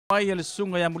Ia le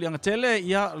sunga ia muli angatele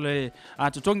ia le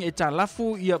atotongi e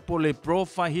talafu ia po le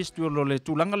profile history lo le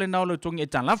tulanga le nao le tongi e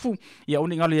talafu ia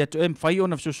uni ngalo ia to fai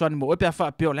ona Siufanua mo pe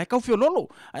fa pe le ka fio lolo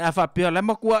ai fa pe le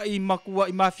makua i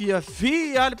mafia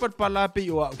fi ale pat pala pe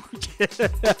yo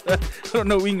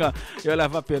no winga ia la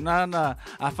fa pe nana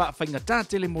fa fa ngata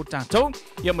tele mo tatou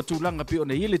ia matulanga pe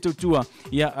ona ile tutua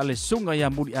ia ale sunga ia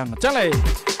muli angatele.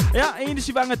 Ja, ini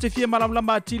si banga te fia malam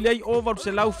lama tilei over se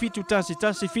lau fitu tasi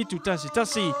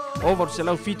over se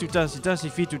lau fitu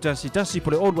tasi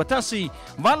pole olwa tasi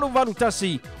valu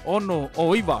tasi ono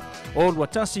oiva olwa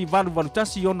tasi valu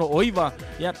tasi ono oiva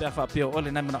ya pe fa pe ole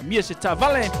na mia se ta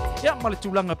vale ya male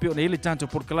tulanga pe ole ile tanto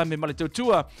por kalame male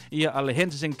tutua ia ale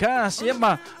Henderson Cars ya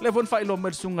ma le von fa ilo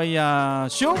mersunga ya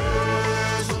show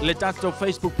le tanto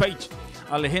Facebook page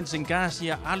ale Henderson Cars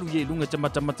ia alu ye lunga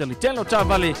tamata le telo ta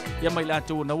vale ya mai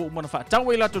lato na wo mana fa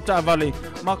tawe lato ta vale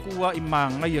makua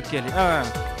imanga ia kele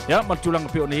ya matulanga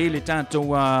pe ona ile tanto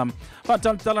fa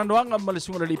tala noanga male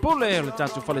sunga le pole le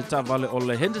tanto fa le ta vale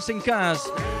ole Henderson Cars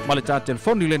male ta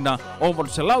telefoni le na over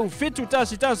salau fitu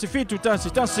tasi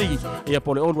ia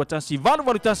pole olwa tasi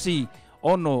valu tasi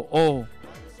ono o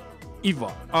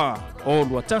Iva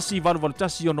olwa tasi valu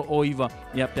tasi ono o Iva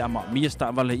ia pe ama mia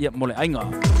sta vale ia mole ainga.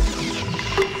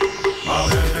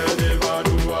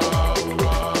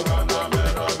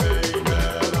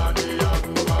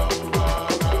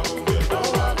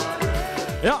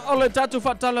 Ya ole tatu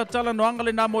fatala no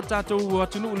angale na mo tatu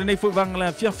tunu le nei fu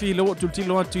vangala fiafi lo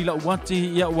tultilo atu la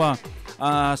wati ya wa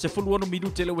se fulu ono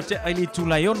minute le wate ai tu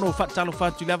la yono fatalo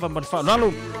fatu lava man fa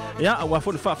nalo ya wa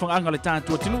fu fa angale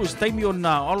tatu tunu stay on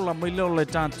na olla mai le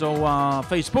tatu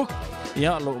Facebook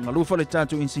ya lo ngalu fa le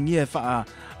tatu insingie fa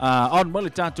on mo le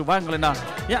tatu vangale na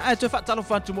ya ai te fatalo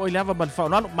fatu mo lava man fa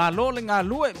nalo malo le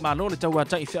ngalu malo le tawa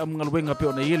tai fa ngaluenga pe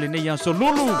ona ile nei ya so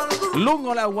lulu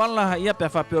lungo la wala ya pe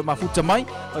fa pe mafuta mai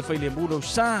ai fa le mulo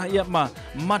sa ya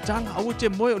matanga au te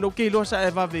mo lo ke lo sa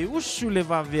eva ve usu le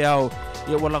va ve au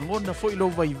ya wala ngona foi lo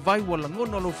vai wala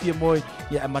ngona lo fia moi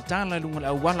ya matala lungo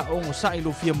la wala ongo sa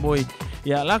lo fia moi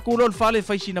ya la ku lo fale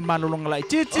fa sina malo longa la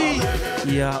titi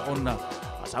ya ona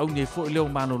sau ne foi lo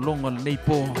malo longa nei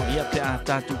po ya pe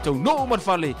ata tu no man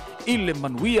fale ile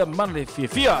manuia man le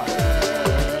fia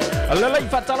Alala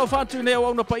fatalo fatu ne wa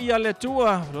una paia le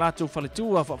tua la tu fale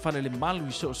tua fa fale le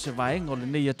malu so se vaengo le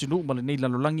nei atunu male nei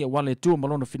lalolangi wa le tua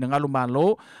malona fina ngalu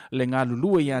malo le ngalu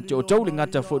lue ya te otou le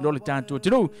ngata fo lo le tantu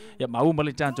tunu ya mau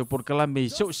male tantu por kalame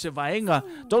so se vaenga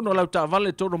tono la ta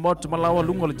vale tono mot malawa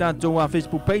lungo le tantu wa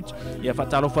Facebook page ya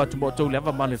fatalo fatu motou le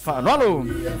va male fa no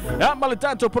ya male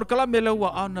tantu por kalame le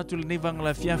wa ana tu le nei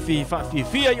vangla fiafi fa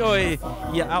fia yo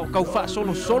ya au kau fa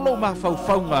solo ma fa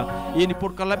faunga ini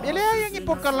por kalame ele ya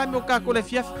por kalame ka ko le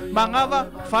fiaf mangava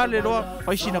fale lo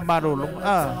faisina marolo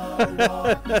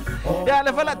ya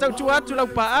le fala tau atu la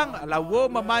paang la wo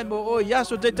mamai mo o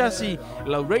yaso detasi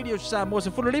la radio Samoa se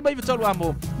fulu liba vitalo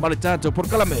amo male tanto por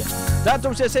kalame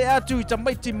tanto se atu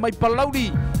tamaiti mai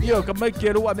palaudi yo ka mai ke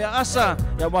ru ame asa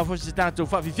ya ma fo se tanto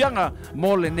fa vifianga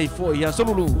mole nei fo ya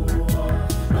solulu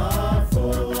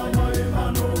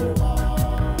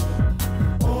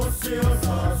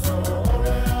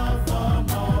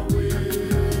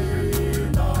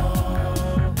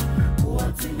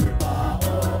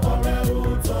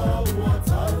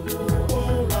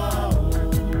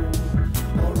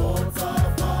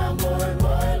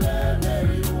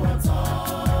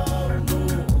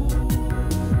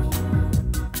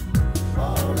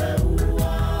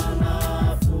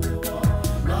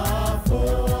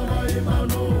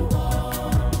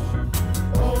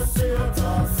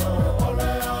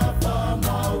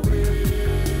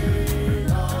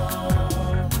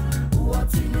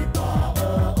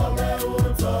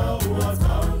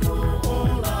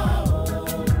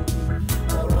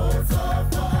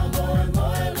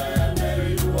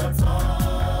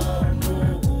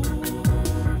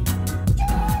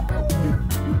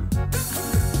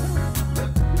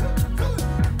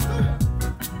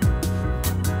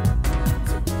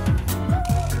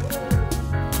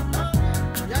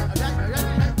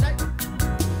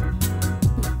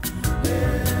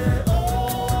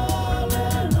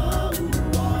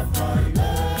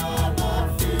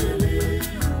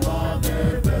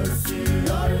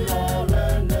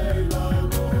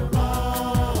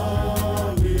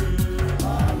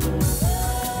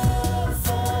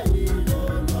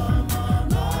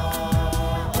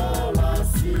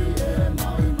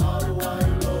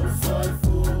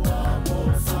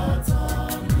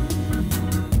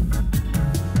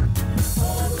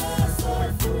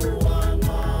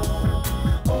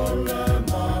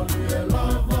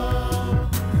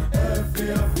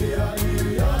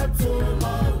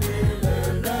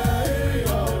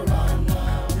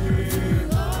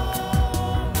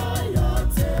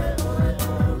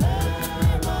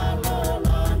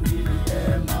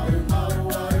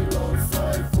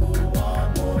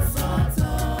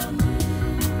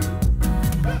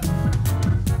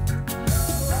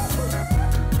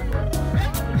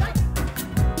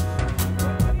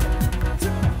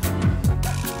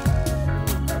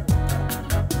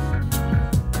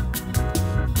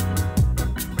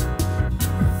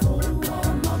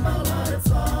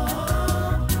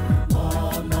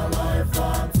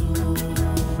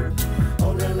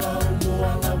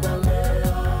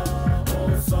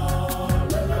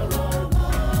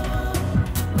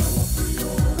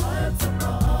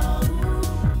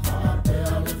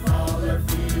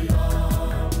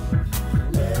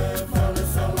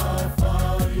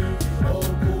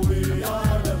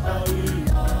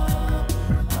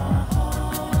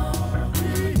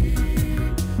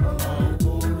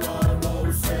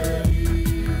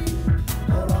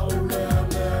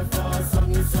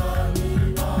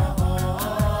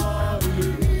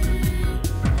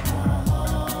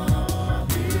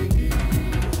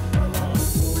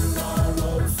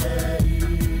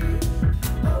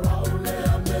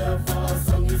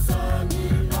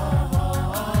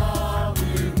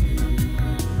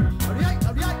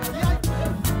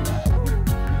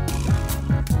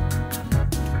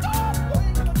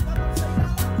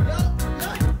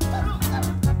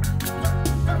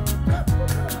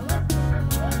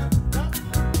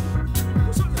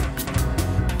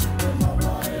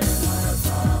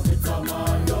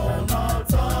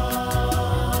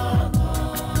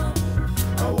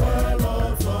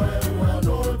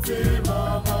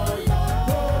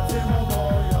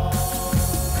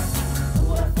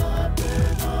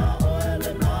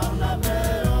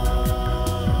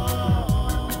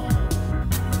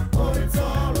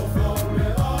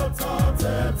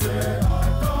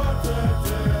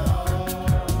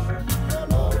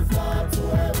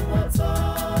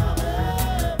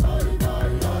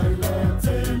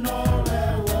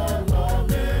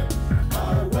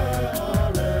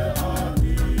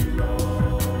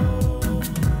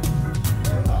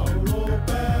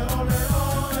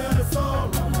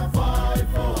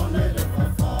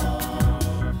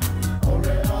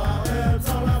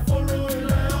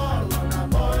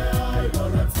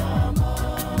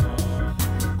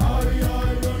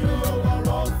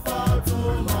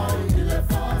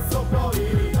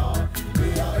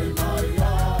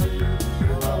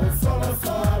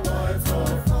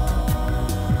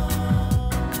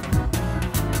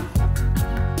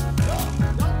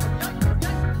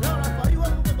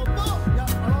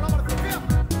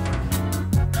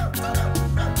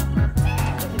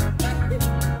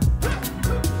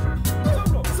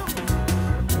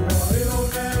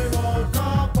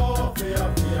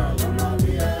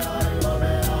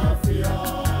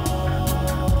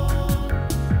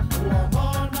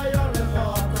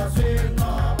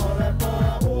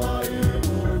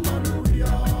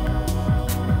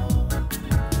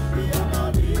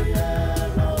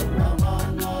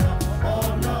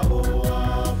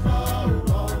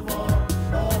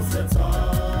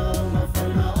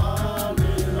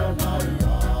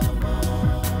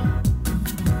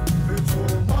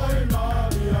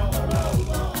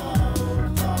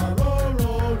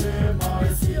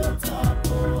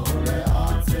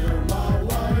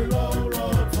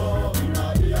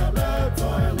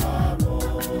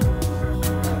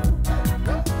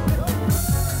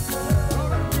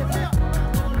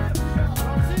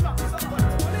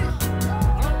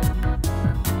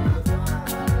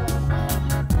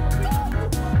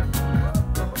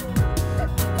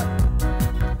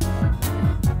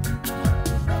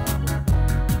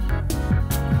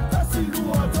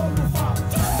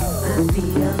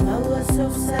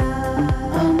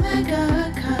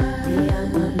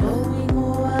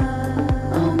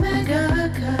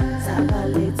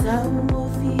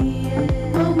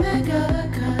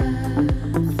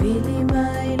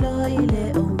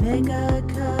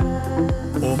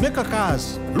Omega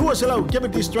Cars, lua selau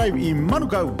Cavendish Drive I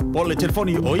Manukau. Pole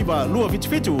telefoni o iwa lua fitu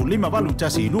 5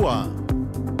 tasi lua.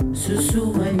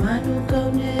 Susu mai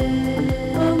Manukau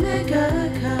ne Omega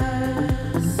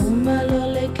Cars.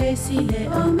 Umalole keisile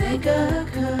Omega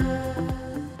Cars.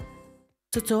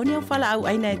 Totoni au fala au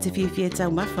aina e te fie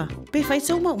tau mafa. Pe fai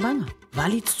sau mau manga.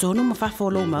 Vali totono ma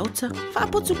fafolo mauta. Fa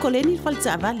potu koleni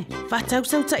falta vale. Fa tau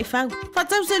sau tai fau. Fa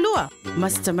tau se lua.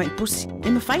 Mas tamai pusi. E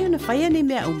ma fai ona fai ne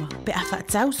mea uma. Pe a fa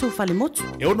tau so fale motu.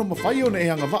 E ono ma fai ona e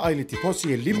hanga vaa ili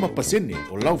tiposi e 5%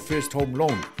 o lau first home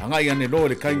loan. Hangai ane loa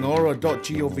le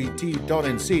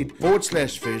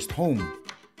kaingaora.govt.nz/first home.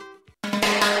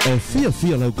 E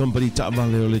fia lau company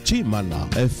taamale o le chi mana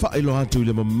e whaelo atu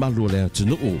le mamalu le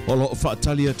atunuu o lo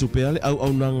whaatali atu pea le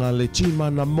au nanga le chi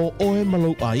mana mo o e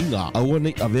malau ainga au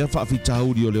anei avea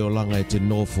whaafitauri o le olanga e te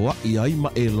nofua I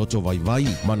aima e loto vai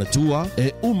mana tua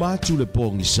e atu le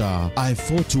pongi sa ai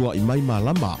fotua I mai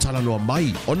malama talanoa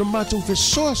mai ona matou fe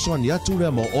soani atu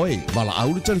le mo oe mala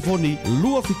au le telefoni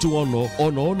lua fitu ono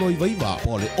I vaiva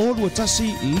po le olua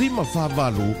tasi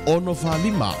 555 ono fa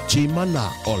 5 chi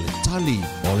mana o le tali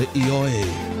ole ioe.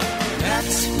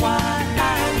 That's why I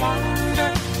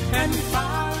wonder and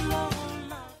follow.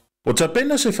 O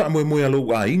tapena se whaamoe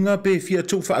alo a inga pe fia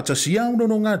tau whaatasia uno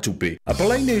no ngā tupe. A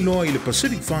palai nei loa I le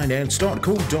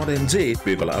pacificfinance.co.nz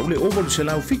pe pala au le ovalu se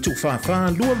lau fitu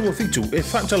whawha lua fitu e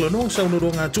whaatala no sa uno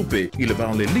no ngā tupe I le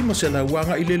vao le 5 se lau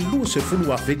wanga I le lua se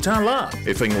fulu a whetala.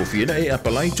 E whaingo fiena e a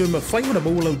palai toi ma whainga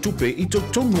mau lau tupe I to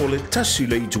tonu o le tasi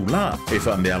le itu la. E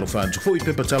whaame alo whaantuko I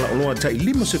pe patala o loa tai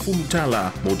 5 se fulu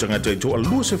tala. Mo tangata I to a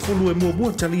lua se fulu e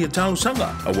mua tali e tau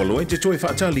sanga. A walo e te toi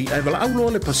whaatali ai wala au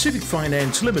loa le Pacific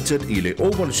Finance Limited I le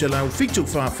ovalu se lau fitu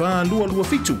whawha lua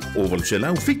fitu. Ovalu se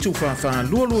lau fitu whawha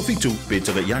lua fitu.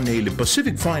 Petara iane I le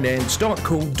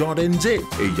pacificfinance.co.nz. E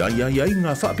iai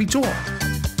ngā whaapitoa.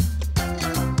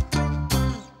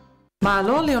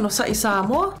 Malo le ono sa I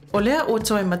Samoa, o lea o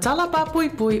toi matala pa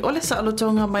pui o le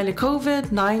saalotonga mai le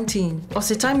COVID-19. O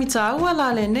se taimi tāua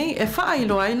la le nei e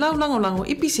whaailoa I lau langolango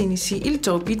I pisinisi I le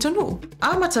tau pitonu.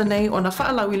 A mata nei o na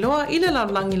whaalau iloa I le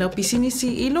laulangi lau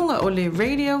pisinisi I lunga o le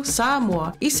Radio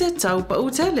Samoa I se tau pa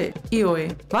utele. I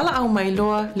oe, wala au mai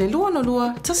loa le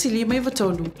 2 tasili mai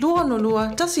vatolu.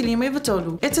 2 tasili mai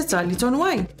vatolu e te tali tonu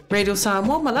ai. Radio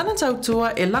Samoa malana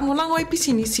tautua e langolango I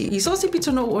pisinisi I sosi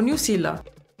pitonu o New Zealand.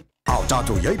 Ao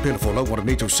tātou iai pēna wholau wana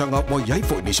nei tau sanga mo iai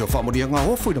fo inisio whamonia ngā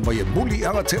hofo ina mai e muli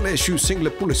anga tele shu sing le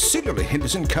pule sino le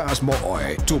Henderson Cars mo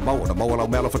oe. Tu mau na mau alau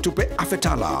mea lafa tupe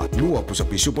awhetala. Lua pusa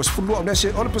pisu pos fulua o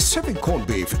nese o le Pacific Corn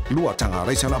Beef. Lua tanga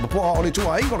reisa la mapoa o le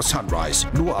tua ingo na Sunrise.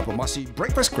 Lua apamasi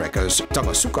breakfast crackers.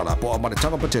 Tanga suka la poa mane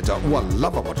tanga pateta. Ua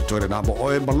lava mata toire na mo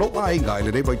oe malo a inga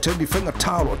ile nei vai tendi whenga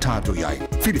tālo o tātou iai.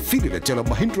 Fili le tela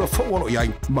Mahindra whawalo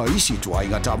iai. Maisi tua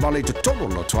inga tā male te tono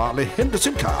lo tua le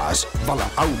Henderson Cars. Vala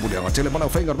au mune anga tele mana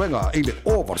whainga ruenga I le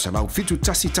over se lau fitu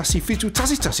tasi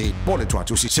Pole tua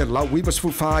tusi se lau Weavers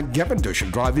Fufa Cavendish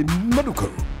Drive in Manuku.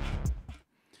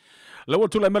 Lawa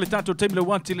tula mele tato teimi le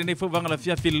wanti le nei whawanga la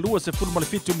fiafi lua se fulu male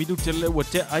fitu midute le wa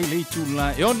te ai le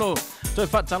tula e ono toi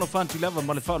whaatalo whantu lava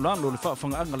male whaalalo le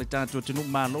whaafanga le tato tenu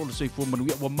malo le soifua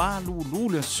manuia wa malu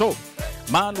lule so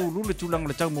malu lule tulanga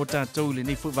le tau mo tato le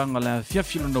nei whawanga la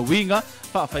fiafi luna winga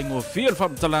whaafaingo fia le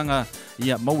whaatalanga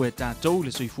ia maue tato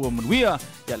le soifua manuia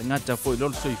ia le ngata fo ilo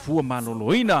le soifua malo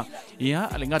loina ia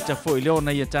le ngata fo ilo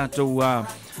na ia tato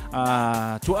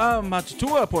tua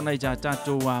matutua po na ia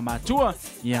tato matua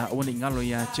ia oni ngalo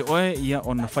ya te oe ia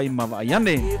ona fai mawa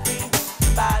iane.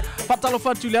 Patalo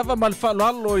fatu leava ma le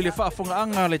whaaloalo I le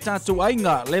whaafongaanga le tātou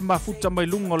ainga le mafuta mai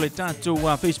lungo le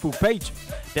tātou Facebook page.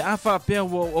 Pe awha pia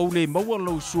o le maua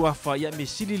lau suafa ia me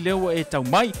sili lewa e tau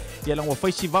mai ia langwa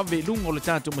whaisi vave lungo le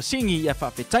tātou masingi ia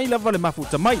whaafetai lava le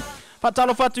mafuta mai.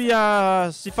 Patalo fatu ia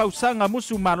si fausanga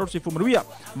musu malo si fumaruia.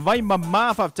 Vai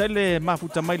mama faftele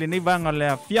mafuta mai le nei vanga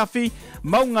le fiafi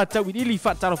maunga tau ili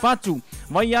fatalo fatu.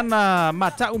 Vai ana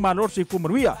matau malo si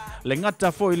fumaruia. Le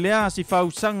ngata foi lea si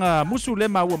fausanga musu le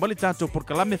maua mali tato por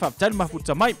kalame faftele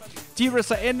mafuta mai. Tira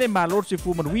sa ene malo si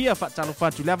fumaruia fatalo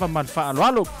fatu lava mal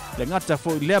faaloalo. Le ngata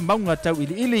foi lea maunga tau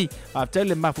ili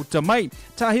faftele mafuta mai.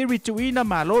 Tahiri tuina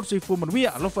malo si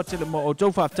fumaruia. Alofa tele mo o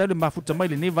tau faftele mafuta mai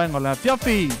le nei vanga le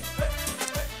fiafi.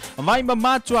 vai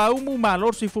mamatu aumu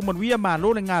malo si fu manuia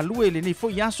malo le ngalu le ni fo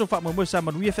yaso fa mo sa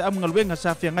manuia fa am ngaluenga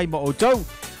sa fia ngai mo otou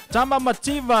tama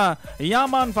mativa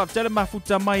yaman fa tele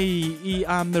mafuta mai I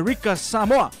America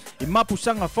Samoa I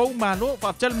mapusanga fo malo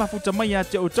fa tele mafuta mai ya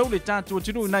te otou le tatu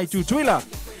tunu nai tu tuila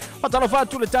Patalo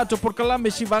fatu le tato por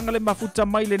kalame si vanga le mafuta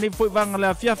mai le ne foi vanga le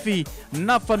afiafi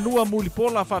na fanua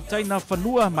mulipola fatai na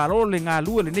fanua malo le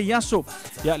ngalu le ne yaso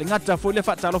ya le ngata foi le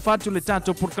fatalo fatu le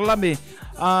tato por kalame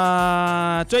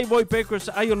Jay Boy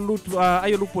Bakers ayo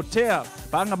lupotea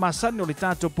panga masano le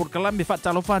tato por kalame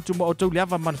fatalo fatu mo oto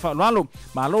liava man fa lalo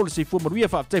malo le si fu maruia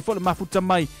fatai foi le mafuta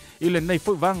mai ile nei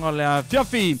foi vanga le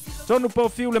afiafi tonu po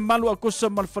fiu le malu akosa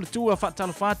mal fatua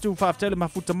fatalo fatu fatai le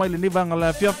mafuta mai le ne vanga le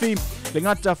afiafi le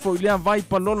ngata foi le vai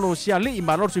palolo si ali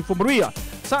malo si fu maruia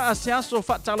sa asiaso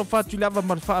fatalo fatu liava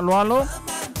man fa lalo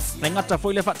le ngata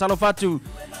foi le fatalo fatu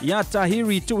ya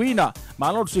tahiri tuina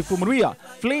malo si fu maruia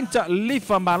Flinta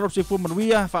lifa malo si fu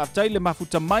manuia fa taile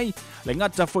mafuta mai le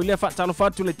ngata foi le fatalo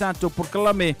fatu le tanto por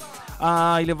kalame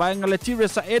ile vaenga le tire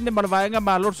sa ene mal vaenga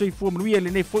malo si fu manuia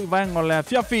le ne foi vaenga le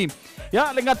fiafi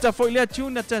ya le ngata foi le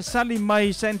tuna te sali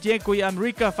mai Santiago I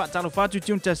Enrica fatalo fatu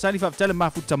tuna te sali fa tale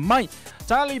mafuta mai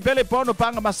tali bele pono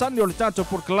panga masani le tanto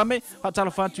por kalame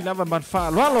fatalo fatu lava man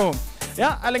fa lalo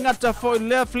ya alengata foi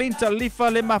le Flinta lifa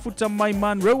le mafuta mai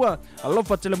man roa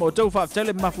alofa tele moto fa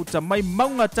tele mafuta mai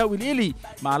maunga tau ili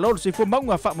malo si fu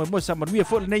maunga fa mo sa manuia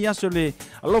fo le yaso le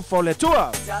alofa le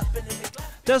tua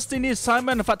Destiny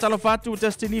Simon fatalo fatu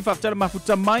Destiny fa tele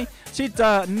mafuta mai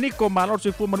sita Nico malo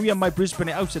si fu manuia mai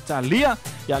Brisbane au Italia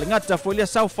ya alengata foi le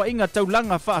saufa inga tau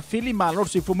langa fa fili malo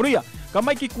si fu manuia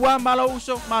Kamai ki kua malo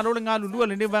uso malo le ngalu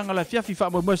le nevanga la fiafi fa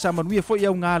mo sa manuia fo ia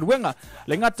ngaluenga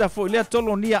le ngata fo le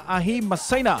tolonia ahi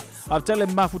masaina atele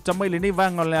mafuta mai le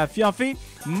nevanga la fiafi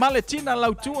maletina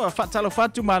lautua fatalo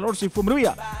fatu malo si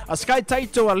fumruia askai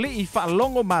taito ali fa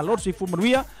longo malo si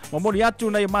fumruia momori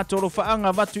atu na matolo fa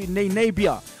anga vatu nei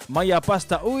nebia mai a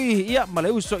pasta ui ia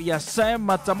maleuso ia sa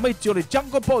matamaitio le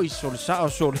jango boys so sa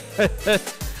so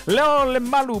Leo le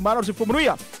malu malo si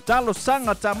fumruia talo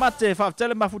sanga tamate fa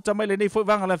tele mafuta mai le nei foi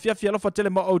vanga la fiafi alofa tele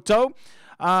mo auto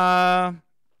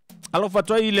alofa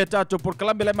toi le tato por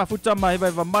kalambe le mafuta mai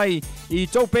va mai I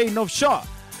tope no shot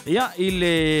ya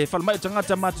ile falmai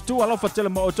tangata matu alofa tele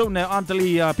mo auto na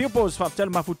antali pupils fa tele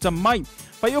mafuta mai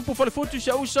fa yopu fa futu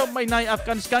sha uso mai nai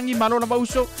Afghanistan malo na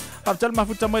uso fa tele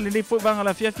mafuta mai le nei foi vanga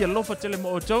la fiafi alofa tele mo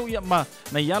auto ya ma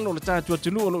na yalo le tato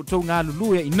tunu lo to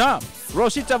ngalu ina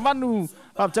Rosita Vanu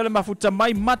Fabtele mafuta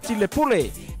mai mati le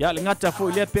pule ya le ngata fo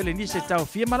ile pele ni se tau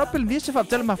fie mana pele ni se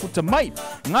fabtele mafuta mai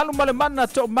ngalu male mana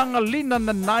to mangalina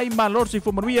na nai malor si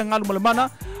fo maruia ngalu male mana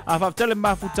fabtele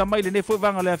mafuta mai le ne fo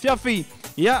vanga le fiafi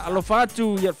ya alo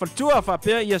fatu ya fatua fa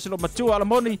pe ya selo matua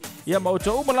alamoni ya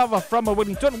mauto umalava from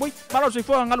Wellington wi malor si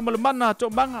fo ngalu male mana to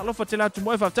manga alo fatela tu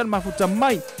mo fabtele mafuta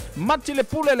mai mati le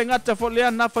pule le ngata fo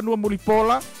le na fanua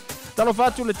mulipola talo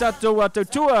fatu le tato wa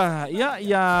tatua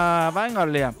ya vanga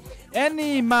le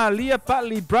Eni malia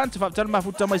pali brand fa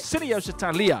mafuta mai siri au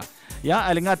Italia ya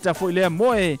alingata fo ile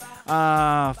moe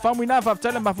famina fa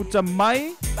mafuta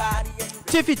mai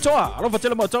Tifi toa alo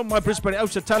fa moto mai Brisbane au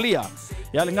Italia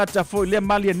ya alingata fo ile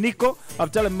malia Nico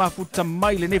fa mafuta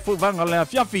mai le ne fo vanga la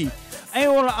fiafi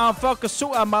Eola a faka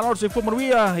sua malo se fo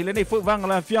maruia ile ne fo vanga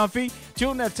la fiafi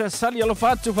tuna te sali alo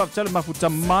fatu fa mafuta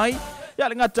mai ya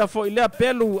alingata fo ile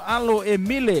pelu alo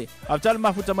Emile fa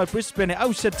mafuta mai Brisbane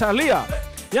au Italia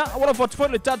Ya, wala fotfo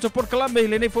le tato por kalame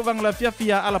le ne fo vanga la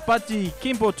fiafia alapati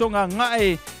kimpo tonga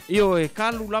ngae io e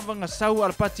kalu lava nga sau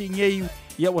alapati ngei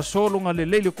ya wasolo nga le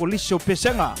lele kolisho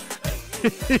pesenga.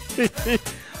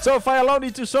 So fai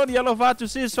aloni tu soni alo fatu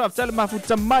sis fa tele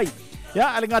mafuta mai.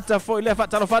 Ya, alingata fo ile fa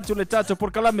talo fatu le tato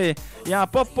por kalame ya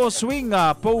popo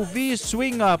swinga, po v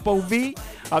swinga, po v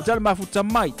Abdel mafuta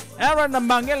mai. Aaron na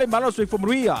mangele malo so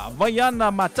fomruia.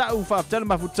 Vaiana matau fa abdel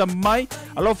mafuta mai.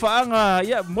 Alofa anga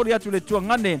ya mori atu le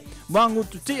tuangane. Mangu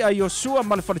tuti a Yosua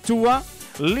malfartua.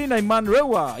 Lina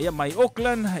Imanrewa ya mai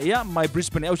Auckland ya mai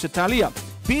Brisbane Australia.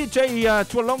 PJ ya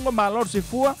tualongo malo so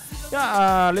fua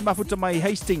ya le mafuta mai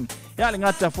Hastings. Ya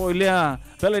lingata fo ilea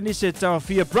Belenise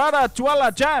tawafia brother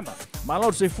tuala jam.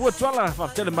 Malo so fua tuala fa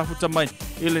abdel mafuta mai.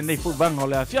 Ile nei fu bango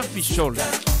le afia fishol.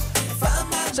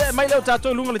 Se mai leo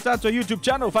tato lunga le tato YouTube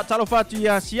channel fatalo fatu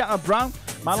ya Sia Brown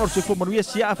malo se fo manuia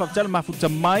Sia fatale mafuta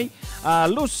mai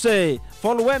Luce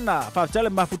followena fatale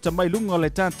mafuta mai lunga le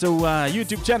tato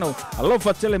YouTube channel alo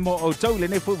fatale mo auto le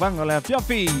ne fo vanga le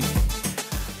fiafi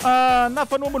na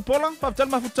fa no mo pola fatale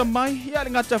mafuta mai ya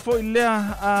ngata fo ile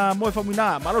mo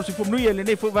famina malo se fo manuia le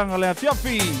ne fo vanga le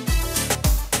fiafi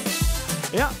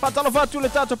Ia, whatalo whatu le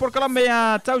tātou porkalame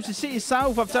a tau si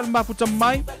sau, whaptala mafuta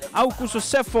mai, au kuso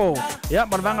sefo. Ia,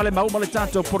 maravanga le mauma le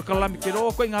tātou porkalame ke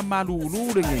roa koe ngā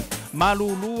malulu ringi.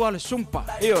 Malulu a le sumpa.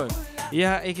 Ia,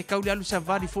 ia e ke kauli alu sa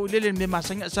vali fo lele me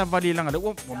masanga sa vali langa le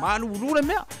o malulu le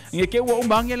mea. Nge ke ua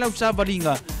umbange lau sa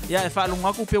valinga. Ia e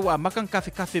whaalunga ku pe wa makan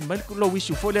kafe mai ku lo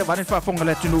wisu fo le vane whaafonga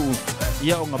le tunu.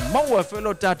 Ia o ngā maua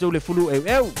whelo tātou le fulu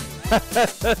eu.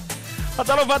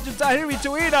 Atalo fatu tahiri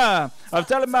tuina.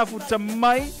 Aftale mafuta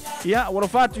mai. Ya, wala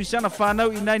fatu isana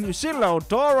whanau i New Zealand.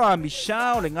 Dora,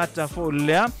 Michelle, le ngata fo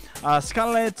lea.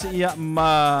 Scarlett, ya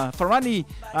Farani,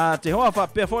 te hoa wha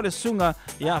pia fo le sunga.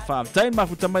 Ya, whaaftai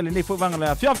mafuta mai le nei fo vanga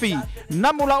le fiafi.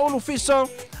 Namula ulu fiso.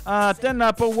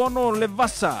 Tena po wono le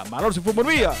vasa. Malolo se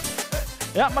fumoruia.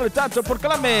 Ya, ma le tātou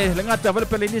porkalame. Le ngata vale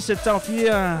pele nise tau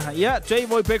fia. Ya, tei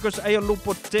voi pekos ayo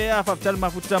lupo tea. Whaaftai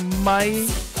mafuta mai.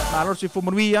 Malolo se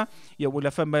fumoruia. Ia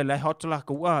wala family lai hot la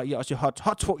ko ia se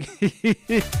hot for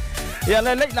ia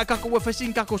le la ka ko fa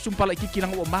sin ka ko sumpa la kiki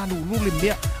lang o manu lule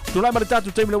mea to la marita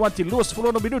tu time le wanti los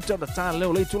for no minuto da ta le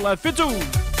le tu la fitu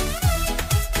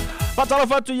patala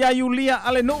fatu ya Julia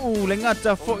ale no le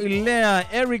ngata fo ilea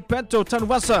Eric Peto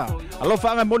Tanwasa alo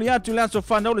fa nga molia tu la so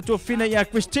fa no le tu fina ya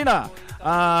Christina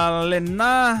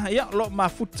Lena ya lo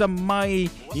mafuta mai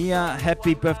ya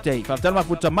happy birthday patala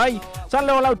mafuta mai sa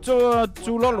le o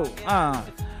tu lolo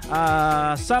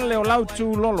San leo lau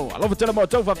tu lolo. Alo fatela mo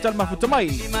tau faftala mafuta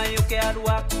mai. Mai o ke aru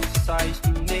aku sai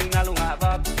stu nei ngalo ngā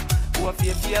wapu. Ua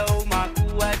fia o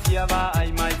maku ai fia wa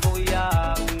ai mai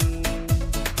foia.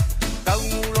 Kau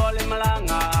ngulo le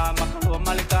malanga makalo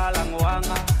male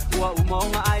kalangoanga. Ua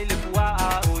umonga ai le pua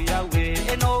o ia we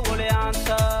e no le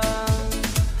ansa.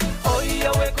 O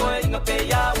ia we koe inga pe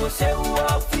ia o se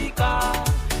ua fika.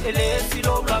 Ele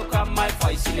silo lau ka mai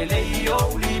fai sile le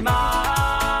o lima.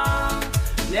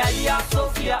 Lea ia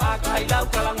Sofia a kai lau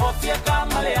kalangofia ka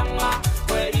maleanga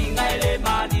koe inga ele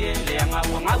mani e leanga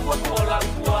uanga ua kola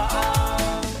ua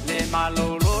le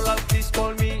malolo lau please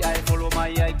call me ai follow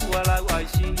mai ai kua lau ai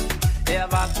si e a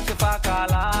waku se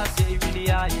whakala se i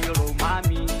vini ai o lo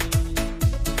mami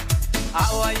a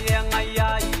o ai e ngai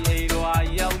ai e ro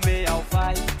ai au me au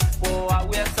fai po a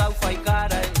ue sau fai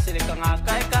kara e se le kanga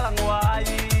kai kalangoa ai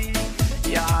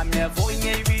ia a mea voi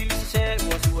ngei vili se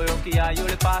ua sue o ki ai o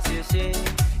le pase se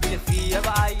le fia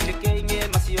vai le kenge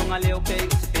masionga leo pe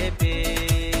pepe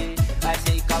ai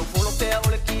sei kau folo pe o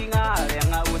le kinga le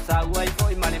nga u sa u ai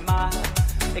foi mane ma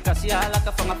e kasi ala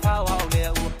ka fanga pau o le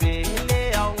u pe le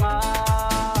au nga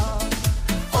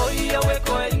oi o e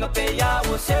ko inga pe ya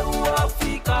o se u au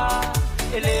fika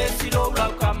ele silo la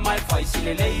ka mai fai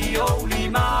sile le o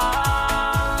lima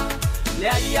le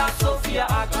ai a Sofia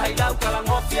a kai lau kala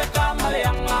ngofia ka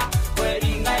maleanga ko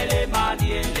inga ele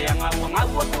mani ele nga u nga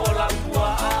u ko la ua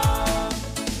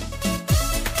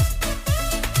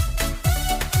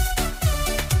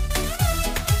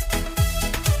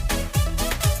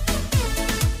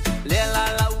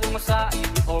sai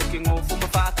o ke ngofu ma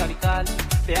fa karikali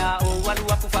pe a o walu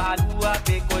aku fa alua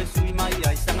pe ko sui mai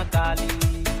ai sanga kali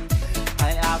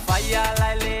ai a faia la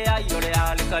le ai o le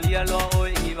ale kalia lo o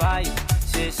i vai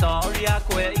se sorry a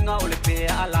ko inga o le pe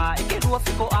ala e ke rua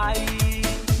fiko ai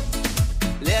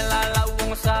le la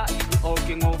u sai o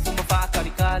ke ngofu ma fa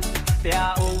karikali pe a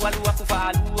o walu aku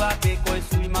fa alua pe ko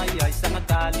sui mai ai sanga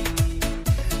kali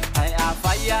ai a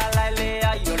faia la le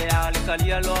ai o le ale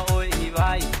kalia lo o i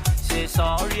vai se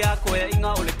sorry a koe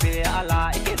inga o le pe ala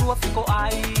e ke rua fiko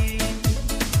ai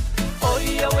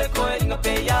oi a we koe inga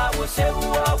pe ya o se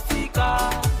ua fika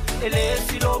ele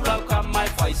silo lau ka mai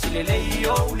fai sile le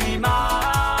o lima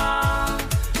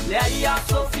le ai a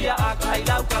Sofia a kai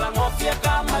lau kalangofia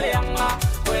ka maleanga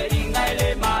koe inga ele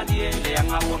mani ele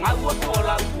anga ua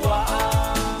kola ua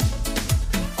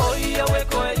oi a we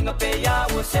koe inga pe ya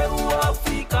o se ua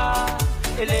fika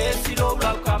ele silo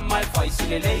lau ka mai fai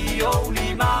sile le o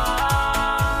lima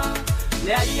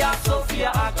le ai a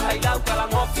Sofia a kai lau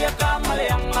kalangofia ka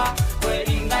maleanga koe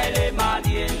inga ele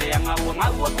mani ele anga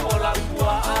ua kola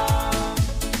ua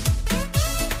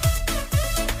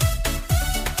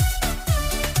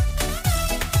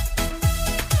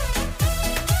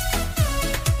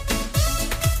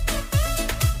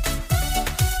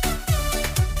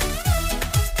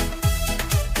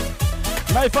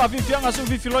Mai fa fianga su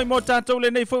fifiloi mo tatou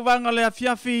le nei fo vanga le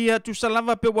afiafi tu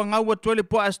salava pe wanga ua tole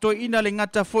po asto ina le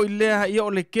ngata fo ilea ia o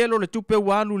le kelo le tupe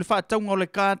walu le fa taunga o le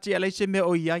kati ala se me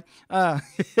o iai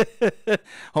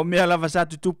ho me lava sa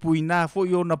tupu ina fo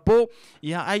yo na po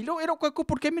ia ai lo ero ko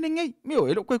por ke minengei mio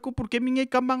ero ko por ke minengei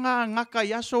kamanga ngaka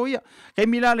ya so ia kai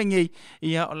milale ngei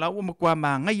ia la o mo kwa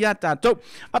manga ia tatou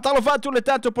atalo fa tu le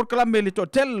tatou por kalame le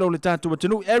totel le tatou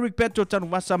tenu Eric Peto tanu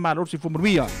wasa malo si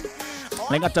fumuria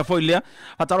Ngata foilia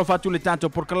hatalo fatu le tanto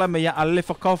por kalame ya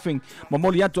alefa coughing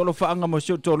mamoli atu lo faanga mo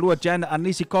to lua jana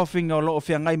anisi coughing o lo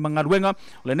ofia ngai mangaruenga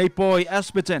le nei poi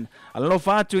aspetan alo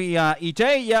fatu ya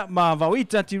ite ya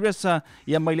mavawita tiresa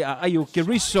ya maili ayu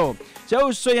kiriso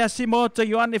Seuseu ya simota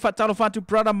yoane fatalo fatu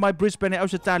prada my Brisbane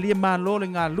Australia ma lo le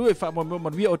nga lu fa mo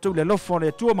wi o to le lo fo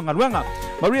le tu mangaruenga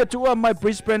Maria tua my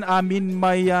Brisbane amin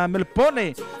my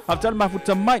Melbourne after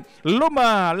mafuta mai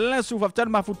luma lesu after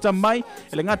mafuta mai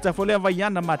le ngata fole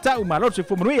yana matau malo se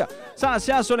fumuria sa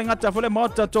sia so le ngata fole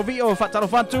mota tovio fatalo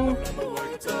fatu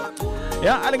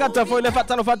ya ale ngata fole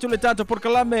fatalo fatu le tanto por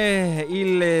kalame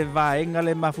ile va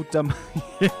engale mafuta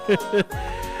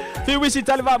fi wisi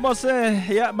talva mos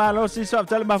ya malo si so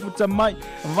fatalo mafuta mai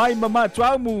vai mama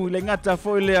tuamu le ngata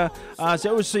fole se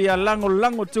usu ya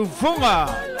lango tu funga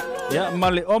ya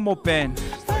male omo pen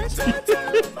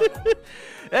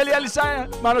Eli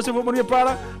alisaya malo se fumuria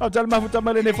para hotel mafuta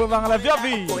male ne fovanga la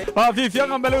viavi vi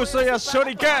fianga male so ya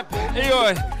shori cap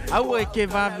iyo awe ke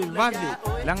vavi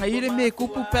langa ire me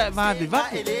kupu pe vavi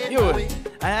iyo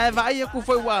vai ku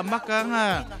foi wa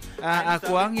makanga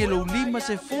aku angelo lima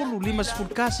se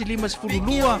fulkasi lima se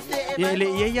fululua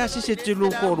ele ya si se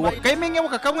tulu ko wa kemenge wa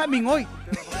kakanga mingoi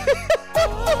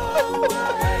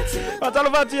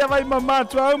Atalo fatu ya vai mama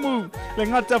tuamu le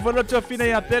ngata folo to fina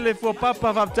ya pele fo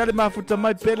papa va tele mafuta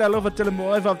mai pele alo va tele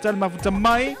mo va tele mafuta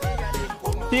mai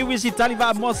ti wisi tali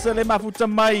va mos le mafuta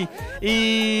mai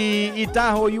I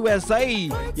taho USA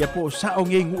ya po sa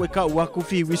onge ngue ka wa ku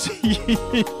fi wisi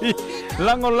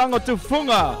lango tu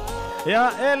funga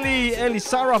ya Eli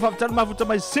Sarah va tele mafuta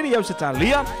mai City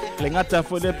Australia le ngata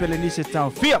folo pele ni se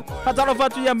tau fia atalo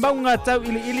fatu ya maunga tau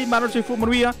ili mano se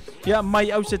fumuria ya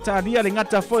mai Australia le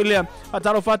ngata foile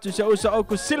atalo fatu se usa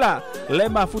okusila le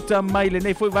mafuta mai le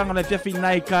nei foi vanga le fiafi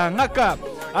nai ka ngaka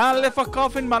ale fa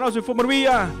coffin mano se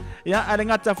fumuria ya ale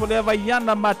ngata foile va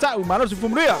yana matau mano se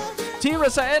fumuria tira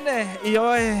sa ene io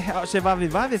se va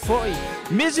vivave foi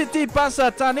misiti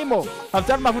passa tanimo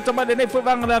atalo mafuta mai le nei foi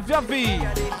vanga le fiafi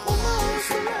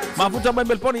mafuta mai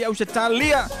Melbourne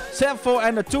Australia Sefo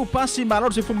and 2 passi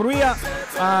malo se fumuria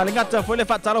lingata foi le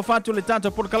fatalo fatu le tanto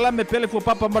por kalame pele fo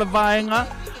papa marvaenga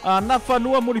na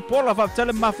fanua muripola fa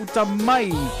tele mafuta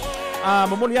mai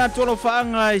mamoli atu lo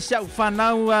faanga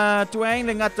Siufanua tueng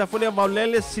lingata foi le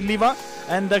vaulele siliva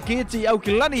and the kiti au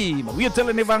kilani we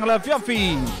tele ne vangla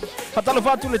fiafi fatalo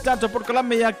fatu le tanto por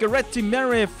kalame ya Kereti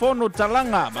Mary fono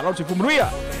talanga malo se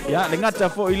fumuria ya lingata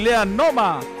foi le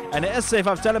noma and SF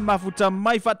of tele mafuta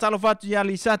mai fatalo fatu ya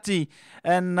lisati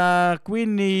and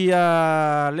Queenie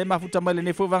le mafuta mai le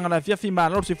ne fovanga la fiafi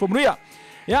malo se fumuria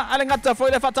ya ale ngata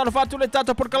foi le fatalo fatu le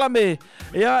tata por kalame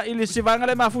ya ili sivanga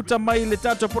le mafuta mai le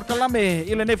tata por kalame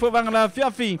ile ne fovanga la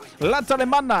fiafi lata le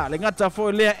mana le ngata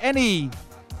foi le any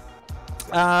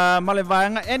male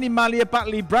vanga any mali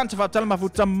partly branch fatalo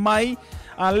mafuta mai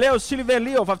Leo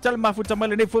Silvelio fatalo mafuta mai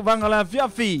le ne fovanga la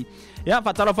fiafi ya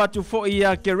fatalo fatu foi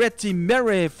ya Kereti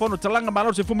Mary fono talanga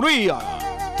malo se fumuria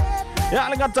ya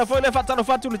lingata foi le fatalo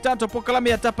fatu le tanto por kalame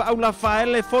ya tapa aula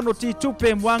faele fono ti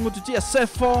tupe mwangu tutia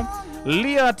sefo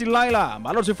lia tilaila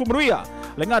malo se fumuria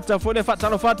lingata foi le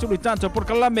fatalo fatu le tanto por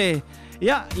kalame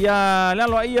ya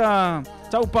lalo ia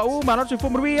taupa malo se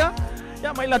fumuria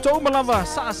ya mai la tau malava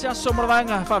sa sia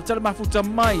somaranga fatalo mafuta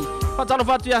mai fatalo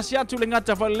fatu ya siatu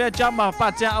lingata foi le chama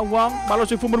patia awang malo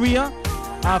se fumuria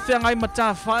Afia ngai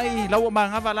matafai lau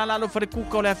manga la lo freku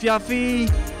ko le fiafi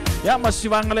ya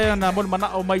masiwanga le na mon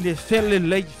mana o mai le fele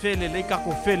le ka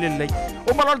ko fele le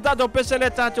o malol tato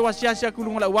pesele tato wasiasia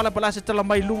kulunga wala pala se tala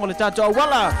mai lunga le tato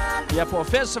wala ya po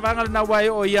feswanga na wai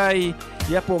o yai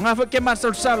ya po ngafa ke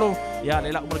masal salo ya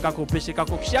le la umur ka ko pese ka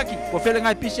ko siaki ko fele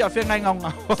ngai pisi afia ngai nga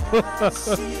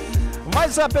mai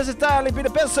sa pese ta le pide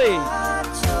pese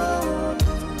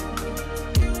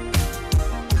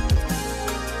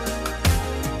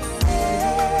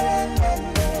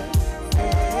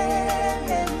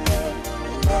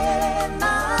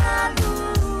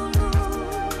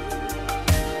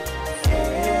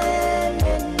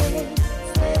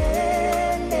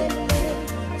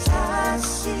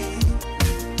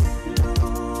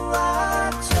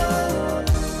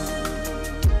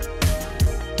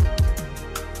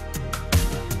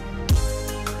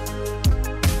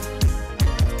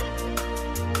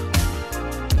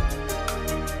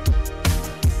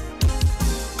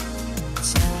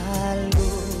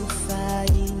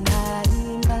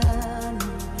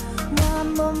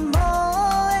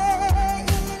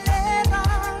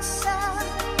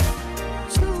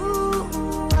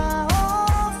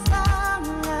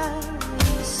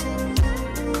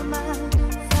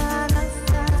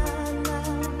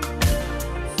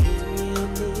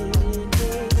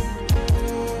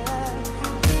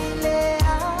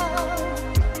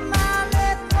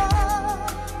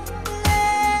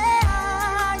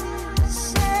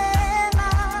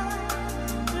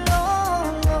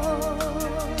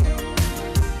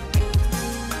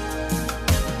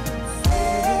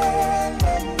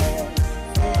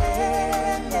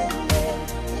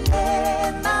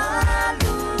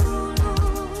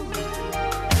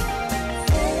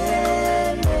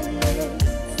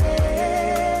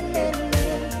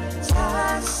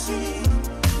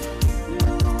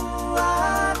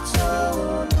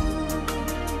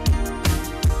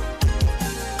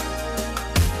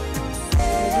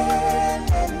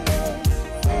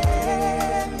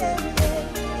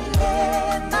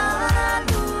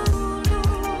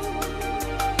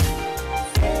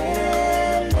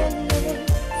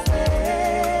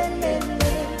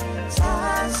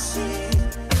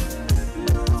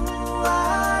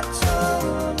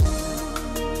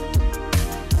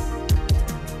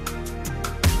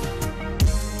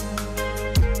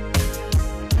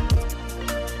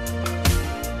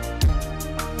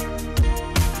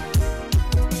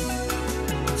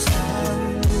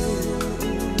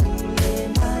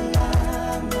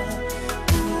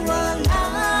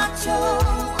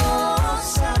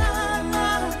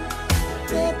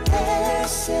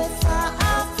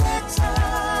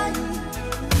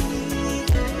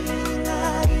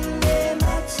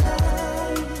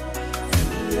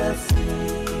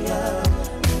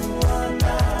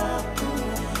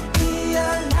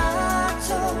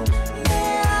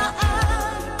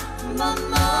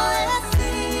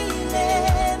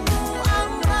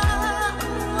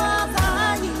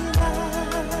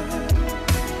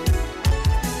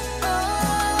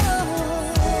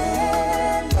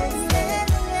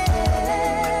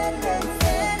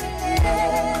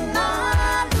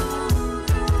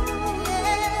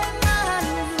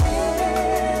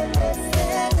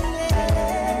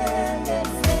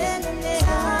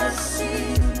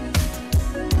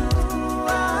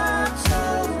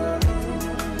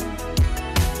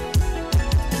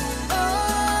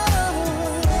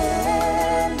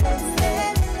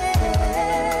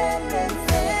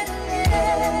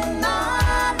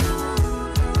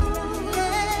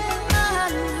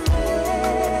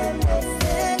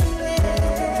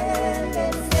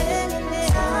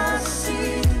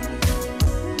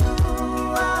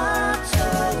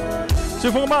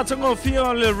Siufanua tango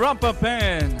fio le rubber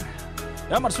band.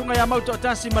 Ya marsunga ya mauto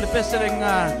tasi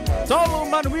maripeserenga. Tolu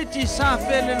manuiti sa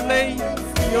fele lei.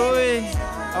 Yoe.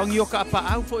 Ang yoka apa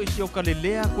au fo is yoka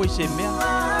lelea ko isemea.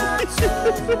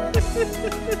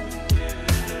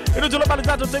 Ino tula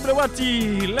balitato tembre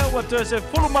wati. Lewa se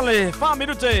fulumale 5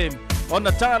 minute.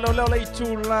 Ona talo leo le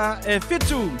tula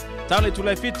fitu. Tale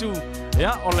tula fitu.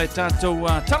 Ya ole tato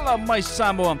tala mai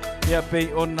Samoa. Ya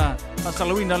pe ona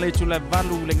Masalawina le tula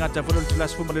valu le ngata volon tula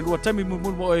sfuma le lua tami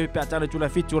mumulmo e peatale tula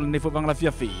fitu le nefo vang la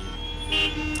fiafi.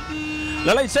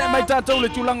 Lalai se mai tato le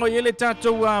tulango yele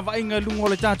tato vainga lungo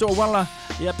le tato wala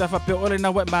ya tafa pe ole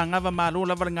na we mangava malu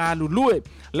la vanga lulue.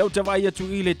 Leu te vai tu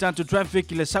ile tato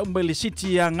traffic le Saumele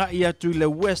City ya nga ia tu le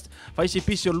west faisi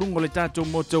pisio lungo le tato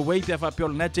motorway tafa pe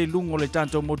ole nete lungo le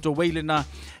tato motorway le na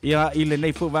ya ile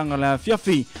nefo vanga la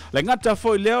fiafi. Le ngata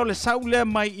foi leo le saule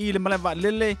mai ile malava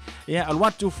lele ya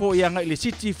alwatu fo ya nga ile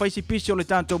city faisi pisio le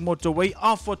tato motorway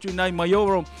off tu nai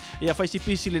mayoro ya faisi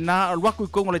pisio le na alwaku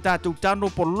kongo le tato tano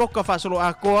por loka fa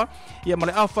akoa ia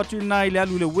male alfa tu nai le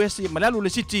alu le west ia male alu le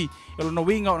city lo no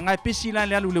winga ngai pisi la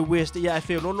le alu le west ia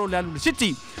fe lolo le alu le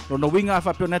city lo no winga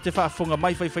fa pe nete fa fonga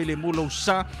mai fai le mulo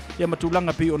sa ia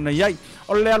matulanga pe ona yai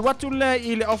o le alwatu le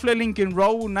ile off le Lincoln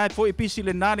Road nai fo pisi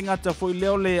le na ngata fo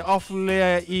le off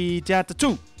le I teata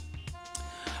 2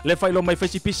 le fai lo mai fai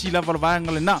pisi la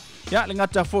valvanga le na ya le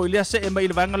ngata fo ile se mai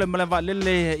le vanga le malava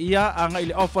le ia anga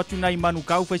ile ofa tu nai manu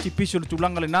kau fai pisi le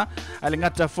tulanga le na le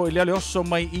ngata fo ile le oso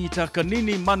mai I ta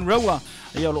kanini manroa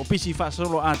ia lo pisi fa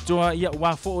solo atoa ia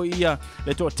wa fo ia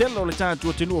le to telo le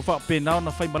tatu tenu fa pe na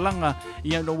na fai malanga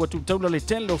ia no watu taula le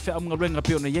telo fa am ngarenga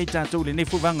pe ona ia tatu le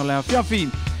nefu vanga le fiafi.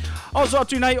 Oso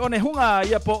tunai one hunga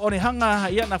ia po one hanga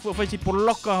ia na fo faisi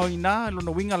poloka hoina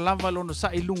lono winga lava lono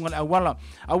sa ilunga le awala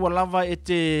lava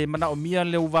ete mana o mia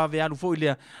le uva ve anu fo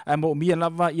ile mo mia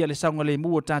lava ia le saunga le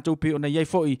mu tatou pe ona ia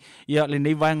foi ia le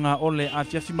nei vanga ole a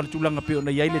fiafi matulanga pe ona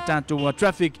ia le tatou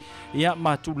traffic ia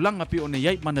matulanga pe ona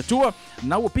ia manatua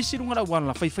na o pisi runga la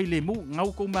wala fai le mu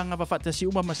ngau ko manga va fatasi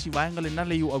uma masiwanga le na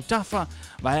le u autafa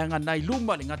vanga nai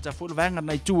luma le ngata fo vanga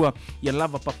nai tua ia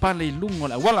lava papale lunga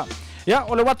la wala ya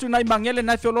ole watu nai mangele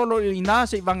nai fiololo ina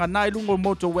se vanga nai lungo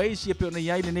motorway si pe ona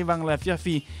ia le nei vanga la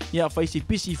fiafi ia faisi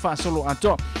pisi fa solo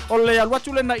ato ole al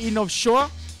watu le na in offshore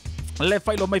le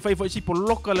fai lo mai fai fo si po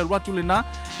local le watu le na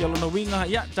ya lo no winga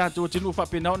ya tatu tinu fa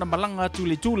pe na malanga tu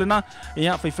le na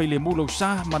ya fai le mulo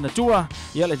sa manatua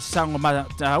ya le sanga ma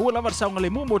ta ula va sanga le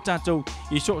mumo tatu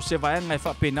I so se va nga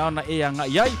fa pe na e anga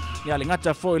yai ya le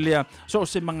ngata fo le so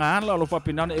se manga ala lo fa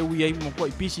pe na e wi ai mo ko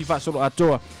pisi fa solo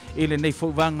atoa ele nei fo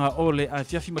vanga ole a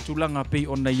fiafi matulanga pe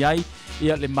ona yai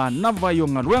ya le manava yo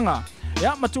ngaruanga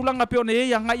ya matulanga pe ona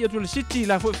ia ngai tu le city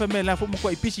la fo famela fo mo ko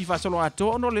pisi fa solo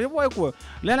ato no le wa ko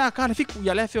le na ka fiku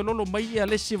ya le fe lolo mai ya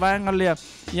le si vanga le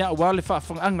ya wa le fa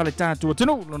anga le tatu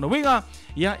tenu no winga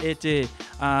ya ete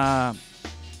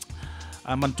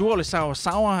mantua le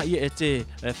sawa ia ete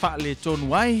fa le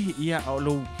tonu ai ia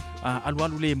lo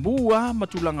alu le mua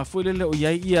matulanga foi le o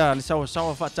ia le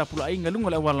sawa fa tapula inga lunga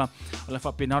le wala la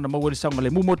fa pena na mo le sanga le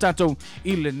mumo tato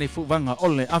ile ne fu vanga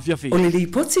ole afiafi ole li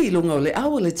poti lunga le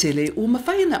awale tele o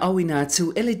mafaina awina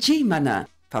tu LG mana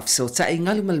fafsota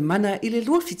ingalu mal mana ile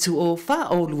luafitu o fa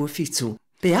o luafitu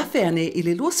pe afene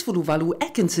ile luasfulu valu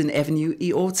Atkinson Avenue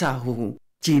I Otahu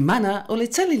G mana ole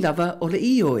tele lava ole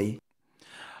ioi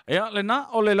ya le na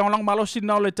ole long malo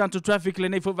sina ole tanto traffic le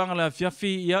nei fo vanga la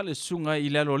fiafi ya le sunga I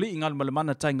le loli ingal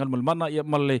malmana taingal malmana ya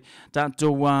male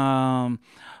tanto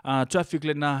traffic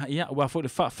le na ya wa fo le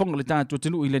fa fonga le tanto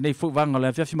tenu ile nei fo vanga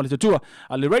la fiafi male tua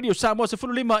ale radio Samoa se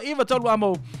fulu lima iva tolu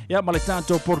amo ya male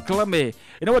tanto proclame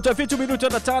ina wata fitu minuto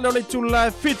na tale ole tu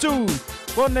la fitu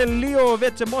con el lio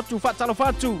vete motu fatalo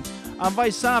fatu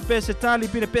vai sa pe se tali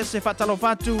pile pe se fatalo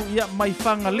fatu ia mai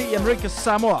fanga li America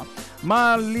Samoa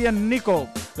ma lia Nico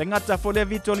le ngata fole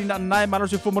vitolina nai malo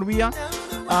se fumorbia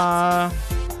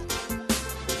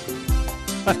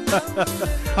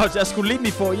au just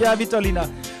kulimi fo ia vitolina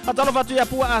atalo fatu ia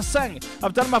pua asang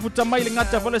abtal mafuta mai le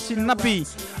ngata fole sinapi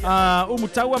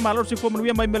umutawa malo se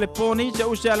fumorbia mai meleponi se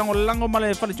usia lango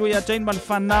male fale tuia chain mal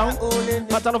fanau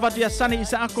atalo fatu ia sani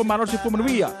isa ako malo se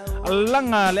fumorbia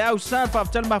langa le au sa fa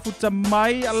abtal mafuta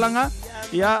mai langa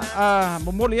ya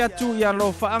momoli atu ya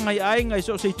lo faanga ai ngai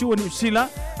so se tu ni sila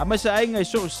ama sa ai ngai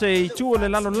so se tu le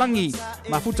lalo langi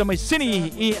mafuta mai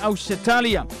sini I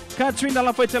Australia Katrina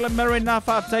la faitela Marina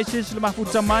fa taisis le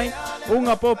mafuta mai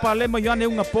unga po pale mo yane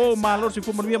unga po malo se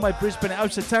fumoria mai Brisbane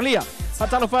Australia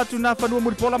atalo fatu na fa no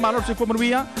pola malo se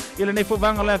fumoria ile ne fo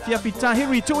vanga la fia fita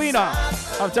hiri tuina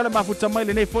atalo mafuta mai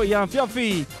le ne fo ya fia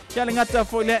fi ya le ngata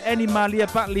fo le animalia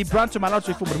pa li branch malo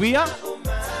se fumoria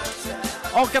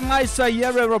o kangaisa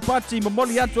yere ropati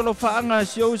momoli atu lo faanga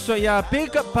Seuseu ya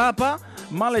pick papa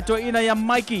maleto ina ya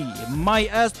Mikey my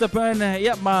Esteban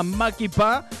ya ma Maki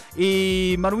pa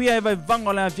I manuia vai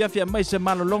vangola fiafia mai se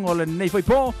malolongo le nei foi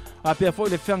po a pe foi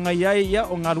le fanga ya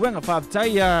o ngaruenga fa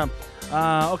tai ya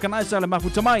o kangaisa le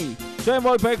mafuta mai so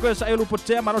voi pe ko sa elu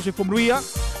potea maro se fumruia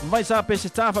vai sa pe se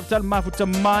ta fa tal mafuta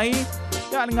mai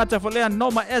ya ngata folea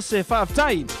noma ese fa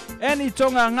tai Eni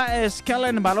tonga nga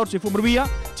skelen malo se fumruia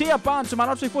tia pan se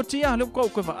malo se fotia le ko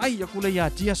ko ai ya kule ya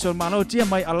tia so malo tia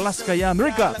mai Alaska ya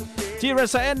America tia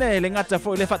sa ene le ngata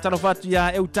foi le fatalo fatu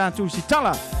ya eu tantu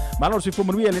sitala malo se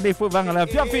fumruia le nei foi vanga la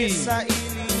fiafi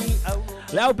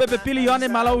le au pepe pili yone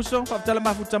malo so fatala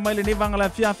mafuta mai le nei vanga la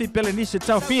fiafi pele ni se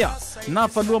tafia na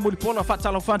fanua mulipola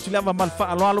fatalo fatu leva malfa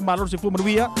alo malo se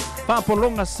fumruia fa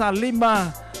polonga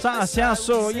salima sa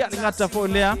asiaso ya ngata foi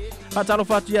lea Atalo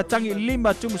fatu ya tangi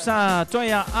lima tumsa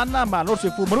toya ana malo se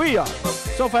fumruia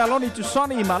so fa aloni tu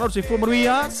soni malo se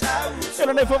fumruia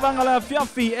ele ne fovanga la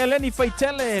fiafi eleni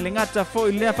faitele le ngata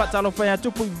foi le fatalo fa ya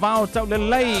tupu vao tau le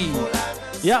lei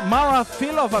ya mara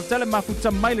filo fa tele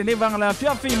mafuta mai le ne vanga la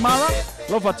fiafi mara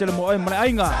lo fa tele mo mai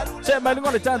ainga se mai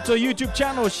ngole tanto YouTube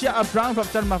channel share up brown fa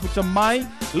tele mafuta mai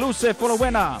luce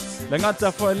followena le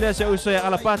ngata foi le se uso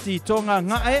ala pati tonga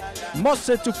ngae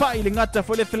mose tupai le ngata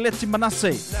foi le feleti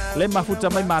manase le mafuta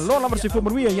mai malo la versi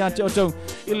fumruia ya toto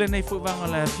ile nei fu vanga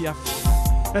la fiafi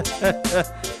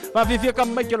va vivia kam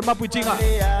mai ke maputinga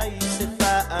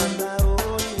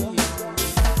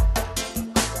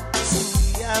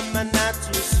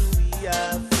manatu suia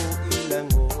fo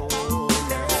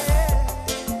ilangona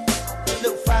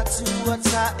lo fatu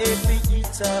ata e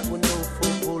pita uno fo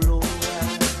bolonga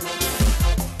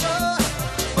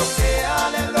okay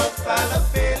ale lo fa la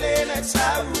fele na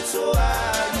tauto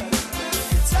ai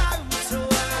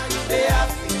e a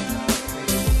fi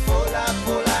pola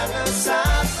na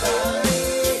safari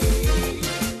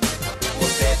o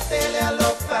fele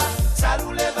alo fa salu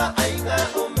leva ainga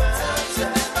o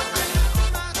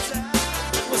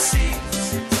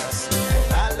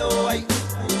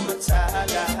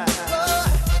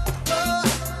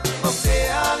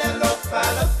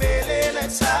Fala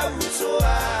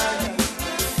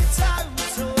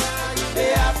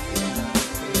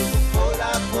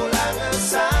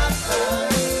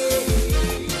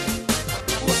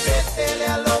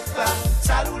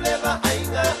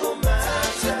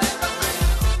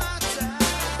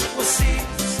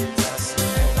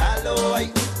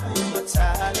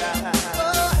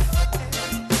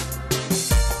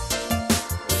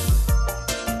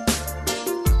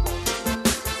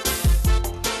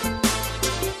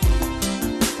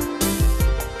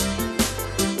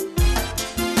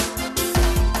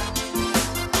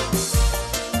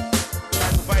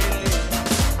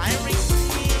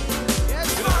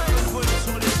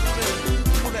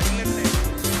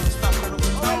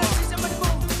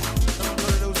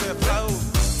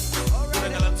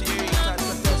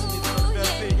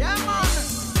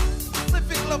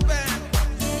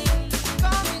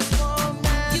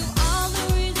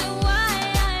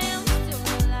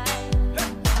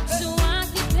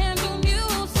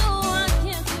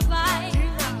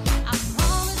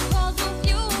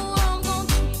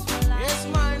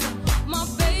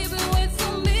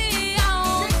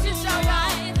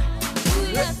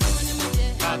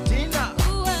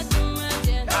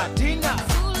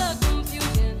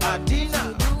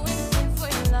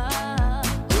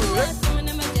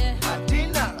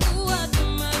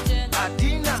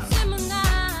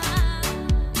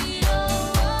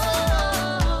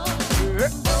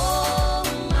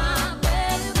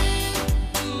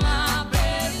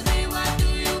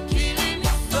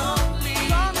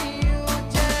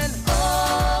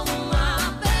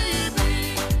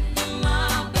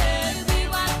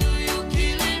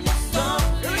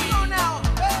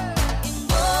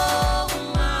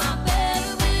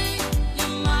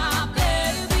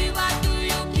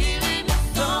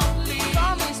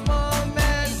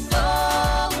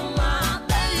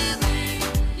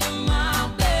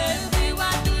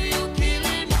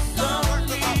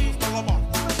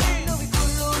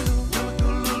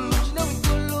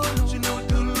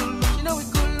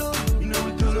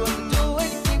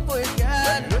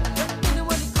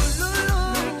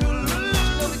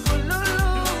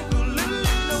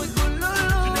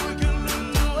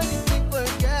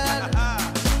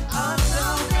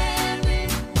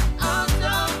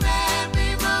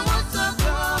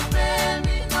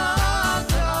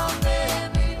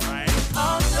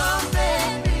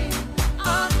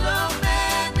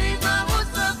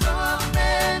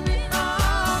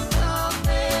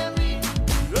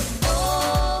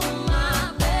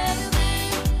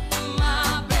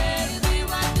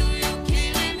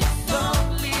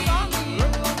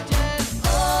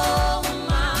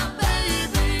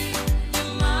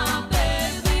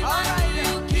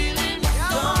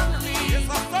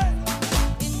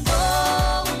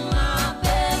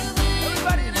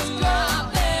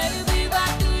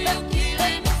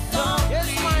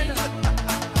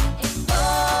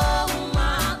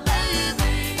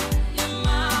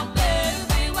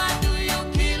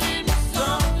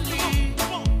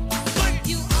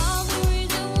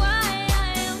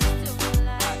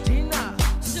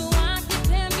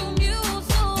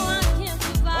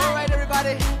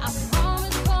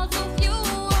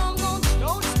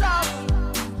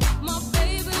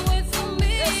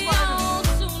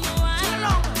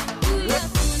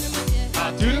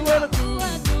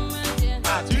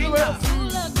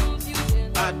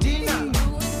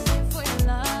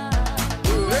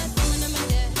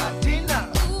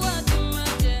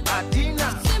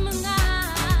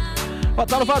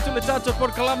Fatalo fatu le tato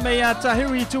por kalame ya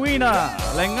Tahiri Tuina.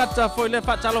 Le ngata foi le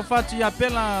fatalo fatu ya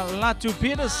pela Latu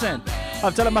Peterson.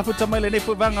 Fatala mafuta mai le ne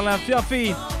foi vanga la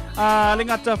fiafi. Le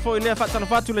ngata foi le fatalo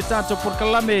fatu le tato por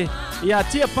kalame ya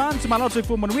Tia Pants maloto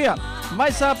fu manuia.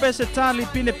 Mai sa pese tali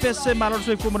pine pese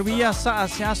maloto fu manuia sa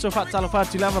asiaso fatalo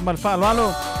fatu lava malfalo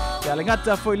alo. Ya le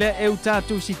ngata foi le eu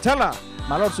tatu sitala.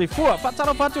 Maloto fua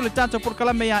fatalo fatu le tato por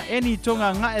kalame ya eni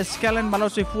tonga nga eskalen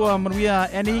maloto fua manuia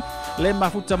eni. Le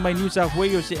mafuta mai New South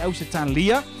Wales e au se tan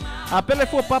lia. A pele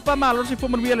fua papa malo se fua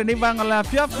manuia le nevanga la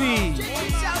fiafi.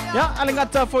 Ya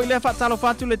alingata foi le fatalo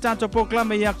fatu le tanto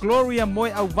proclame ya Gloria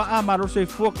moi au va malo se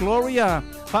fua Gloria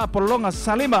fa polonga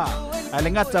salima.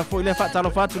 Alingata foi le fatalo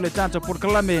fatu le tanto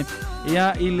proclame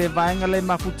ya ile vanga le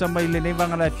mafuta mai le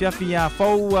nevanga la fiafi ya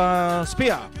fau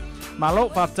spear. Malo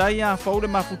fataya fau le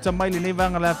mafuta mai le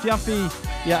nevanga la fiafi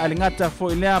ya alingata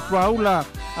foi le praula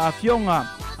a fionga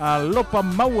lopa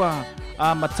maua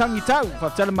matangi tau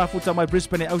fatala mafuta mai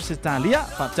Brisbane Australia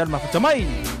fatala mafuta mai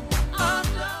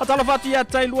fatala fatia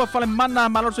tai lua fale mana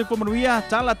malose pomanuia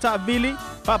tala ta vili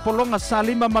fa polonga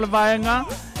salima malvaenga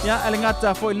ya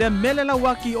alingata foi le melela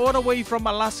waki all the way from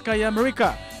Alaska ya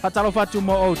America fatala fatu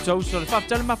mo o so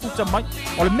fatala mafuta mai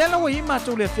o le mela wa ma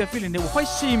to le fiafili ne fai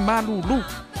si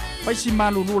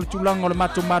malulu le tulanga le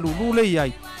mato malulu le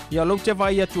ai ya lo te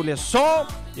vai tu le so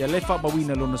ya le fa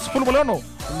bawina lo na sepulu balono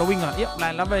no winga ya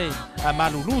la lave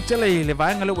malulu tele le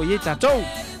vaanga le ye tatou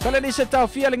kale ni se tau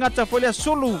fia le ngata foi le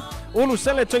sulu ulu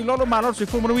sele toi lolo malo se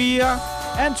fumuia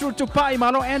Andrew Tupai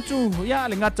malo Andrew ya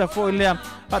le ngata foi le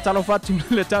patalo fatu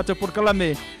le tata por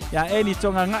kalame ya eni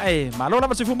tonga ngae malo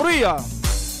la se fumuia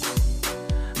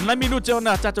na minute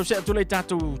ona tatu se tu le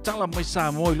tatu tala mai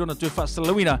sa moi lona tu fa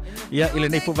salawina ya ile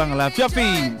nei fo vanga la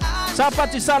fiafi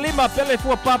sapati salima pele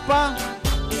fo papa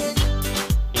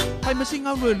ai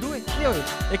masinga lu yo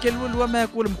e ke lu me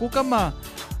ku lem ku kama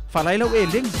falai lo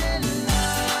eling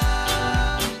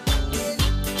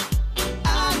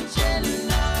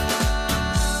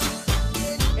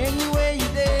Anyway you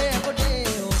there go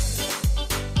there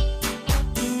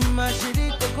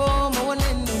mashiri ko mo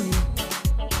wanenu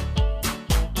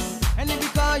and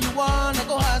because you wanna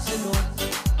go hustle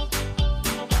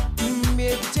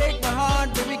maybe take my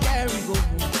heart baby carry go.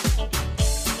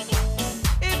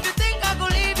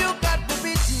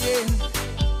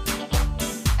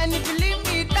 And if you leave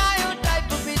me, die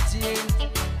for pity.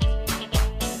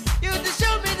 You just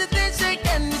show me the things I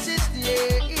can resist,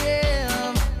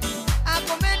 yeah. I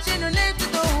can mention your name to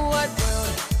the whole wide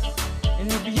world.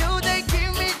 And if you, they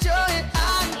give me joy,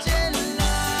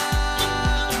 Angela.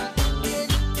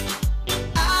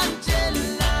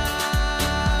 Angela.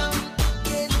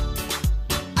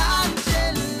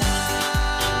 Angela.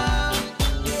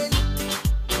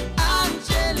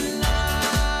 Angela.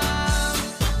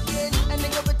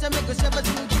 Make us ever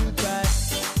do you try.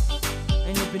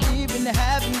 And you believe in the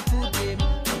happy food game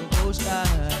and go star.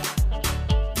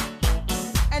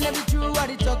 And every true what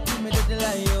he talk to me to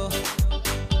lie yo.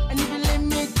 And if you leave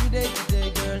me today,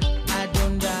 girl, I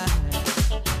don't die.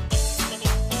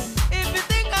 If you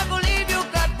think I go leave you,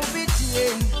 God forbid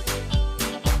you.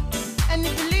 And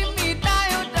if you leave me,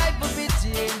 die for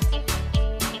pity.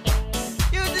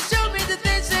 You just show me the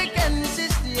things I can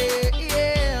resist, yeah.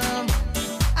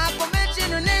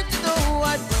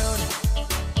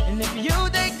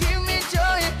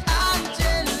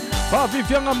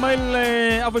 Vivianga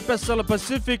Maile Ave Pesala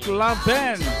Pacific La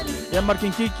Band ya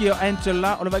marking kiki ya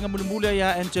Angela o le vanga mulumule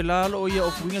ya Angela lo ya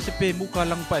ofuinga se pe muka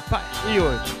lang pai pai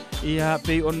iyo ya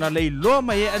pe ona le lo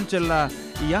ma ya Angela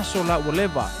ya sola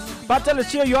whatever patele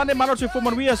sia yoane malo se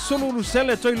fomanuia sulu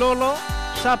sele toi lolo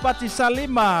sapati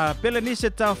salima pele ni se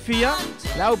tafia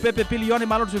la pepe pilione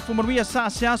malo se fomanuia sa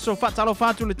siaso fatalo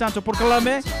fatu le tanto por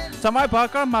kalame samai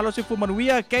paka malo se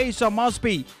fomanuia Keisa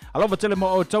Mosby alova tele mo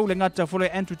o tau le ngata fole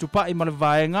Andrew Tupai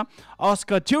malavaenga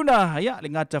Oscar Tuna ya le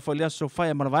ngata fole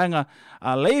Sofia malavaenga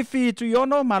a leifi tu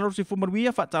yono malo se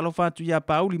fomanuia fatalo fatu ya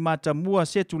Pauli mata mua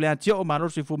setu le atio malo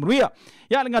se fomanuia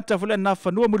ya le ngata fole na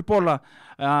fanua muripola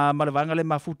malavaenga le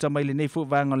mafuta mai le nei fu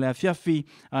vanga le fiafi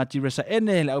tiresa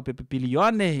ene le au pepe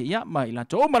pilione ya mai la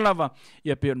to malava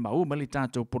ya pe mau mali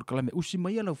tato por kalame usi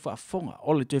mai la fa fonga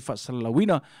ole te fa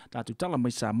salawina tatu tala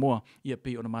mai Samoa ya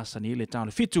pe ona masani le tau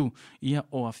le fitu ya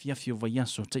o afiafio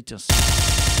vaiaso taitas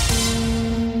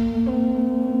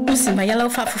usi mai la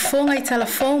fa fonga i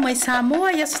telefone mai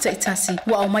Samoa ya so taitasi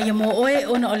wa o mai mo oe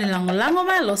ona ole lango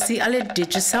ma lo si ale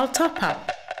digital top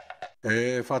up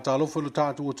e fatalo fo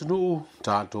tatu o tunu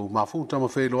tatu mafuta ma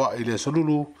feloa ile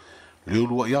solulu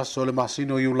liulu ya so le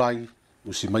masino yulai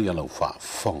usi mai la fa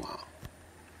fonga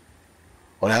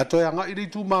O le ato anga i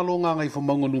tu malo nga ngai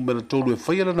whamango numera tolu e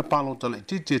whaiala na palota le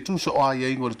titi e tu so o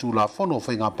ai ingo le tu la whono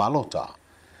whai ngā palota.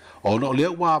 O no le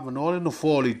ua avano le no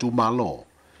fōli tu malo.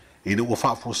 I le ua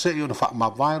whaafosei o na wha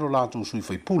mawairo la tu sui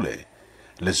whai pule.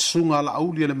 Le sunga la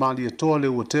aulia le mali e toa le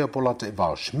ua tea polata e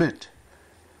Val Schmidt.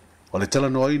 O le tala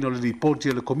noa ino le ripoti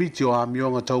e le komiti o a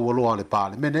mionga tau waloa le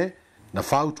pāle mene, na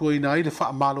whautua ina i le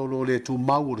wha malolo le tu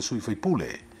mau o le sui whai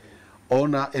pule.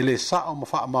 Ona e le sao ma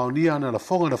wha maonia na la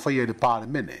fonga na whai e le pāle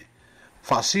mene.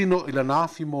 Whaasino i la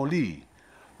naafi mo li,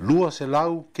 lua se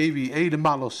lau KVA le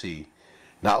malosi,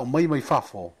 na o mai mai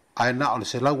fafo, ai na o le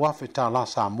se lau afe tā la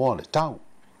Samoa le tau.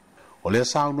 O lea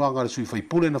sao noanga le sui whai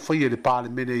pule na whai e le pāle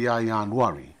mene ia i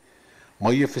anuari.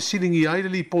 Ma ia whesilingi ai le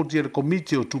li poti e le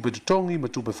komiti o tupe tutongi ma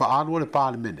tupe whaalua le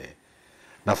pāle mene.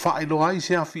 Na whaelo ai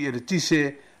se afi e le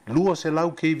tise lua se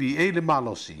lau KVA le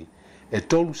malosi e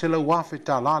tolu se lau afe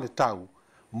tā la le tau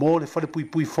mo le whale pui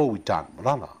pui fau i tāna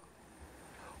marala.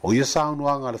 O ia sao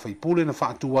noanga le whai pule na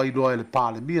whaatua ai loa e le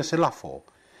pāle mia se lafo.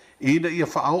 Ina ia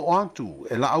whaao o antu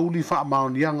e la auli wha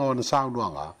maonianga o na sao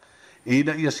noanga.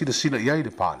 Ina ia sila sila iai le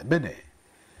pāle mene.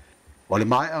 O le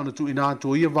mai au na tu ina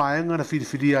atu ia vaenga na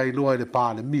whiriwhiri ai loa e le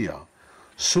pāle mia.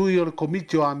 Sui o le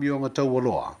komiti o amionga tau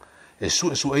aloa. E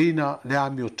su eina le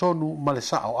amio tonu ma le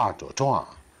sao ato toa.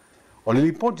 O le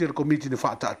liponti le komiti ne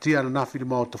whaataatia na nawhiri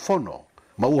mao te whono.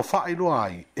 Ma ua whaai loa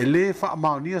ai e le wha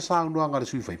maonia sao noanga le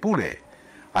sui whai pule.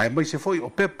 Ai mai se foi o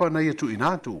pepa na ia tu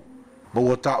ina atu. Ma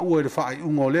ua ta ua e le whaai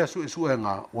unga o lea su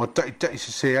enga ua tai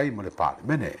se ai ma le pāle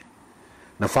mene.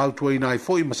 Na whautua ina ai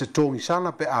foi ma se tongi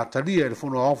sala pe atalia e le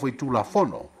whono awha i tū la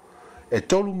whono. E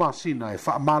tolu masina e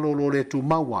wha malolo le tu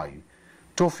mauai.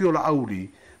 Tofio la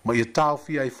auli ma ia tau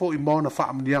fia ai foi mauna wha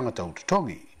amnianga tau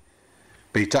tutongi.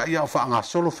 Pei ta ia o wha ngā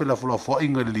solo whila fula fua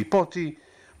inga le lipoti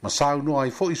ma sau no ai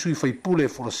foi sui whai pule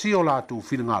fula sio la tu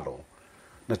whina ngalo.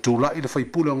 Na tū la i le whai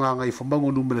pule o ngā ngai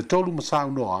whamango numele tolu ma sau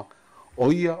noa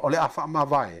o ia o le awha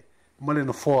mawai ma le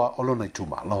na fua o lona i tu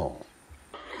malo.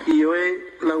 Ioe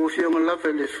la ufionga lava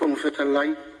le fonga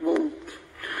whetalai wo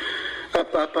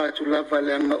apa tu lava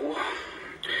le anga o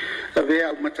a vea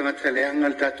au matangata le anga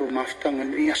le tato maftanga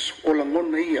ni as o la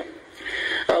ngona ia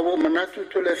a wo manatu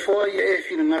to le foa ia e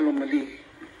fina ngalo mali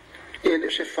e le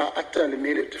se fa ata le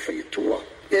mele te whaiatua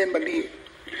e mali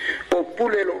o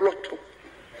pule lo loto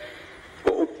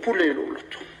o pule lo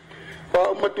loto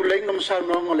o matu leinga masao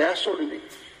noanga le aso le ni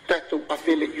tato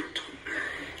afele yuto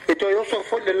e toi oso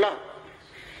fo le la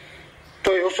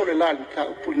toi oso le la ka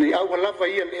pulni au lava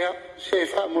ia lea se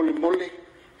fa mole mole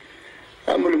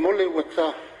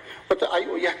wata ai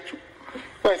o yatu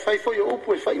vai fai foi o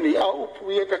upu e fai nei a upu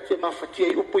ia ka te mafatia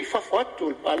i upu i fafo atu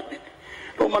le palme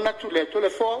lo manatu le to le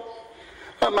fo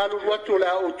a malu watu le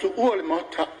o tu o le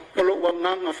mota lo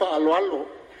wanganga fa alo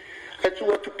e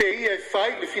tu atu pe ia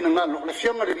fai le fina ngalo le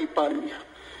fianga le palme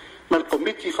mal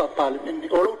komiti fa palme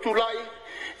o lo tu lai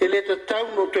e le tau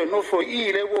no te no fo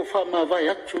i le wo fa ma vai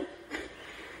atu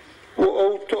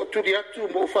o tu di atu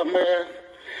mo fa me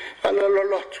ala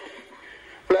lo atu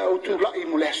la o tu la i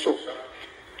mo leso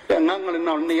la nganga le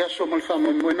na ni aso mal fa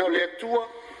mo na le tua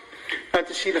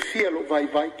ati si la fia lo vai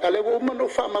ale wo mo no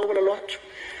fa ma lo atu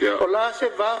o la se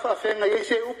va fa fenga ye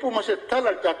se upu mo se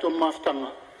tala tato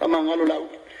maftanga amangalo la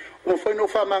o foi no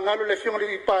fa mangalo le fiona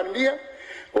di pandia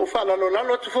o fa la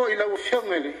lo tu fo ila o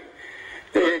fiona le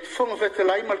e fo mo fete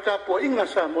la i mal tapo inga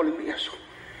sa mo le aso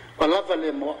ala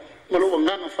vale mo lo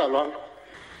nganga fa lo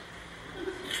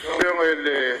Fiona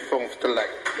le fong stelai.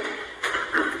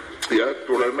 Ya,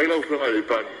 tu la mai la fiona le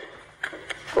pan.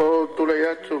 O tu la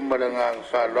ya tu malanga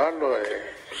fa lo e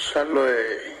salo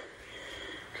e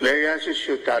le ya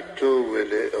si tatu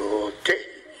le o te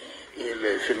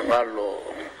le finalo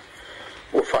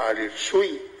o fa le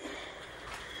sui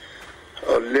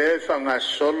o le fanga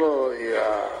solo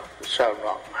ya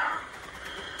salma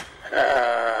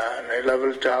nei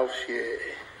level tau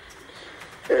fie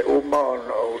e uma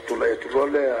o tu le tu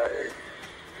role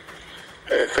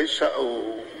e feisa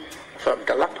o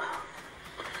famtalapa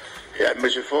e me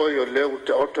se foi o le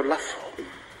o to lafo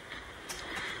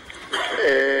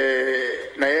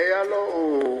e na ia lo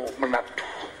o manatu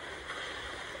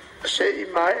se i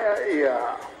mai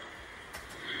ia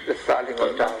le falling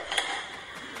on down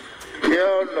ia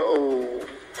no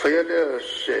fele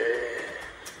se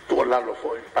tu la lo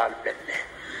foi palpenne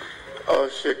o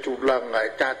se tu langa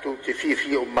e tatu te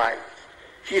fifi o mai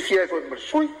fifi e foi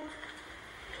mersui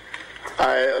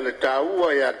ai le tau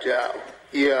ia ja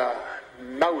ia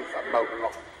nau fa mau no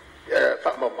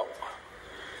fa mau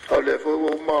o le foi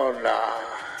o mona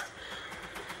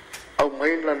au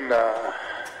mai na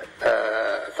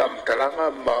famtalanga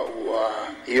ma ua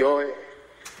ioe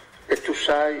e tu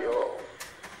sai o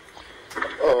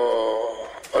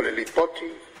o le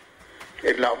lipoti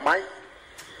e lau mai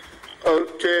o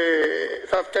te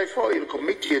whaftai fo i le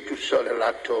komiti e tu sa le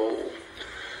lato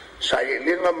sa e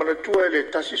linga manatua e le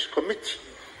tasis komiti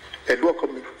e lua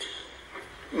komiti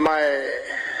mai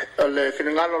o le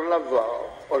finangalo lava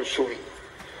o le sui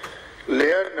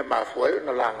lea na mafuai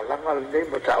na langa le nei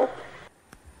matau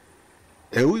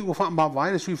e ui wa wha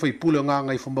mawai le sui fai pule o ngā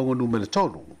ngai whamanga numele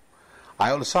tonu.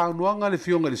 Ai o le saunuanga le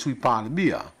fionga le sui pāle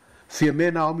mia, fia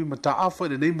mena omi mata awha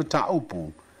le nei mata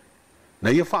aupu. Na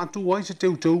ia wha atu wai se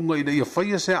teu teunga i na ia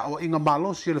whaia se awa inga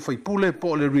malosi le fai pule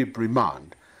po le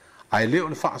reprimand. Ai leo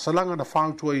le wha asalanga na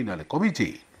whautua ina le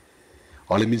komiti.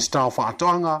 O le minstau wha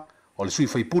atoanga, o le sui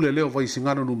fai pule leo vai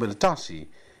singano numele tasi,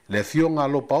 le fionga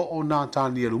lopa o nā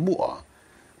tāni alu mua.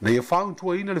 Na ia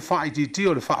whautua ina le wha ititi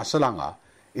o le wha asalanga,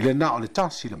 i le na o le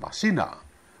tasi le masina.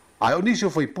 Ai o nisi o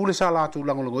fai pule sa lātou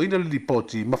langolongo ina le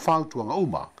lipoti ma whautuanga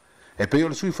uma, e peo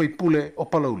le sui fai pule o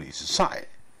palauli se sae.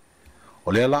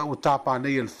 O le ala ua tāpā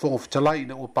nei e le whongo fitalai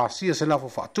na ua pāsia se lafo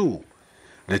whaatu,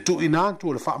 le tu ina antu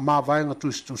o le wha māwaenga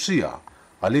tusia,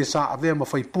 a le sa avea ma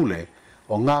fai pule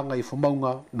o nganga i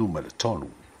whamaunga numele tonu.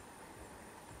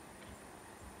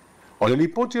 O le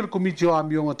lipoti e le komiti o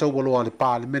amionga tau waloa le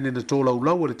pā le mene na tō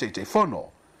lau le teitei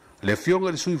whono, le fionga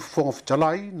le sui whongo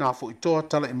fitalai na fo itoa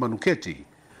tala i manuketi,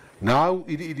 na au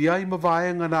ili ai ma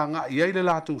vaenga na ngā i eile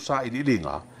lātou sa ili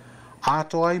linga,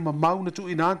 ato ai ma mauna tu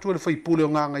ina antu le fai pule o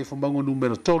ngā ngai whamaunga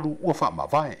numero tolu ua wha ma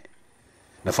vae.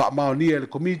 Na wha mao nia le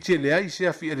komiti le ai se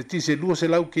afi e le tise lua se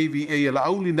lau KVA e la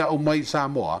auli na au mai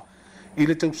Samoa, i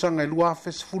le tausanga i lua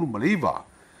fes fulu maliva,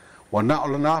 wa na o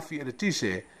la nafi e le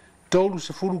tise, tolu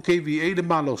se fulu KVA le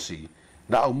malosi,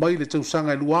 na au mai le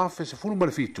tausanga i lua fes fulu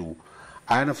malifitu,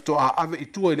 aina fto a ave i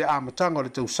tua i le amatanga o le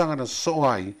tausanga na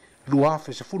soai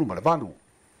luafe se fulu ma le valu.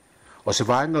 O se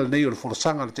vaenga le nei o le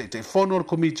forasanga le te fono le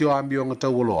komiti o amionga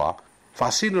taualoa,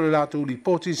 whaasino le lātou li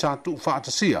poti sa tu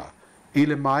whaatasia i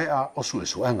le maea o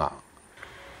suesuenga.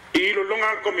 I lo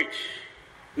longa komiti,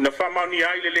 na whamauni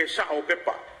ai le sa o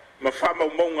pepa, ma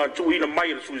whamau maunga tu ina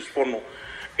mai le suesufono,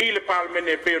 i le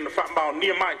parlemene peo na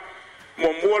whamauni mai,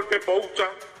 mo mua le pepa uta,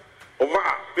 o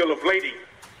waa, Bill of Lading,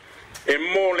 e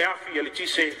mo le afi e le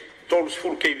tise tolus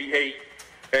full KVA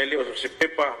e leo se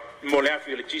pepa mo le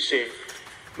afi e le tise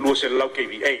lua se lau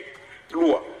KVA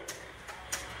lua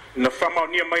na whamau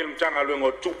nia mai le mtanga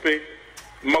luengo tupe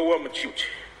maua machiute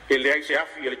e le ai se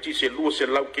afi e le tise lua se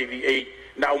lau KVA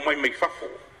na au mai mai fafo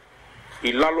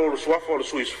i lalo lo suafo lo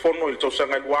suis fono il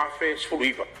tausanga i luafe sfulu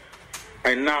iwa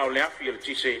ai nao le afi e le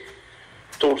tise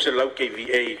tolus se lau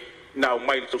KVA na au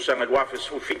mai le tausanga i luafe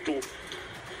sfulu fitu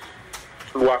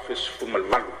luafes fumal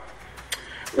malu.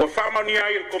 Wa fama ni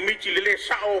ai il komiti le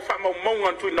sao fama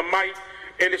monga tu na mai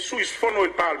e le suis fono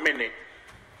il parlemene.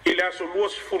 Il aso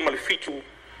luas fumal fitu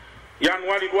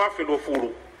januari luafe lo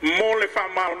furu. Mo le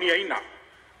fama ni ina.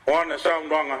 Ona sa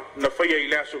ndanga na faya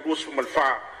il aso luas fumal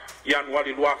fa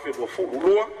januari luafe lo furu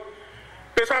lua.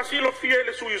 Pesa si lo fie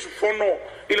le suis fono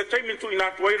il time tu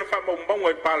ina tu ina fama monga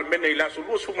il parlemene il aso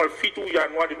luas fumal fitu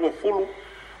januari lo furu.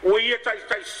 O ia tai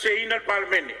se ina il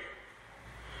parlemene.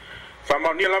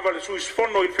 Fama ni lava le suis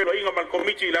fono il fero inga mal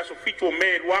komiti la so fitu o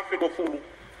me luafe do fulu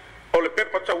o le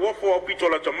pepa ta wofo o pito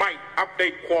la tamai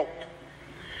update quote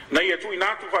na ia tu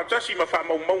inatu fatasi ma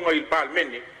fama maunga il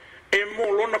palmene e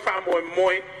mo lona fama o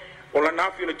moe o la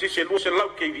nafi le tise lu se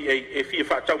lau KVA e fia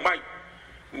fatau mai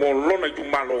mo lona tu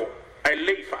malo ai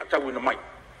lei fatau ina mai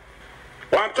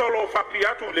wantolo fapi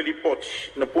atu le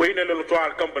lipoti na poene le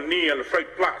lotoa company le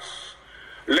freight plus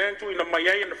lentu ina mai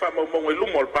ai na fama maunga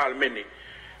lumo al palmene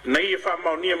na ia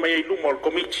whamau nia mai e lumo al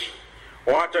komiti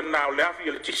o ata nao le afi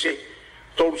le tise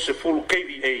tolu se fulu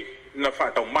KVA na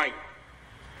whatau mai.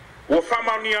 Ua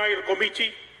whamau nia ai le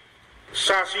komiti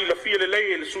sa si la fia le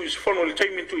lei e le suis fono le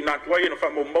teimintu i natuai na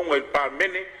whamau maunga il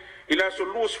parmene i la so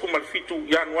luas fumal fitu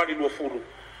januari lua fulu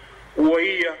ua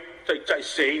ia tai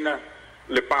seina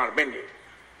le parmene.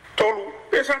 Tolu,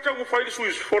 e sa tau ngufai le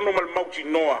suis fono mal mauti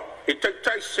noa e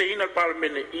tai seina le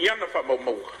parmene i ana whamau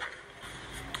maunga.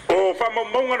 O fama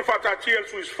maunga na whatatia al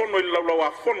suis fono i laulau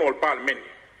a fono al parlemene.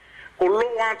 O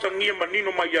loo anta ngia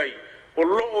manino mai ai. O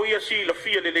loo ia si la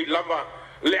fia le lava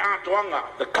le atoanga,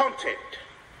 the content.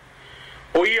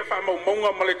 O ia fama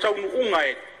maunga ma le taunu unga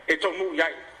e taunu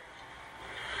iai.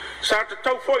 Sa te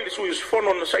tau foi le suis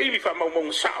fono na saili fama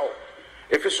maunga sao.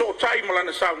 E feso tai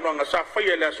malana sao nanga sa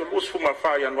faya le aso luas fuma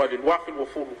faya anwa de luafi lua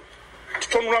fulu.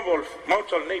 Tutonu lava o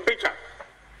mautal nei peita.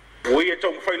 O ia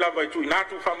tau mwhai lava i tu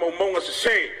inatu whamau maunga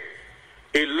se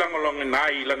e langolong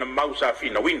nai lana mausa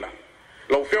fina wina.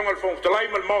 Lau whionga le whonga talai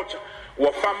mal mauta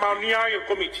ua whamau ni ai al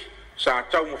komiti sa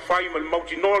tau mwhai mal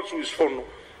mauti noal su isfono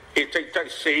e tai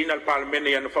se ina al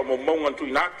parlemene ana whamau maunga tu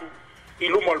inatu i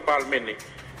luma o le palemene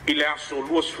i le aso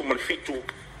lua sefulu ma le fitu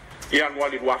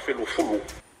ianuali lua felufulu.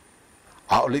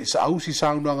 A o le saausi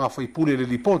saunoaga faipule le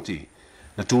lipoti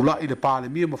na tulaʻi le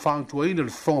palemia ma faaatuaina le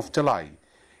fofoga fetalai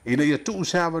ina ia tuu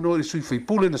se avanoa i le sui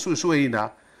faipule na suʻesuʻeina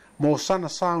mo sana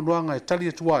saunoaga e tali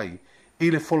atu ai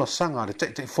i le folasaga a le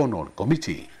taʻitaʻifono o le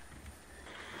komiti.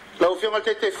 Lau whionga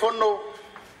le taʻitaʻifono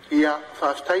ia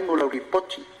faafetai mo lau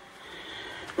ripoti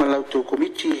ma lautou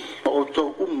komiti ma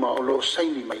outou uma o loo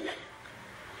saini mai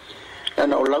ai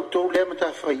ana o lautou lea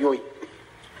matafaioi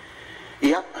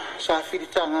ia sa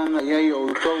filitagaga i ai o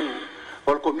outou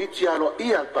o le komiti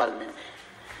aloaʻia le palemene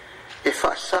e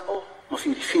faasao ma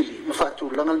filifili ma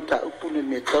faatulaga le taupu le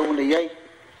mea tau nei ai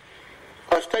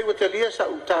faafetai ua talia sa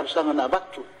utapasaga na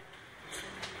avatu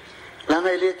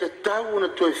laga e lē tatau ona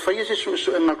toe faia se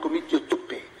suʻesuʻega le komiti o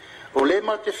tupe o lē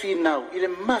ma te finau i le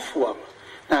mafuaga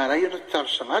na rai ona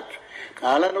tatalosaga atu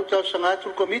na ala na tatalosaga atu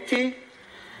le komiti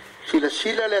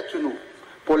silasila le atunu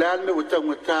po le ala me ua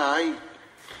taugatā ai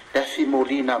le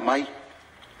afimolina mai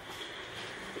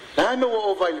la me ua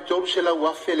ova i le tolu se lau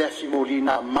afe le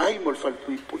afimolina mai mo le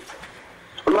falepuipui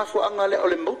o le mafuaga lea o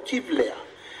le motive lea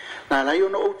na lai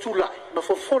ona ou tulaʻi ma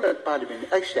fofola le palemene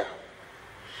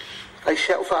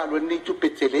aisea u faaaloani tupe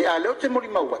tele a leo te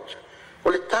molimau atu o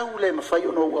le tau le mafai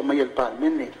ona ua mai le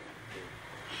palemene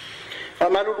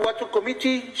faamalulu atu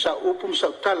komiti sa upu ma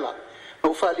sautala na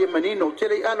u faalia manino o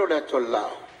tele i alo le ato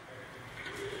lalao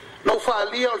na u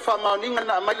faalia o le faamaoniga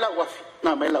na mai lau afi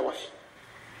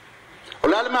o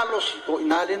le ale malosi o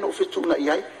ina lena o fetuunaʻi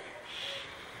ai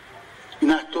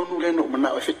ina tonu lena o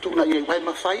manao e fetuunaʻi ai vai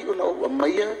mafai ona ua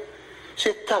maia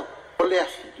se tau o le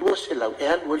afi lua se lau e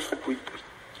alu ai le falepuipui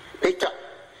peita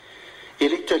e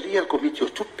le italia le komiti o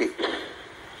tupe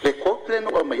le quote lena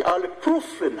ua mai a le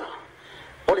proof lena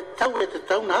o le tau e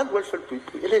tatau na alu ai le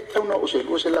falepuipui e le tau na o se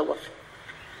lua se lau afi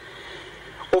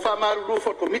o faamalulu fo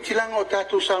le komiti laga o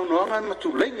tatou saunoaga ma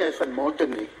tulaiga e falemota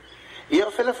nei ia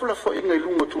o felafolafoʻiga i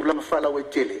luga tulaga faalau ai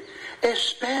tele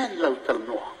expand lau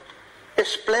talanoa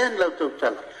expand lau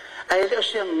tautala ae lē o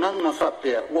se agaga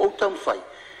faapea ua ou taumafai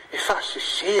e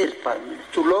faasesē le palemene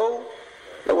tulou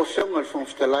lau afeuga le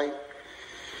fogafetalai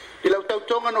i lau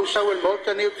tautoga na usau e le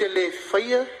maota nei o te lē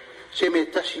faia se me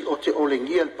tasi o te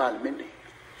olegia le palemene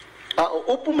a o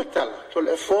upu matala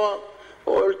toleʻefoa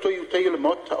o le toiutai o le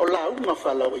maota o lauga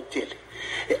faalau ai tele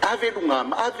e ave luga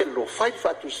ma ave lo fai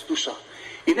faatusaatusa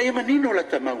ina ia manino o la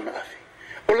tamau na afe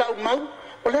o lau mau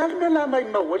o le alu na la mai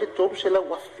mau e le tomu se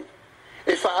lau afe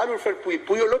e faaalo le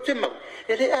falepuipui o lo te mau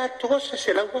e le atosa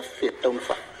se lau afe e tauna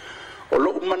faa o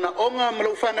loo manaʻoga ma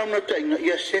lou fanaunataʻiga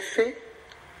ia sefe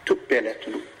tupe le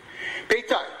atunuu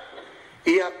peitaʻi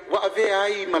ia ua avea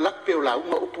ai ma lape o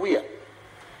lauga upu ia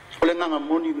o le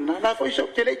gagamoni lana la foʻi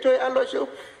seʻu te leʻi toe alo e seʻu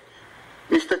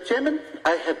Mr. Chairman,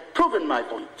 I have proven my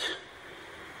point.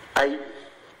 I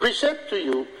present to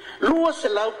you lua se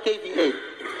lau KVA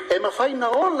e mawhaina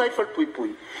o lai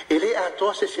falepuipui e le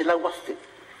atoa se lau afe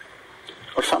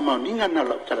o le faamaoniga na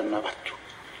lau talana watu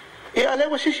e a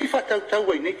leua sisi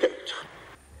faatautau ai nei tauta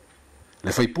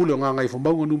le faipule o gagai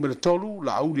fomauga numele 3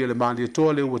 la auli e le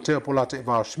maliatoa le ua tea po la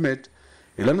teʻevao smet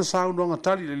e lana saunoaga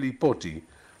tali le lipoti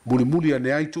mulimuli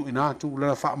ane ai tuuina atu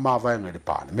lana faamavaega i le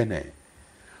palemene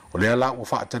o lea la ua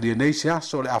faatalia nei se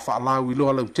aso o le a faalau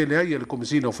iloa lau tele ai e le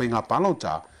komisina o faigā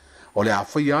palota o le a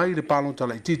faia ai le palota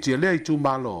laʻitiiti e lea i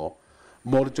tumālo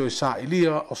mo le toe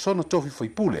saʻilia o sona tofi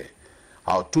faipule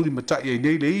a o tuli mataʻi ai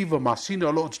nei le iva masina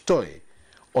o loo totoe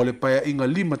o le paeaʻiga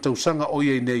 5 tausaga o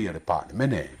iai nei a le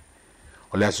palemene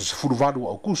o le aso 18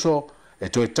 aukuso e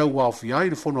toe tau aofia ai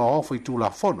le fonoaofa i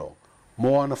tulafono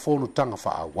mo ana fonotaga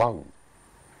faaauau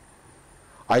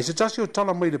ai se tasi o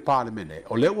tala mai le palemene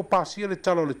o le ua pasia le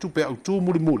tala o le tupe autū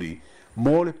mulimuli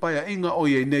mo le paeaʻiga o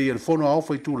iai nei a le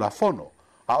fonoaofa i tulafono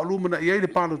a o lumanaʻi ai le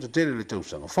palota tele le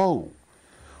tausaga fou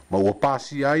ma ua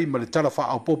pasia ai ma le tala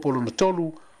faaaupoopo lona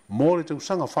tolu mo le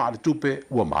tausaga faaletupe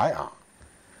ua maeʻa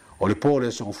o le po le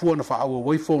asogofua na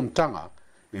faaauauai fonotaga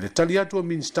i le tali atu a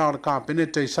minista o le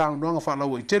kapeneta i saunoaga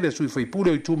faalaua i tele sui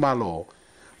faipule o i tumālo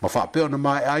ma faapea ona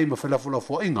maeʻa ai ma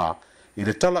felafolafoaʻiga i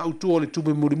le tala autua o le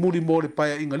tupe mulimuli mo le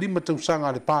paeaʻiga 5 tausaga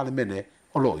a le palemene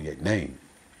o loo iai nei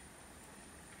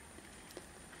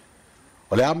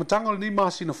o le amataga o lenei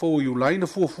masina fou i ulaina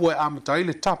fuafua e amata ai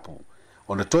le tapu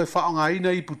ona toe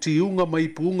faaogāina ipu tiuga ma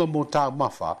ipuuga mo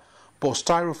taumafa po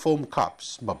styrofoam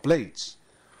cups ma blades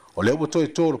o le ua toe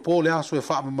tolopo le aso e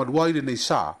faamamalu ai lenei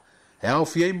sa e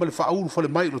aofi ai ma le faaulu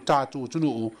falemai o lo tatou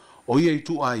atunuu o ia i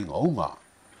tuʻaigaʻuga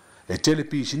e tele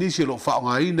pisinisi e loo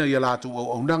faaogāina ia latou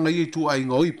auaunaga ia i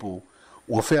tuʻaiga o ipu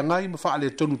ua feagai ma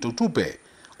faaleatonu tautupe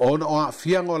ona o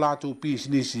aafiaga o latou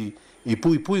pisinisi i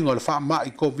puipuiga o le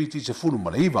faamaʻi COVID-19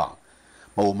 ma le iva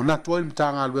Ma o manatu ai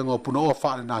mtanga luenga o puna o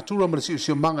whaare nā tura ma le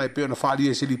siu manga e peo na whaari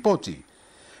e sili poti.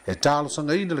 E tālo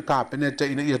sanga ina le kāpeneta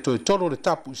ina ia toi toro le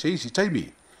tapu se isi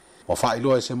taimi. Wa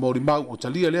whaailoa e se mori mau o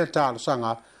talia lea tālo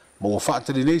sanga ma o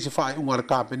whaatari nei se whaai unga le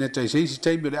kāpeneta e se isi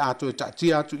taimi le ato e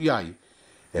tatia atu iai.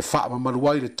 E wha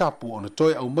mamaruai le tapu o na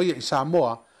toi au maia i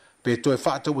Samoa pe toi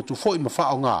whaatau atu foi ma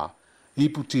wha o ngā.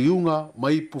 Ipu tiunga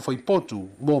ma ipu whaipotu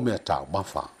mō mea tau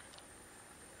mawha.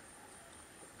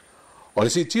 O le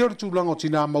si tio le tūlanga o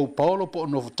tina mau paolo po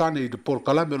no futane I de por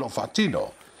kalame lo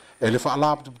fatino. E le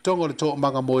whaalapa tu putonga le tō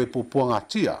manga mo e pupuanga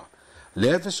tia.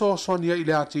 Le e feso soani i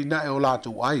le ati na e o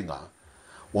lātu ainga.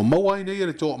 O maua ina i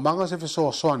le tō manga se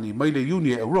feso soani mai le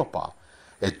Unia Europa.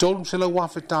 E tōlum se la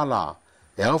wafe tā la.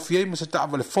 E au fiei ma se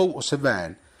tāwa le fau o se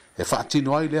van. E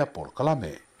whaatino ai lea por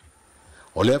kalame.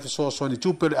 O le e feso soani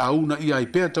tūpere a una i ai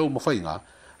pēr tau mawhainga.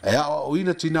 E a o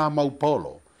ina tina mau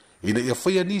paolo. Ina ia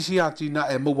whaia nisi ati na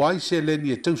e mawai se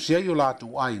leni e tausi ai o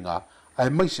lātu ainga ai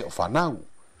mai se o whanau.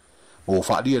 O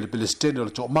whaaria le Palestine o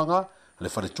le tō manga, le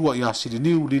wharetua i a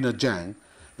Siriniu Lina Jang,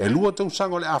 e lua tau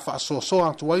sanga le a whaasoa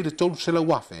atu ai le tolu se la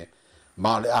wafe,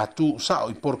 ma le a tu sao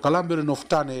I por kalame le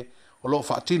noftane o lo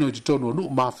whaatino I titonu o nuu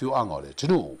mafio anga o le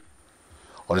tinu.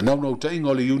 O le naunau ta inga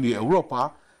o le Unia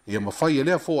Europa, ia mawhai e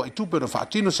lea fōa I tupe na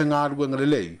whaatino se ngā ruenga le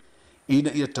lei,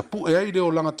 ina ia tapu e aire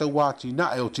o langa tau wāti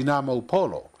na e o tina mau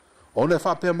polo. O le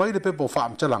whaapea mai le pepo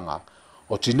whaamtalanga,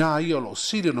 o tina ia lo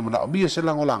siri no mana o mia se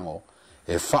lango,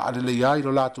 e whaare le iai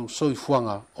lo lātu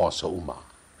soifuanga o asa uma.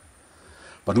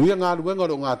 Manuia ngā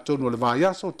luenga o ngā tonu le vai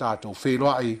aso tātou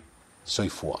wheroa ai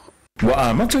soifua.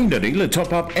 Wa amatain dari le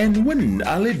top up and win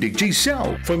ale Dig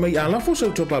Cell. Foi mai ala fo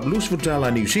so top up lus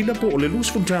futala New Zealand po le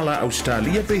lus futala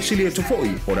Australia pe silia to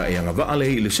foi. Ora e anga va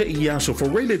ale le se ia so for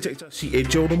rated data si e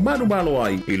jo no manu malo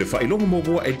ai. Ile fa ilonga mo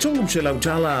bo e tolum se la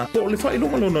utala. Po le fa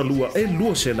ilonga lona lua e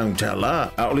lua se la utala.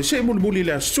 A le se muli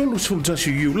la solo sulta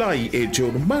si Julai e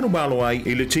jo no manu malo ai.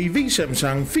 Ile TV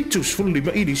Samsung fitus fully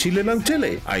ma ini si le la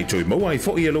tele. Ai toi mo ai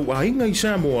fo ia lo ai ngai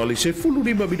Samoa le se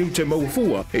fully ma minute mo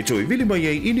fua. E toi vili mai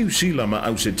e New Lama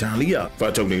aus Italia.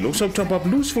 Fatau nei lo top up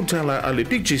lus futala ale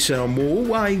Digicel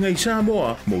mo ai ngai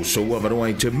Samoa. Mo so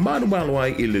avaroai te manu malo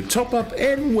ai I le top up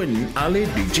and win ale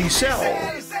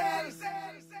Digicel.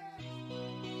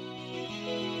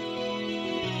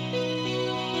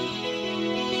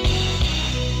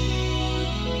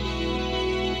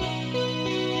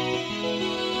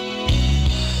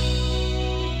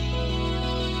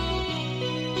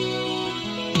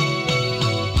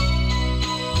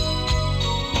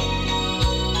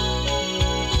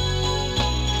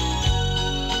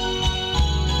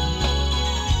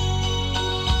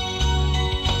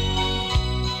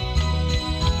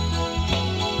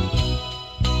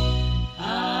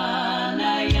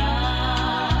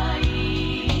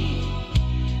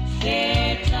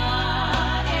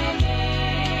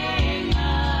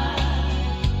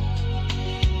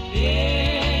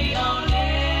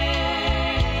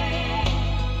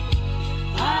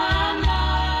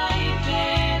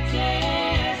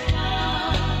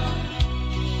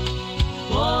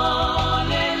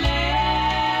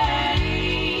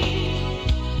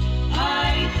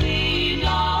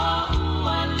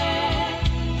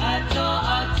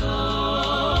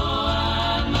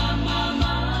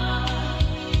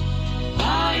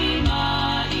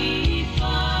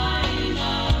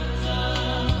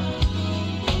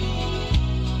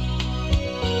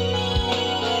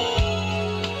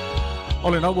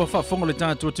 Ole na ua whaafonga le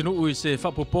tātua tinu I se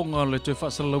whapoponga le tue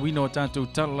whaasalawina o tātua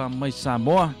tala mai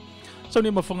Samoa. Sau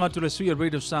ni mawhanga tu le suia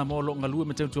Radio Samoa lo ngalua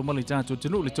me tautua mali tātua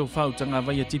tinu le tau whau tanga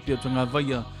vaia tipi o tanga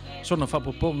vaia sona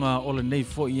whapoponga o le nei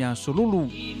fo I a solulu.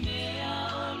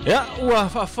 Ia, ua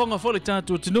whaafonga fo le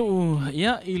tātua tinu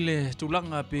ia I le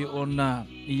tulanga pe ona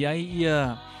iai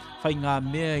ia whai ngā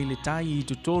mea I le tai I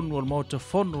tutonu o le mauta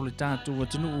fono le tātua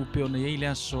tinu pe ona iai le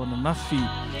aso na nafi.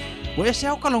 Wa e se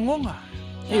au kalongonga.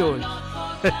 Oi.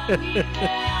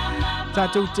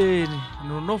 Tātou te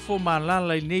nonofo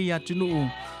malala I nei atunu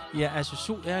ia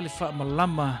asusu e le wha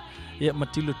malama ia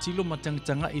matilo tilo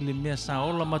matangitanga I le mea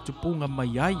saola matupunga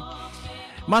mai ai.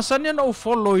 Masania na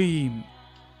ufolo I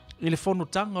le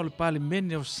whanotanga o le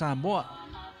palimene o Samoa.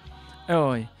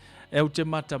 Oi, e te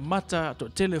mata mata to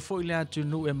telefo I le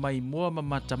atunu e mai moa ma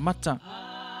mata mata.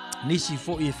 Nisi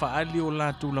fo I whaali o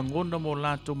lātu langona mo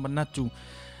lātu manatu.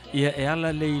 Ia e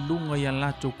ala le ilunga ia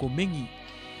lato komengi.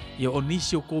 Ia o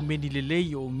nisi o komeni le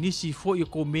lei, o nisi fo I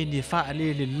komeni e wha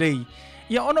le lei.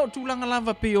 Ia ona o tūlanga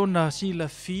lava pe ona sila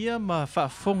fia ma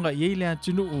whaafonga I eile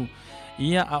atunu.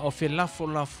 Ia a o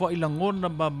whelafo la fo I langona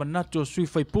ma manatu o sui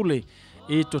whaipule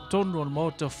e to tonu o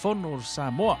mauta fono o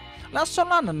Samoa. La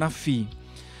solana na fi.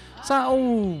 Sa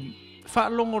o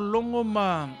whaalongo longo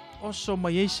ma oso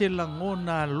mai e se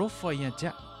langona lofa ia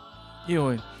ja.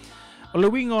 Ioe. O le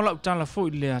winga o lau tala fo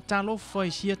i lea, ta lofa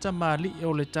i sia ta mali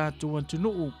o le tātou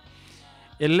antunuu.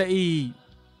 E lei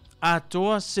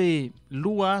atoa se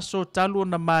lua aso talu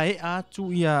na mae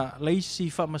atu ia leisi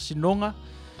whamasinonga,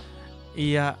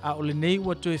 ia a ole nei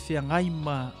ua toe whia ngai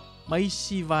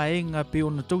maisi vaenga pe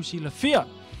ona tausi la fia.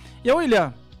 Ia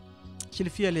oilea, si le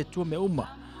fia le tua me uma.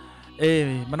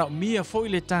 E mana mia fo i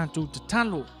le tātou te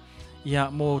talo, ia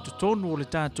mo te tonu o le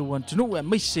tātou antunu e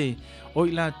maise o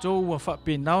i la tau a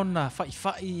whape naona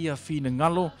whai ia whina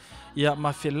ngalo, ia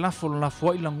ma whelafo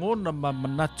lafo i la ngona ma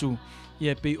manatu,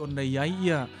 ia pe ona iai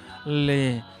ia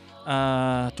le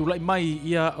tulai mai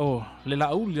ia o le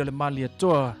lauli o le mali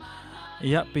atoa,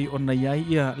 ia pe ona iai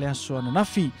ia le aso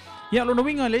ananafi. Ia lona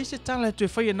winga le ise tala tu e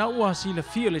whai na ua si le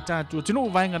fia le tātou tunu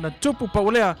vaenga na tupu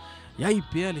paulea, iai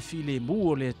pea le file mu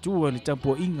o le atua le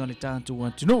tampo inga le tātou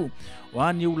antunu. O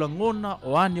ani ulangona,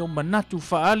 o ani o manatu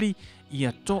faali,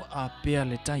 ia toa pea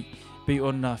le tai. Pe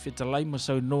ona whetalai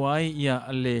masau noa ai ia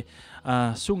le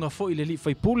sunga fo i le li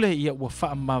whaipule ia ua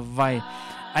wha mawai.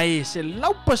 Ai se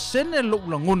laupa sene lo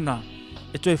ulangona,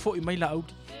 e toi fo i mai la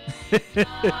audi.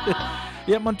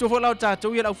 Ia mantua fo lau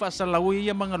tātou ia lau whaasalau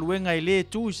ia mga luenga i le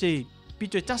tu se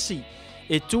pito e tasi,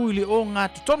 e tu i le o ngā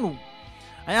tutonu.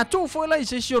 Ai a tu fo lai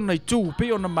se si ona i tu,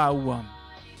 pe ona maua.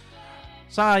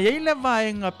 Sa iei le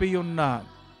vaenga pe ona,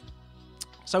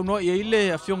 sau noa iei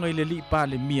le a fionga i le li pa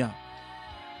le mia.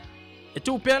 E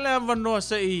tu pele avanoa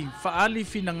se i faali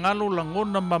fina ngalo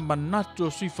langona ma manatu o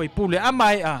sui whaipule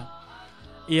amai a.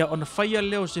 Ia ona whaia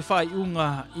leo se whai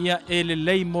unga ia e le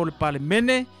lei mo le pale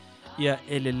mene, ia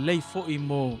e le lei fo i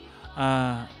mo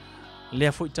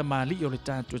lea fo i tamali o le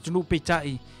tātua. Tunu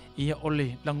peitai ia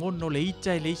ole langona o le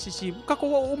ita e le isisi, kako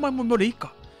o mai mo le ika.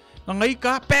 Nga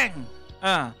ika, bang!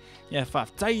 Ia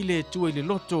whaftai le tua i le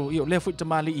loto, ia o lea fo i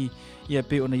tamali ia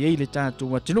pe ona iei le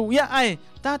tātua. Tunu ia ai,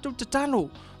 tātua te talo.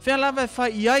 Fea lava e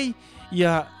whai iai,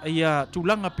 ia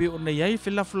tūlanga pe o nei ai,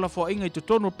 whe lafo inga i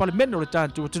tutono palemene o le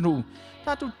tātou tunu.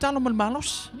 Tātou talo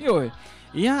malmalos, ioe.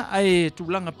 Ia ai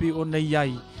tūlanga pe o nei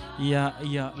ai,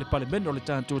 ia le palemene o le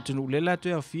tātou tunu. Le la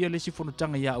toe a fia le si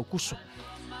whanutanga ia au kuso.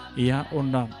 Ia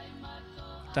ona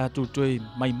tātou toe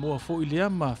mai moa fo i lea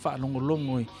ma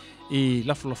whaanongolongo i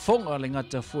lafolafonga le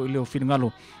ngata fo i leo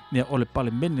whingalo. Nea ole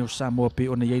palemene o Samoa pe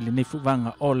o nei ai le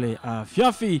nefuvanga ole a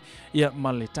fiafi, ia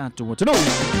ma le tātou tunu.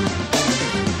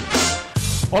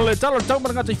 Ole talo tau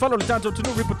marangata I whalo le tātou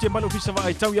tunu ripotia mai ofisa wa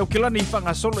ai tau iau kilani I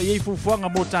whanga solo I ei fufuanga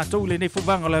mo tātou le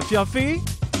nefuvanga le fiafi.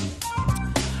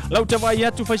 Lau te wai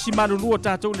atu whaisi manu lua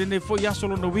tātou le nefo I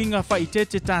asolo na winga whai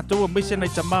tete tātou a meise nei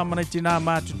tamama nei tina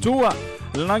mātutua.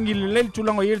 Langi le lele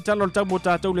tulango I ele talo le tau mo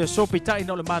tātou le sope tai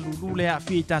na le manu lule a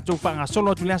fi tātou whanga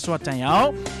solo tu le aso a tai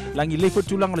au. Langi le fo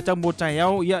tulango le tau mo tai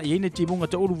au ia I ene timunga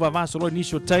te uru vava solo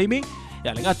nisio taimi.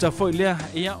 Ia le ngata foi lea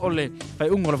ia ole pai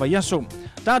ungo le vai aso.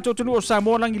 Tātou tunu o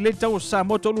Samoa langi le tau o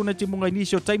Samoa tolu na timunga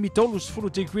inisio taimi tolu sifuru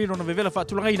te kwino na vevela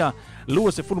whaatulangaina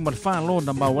lua se furu marwhalo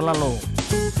na mawalalo.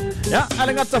 Ia,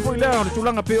 ale ngata foi lea o le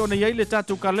tulanga pe o na iai le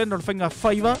tātou kalenda o le whainga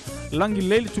whaiva langi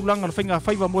le tulanga o le whainga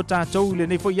whaiva mo tātou le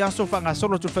nei foi aso whanga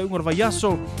solo tu whai ungo le vai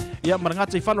aso. Ia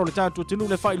marangata I whalo le tātou tunu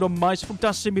le whailo mai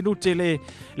sifutase minute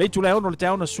le tulai ono le te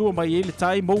aona sua mai I le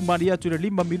tai mou maria tu le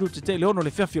 5 minute te le ono le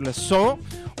whiawhio le so.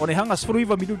 O ne hanga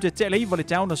sfruiva minute te le iwa le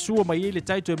te aona sua mai I le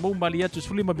tai tu e mou maria tu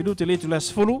 5 minute le tu le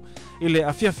sfulu I le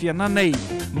awhiawhia nanei.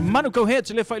 Manu kau hea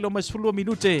te le whailo mai 10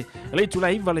 minute le tu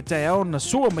le iwa le te aona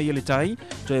sua mai I le tai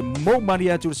tu e mou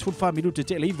maria tu le 5 minute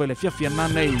te le iwa le awhiawhia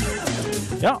nanei.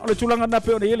 Ia, o le tulanga na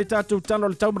pe ona I le tātou talo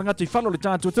le tau marangata I whalo le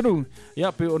tātou tunu.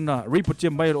 Ia, pe ona reportia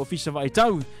mai o ofisa wa I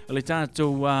tau le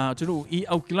tātou tunu I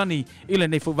Aukilani I le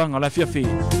nei fuvanga la fiafi.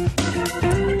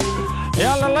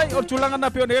 Ia lalai o tulanga na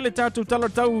pe ona I le tātou talo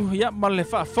tau ia ma le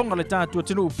whaafonga le tātou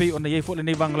tunu pe ona iei fo le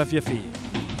nei vanga la fiafi.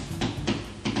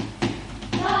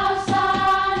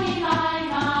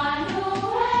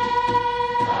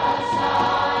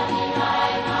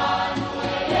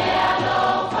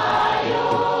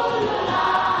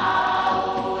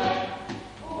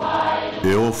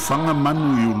 E o whanga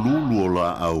manu I ululu o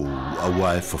la au,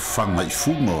 awa e whawhanga I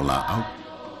funga o la au.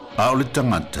 A o le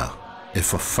tangata, e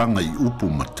whawhanga I upu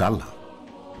matala.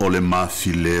 O le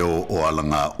mawhileo o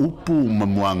alanga upu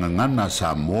mamuanga ngana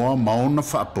Samoa maona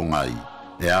whaapongai,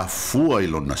 e a fua I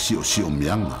lona sio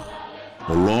mianga.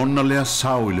 O lona lea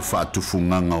sao I le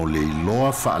whaatufunganga o le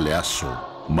iloa whaale aso,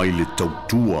 mai le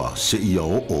tautua se ia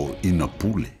o ina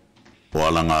pule. O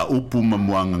alanga upu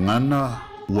mamuanga ngana,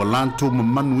 ua lanto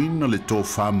mamanuina le tō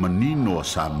whamanino a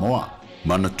Samoa,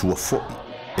 mana tua fo'i,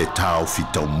 e tāo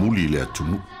fitau muli le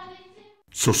atunu.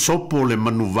 So sopo le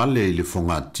manu vale I le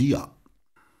whangatia.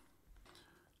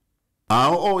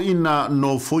 Ao ina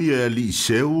no foia li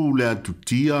seu le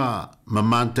atutia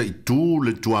mamanta I tu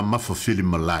le tua mafafili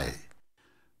malai.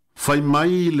 Fai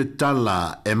mai le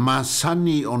tala e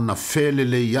masani o na fele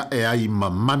le ia e ai ma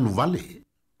manu vale.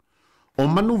 O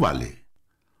manu vale.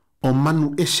 O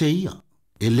manu ese ia.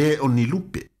 E le o ni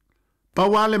lupe.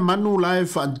 Pawale manu lae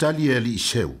faantali e li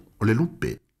seu. O le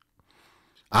lupe.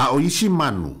 A o isi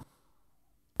manu.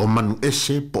 O manu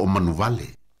ese po o manu vale.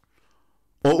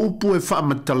 O upu e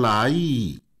whaamatala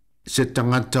ai se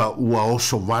tangata ua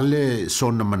oso vale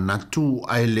sona manatu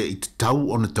aile I tau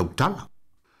o na tautala.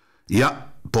 Ia,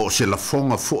 po se la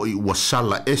fonga foi ua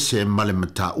sala ese male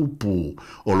mata upu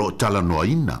o lo tala noa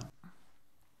ina.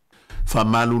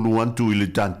 Whamalulu antu ili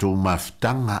tanto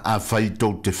maftanga a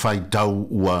whaitou te whaitau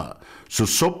ua so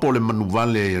sopo le manu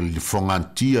vale li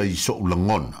fongantia I so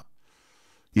ulangona.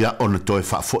 Ia, ona toe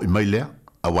whaafoi mai lea,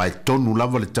 a wai tonu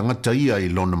lava le tangata ia I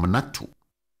lona manatu.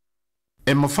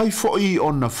 E mawhai foi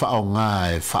ona whao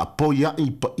ngā e whaapoia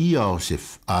I pa ia o se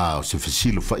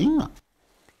whasilo whainga.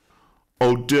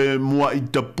 O te mua I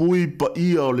tapui pa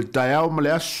ia o le taiao ma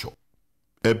le aso.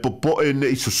 E popoe ne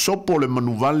iso sopo le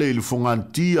manuvale I le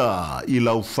fongantia I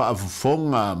lau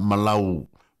whaafafonga ma lau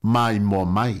mai moa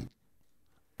mai.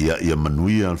 Ia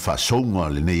manuia whaasonga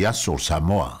le nei aso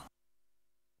Samoa.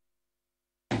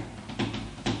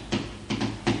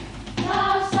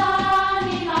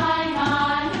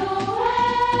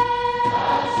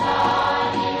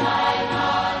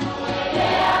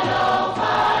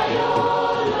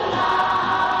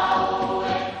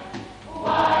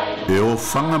 E o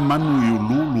whanga manu I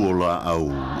ululu o la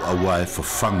au, awa e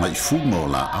whawhanga I funga o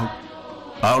la au.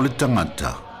 A o le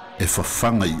tangata, e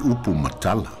whawhanga I upu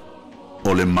matala.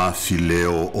 O le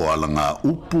mawhileo o alanga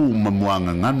upu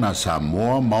mamuanga ngana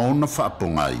Samoa maona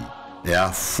whaapongai, e a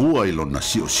fua I lona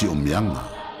sio mianga.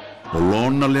 O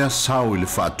lona lea sao I le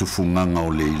whaatufunganga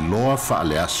o le iloa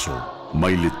whaale aso,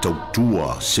 mai le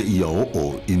tautua se ia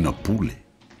o ina pule.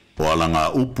 O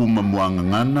alanga upu mamuanga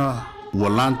ngana, ua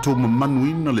lantou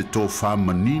mamanuina le tō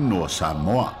whamanino a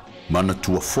Samoa, mana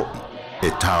tua foi, e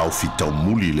tāo fitau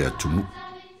muli le atunu.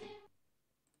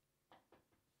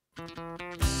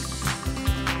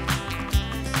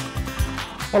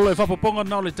 Olo e whapaponga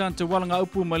nao le tante walanga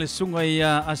upu ma le sunga I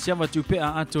a siawa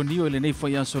tupea Antonio le nei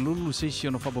whai anso lulu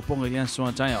session o whapaponga I anso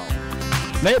antaiao.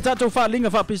 Nei tatou whaalinga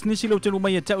whapisnisi lau tenu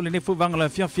mai e tau le nei fui wangala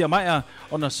fiafia mai a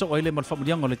ona soa ile mal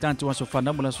whamudianga le tantu aso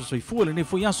whanamula aso soifua le nei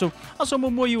fui aso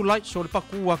momo you like so le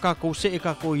paku a kako se e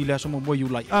kako I le aso momo you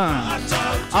like.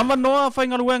 Amanoa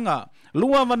whaingaluenga.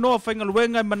 Lua manoa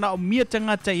whaingaluenga mana o mia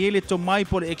tangata I ele to mai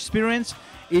po le experience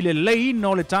I le lei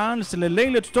no le tan se le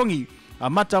lei le tutongi.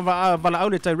 Mata vala au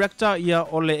le director ia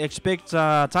o le Expect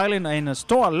Thailand and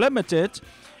Store Limited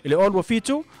I le olua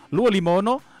fitu, lua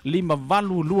limono, lima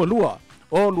valu lua lua.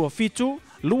 O lua fitu,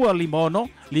 lua limono,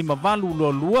 lima valu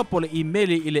lua lua po le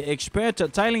email I le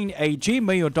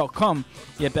expertthailand@gmail.com.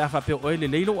 Ia pe afa pe o le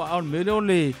leilo a au mele o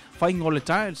le whainga o le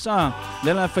tae sa.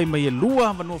 Lela whai mai e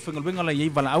lua, vanua whengalwenga la iei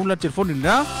vala au la telefoni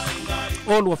na.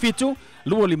 O lua fitu,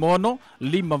 lua limono,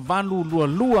 lima valu lua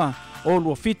lua. O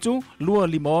lua fitu, lua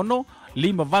limono,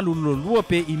 lima valu lua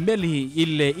pe emaili I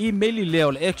le emaili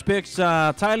leo le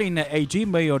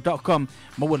expertthailand@gmail.com.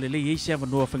 Maua le lei eisia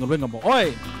vanua whengalwenga mo.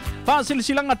 Oi!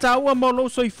 Whaasilanga taua mo lo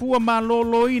soifua ma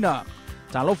loloina.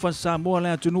 Ta lofa Samoa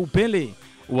le atunu pele.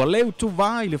 Ua leu tu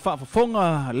vai le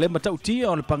whaafafonga le matautia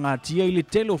o le pangatia I le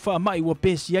telo whaamai ua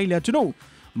pesi ai le atunu.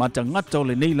 Ma tangata o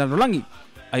le nei lanolangi.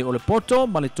 Ai o le poto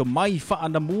ma le tomai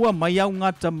whaanamua mai au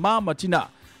ngata mamatina.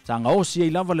 Tanga osi ai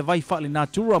lava le vai whaale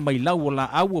natura mai lau o la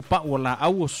au o pa o la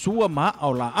au o sua ma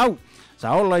o la au.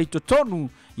 Sa ola I totonu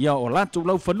ia o latu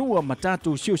lau whanua ma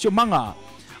tatu sio manga.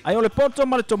 Ai o le poto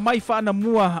ma le tomai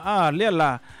whaanamua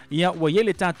lela ia ua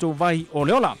yele tatu vai o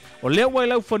leola. O lea wai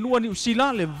lau whanua ni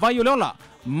usila le vai o leola.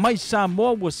 Mai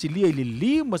Samoa ua silia I le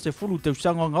li ma se fulu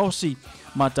tausango ngaosi.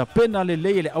 Ma ta pena le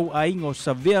lei le au ainga o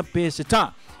savea pe se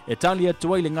ta. E tali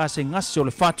atu ai le ngase o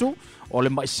le fatu. O le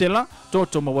maisela,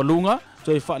 toto mawalunga.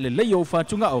 So if le leo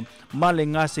fatungao male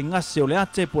ngase o le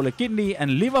ate po le kidney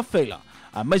and liver failure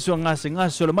a mai so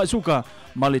ngase o le masuka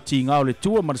male tinga o le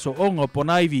tua ma so onga po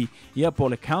naivi ia po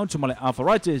le count male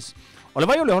arthritis o le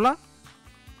vai o le hola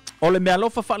o le mea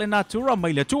lofa fale natura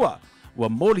mai le tua wa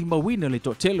moli mawina le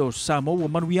totelo Samoa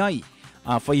manuiai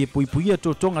a fai puipuia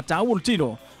to tonga tau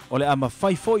tino o le ama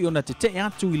fai foi ona te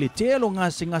atu I le telo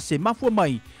ngase mafua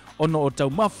mai ono o tau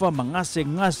mafa ma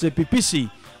ngase pipisi.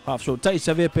 So tai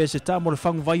save pe se tamo le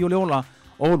fangu vai o le ola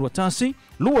o lua tasi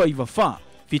lua iwa fa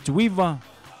fitu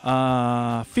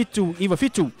iwa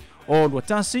fitu o lua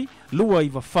tasi lua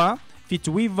iwa fa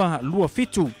fitu iwa lua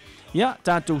fitu ya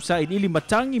tatu sa ili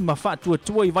matangi ma fa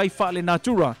tua I vai fa le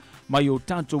natura mai o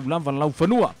tātou lava lau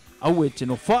whanua. Au e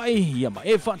tino whae, ia ma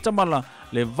e whaatamala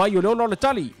le vai o leolo le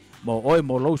tali. Mo oe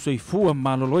mo lau soifua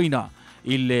maloloina.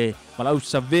 I le malau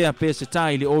savea pe se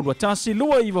tai le o luatasi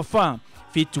lua iwa wha.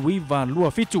 Fitu iwa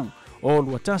lua fitu. O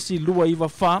luatasi lua iwa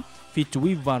wha. Fitu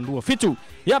iwa lua fitu.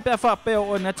 Ia pea wha pea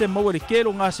o na te maua le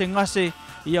kero ngase.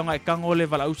 Ia ngai kangole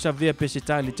malau savea pe se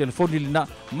tai le telefoni le na.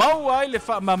 Mau ai le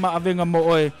wha mama avenga mo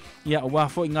oe. Ia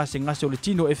wafo i ngase o le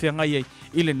tino e whea ngai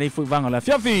i le nei fui vanga la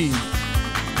fiafi.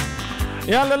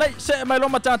 Ia lelei se mai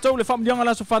loma tātou le whamdianga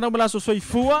laso whanau malaso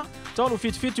soifua. Tolu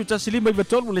fitu tasilima i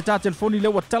vetolu le tā telefoni le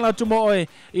wa tala tu mo oe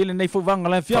i le nei fui vanga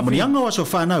la fiafi. Whamdianga wa so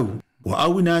whanau wa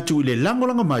awina atu i le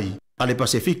langolanga mai a le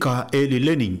Pasifika e le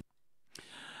Lenin.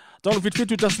 Tolu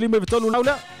fitu tasilima i vetolu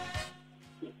naula.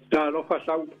 Ta lofa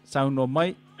sau. Sau no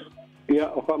mai. Ia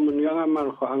o whamdianga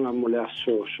malwhaanga mo le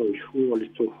aso soifua le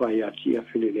tō whai ati a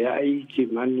while le ai ki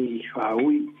mani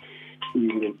whaui i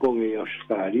me ponge i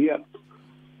Australia.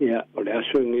 Ia, o le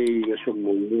aso ngai i aso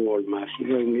mōmu o le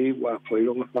māsinga ngai wa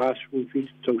koilonga whāsu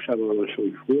fitu tausanga o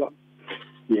soifua.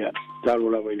 Ia, talo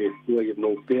lawa i le fua i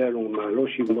mau pēr o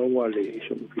malosi maua le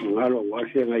iso mwhingalo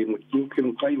wāsia ngai motiu ke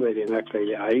mkai wa le ngaka i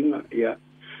le ainga. Ia,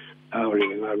 o le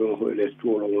ngalo ho le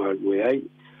tuolo ngā lue ai.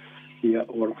 Ia,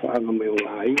 o le whaanga mai o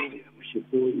ngā ainga. Ia,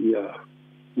 masipo ia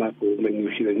mako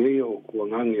mengiusila ngai o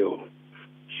kuangangi o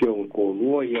siong ko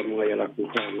lua ia mga ia laku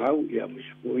whanau ia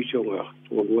misipo iso ngā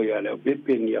ko lua ia leo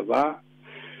pepe ni a wā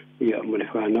ia mene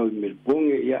whanau i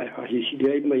Melbourne ia e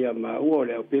whasisiri ai mai a maua o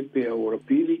leo pepe a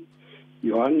orapili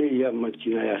Ioane ia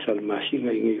matina ia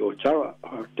salmasinga ingi o tawa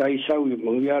tai sau i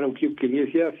mangi ara o kiu kengia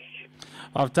fiafi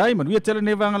tai manuia tele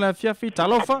ne vanga la fiafi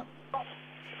talofa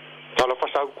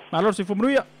sau malo si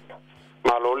fumruia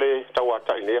malo le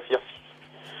tawata i ne fiafi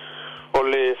o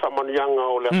le whamanianga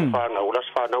o le whanau, o le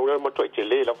whanau ne matua i te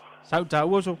le lawa. Sau tā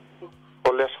uoso?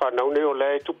 O le whanau ne o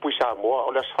le tupu i Samoa,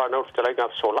 o le whanau te lai ngā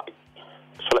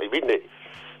solai vine.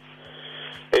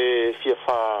 E fia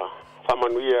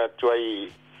whamanuia tuai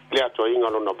le atua inga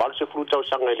lona balu se furu tau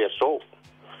sanga i le aso.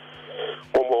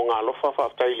 O mo ngā lofa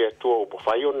whaftai le atua o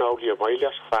bofai o nau lia mai le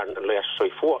aso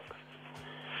soifua.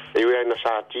 E ue aina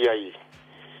sa tia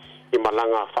i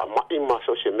malanga whamai ma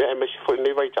so se mea e mesi fo i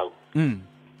nei vai tau.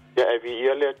 Ya evi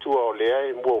ia le tua o lea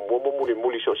e mua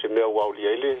muli so se mea wau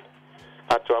lia ile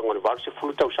atua ngone varu se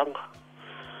fulu tau sanga.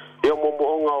 Ia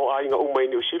momoonga o ainga umai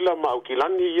ni usila ma au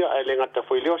kilani ia e le ngata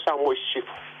foi leo sa mo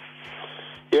isifu.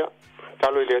 Ia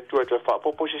talo ile tua e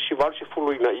whapopo se varu se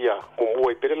fulu ina ia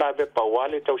mumua i pere la be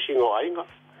pawale tau singa o ainga.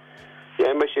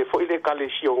 Ia e mai se foi le kale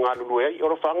si o ngā lulu e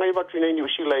oro whanga i watu ina ni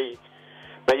usila i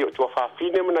na i o tua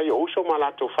whawhine ma na i o uso ma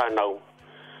lato whanau.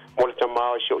 Mo le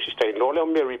tamao si o sistai no le o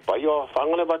meri pa yo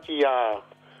whangale bati a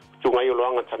tungai o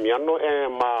loanga tamiano e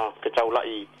ma petau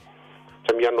lai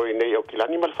tamiano i nei o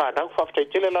kilani mal whanau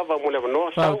whaftai tele lava mo le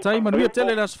wanoa sau. Whaftai manuia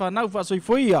tele las whanau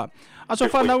whasoifoia. Aso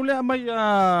whanau le mai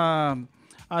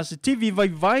a se TV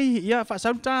vai ia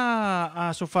whasauta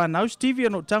a so whanau se TV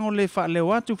ano tango le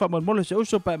whaleo atu whamamole se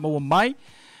uso pa maua mai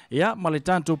ia ma le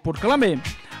tanto por kalame.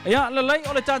 Ia lalai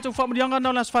o le tātou whamurianga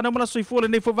nau las whanau mala soifua le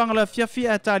nei fwanga la fiafi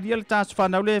a tādia le tātou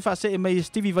whanau le whase e mai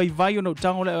Stevie vai o nau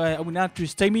tango le auminatu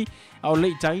steimi au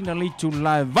le itai na le tu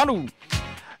la valu.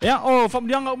 Ia o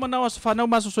whamurianga umanau as whanau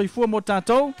maso soifua mo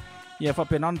tātou. Ia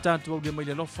whapenana tātou au le mai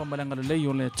le lofa malanga le lei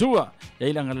o le tua. Ia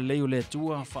ilanga le lei o le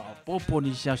tua whaopopo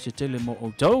ni sia se tele mo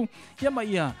o tau. Ia mai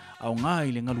ia au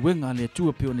ngai le ngaluenga le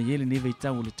tua peo na yele neve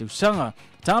tau le tausanga.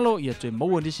 Talo ia te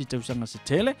maua nisi tausanga se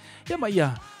tele. Ia mai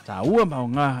ia ta ua mau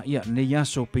ngā ia nei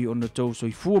aso pei o na tau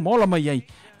soifua mola mai ai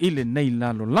ile nei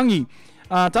lalo langi.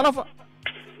 Talofa.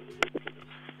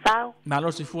 Sao?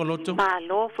 Malo si fua loto.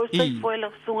 Malo foi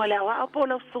lo sunga le wa po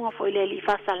lo sunga foi le li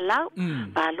fa salau.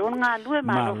 Malo nga lue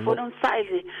malo foi non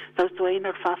sai tau toi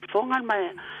no fa fonga mai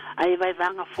ai vai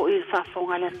vanga foi fa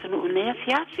fonga le tunu ne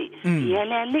fiasi. Ia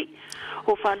le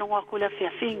o fa no wa kula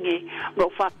fiasinge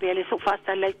go fa pele so fa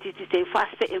sta le titi te fa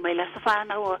se e mai la fa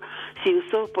na o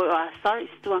Seuseu po a sai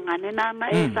stu ngane na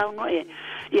mai sau no e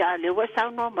ia le wa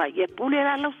sau no mai e pule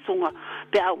la lo sunga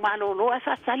pe au malo lo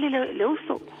sa sali le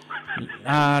uso.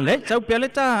 Le sau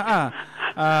peleta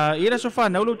ira so fa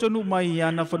na lo tonu mai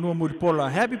ana fanua muripola.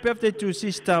 Happy birthday to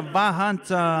sister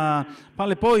Vahanta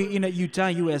Palepoi in Utah,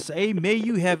 USA. May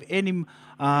you have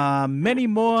many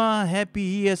more happy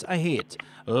years ahead.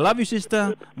 Love you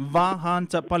sister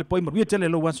Vahanta Palepoi. Maria tele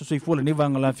lo wanso so ifole ni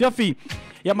vanga la fiafi.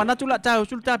 Ya manatu la ta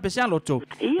usulta pesian loto.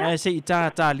 Se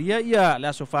ita talia ia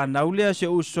la so fa na ule se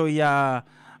uso ya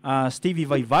Stevie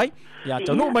vai ia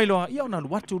tonu mai loa ia ona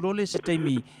luatu lole se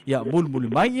taimi ia mulmuli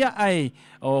mai ia ai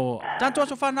o tanto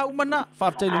so fana umana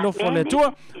fa tele lo fole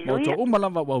tua mo to umala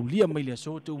wa lia mai le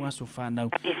so tu so fana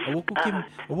o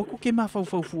ku ke ma fa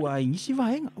fu ai ngisi va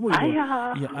henga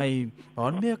ia ai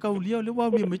on me ka ulia le wa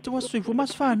me to so fu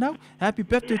mas fana happy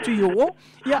birthday to you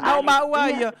ia au ma wa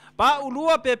ia pa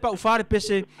ulua pe pa ufare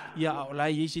pese ia ola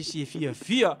ia si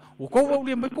fia o ko wa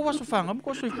ulia mai ko so fanga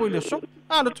ko so fu le so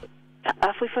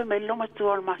foi mai longa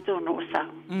tuol ma tu no sa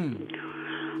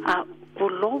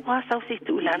por lo va sa si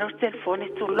tu la no telefone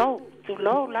tu lo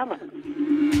lava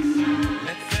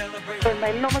foi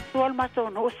mai longa tuol ma tu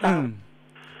no sa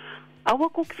awa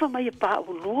ko que foi mai pa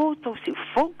o lo to si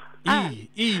fong ai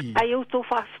eu to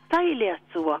fa style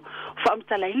atua fa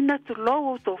mtalaina tu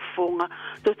lo to fonga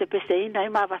to te peseina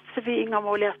ma va svinga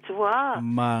mo le atua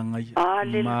manga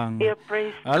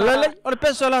praise alele o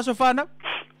penso la sofana.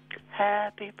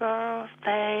 Happy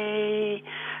birthday,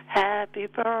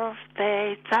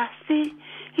 Tassi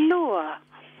Lua.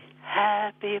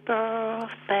 Happy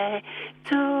birthday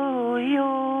to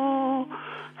you.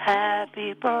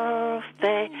 Happy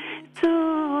birthday to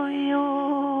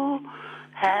you.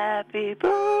 Happy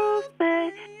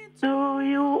birthday to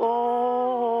you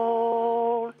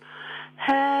all.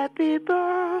 Happy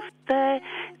birthday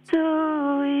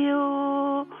to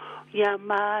you.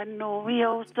 Yamanu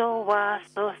yoto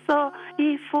waso so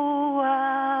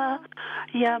ifua.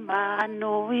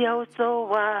 Yamanu yoto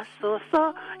waso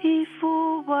so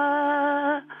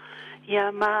ifua.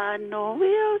 Yamanu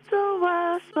yoto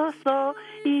waso so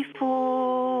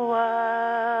ifua.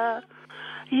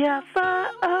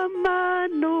 Yafa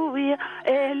amanu ya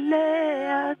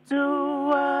elea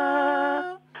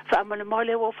tua. Famole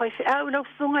mole wo fai se au lo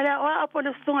sunga la wa apo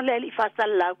lo sunga le li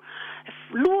fasalau.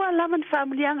 Lua laman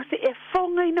family ang se e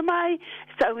fonga ina mai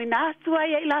sa wina tua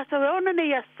ya ila sa ona ne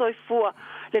ya soifua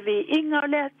le vi inga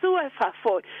le tua fa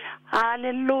foi.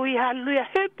 Hallelujah, hallelujah.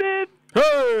 Hip hip.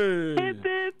 Hey! Hip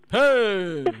hip.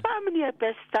 Hey! The family e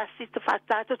besta si te fa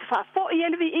tato te fa foi ya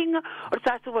le vi inga o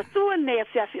tato wa tua ne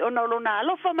ya fi ona lo na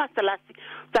lo fa matalasi.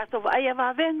 Tato va ya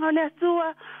va venga le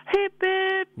tua. Hip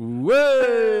hip.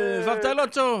 We!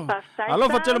 Faftaloto. Alo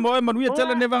fatelo mo e manuia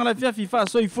tele ne vang la fi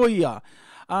soifoia.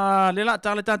 Le la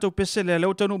tale tanto pesele le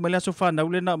utanu me la sofana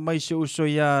ule na mai se uso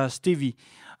ya Stevie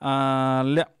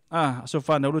le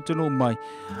sofana ule tanu mai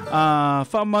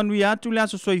fa manu ya tu le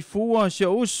so soifua se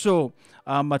uso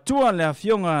matua le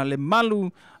afionga le malu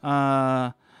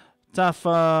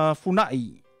tafa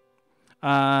funai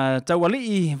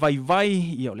tawali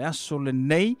vai ia le aso le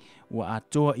nei wa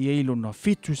atoa ia ilo na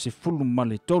fitu se fulu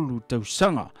male tolu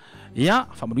tausanga ia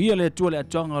famanuia le tua le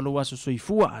atuanga lo aso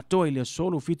soifua atoa ile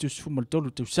solo fitu se fulu male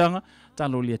tolu tausanga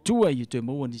talo le tua i te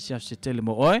moa ni sia se tele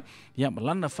mo oe ia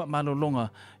malana fa malolonga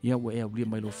ia wa ea ulia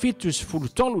mai lo fitu se fulu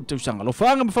tolu tausanga lo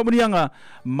faanga ma famanuianga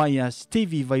mai a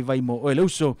Stevie vai mo oe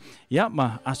leuso ia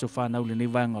ma aso whanau le nei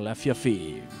vanga le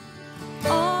afiafi.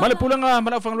 Male pulanga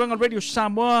mana fangaluanga Radio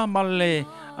Samoa male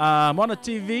Mona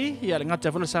TV ia le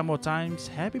ngata vela Samoa Times.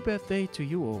 Happy birthday to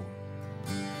you all.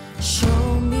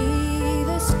 Show me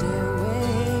the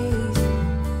stairways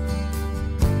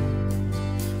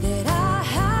that I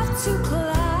have to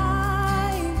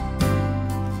climb.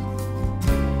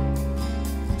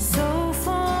 So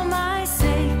for my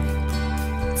sake,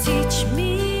 teach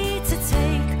me to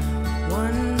take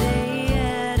one day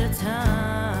at a time.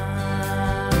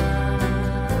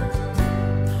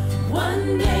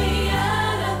 One day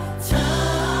at a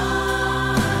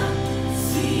time.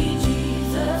 See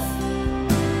Jesus.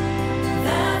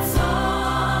 That's all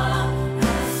I'm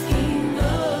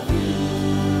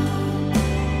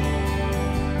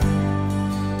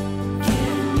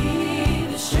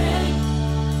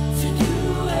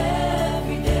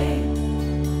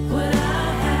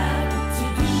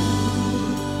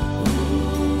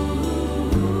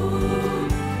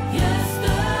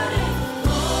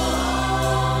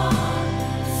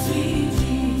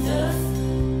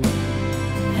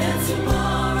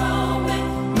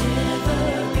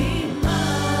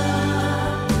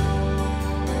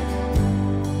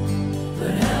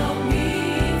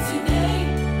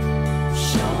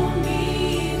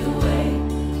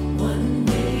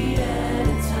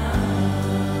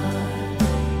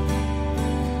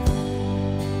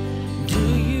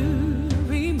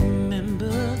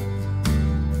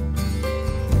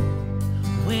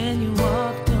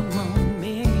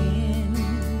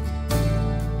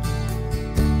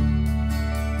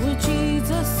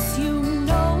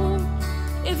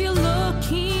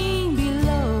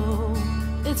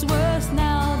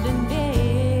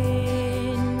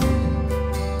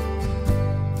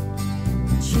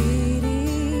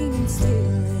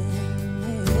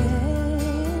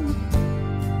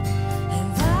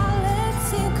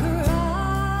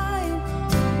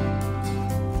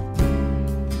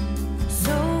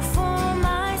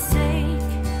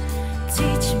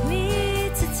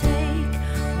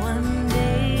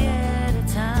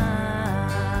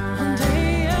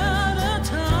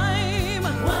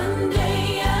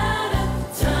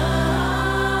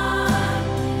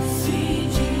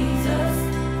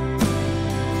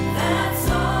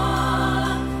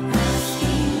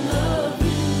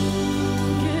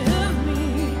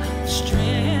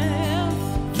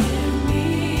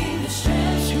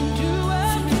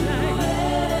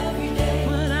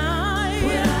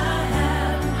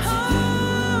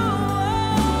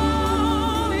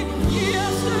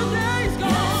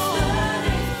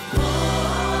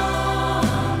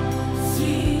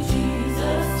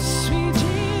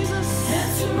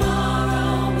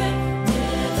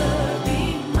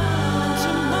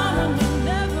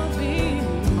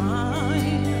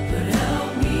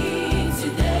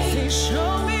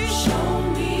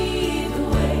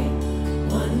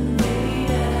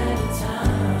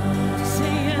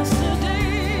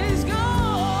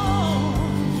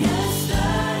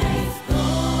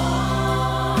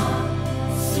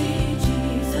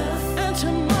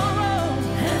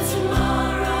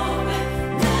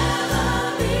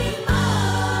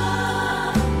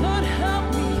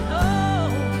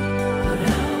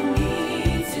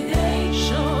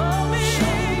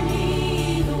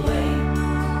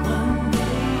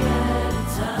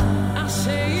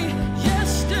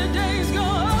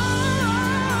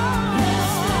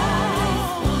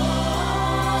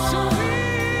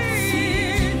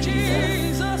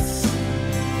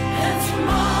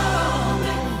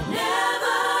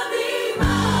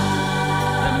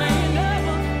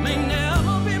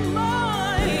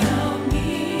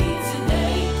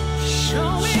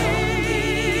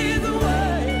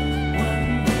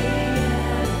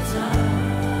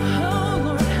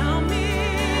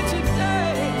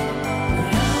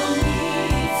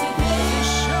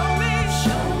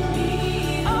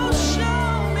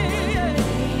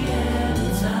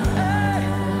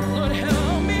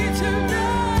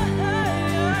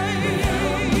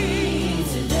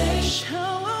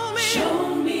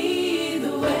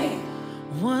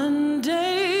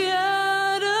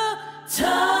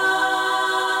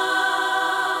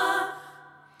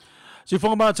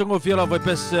Siufanua matongo fiala vai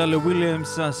pesa le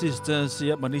Williams Sisters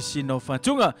ya manisi no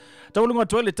fatunga. Taulunga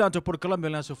toile tanto por kalame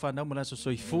la sofanau mala so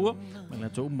soifua. Mala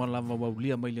to malava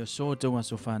waulia mai so to wa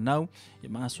sofanau. Ya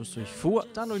maso soifua.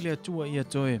 Tano ile tua ia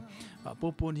toe.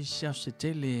 Popo ni sia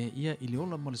setele ia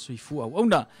iliola mala soifua.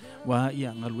 Ona wa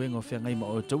ia ngaluenga fe ngai ma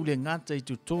o taule ngata i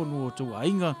tutonu o tu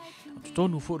ainga.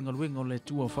 Tutonu fo ngaluenga le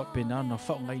tua fa penana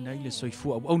fa ngai na ile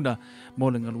soifua. Ona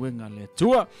mo ngaluenga le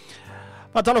tua.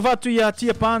 Patalo fatu ya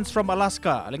Tia Pants from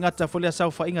Alaska. Lengata folia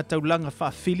saufa inga taulanga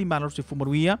fa fili ma losi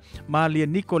fumaruia. Malia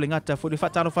Nico lengata folia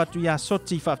fatalo fatu ya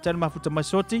Soti fa tano mafuta mai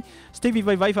Soti. Stevie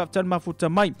vai fa tano mafuta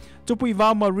mai. Tupu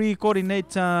Iva Marie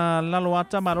coordinator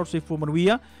Laloata ma losi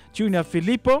fumaruia. Junior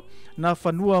Filippo na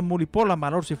fanua Mulipola ma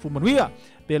losi fumaruia.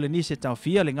 Belenise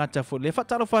Taufia lengata folia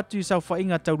fatalo fatu saufa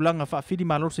inga taulanga fa fili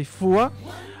ma losi fua.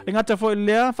 Lengata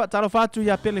folia fatalo fatu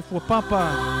ya pele fua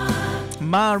papa.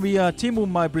 Maria timu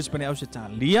mai Brisbane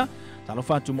Australia. Talo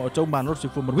fatu mo tau manor si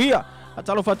fumaruia.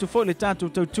 Talo fatu fo le tatu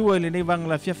tautua le nevang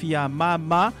la fiafia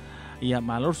mama. Ia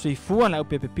manor si fua la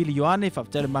upepe pili Yohane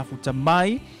faftele mafuta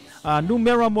mai.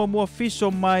 Numera mo fiso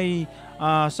mai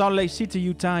Salt Lake City,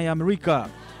 Utah, America.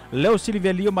 Leo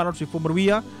Silvia Leo manor si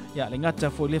fumaruia. Ya lengata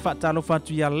fo le fatalo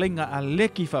fatu ya lenga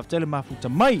aleki faftele mafuta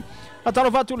mai.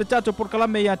 Talo fatu le tatu por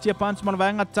kalame ya Tia Pants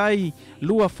manvanga tai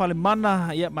lua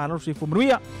falemana ya manor si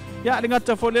fumaruia. Ya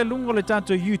lengata fo le lungo le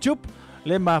tanto YouTube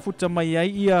le mafuta mai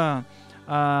ia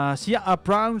sia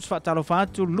Browns fatalo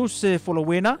fatu Luce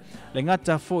Folowena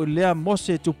lengata fo le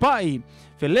Mose Tupai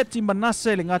Feleti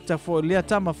Manase lengata fo le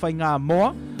tama fainga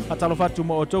moa fatalo fatu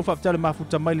mo to fatalo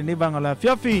mafuta mai le nevanga la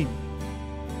fiafi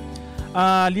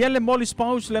liele Molly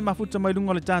Spouse le mafuta mai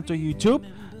lungo le tanto YouTube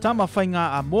tama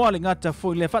fainga moa lengata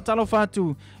fo le fatalo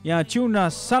fatu ya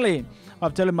Tuna Sale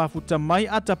Abtele mafuta mai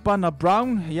Atapana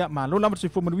Brown ya malola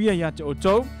msifumanuia ya te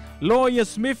oto Lawyer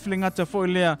Smith lengata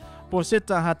foilea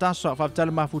poseta hatasa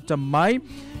abtele mafuta mai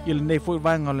il ne foi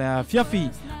vanga la fiafi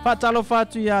fatalo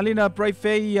fatu ya Lina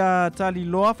Brayfay ya tali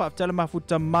loa abtele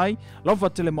mafuta mai lova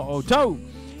tele mo oto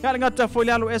ya lengata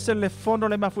foilea lo SL fondo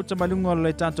le mafuta malungo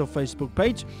le tanto Facebook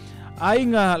page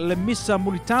ainga le misa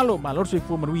mulitalo malorso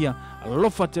fumanuia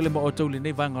lofa tele mo oto le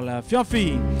ne vanga la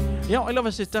fiafi. Ya o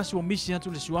lava se tasi o misi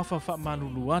atu le suafa fa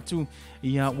malulu atu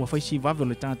ia ua faisi vave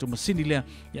le tanto masini lea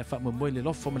ia fa mamoe le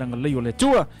lofa mananga leo le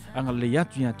tua anga le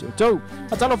atu ia te otau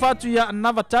atalo fatu ia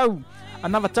anavatau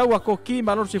a koki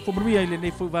maloro se fumaruia ile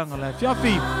nei fuivanga la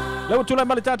fiafi leo tula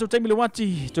male tatu taimi le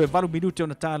wati to e valu minute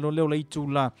ona talo leo le itu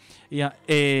la ia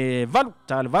valu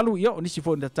talo valu ia onisi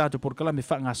fo na tatu por kala me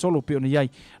fanga solo pe ona iai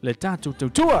le tatu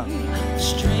tautua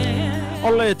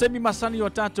Ole temi masani o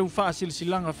tatu fa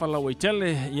silsilanga fa lawa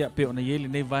itele ia pe ona yele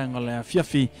nei vanga la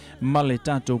fiafi male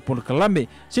tatu por kalame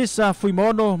sisa fui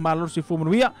mono malor si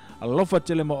fumuia alofa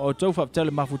tele mo o tofa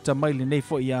tele mafuta mai le nei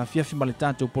fo ia fiafi male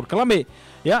tatu por kalame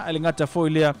ia elingata fo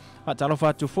ile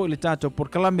atalofa tu fo ile tatu por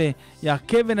kalame ya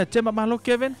Kevin atema malo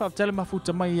Kevin fa tele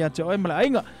mafuta mai ya te o mala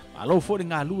ainga alo fo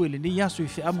nga lu le ni yasu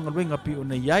fi am ngalwenga pi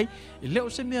ona yai le o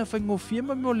se me fa ngofie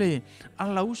ma mole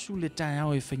ala usu le tai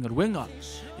o fi ngalwenga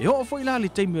e o fo ila le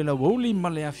taimi la woli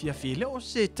male afia fi le o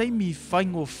se taimi fa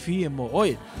ngofie mo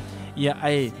oi ia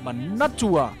ai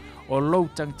manatua o lo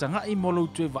tangtanga i mo lo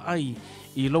tu va ai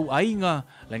I lo ainga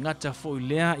le ngata fo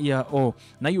ilea ia o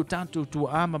na yu tantu tu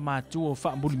ama matu o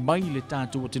fa muli mai le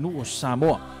tantu o tenu o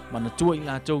Samoa manatua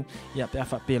ila tu ia pe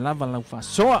afa pe lava la fa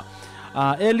soa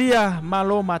Elia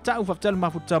malo mata u fatel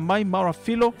mafuta mai Mara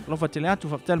Filo lo fatel atu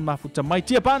fatel mafuta mai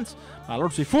Tia Pants malo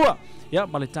se fua ya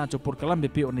male tantu por kalambe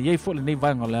pe ona ye fo le nei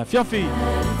vanga la fiafi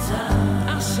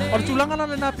Or tulanga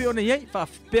na na pe ona ye fa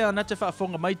pe na te fa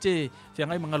fonga mai te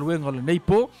fiangai mangaluenga le nei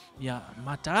po ya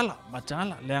matala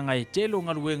le ngai telo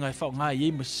ngaluenga fa nga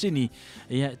ye masini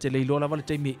ya te le lola vale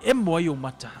te mi emo yo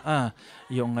mata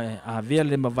yo ngai a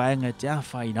vele mavaenga te a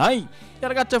fai nai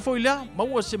ya gata foila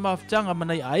mau se maftanga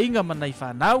manai ainga manai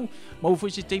fa nau mau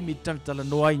foi se te mi tantala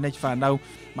no ai nai fa nau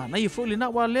ma nai foile na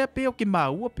wa le pe o ki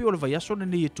mau pe o le vai aso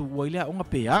nei tu waile onga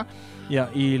pe ya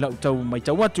I la tau mai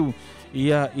tau atu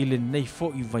ia ile nei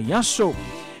fo I vai aso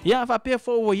ia fa pe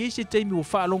fo o yesi te mi o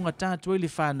fa longa tatu ile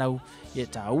fa nau ia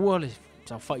taua le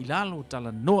sa fa ilalo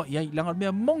tala no ia langa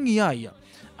me mongi ia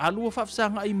alu fa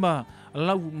sanga I ma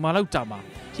lau tama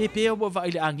se pe o va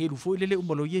ile angelu fo ile le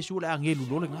umolo yesu le angelu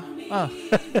lo lenga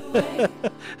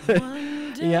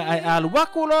ia ai alu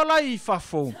wako lo lai fa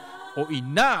fo o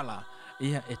inala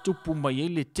ia e tupu mai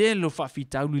ile telo fa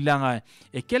fitau langa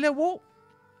e kele wo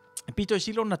Pito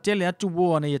silo na tele atu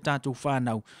wo ana ia tatu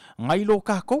whanau ngai lo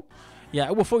kako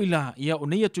ia ua foila ia o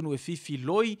nei atunu e fifi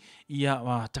loi ia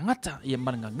tangata ia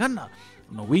marangangana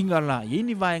no winga la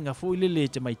ini vaenga fo ile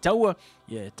te mai taua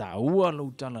ia taua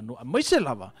lo tala no mai se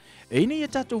lava ini ia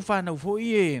tatu fana fo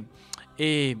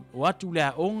e watu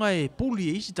la onga e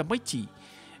puli isi ta maiti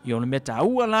ia ona meta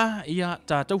taua la ia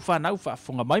tatu fana fa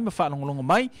fonga mai ma fa longa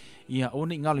mai ia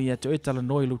ona ngalo ia te tala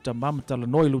noi lu ta mama tala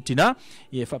noi lu tina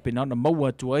ia fa pena na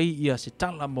maua tu ai ia se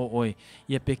tala mo oi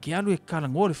ia peke alu e kala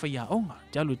ngore fa ia onga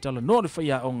jalu tala no fa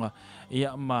ia onga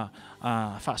ia ma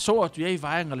fa so atu ai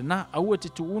vaenga le na au te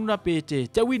tuuna pe te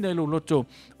tawina lo loto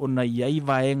ona ia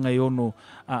vaenga ono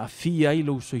fia i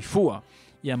lo soifua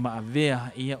ia ma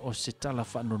avea ia o se tala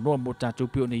fa no no mo tatu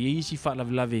pe ona ia isi fa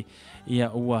lave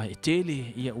ia ua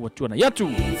etele ia ua tuana yatu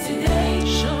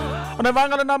ona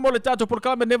vanga na mo le tatu por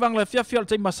kala me vanga le fia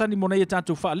te masani mo nei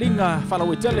tatu fa linga fa la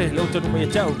etele le tatu mo ia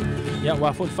tau ia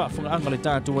wa fa anga le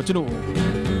tatu wa tunu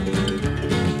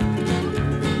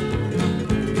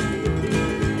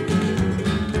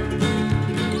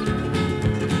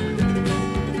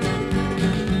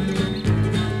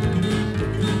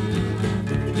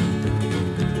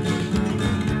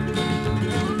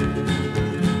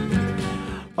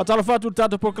Atalo fatu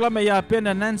tatu proklame ya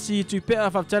pena Nancy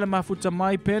Tupea fatele mafuta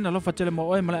mai pena lo fatele mo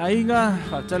oi mala ainga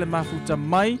fatele mafuta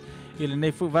mai ile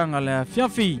nei fu vanga le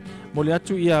fiafi mo le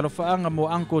atu ia lo faanga mo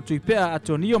anko Tupea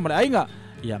atonio mala ainga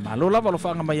ya malo lava lo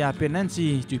faanga mai ya pena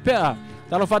Nancy Tupea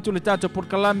talo fatu le tatu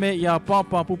proklame ya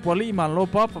papa pupoli malo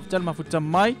papa fatele mafuta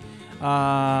mai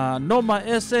noma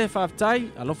ese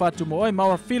fatai alo fatu mo oi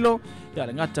mawa filo ya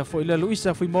ngata foi le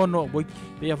Luisa foi mono boy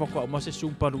pe fako mo se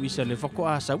sumpa Luisa le fako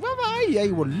asa wa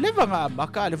ai wo leva nga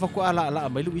maka le fako ala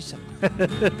mai Luisa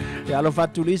ya alo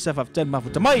fatu Luisa fatai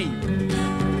mafuta mai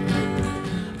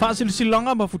fasil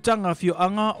silanga mafutanga fio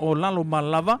anga o lalo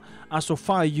malava aso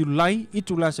fa Julai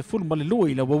itula se full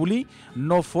malelui la wuli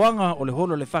no foanga o le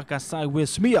holo le faka sai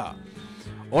wesmia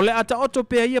ole ata oto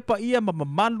pe ia pa ia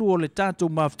mamalu o le tatu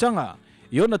maftanga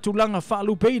iona tulanga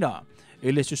faalu peina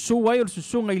ele susu ai o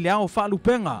susunga ile ao faalu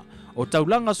penga o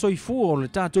taulanga soifu o le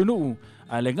tatu nu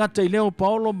ale ngata ileo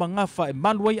Paolo mangafa e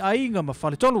maluai ainga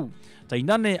mafale tolu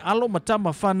tainane alo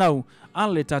matama fanau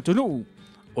ale tatu nu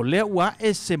o le ua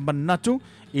ese manatu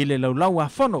ile laulau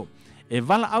afono e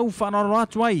vala au fanaro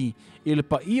atu ai ile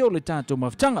pa ia o le tatu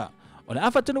maftanga o le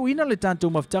afatanu ina le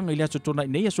tatu maftanga ile aso tona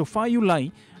nei so fa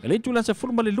Julai ele tula se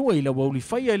forma le lua ile wauli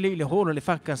faia ile holo le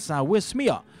faka sa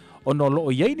wesmia ono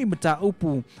lo yaini mata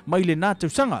upu mai le natu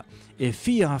sanga e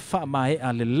fia fa mai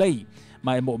ale lei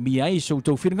mai mo mia i so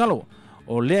to firngalo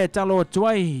o le talo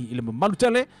tuai ile malu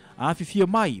tele a fia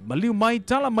mai maliu mai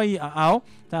tala mai a ao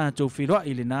ta to firo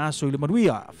ile na so ile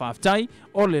manuia fa tai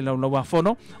o le lawa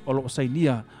fono o lo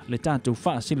sainia le tatu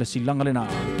fa sila silanga le na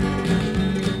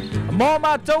mo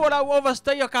matou la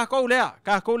overstay ka ko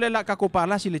le la ka ko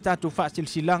pala si le tatu fa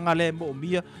silanga le mo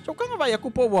mia so kanga vai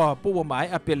ku po mai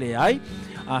apele ai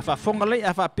a fa fonga le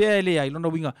a fa pele ai lono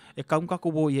winga e ka unka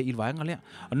ko bo ia i vanga le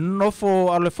no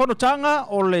fo ale fono tanga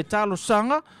o le talo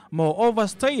sanga mo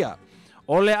overstay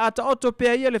o le ata oto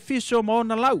pe ia le fiso mo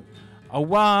na lau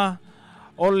awa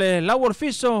o le lau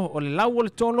fiso o le lau le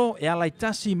tolo e ala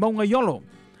itasi maunga yolo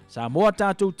Samoa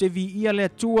tatu te vi ia le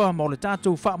tua mo le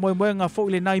tatu fa moenga fo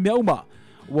ile nai me uma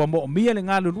ua mo mia le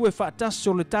ngalu lue fa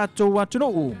taso le tatu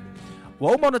atunu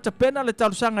ua uma na tapena le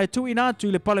talusanga e tu ina tu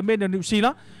le palemene New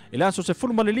Zealand ile aso se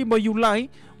fulma le 5 Julai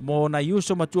mo na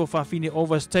yuso matua fa fini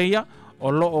overstaya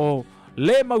o lo o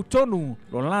le mautonu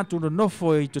lo latu no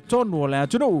nofo i tonu o le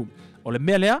atunu o le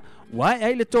melea wa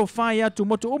ai le to fa tu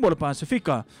moto umo le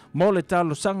Pasifika mo le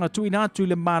talusanga tu ina tu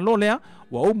le malolea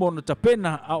wa umo na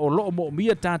tapena a o lo mo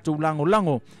mia tatu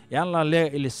lango e ala le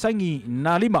ile sangi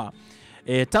na lima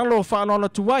e talo fa lo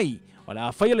tuai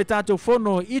wala fa le tatu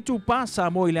fono itu pasa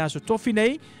mo ile aso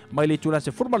tofinei mai le tula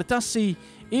se forma le tasi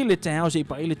ile te house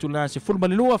pa ile tula se forma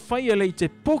le lua fa le te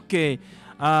poke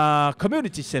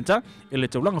community center ile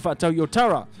te langa fa tau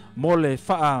yotara mo le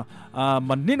fa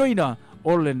manino ina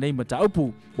o le nei mata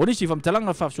upu bonisi fam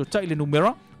talanga fa so tai le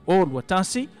numera o lo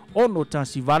tasi ono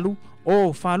tasi valu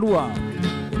o falua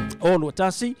o lo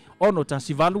tasi ono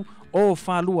tasi valu o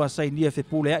falua sai nia fe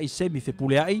pulea i semi fe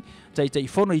pulea i tai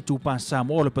fono i tu pasa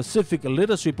mo le Pacific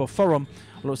Leadership Forum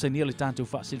lo sai nia le tantu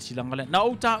fa silsilanga le na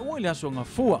o ta o ile aso nga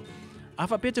fua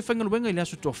afa pete fenga luenga ile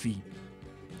aso tofi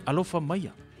alo fa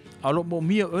maya alo mo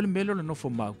mia o le melo le no fo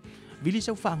mau vili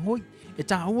sa fa ngoi e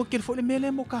ta o ke fo le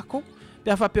mele mo kako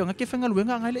pe afa pe nga ke fenga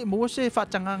luenga nga le mo se fa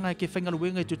tanga nga ke fenga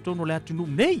luenga i tono le atu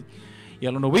nei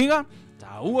ia lo winga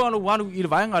ta ua lo walu i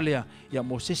vaenga lea ia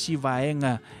mo se si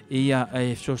vaenga ia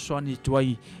so soni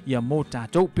tuai ia mo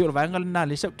tatou pe lo vaenga na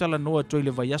le sa tala no tuai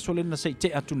le vai aso le na sei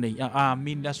te atu nei a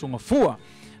min la so nga fua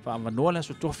whaamanoa le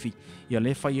aso tofi ia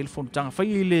le fai ele fonutaga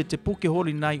fai i le te puke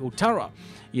holi nai o tara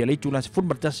ia le itu la se fulu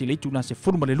ma le tasi le itu la se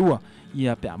fulu ma le lua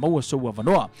ia pe a maua sou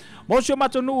avanoa mo sio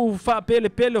matonuu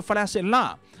faapelepele o falase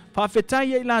la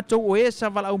faafetai ai latou o esa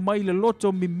valaau mai le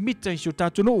loto mimita i sio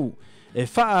tatonuu e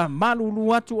faa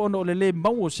malulu atu ona o le lē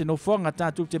mau o se nofoaga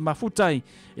tatou te mafutai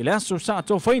i le aso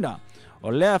saatofaina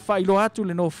o lea whailo atu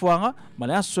le nofoaga ma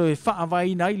le aso e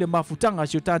whaavaina ai le mafutaga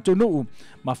sio tatou nuu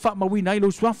ma whaamawina ai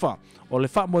lo suafa o le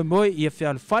whaamoemoe ia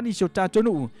fealofani sio tatou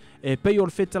nuu e pei o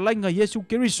le fetalaiga Iesu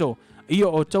Keriso ia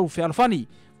o tau fealofani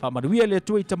whaamanuia le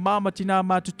atua i tamā ma tinā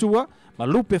matutua ma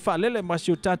lupe whaalele ma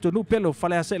sio tatou nuu pelo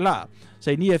whalea se la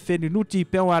sainia whenunuti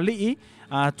peo alii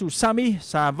a tu sami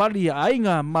sa vali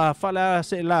ainga ma whalea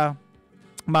se la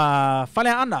ma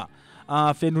whalea ana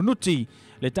a whenunuti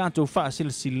le tātou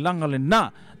whaasilsilanga le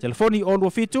nā. Telefoni o lua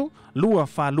fitu, lua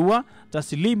whalua,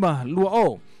 tasi lima lua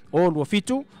o. O lua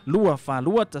fitu, lua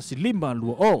whalua, tasi lima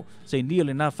lua o. Sei nia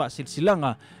le nā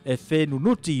whaasilsilanga e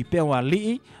whenunuti pewa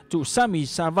lii, tu sami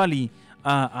savali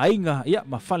a ainga ia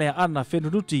ma whalea ana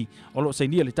whenunuti o lo sei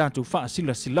nia le tātou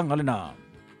whaasilsilanga le nā.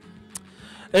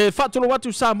 E whaatolo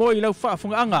watu Samoa i lau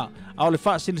whaafungaanga, au le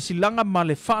whaasilsilanga ma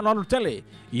le whaanalo tele,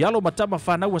 i alo matama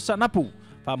whanaua sanapu.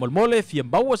 Whaamolmole fia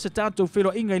maua se tātou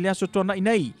whiro inga i le aso tona i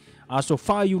nei. Aso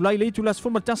whaiu lai le itu las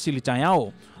fumatasi li tai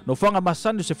ao. No whanga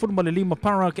masanu se furma le 5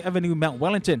 Park Avenue, Mount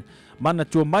Wellington. Mana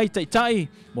tua mai tai,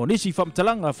 mo nisi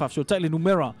whamtalanga whafso tai le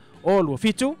numera. O lua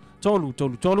fitu, tolu,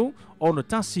 o no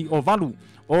tasi o valu.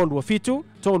 O lua fitu,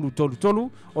 tolu,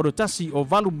 o no tasi o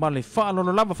valu ma le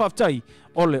whaalono lava whaftai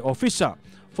o le ofisa.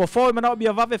 Fofo i manao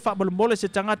bia vave whaamolmole se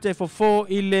tangate fofo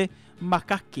i le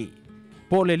makake.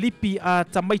 Po le lipi a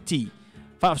tamaiti.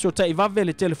 Whaafso tai vave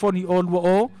le telefoni o lua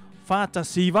o,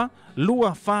 whaatasiva,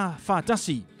 lua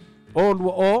whaatasi. O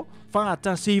lua o,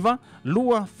 whaatasiva,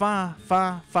 lua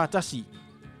whaatasi.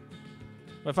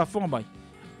 Wai whaafonga mai.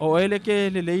 O ele ke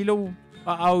le leilo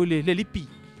a au le lipi.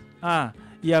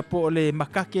 Ia po le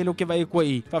makake lo ke vai koe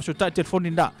i. Whaafso tai telefoni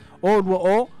na. O lua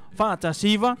o,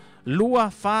 whaatasiva,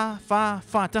 lua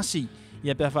whaatasi.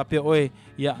 Ia pe fa pe oe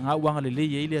ia nga uanga le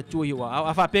le ile atua ia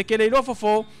a fa pe ke le lo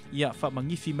fofo ia fa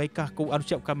mangifi mai ka ko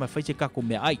anu ka ma fa se ka ko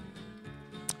me ai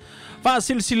fa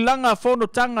silsilanga fono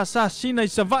tanga sa sina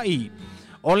isavai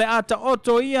ole ata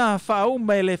oto ia fa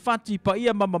uma le fati pa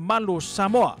ia mama malo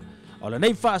Samoa ole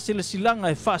nei fa silsilanga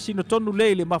e fa sino tonu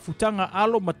le mafutanga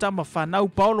alo matama fa nau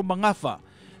Paulo mangafa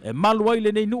e malu ai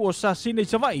le nei nu o sa sina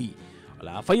isavai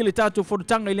ala fa ile tatu fono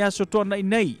tanga ile aso tona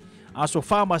nei aso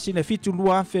fama sine fitu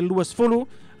lua fe lua sfulu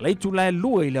leitu la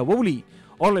lua ila wuli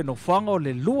ole no fanga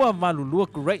le lua valu lua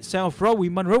Great South Row i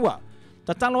Manroa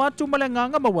tatalo atu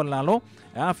malenganga mawalalo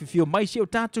a fifio mai si o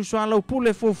tatu swalo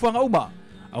pule fu fanga uma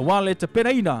awale te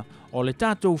penaina ole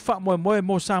tatu fa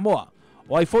mo Samoa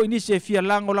o ai fo inisi fia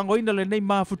lango ina le nei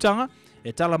mafutanga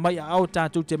e tala mai au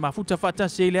tatu te mafuta fata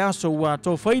se le aso wa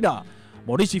to faida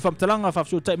morisi famtalanga fa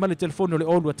so tai male telefono le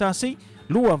olua tasi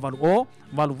lua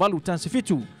valu tasi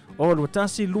fitu o lua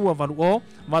tasi lua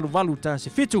valu tasi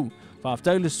fitu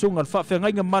whaaftai le sunga le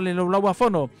whaafengainga male le lawa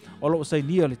whono o lo sai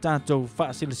nia le tātou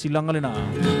whaasilanga le nā.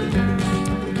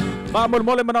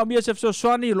 Whaamole mana o mia se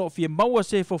fsoswani lo fie maua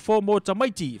se fofo mo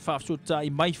tamaiti whaafsota i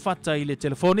mai whata i le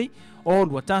telefoni o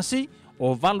lua tasi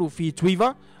o valu fi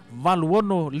tuiva valu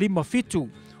ono 5 fitu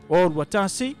o lua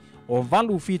tasi o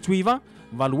valu fi tuiva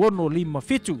valu ono 5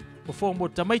 fitu fofo mo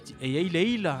tamaiti e ile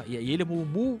ila e ile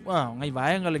mu ngai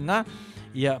vaenga le nga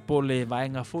ia po le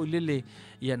vaenga fo lele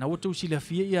ia na wotu sila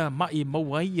fia ia mai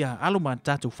maua ia aloma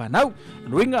tatu whanau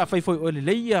ruinga fai foi o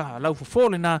le ia lau fo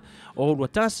le na o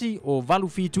luatasi o valu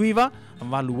fituiva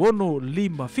valu ono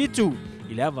 5 fitu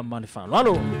ile ava mane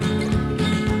whanalo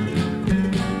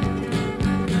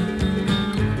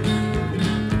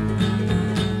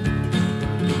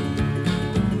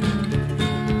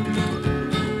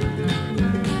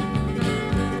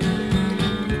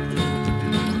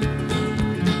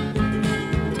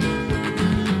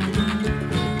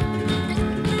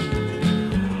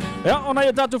Ya, ona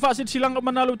ia tatu fasit silanga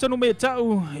manalu tanu me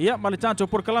tau. Ya, male tatu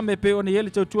por kalame pe ona ele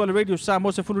tau tua le radio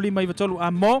Samoa se fulu 5 iwa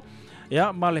amo.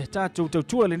 Ya, male tatu tau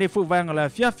tua le nefu vanga la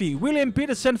fiafi. William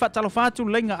Peterson fatalo fatu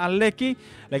lenga aleki.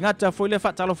 Lengata foi le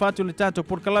fatalo fatu le tatu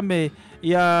por kalame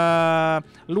ya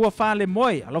lua fale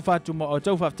moi. Alo fatu mo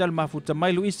tau fatal mafuta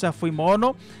mai Luisa foi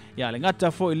mono. Ya,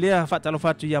 lengata foi le fatalo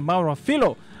fatu ya Maura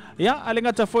Filo. Ya,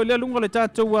 alengata foi le lunga le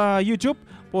tatu YouTube.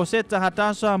 Po seta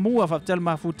hatasa mua fatal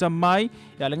mafuta mai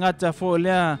ya lengata fo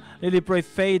le pray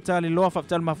faith le lo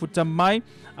fatal mafuta mai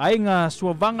ainga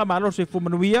suavanga malo se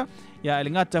fumanuia ya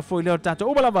lengata fo le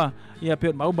tato ubalava ya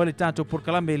pe mau bali tato por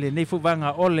kalame le nei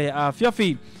fuvanga ole a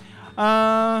fiafi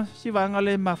si vanga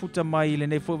le mafuta mai le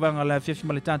nei fo vanga la fiafi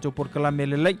male tanto por kalame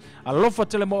le lei alofa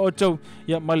tele mo oto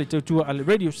ya male tua al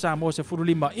radio Samoa se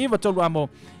furulima iva tolu amo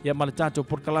ya male tanto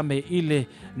por kalame ile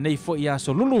nei fo ia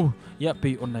so lulu ya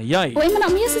pe ona yai o imana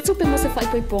mia se tupe mo se fai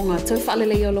poi ponga to fale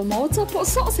le yolo moto po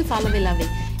so se fale velave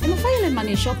e mo fai le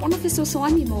money shop ona fiso so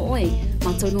ani mo oi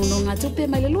ma to no nga tupe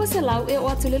mai le lo se lau e o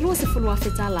atu le lo se fulua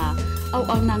fetala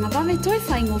au nanga vave toi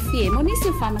fai ngo fie mo ni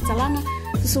se fa matalanga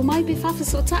so mai be fa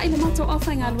so ta ile mato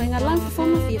ofanga luenga lang fo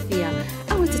mo fia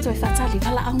au te toi fatali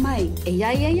vala au mai e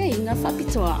ya nga fa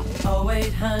pitoa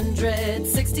 0800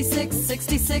 66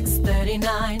 66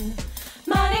 39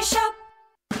 money shop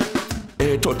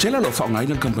E to tela lo fa ngai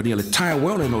na company le Tire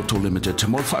Well and Auto Limited te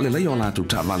mo fa le le ona tu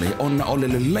ta vale ona ole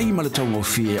le le ma le tongo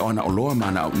fie ona o loa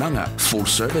mana o nanga full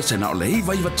service na ole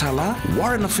vai tala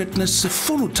warren fitness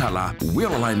full tala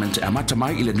wheel alignment e mata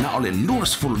mai ile na ole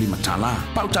luas full lima tala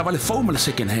pa ta vale fo ma le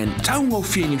second hand tongo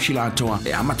fie ni shila toa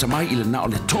e mata mai ile na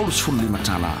ole tolus full lima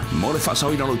tala mo le fa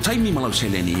sa ina lo taimi malo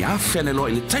seleni a fele lo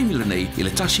ile taimi le nei ile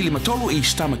tashi lima tolo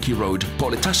East Tamaki Road po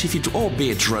le tashi fitu o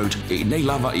Beach Road e nei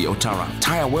lava I Otara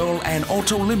Tire Well and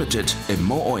Auto Limited e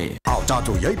mo oe. Au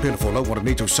tato yai pena fo lau wana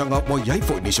neto sanga mo yai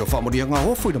fo inisio whamonia ngā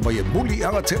hofo ina mai e muli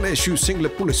anga tele shu sing le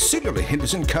pule silo le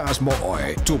Henderson Cars mo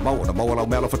oe. Tu mau na mau lau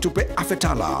mea fa tupe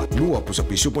afetala. Lua pusa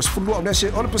pisu pos fulua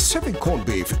nese o le Pacific Corn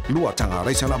Beef. Lua tanga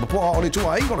reisa la mapoa o le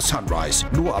tua ingo na Sunrise.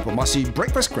 Lua apamasi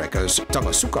breakfast crackers.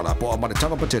 Tanga suka la poa mane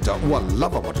tanga pateta. Ua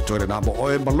lava wata toile na mo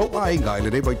oe malo a inga ile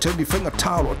reba i tendi whenga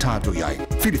talo o tato yai.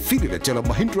 Fili le tela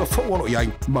mahindra fawalo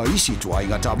yai. Maisi tua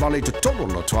inga ta male to tono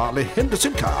lo tua le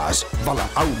Henderson Cars. Vala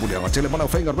au mule anga tele mana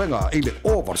whenga renga ile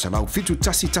over sa lau fitu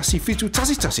tasi.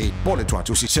 Bole tua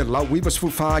tusi se lau Weavers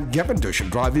Fufa Gavin Dushan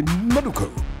Drive in Manuku.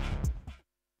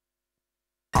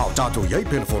 Au tato yai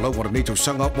pena fo lau wana neto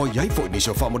sanga mo yai fo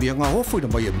inisio whamonia ngā hofo ina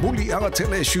mai e muli anga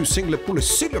tele shu sing le pule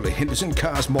silo le Henderson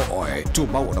Cars mo oe. Tu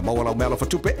mau na mau lau mea fa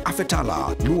tupe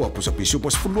afetala. Lua pusa pisu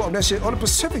pos fulua nese o le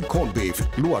Pacific Corn Beef.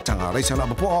 Lua tanga reisa la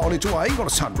mapoa o le tua ingo na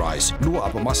Sunrise. Lua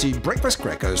apamasi breakfast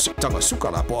crackers. Tanga suka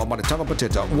la poa mane tanga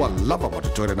pateta. Ua lava wata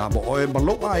toile na mo oe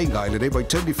malo a inga ile reba i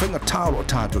tendi whenga talo o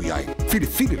tato yai.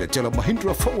 Fili le tela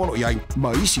mahindra fawalo yai.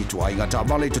 Maisi tua inga ta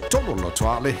male to tono lo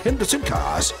tua le Henderson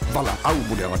Cars. Vala au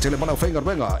mule anga tele mana whenga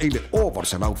renga ile over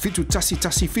sa lau fitu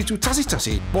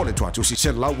tasi. Bole tua tusi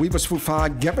se lau Weavers Fufa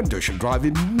Gavin Dushan Drive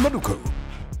in Manuku.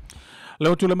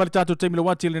 Leo tu le maritato te mila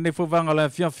wati le nei fovanga le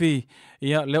fiafi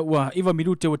ia le ua iwa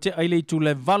minute o te aile tu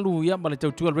le valu ia ma le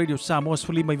tautua radio Samoa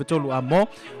sfulima iwa tolu a mo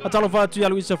atalo vatu ia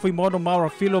luisa fui mono maura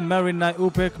filo marina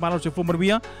upe kamano se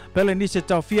fumaruia pele nise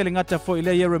tau fia le ngata fo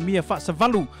ile Yeremia fa sa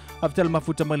valu aftele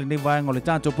mafuta mali nei vaenga le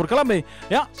tanto por kalame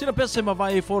ia sina pese ma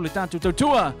vai fo le tanto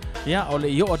tautua ia o le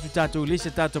io atu tatu lise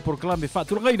tatu por kalame fa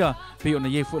tu ngaida pe ona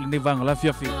ye fo le nei vaenga le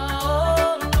fiafi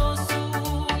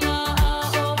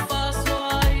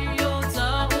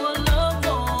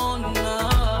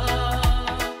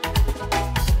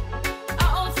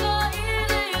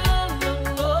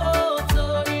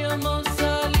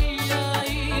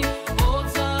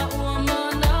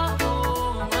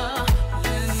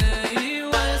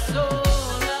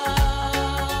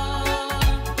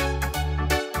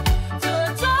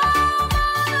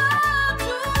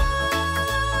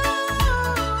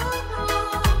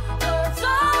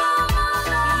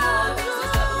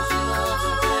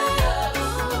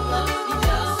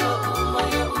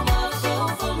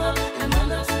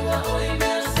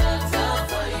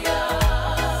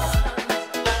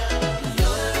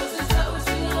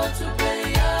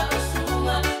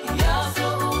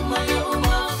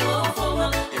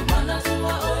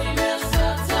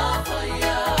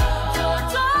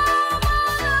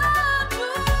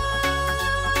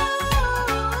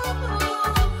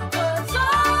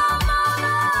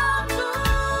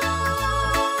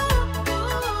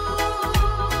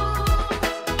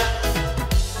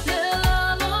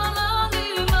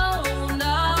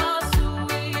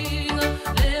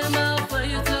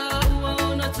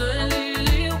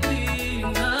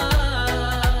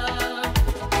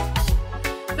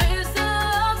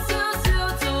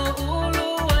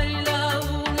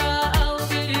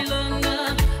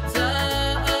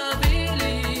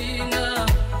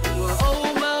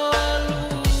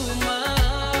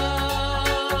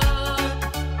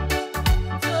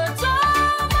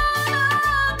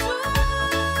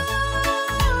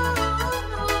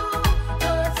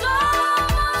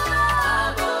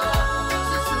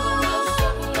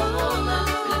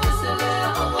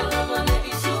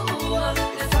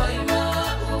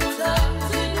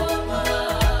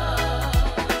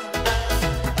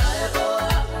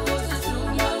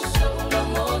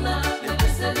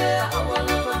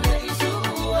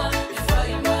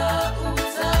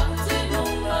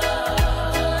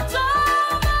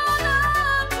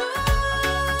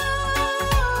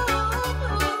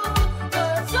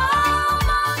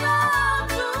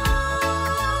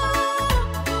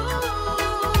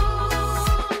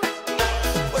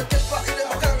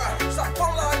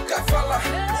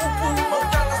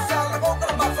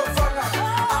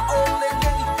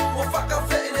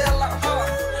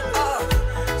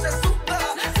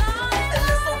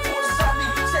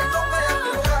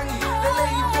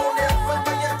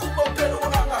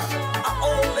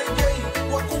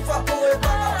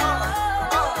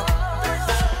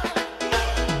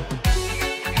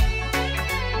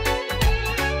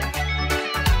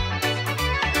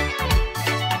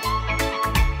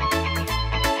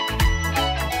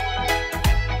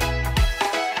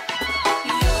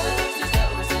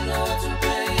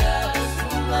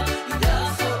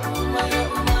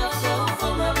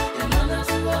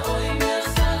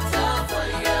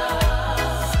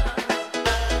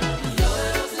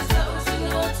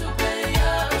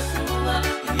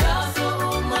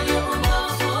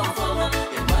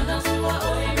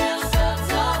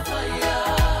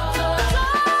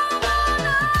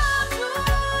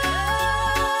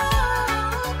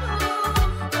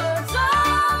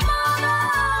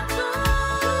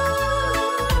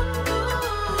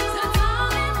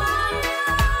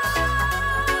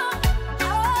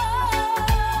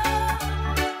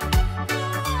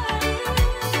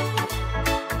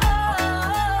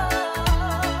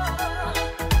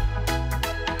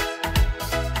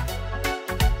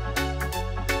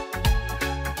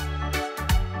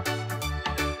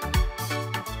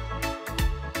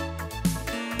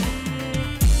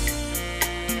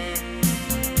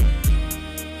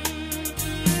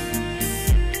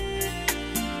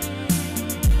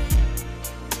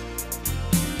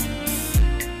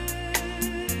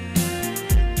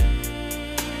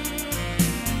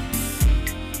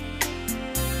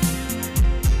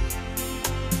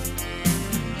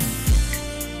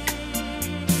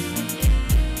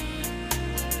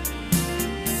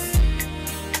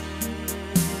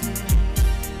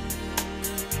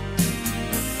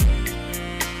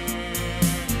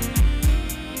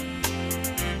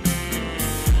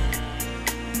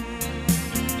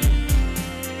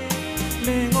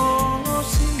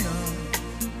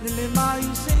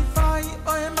mai se fai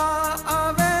o e ma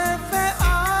ave fe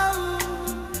au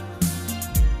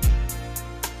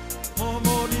mo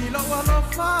mori lo alo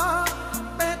fa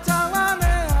pe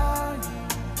tawale ai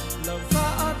lo fa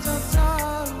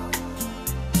atatau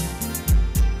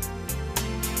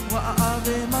wa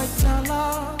ave mai tala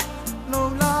lo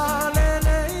la le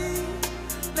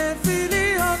le fili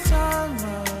o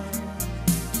tama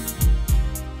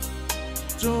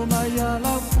jo maya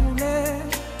la fule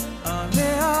ale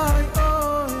ai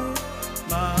oi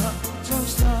ma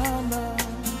justana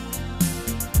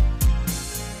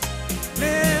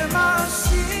le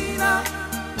masina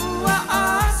ua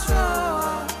aswa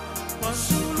wa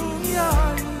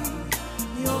sulumiai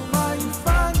yo mai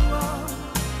fanua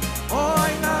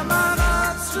oi na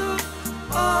manatsu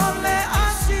ole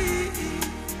asi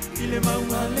ile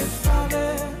maua le fale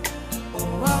o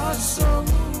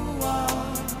asomua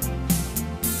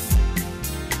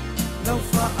lau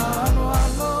fa'alo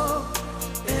alo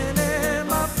ele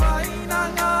mafaina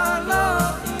ngalo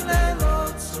ile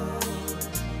loto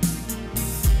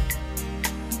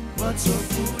wato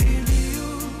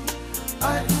fuiliu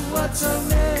ai uata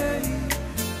nei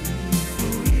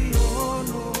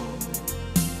fuiolo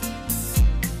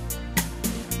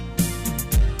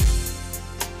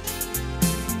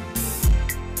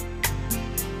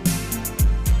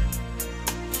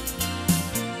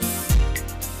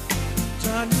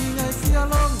Janina fia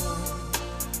longo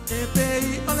e pei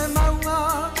ole maunga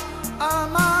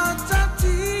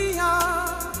amatatia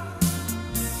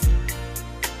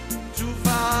tu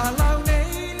fala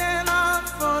nei le la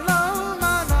fola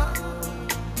mana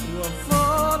ua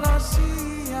fola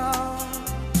sia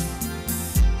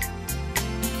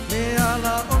me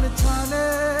ala ole tale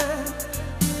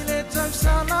ile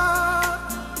tansala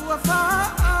ua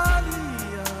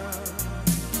faalia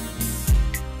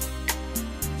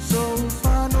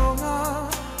Siufanua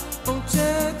o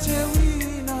te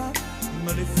wina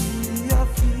ma le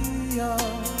fia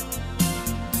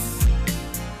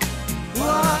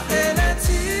wa ele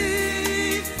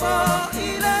tifo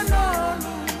ile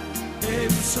nonu e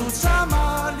uso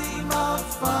tamali ma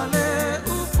fale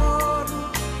upolu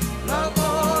la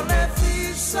ole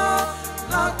fisa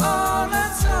la ole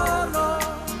tolo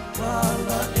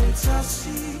wala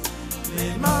etasi le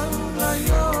maunga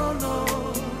yolo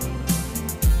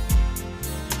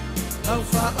Lau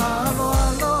fa'alo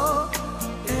alo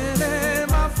ele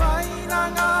mafaina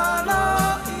ngalo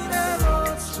ile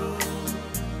loto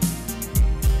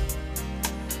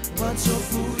Wato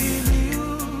fuiliu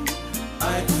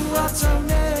ai uata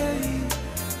nei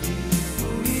I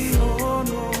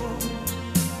fuiono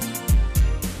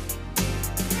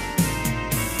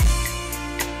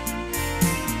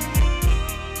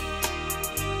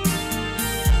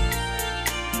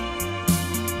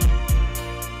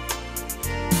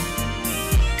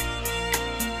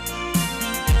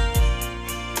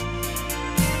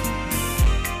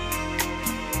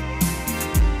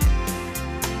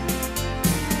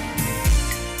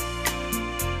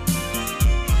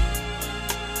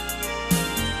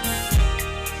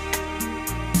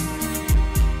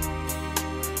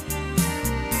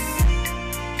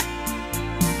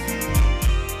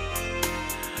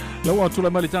Lau atu la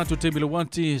mali tātou te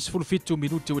milawanti, 15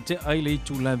 minuti o te aile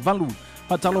itu la valu.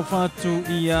 Patalo fatu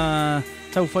ia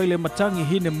tau whaile matangi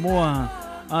hine moa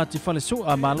a te whale so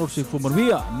a maloro se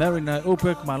fumanuia, Marina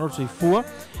Opek maloro se fua.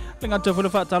 Lenga te whale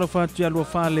whaatalo fatu ia lua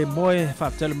whale moe,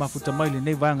 whaatele mafuta maile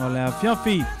nei vanga le a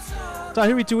fiafi.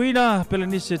 Tahiri tuina, pele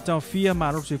nise tau fia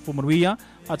maloro se fumanuia.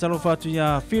 Atalo fatu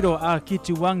ia whiro a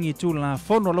kiti wangi tu la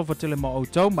fono lofa tele ma au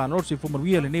tau, maloro se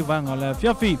fumanuia le nei vanga le a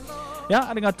fiafi. Ya,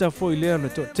 aringata foi leo le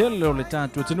tele o le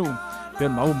tātua tinu.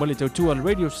 Pen mau male tau tua le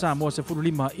radio Samoa se furu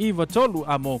lima iwa tolu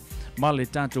amo male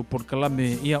tātou por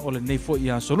kalame ia o le nei foi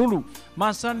ia solulu.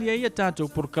 Masani ia tātou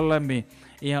por kalame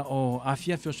ia o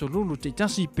afiafi o solulu te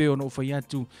tasi peo no ufai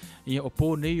atu ia o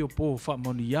po nei o po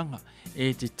whamoni yanga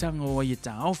e te tango ia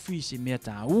ta aufi se mea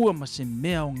ta ua ma se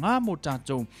mea o ngamo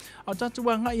tātou. Au tātou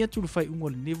wa ngai atu le fai ungo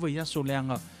le newa ia so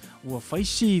leanga ua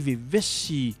faisi ve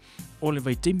vesi o le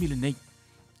vai teimi le nei.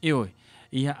 Eoi.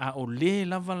 Ia a o le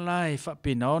lava lai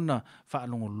whapena ona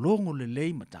whaalongolongo le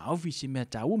lei ma ta aufi se mea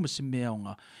ta uma se mea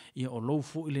onga ia o lou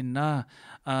fo ile na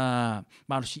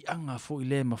marusi anga fo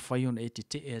ile ma whaion e te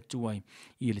te e atuai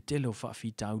ia le tele o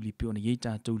whaafita au li peona iei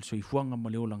tātou le soifuanga ma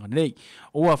le olanga nei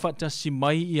o a whaatasi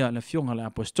mai ia le fionga le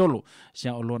apostolo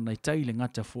sia o lona i tai le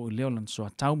ngata fo ile o lan soa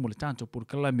tau mo le tātou por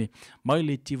kalame mai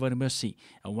le tivani mersi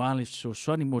a wale so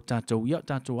swani mo tātou ia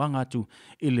tātou anga atu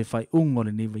ile whai ungo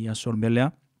le neva ia sol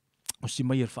melea o si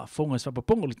mai fa fonga sa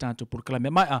papongo le tanto por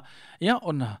kalame mai a ia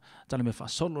ona tala me fa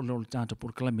solo le tanto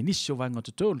por kalame nisio vanga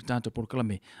to le tanto por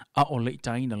kalame a o le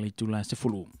taina le tula se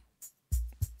fulu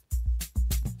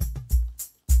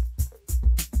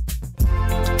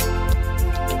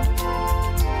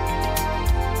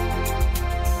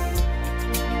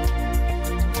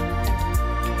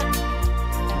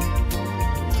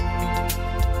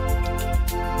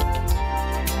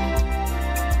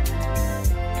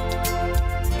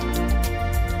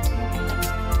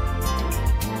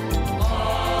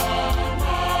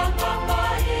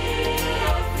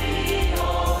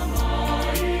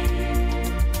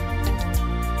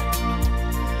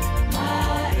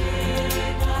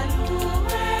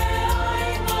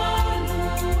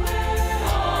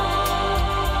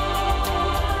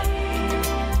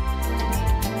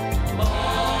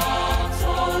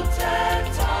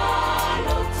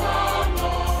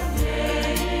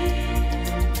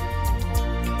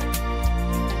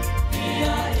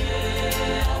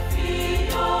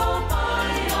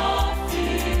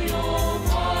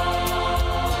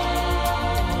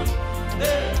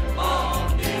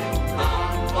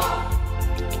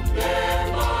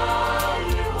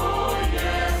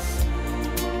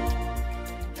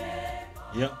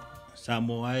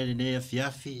Samoa le ne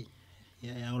fiafi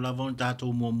ya o lavon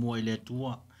tato mo ile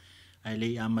tua ai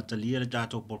le amatalia le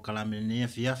tato por kalame ne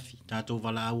fiafi tato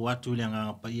vala au atu le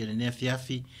nga pa ile ne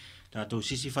fiafi tato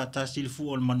sisi fatasi fu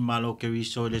ol man malo ke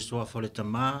wiso le so fa le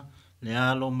tama le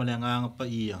alo male nga pa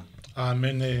ia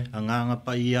amene nga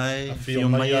pa ia e fio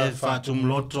mai fatum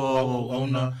loto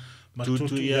ona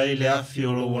matutu ia ile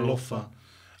afio lo wolofa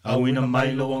awina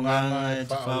mai lo nga e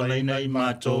fa leina i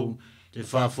matou te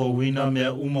fafo wina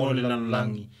mea umo le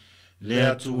lanlangi. Le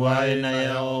atuae na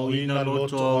ea o ina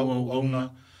loto au auna,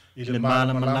 i le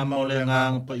mana malama o le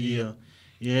nganga pa ia.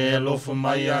 Ie lofo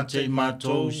mai a te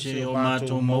matou se o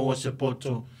matou maua se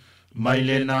poto, mai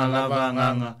le na lava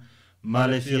nganga, ma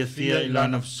le fia i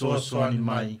lana fsoasoani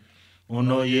mai.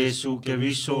 Ono Yesu ke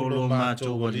riso lo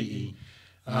matou walii.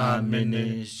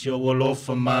 Amene, sio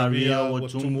walofa Maria o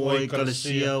tumu o i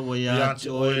kalesia o ia te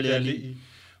oe le alii.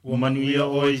 O manuia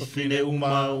oi fine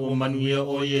uma, o manuia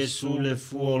o Yesu le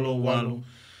fuolo walu.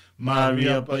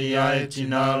 Maria pa ia e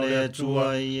tinale e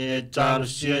tua i e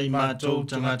tarusia i matou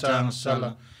tangata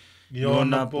sala.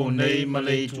 Iona po nei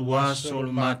male i tuaso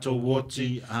le matou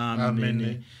woti.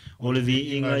 Amene. O le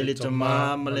vi inga i le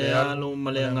tama male alo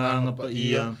male nganga pa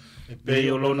ia. E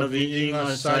pe o lona vi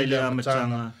inga saile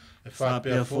amatanga. E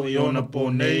whapea fo iona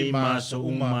po nei masa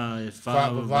uma e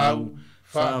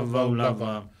whaavau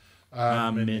lava.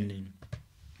 Amen.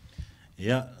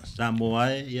 Ya, Samoa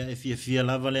ya e fia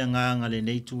lava le nganga le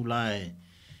nei tu lai.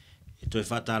 E toi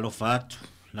fatalo fatu,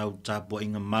 lau tapo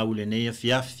inga mau le nei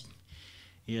fiafi.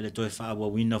 Ia le toi fa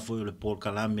wina fo le Paul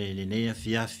Kalame le nei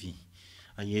fiafi.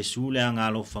 A Yesu le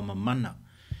angalo fa mamana.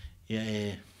 Ya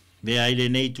e be ai le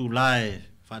nei tu lai,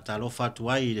 fatalo fatu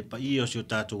ai le pa io si o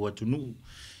tato watunu.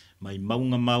 Mai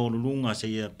maunga mau lunga se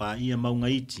ia pa ia maunga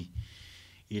iti.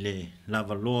 Ile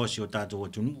lava loa si o tato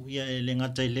watunu. Ia e le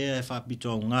ngata ilea e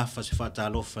whapito au ngafa se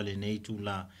whatalofa le nei tu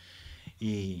la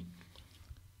i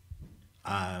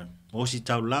a osi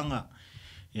taulanga.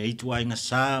 Ia itu ai nga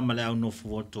sā ma le au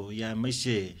nofu woto. Ia mai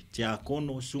se te a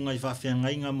kono sunga i whawhia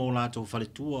ngainga mo lato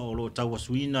whaletua o lo tau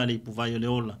asuina le ipuvai o le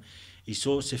ola. I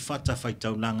so se whata whai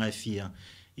taulanga e fia.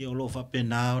 Ia o lo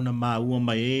whapenao na maa ua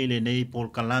mai e le nei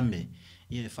Paul Kalame.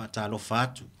 Ia e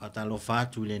whatalofa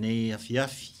atu le nei a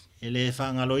fiafi. Ele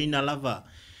whangaloina lava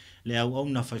le au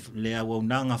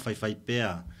nanga whai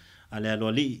pea a le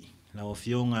aloali la o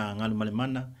fionga ngalu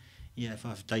malemana ia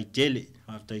whaftai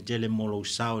tele molo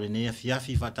usao le nea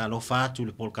fiafi whatalo whatu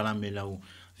le Paul Kalame lau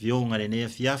fionga le nea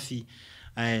fiafi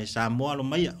ai Samoa lo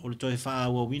maia o le toi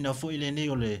wha wina fo i le ne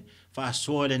o le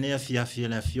whaasoa le nea fiafi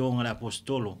le fionga le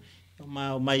apostolo o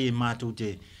mai e mātou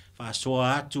te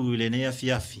whaasoa atu i le nea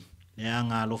fiafi le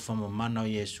anga alofa mamana o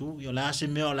Yesu i o le ase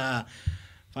meo la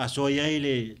fa so ia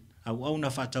ile au na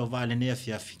fatau vale ne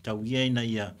fiafi tau ia ina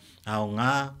ia au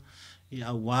nga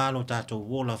ia walo tato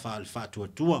wola fa al fatu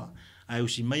tua ai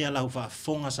usi mai ala fa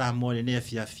fonga sa mo le ne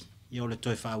fiafi ia le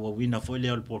toi fa wina foi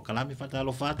le Paul Kalame fata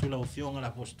lo fatu la fionga la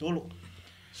apostolo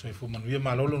so i fu manuia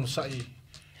malolo no sai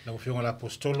la fionga la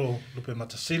apostolo lupe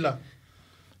matasila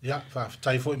ia fa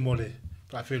tai foi mole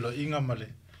fa felo inga male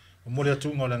mo le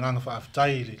tunga le nganga fa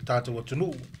tai le tato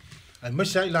watunu ai mai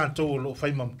sai la to lo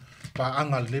fai mam pa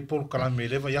anga le Paul Kalame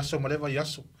leva yaso maleva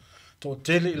yaso to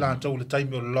tele la to le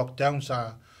time of lockdown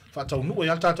sa fa tau nu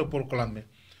ya tato Paul Kalame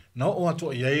no o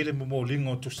ato ia ile mo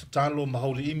lingo to stalo ma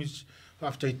holy image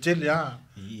fa tai tele ya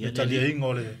italia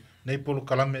ingole nei Paul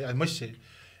Kalame ai mase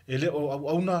ele o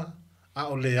auna a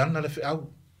o le ana le fe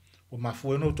au o ma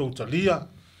fueno to italia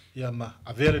ya ma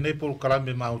avere nei Paul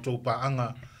Kalame ma to pa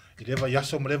anga leva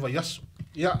yaso maleva yaso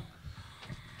ya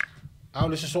a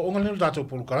le so onga le tato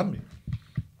Paul Kalame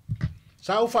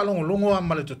sa u fa longo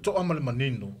amale to amale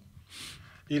manino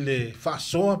ile fa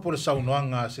soa por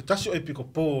saunoanga se tasio epico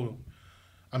po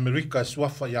America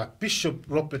swafa ya Bishop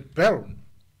Robert Barron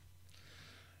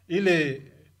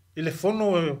ile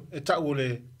fono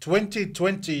le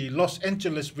 2020 Los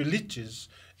Angeles Religious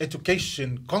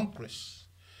Education Congress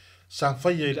sa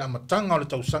fa ile amatanga le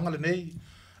tausanga le nei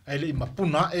ile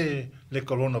mapuna le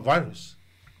coronavirus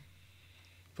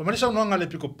fa mali saunoanga le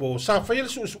epico po sa fa ile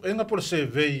su enga por se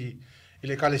vei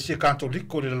ile kalesia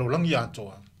katoliko le lolangi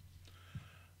atoa.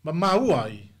 Ma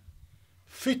mauai,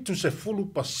 fitu se fulu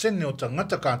pasene o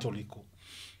tangata katoliko.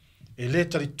 E le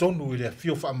taritonu ile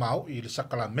fio wha mau i le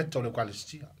sakalameta o le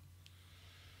kalesia.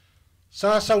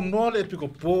 Sa sau noa le epiko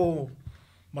po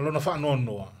malona wha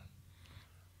noa.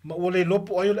 Ma ua le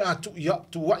lopo ai le atu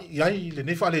iai le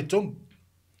nefa le tonu.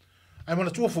 Ai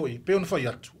mana tua foi, pe ona whai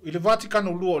atu. I le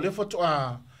Vaticano lua le fatu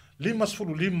a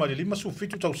 5 le 5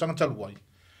 fitu tau sanga taluai.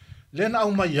 Lena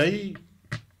au mai ai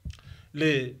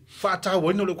le fata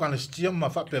waino le Eucharistia ma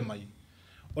fa pe mai.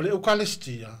 O le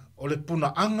Eucharistia, o le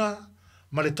puna anga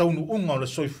ma le taunu unga o le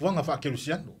soifuanga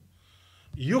whaakerusiano.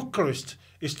 Eucharist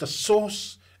is the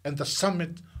source and the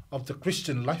summit of the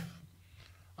Christian life.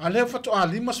 A leo whatu a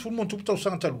lima sifuru mon tuputau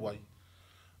sanga taluai.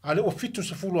 A leo o fitu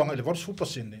sa fuluanga ele varu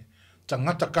pasene, ta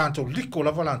ngata kantou liko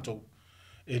lava lantou,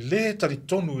 e le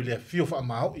taritonu i le fio wha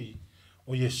maoi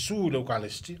o Yesu le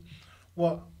Eucharistia.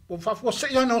 Wa whafua se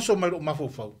iana oso mai lo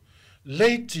mafufau.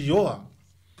 Leiti oa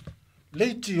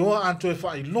anto e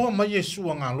wha i loa mai Yesu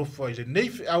a ngā lofa i le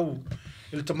neife au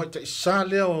i le tamaita i sa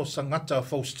lea o sangata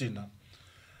Faustina.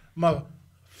 Ma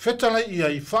whetalai ia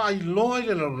i wha i loa i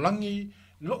le laulangi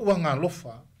lo ua ngā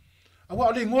lofa. Awa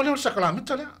o le ngole o le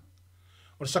sakalameta lea.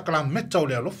 O le sakalameta o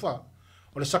le alofa.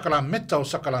 O le sakalameta o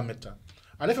sakalameta.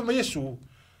 A lefa mai Yesu,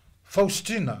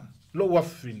 Faustina, lo ua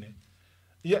fine.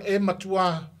 Ia e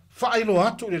matua wha i loa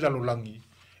atu i le laulangi.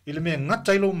 I le mea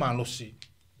ngata i lo malosi.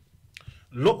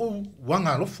 Lo ua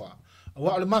ngā lofa.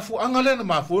 Awa o le mafu angale na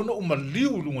mafu no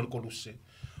umaliu lunga le koluse.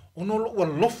 Ono lo ua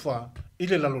lofa i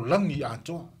le laulangi a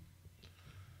atoa.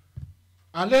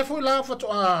 A lefo i la fatu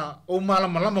a o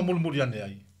malama mulmuri ane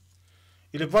ai.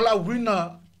 I le vala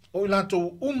awina o i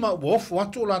lantou uma uofu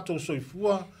atu o lantou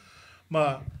soifua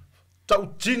ma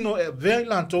tautino e vea i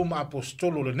lantou ma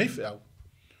apostolo le neife au.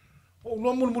 O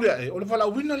loa mulmuri ai, o le vala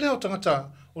awina leo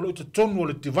tangata o le utatonu o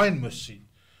le divine mercy.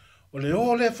 O le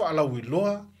o le whaalau i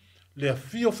loa le a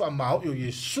fio whaamao i o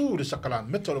Yesu le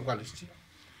sakalameta o le Eucharistia.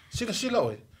 Sila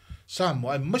oe,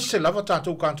 Samoa, ai maise lava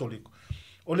tātou kantoliko.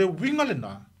 O le winga le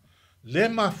nā, le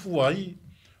mafua ai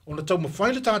o na tau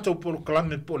mawhai le tātou polo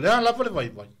kalame po le a lava le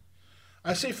vai.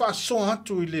 Ai se i whaasoa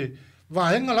atu i le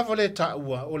vaenga lava le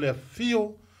tāua o le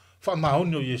fio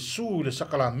whaamaoni o Yesu le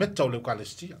sakalameta o le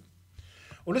Eucharistia.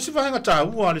 O le si vaenga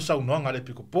tāua le saunoanga le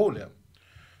piko pōlea.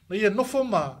 Na ia nofo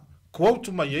ma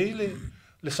quote mai eile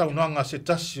le saunoanga se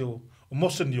tasio o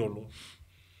Moseniolo.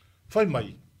 Whai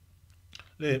mai,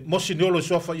 le Moseniolo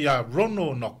sofa i a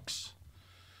Rono Knox.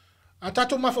 A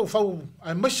tato mafau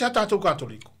ai maisi a tato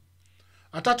katoliko.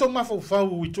 A tato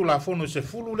mafau i tula fono se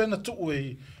fulu le na tuu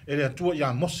e le atua i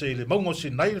a mose i le maungo se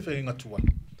nai le whenga tua.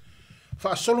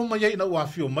 Wha solo mai ei na ua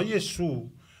fio mai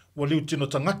Yesu, wa liu tino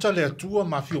tangata le atua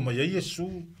ma fio mai ei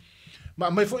Yesu. Ma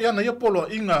mai fo iana ia polo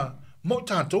inga mo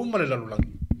tato ma le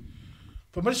lalulangi.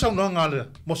 Pa mai sau noanga le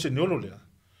mose niolo lea.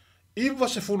 Iwa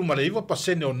se fulu ma le iwa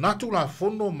pasene o natu la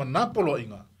fono ma na polo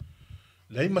inga.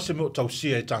 Le ima se meo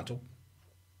tausia e tato.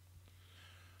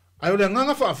 Ai o le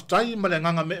nganga whaaftai ma le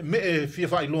nganga me e fia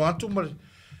wha ilo atu ma le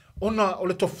ona o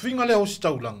le tofinga le hosi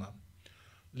taulanga.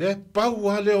 Le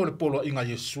paua le o le polo inga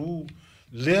Yesu,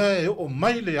 lea e o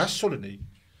mai le aso le nei.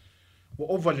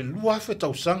 O ova le luafe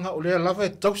tausanga o lea lava e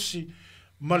tausi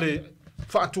ma le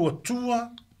whaatua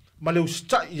tua ma le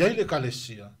usta iai le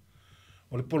kalesia.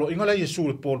 O le polo inga le Yesu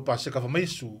le polo pa se kawa mai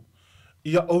Yesu,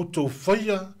 ia auto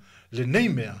whaia le nei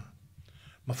mea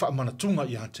ma wha manatunga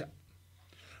i hatea.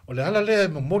 O le ala lea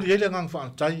ma mori ele ngang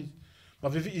whaatai, ma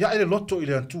vivi ia ele loto i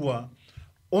le antua,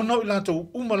 ona i lantou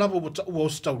uma lava wata ua o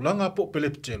staulanga po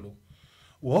peleptelo.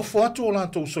 Ua hofo atu o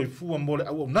lantou soifua mole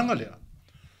au nanga lea.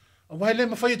 A wai le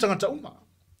mawhai tangata uma.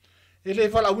 Ele e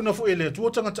wala awina fo ele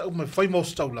atua tangata uma whai mo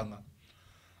staulanga.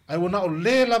 Ai wana o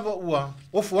le lava ua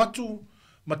hofo atu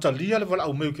matalia le wala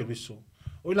au meu ke riso.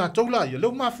 O i lantou la ia,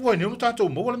 leo mafua ni unu tatou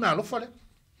mo wale mea alofa le.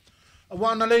 A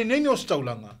wana le nene o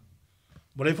staulanga.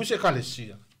 Mole fusi e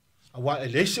kalesia. Awa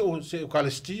eleise o se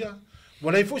Eucharistia,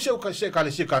 wala i fusi se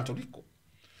Eucharistia katoliko.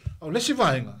 O le si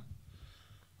vaenga,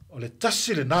 o le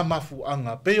tasi le nā mafu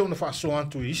anga, pe o na whaaso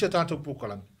antu i isa tātou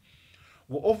pukalangi.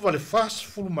 Wa ova le fast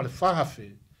fulu ma le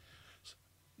whahafe,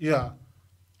 ia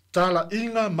tala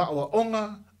inga ma oa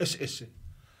onga ese.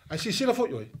 Ai si sila fo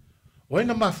ioi, o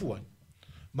ina mafu ai,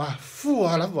 mafu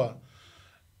alawa,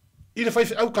 i le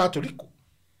whaife au katoliko.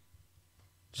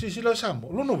 Si sila samo,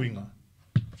 lono winga,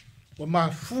 wa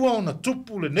mafua ona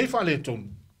tupu le nei wha le tonu.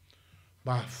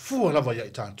 Mafua lava ia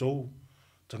i tātou.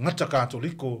 Ta ngata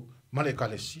katoliko ma le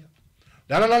kalesia.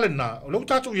 Le ala lale nā, o leu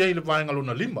tātou iei le vaenga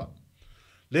lona lima.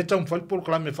 Le tau mwhaipolo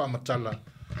kalame wha amatala.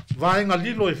 Vaenga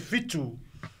lilo e fitu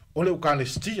o le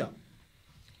Eucharistia.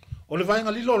 O le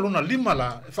vaenga lilo lona lima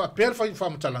la, e wha pēr wha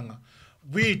amatalanga.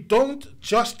 We don't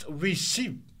just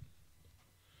receive.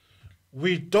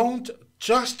 We don't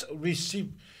just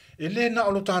receive. E le na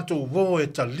o lo tātou wo e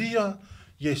talia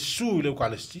Yesu le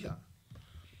Eucharistia.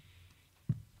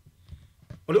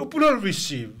 O le upula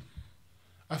receive,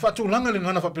 a whatulanga le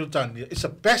ngana whapilutania, it's a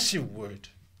passive word.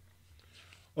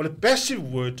 O le passive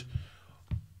word,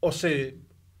 o se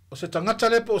tangata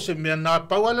lepo, o se mea nā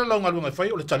pauala lau ngalunga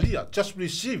whai, o le talia, just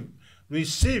receive.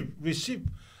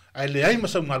 Ai le ai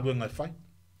masau ngalunga whai.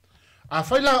 A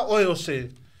whai la oe o se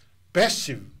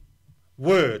passive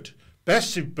word,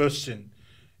 passive person,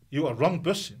 you are wrong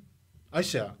person. Ai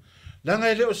sea. Langa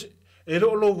e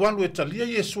lo lo walu e talia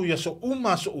Yesu ya so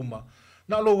uma.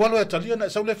 Na lo walu e talia na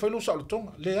sa le failu sa lo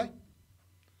tonga. Le ai.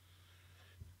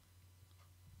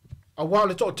 A wa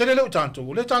le to tele le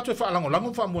tanto. Le tanto e fa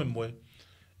lango fa moe.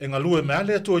 E ngalue mea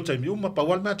le to e taimi uma pa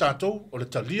wal mea tanto o le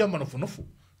talia manofunofu.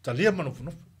 Talia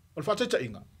manofunofu. O le fa te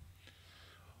inga.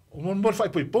 O mon bol fai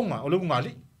poiponga o le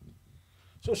ungali.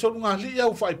 So ungali ya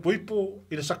u fai poipo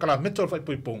i le sakalameta o fai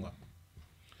poiponga.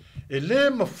 E le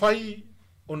mawhai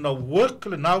o na work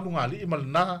le nau ungali i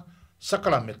malana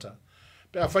sakalameta.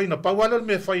 Pe a fai na pawala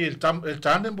me fai el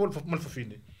tane bol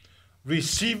malfafine.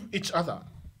 Receive each other.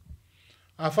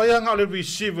 A fai anga le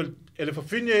receive ele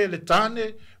fafine le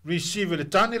tane, receive le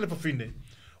tane le fafine.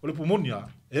 O le pumonia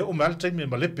e o mal taimi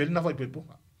ma le pel na fai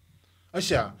poiponga.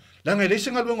 Asia, langa le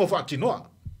singa luengo fa atinoa.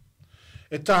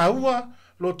 E tāua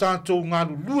lo tātou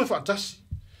ngālu lue whaatasi.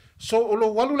 So o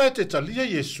lo walula te talia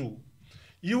Yesu,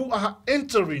 you are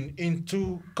entering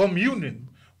into communion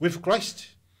with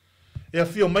Christ. E a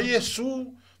whio mai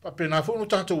Yesu, pa pena whono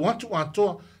tātou wantu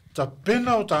atoa, ta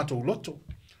pena o tātou loto,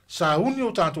 sa uni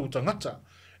o tātou tangata,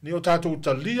 ni o tātou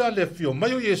talia le whio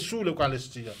mai o Yesu le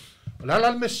ukalestia. O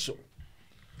lala meso,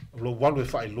 o lo walu e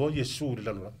whaeloa Yesu le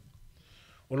lalura.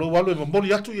 O lo walu e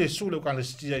mamoli atu Yesu le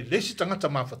ukalestia, i lesi tangata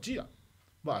mawhatia.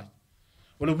 Vai.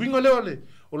 O le winga leo le,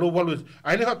 o lo walu,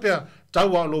 ai le hapea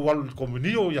taua o lo walu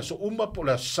komunio, ya so uma po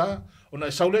le sa, o na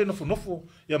e saule e nofo,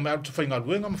 ya mai atu whainga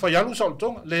luenga, ma whai alu saul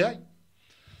tonga, le ai.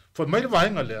 For mai le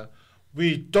vaenga lea,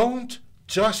 we don't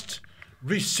just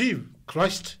receive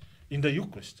Christ in the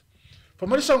Eucharist. For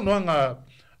mai le sau noanga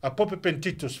a pope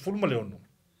pentitus, fulma leono.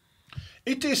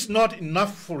 It is not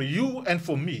enough for you and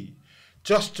for me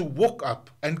just to walk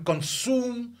up and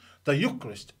consume the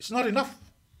Eucharist. It's not enough.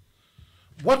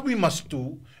 What we must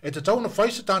do e te tau na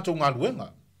whai se tātou ngā luenga.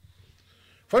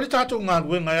 Whai tātou ngā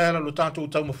luenga e ala lo tātou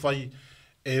tau ma whai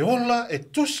e ola e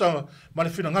tusa ma le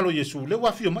whina ngalo Yesu le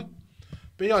wafio mai.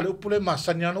 Pe ale upule ma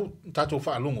sani ano tātou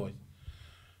whaalongo e.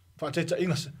 Wha te ta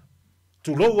inga se.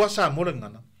 Tu lo wasa mole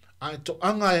ngana. A e to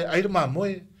anga e aire ma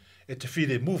moe e te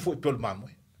whire mufo i piol ma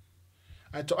moe.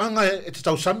 A e to anga e te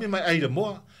tau sami mai aire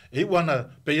moa e wana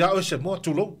pe ia o se moa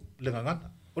tu lo le ngana.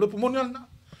 O le pumoni alna.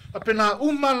 Apena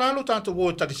lalo tanto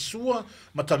wo tarisua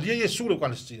matalia Yesu le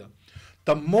kwalestia.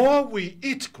 The more we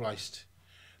eat Christ,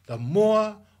 the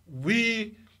more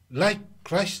we like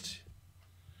Christ.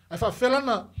 Ai fa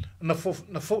fela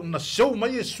na show mai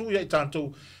Yesu ya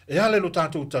tanto e ale lo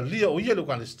tanto talia o ye le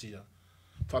kwalestia.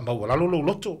 Fa ma wala lo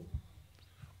loto.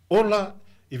 Ola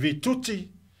I vituti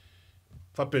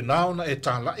fa penao na e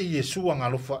tala I Yesu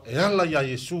angalofa e ala ya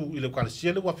Yesu I le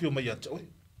kwalestia le wafio mai ata oi.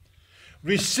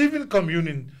 Receiving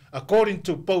communion, according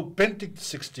to Pope Benedict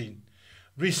XVI,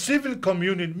 receiving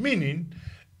communion meaning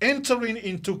entering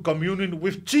into communion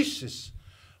with Jesus,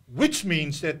 which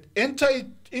means that enter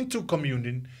into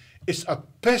communion is a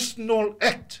personal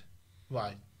act.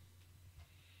 Why?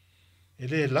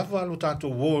 Ele lava lo tanto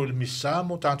wo il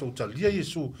misamo tanto talia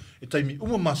Yesu e taimi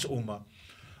uma mas uma.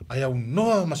 Ai au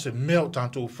noa mas e meo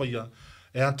tanto faya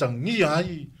e antangi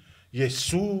ai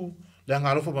Yesu le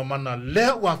ngalofa mamana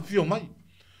le wa fio mai.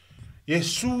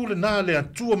 Yesu le na le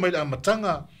antua mai le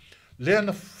matanga le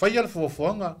na faya le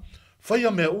fofoanga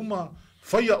faya me uma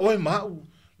faya oi mau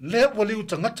le wali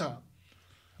utangata.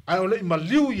 Ai ole I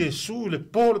maliu Yesu le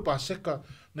po le paseka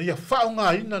na ia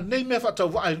faunga ina nei me fa tau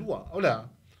vai lua. Ole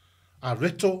a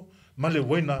reto ma le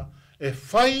wena e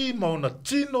fai mauna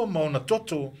tino mauna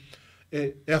toto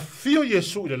e a fio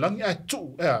Yesu le langi ai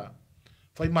tu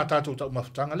fai ma tātou tau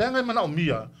mawhatanga. Lea ngai mana o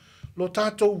mia, lo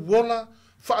tātou wola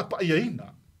whaapa ia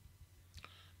ina.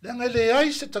 Lea ngai le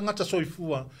ai se tangata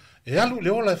soifua, e alu le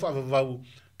ola e whaavavau,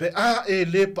 pe a e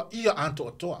le pa ia anto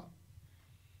atoa.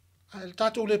 A le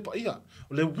tātou le pa ia,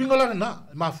 o le wingala na,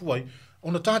 e mafuai,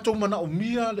 ona tātou mana o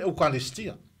mia le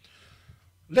Eucharistia.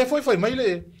 Le foi mai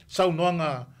le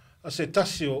saunoanga a se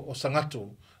tasio o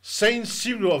sangato, Saint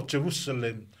Cyril of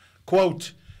Jerusalem,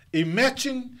 quote,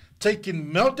 imagine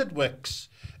taking melted wax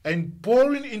and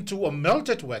pouring into a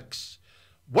melted wax.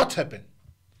 What happened?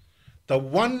 The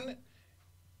one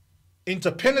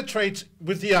interpenetrates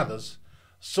with the others,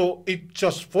 so it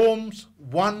just forms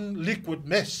one liquid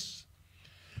mess.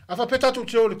 Afa petatu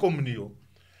teo le komunio,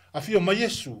 afio ma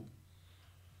Yesu,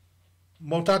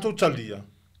 mo tātou talia,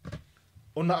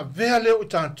 ona avea leo I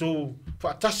tātou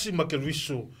whaatasi ma ke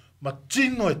riso, ma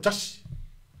tino e tasi.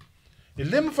 E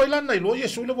le mawhailana I lo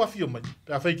Yesu le wafio mai,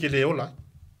 pe a whai ke leo lai.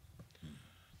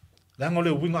 Lango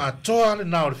leo winga atoa le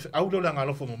nao le au leo le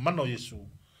ngalofo mo mano Yesu.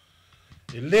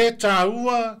 E le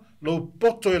tāua lo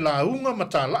poto e la unga ma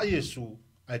tā la Yesu,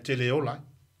 ai te leo lai.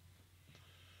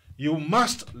 You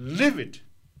must live it.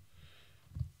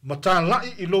 Ma tā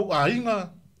lai I lo a inga,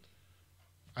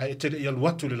 ai e tele I alu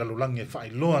atu le lalulangi e whai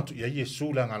loa atu I a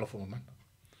Iesu le ngalofa mamana.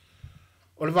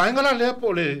 O le vaenga la lea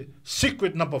po le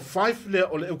secret number 5 lea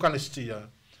o le Eucharistia.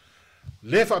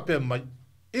 Le whape mai,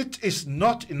 it is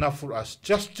not enough for us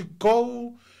just to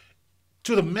go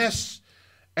to the Mass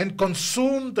and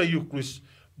consume the Eucharist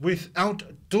without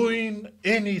doing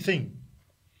anything.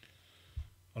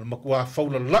 O le makua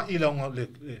faula lai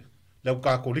le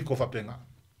ukakoliko whapenga.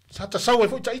 Sa ta sau e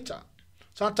fo ita.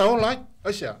 Sa ta ola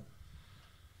ai sea.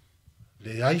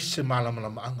 Le ai se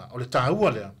malamalama anga. O le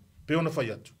tāua lea, pe ona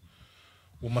whai atu.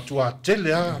 O matua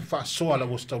tele a wha soa la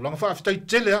wostaulanga. Wha aftai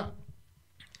tele a.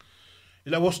 I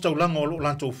la wostaulanga o lo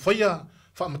lanto whaia,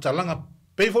 wha matalanga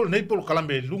peifol neipolo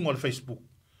kalame lunga o le Facebook.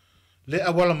 Le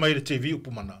awala mai le TV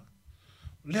upumana.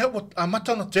 Le a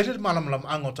matana tele malamalama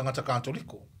anga o tangata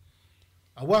kantoliko.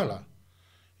 Awala.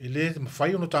 I le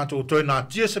mawhai ono tātou o toi nā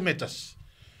tia se metas.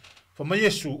 Fa mai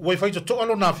Yesu, wai whai to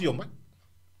alo nā fio mai.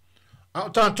 A o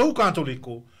tātou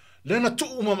kantoliko, le na tu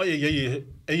umama e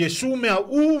Yesu mea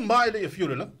mai le e fio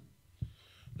le la.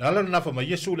 Le ala na fa mai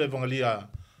Yesu le evangelia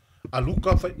a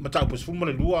Luka, matau pas fuma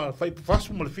le lua, whai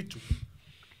pafasu ma le fitu.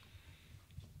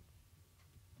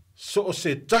 So o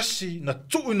se tasi na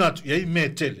tu inatu i me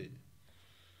tele.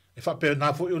 E wha pēr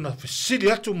nā fo i ona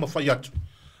whisili atu ma whai atu.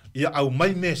 Ia au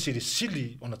mai me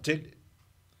sili ona tele.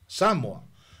 Samoa,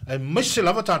 ai mai se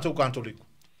lava tātou kantoliko.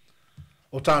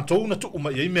 O tātou na tu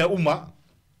uma i mea uma.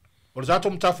 O le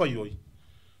tātou mtafa i oi.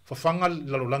 Whawhanga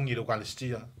lalolangi le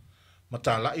Eucharistia. Ma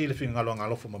tā lai le whingalo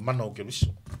angalofa ma mana o ke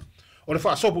wiso. O le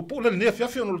whaasopu pūle le nea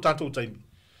whiawhia ono le tātou taimi.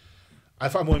 Ai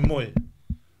wha moe moe.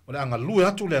 O le anga lue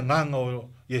atu le nganga o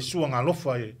Yesu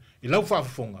angalofa i lau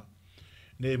whaafafonga.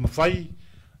 Ne mawhai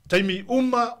taimi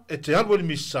uma e te alwa le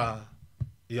misa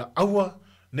ia aua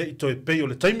ne i toi pei o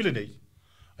le taimi le nei.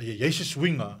 A ia Jesus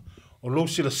winga o lo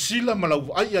sila ma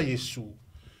lau ai a Yesu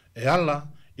e ala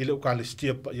i le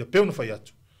Eucharistia ia peuna whai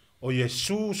atu. O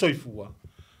Yesu soifua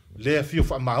le a fio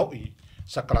wha maoi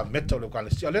sakramenta o le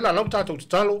Eucharistia. Le la lau tātou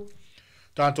tatalo,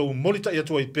 tātou molita ia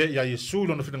tua i pe ia Yesu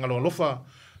lona whingalo alofa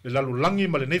le lalu langi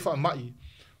ma le nei wha mai.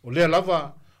 O lea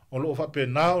lava o loo wha pe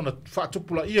nao na wha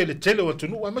tupula ia i le tele o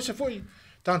tunu. Ai mase foi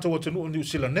tātou o tunu o New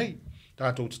Zealand nei.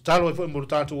 Tātou tatalo e foi mo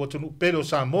tātou o tunu pele o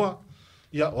Samoa.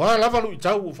 Ia o a lava lu i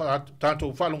tau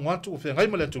tātou whalungu atu o whengai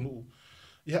ma le tunu.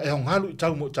 Ia e hongalu i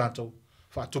tau mo tātou.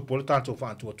 Wha tupu le tātou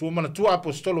wha atua. Tua mana tua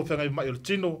apostolo whengai mai o le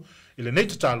tino i le nei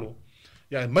tatalo.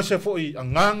 Ia e mase foi a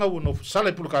nganga o no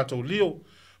sale pulu kātou lio.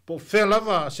 Po whea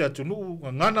lava se atunu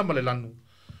ngana ma le lanu.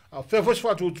 A whea foi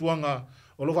wha tuanga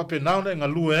o lo whape nauna e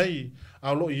ngā lue ei.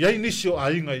 A lo i ei nisi o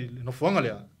a inga i no fuanga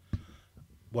lea.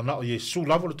 Wana o Yesu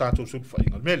lava le tātou supu wha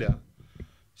inga me lea.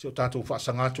 Se o tātou wha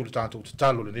sangatu le tātou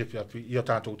tatalo le nefia i o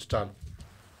tātou tatalo.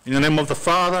 In the name of the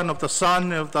Father, and of the Son,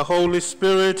 and of the Holy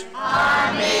Spirit.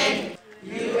 Amen.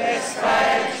 You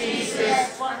expired,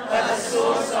 Jesus, but the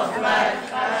source of life,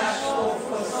 cash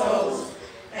for souls,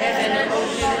 and an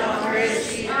ocean of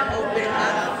mercy open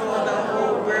up for the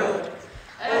whole world.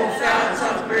 O fount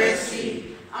of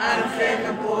mercy,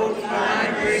 unfathomable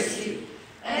divine mercy,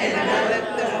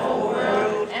 envelop the whole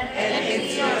world and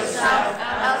empty yourself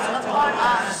out upon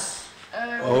us.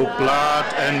 O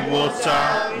blood and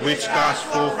water which gush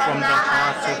forth from the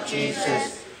heart of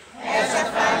Jesus, as a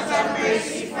fount of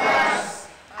mercy for us,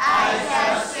 I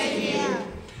trust in you.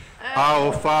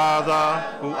 Our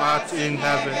Father, who art in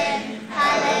heaven,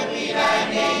 hallowed be thy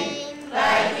name.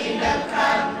 Thy kingdom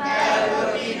come, thy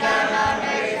will be done on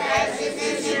earth as it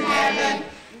is in heaven.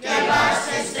 Give us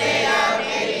this day our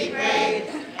daily bread,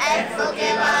 and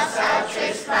forgive us our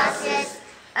trespasses,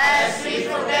 as we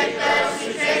forgive those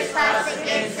who trespass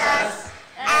against us.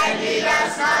 And lead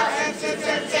us not into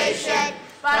temptation,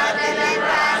 but deliver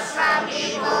us from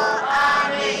evil.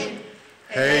 Amen.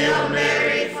 Hail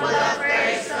Mary, full of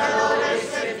grace, the Lord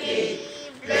is with thee.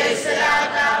 Blessed art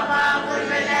thou among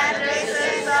women, and blessed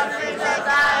is the fruit of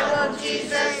thy womb,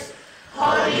 Jesus.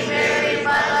 Holy Mary,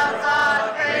 Mother of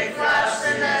God, pray for us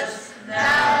sinners,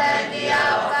 now and at the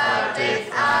hour of our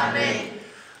death. Amen.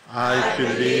 I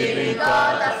believe in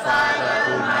God the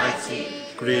Father Almighty,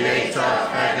 creator of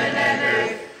heaven and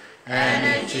earth,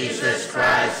 and in Jesus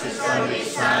Christ, his only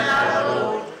Son, our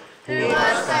Lord, who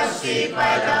was conceived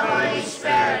by the Holy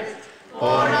Spirit,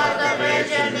 born of the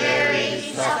Virgin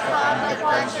Mary, suffered under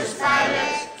Pontius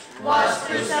Pilate, was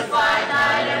crucified,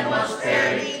 died, and was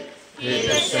buried. He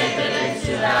descended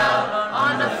into hell.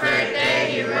 On the third day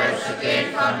he rose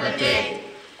again from the dead.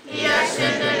 He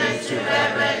ascended into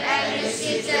heaven and is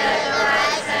seated at the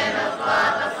right hand of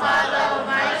God the Father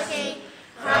Almighty.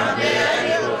 From there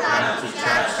he will come to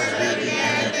judge the living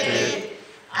and the dead.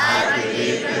 I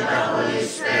believe in the Holy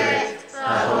Spirit, the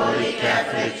Holy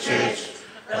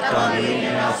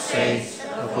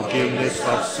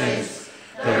sins,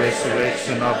 the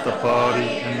resurrection of the body,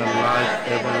 and the life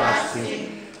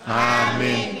everlasting.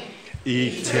 Amen.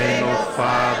 Eternal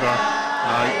Father,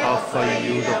 I offer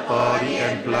you the body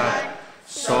and blood,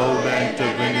 soul and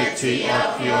divinity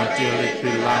of your dearly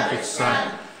beloved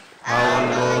Son, our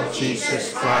Lord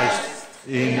Jesus Christ,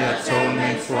 in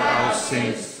atonement for our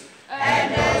sins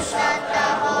and those of the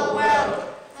whole world.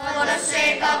 For the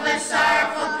sake of his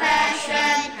sorrowful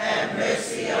passion, have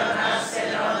mercy on us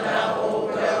and on the whole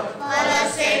world. For the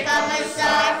sake of his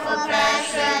sorrowful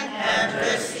passion, have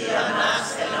mercy on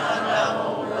us and on the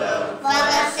whole world. For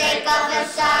the sake of his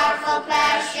sorrowful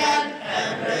passion,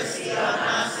 have mercy on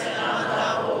us and on the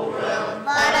whole world.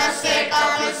 For the sake of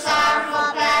his sorrowful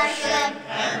passion,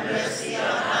 have mercy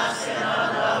on us and on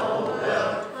the whole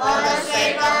world. For the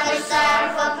sake of his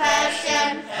sorrowful passion,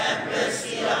 have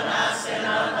mercy on us and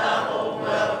on the whole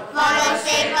world. For the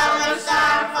sake of his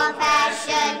sorrowful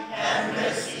passion, have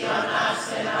mercy on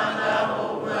us and on the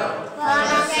whole world. For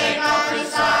the sake of his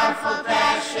sorrowful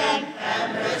passion, have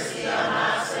mercy on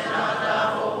us and on the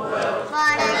whole world. For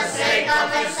the sake of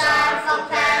his sorrowful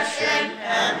passion,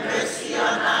 have mercy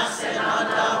on us and on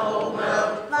the whole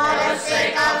world. For the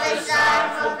sake of his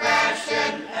sorrowful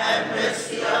passion, have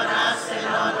mercy on us and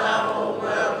on the whole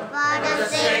world. For the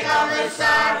sake of his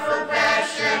sorrowful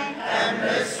passion, have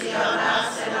mercy on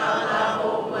us and on the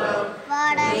whole world.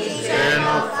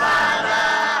 Eternal Father,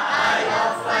 I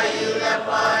offer you the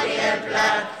body and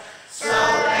blood, soul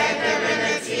and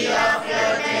divinity of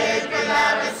your dear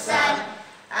beloved Son,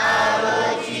 our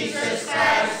Lord Jesus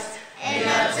Christ, in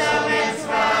atonement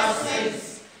for our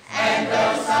sins and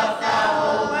those of the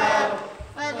whole world.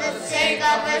 For the sake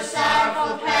of his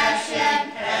sorrowful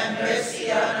passion, have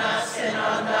mercy on us and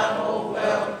on the whole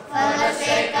world. For the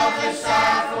sake of his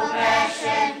sorrowful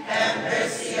passion, have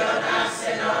mercy on us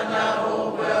and on the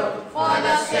whole world. For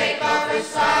the sake of his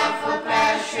sorrowful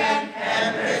passion,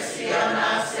 have mercy on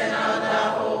us and on the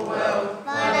whole world.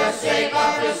 For the sake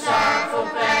of his sorrowful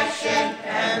passion,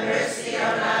 have mercy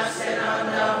on us and on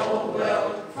the whole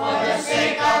world. For the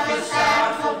sake of his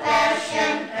sorrowful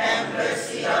passion, have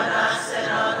mercy on us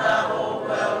and on the whole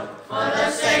world. For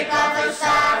the sake of his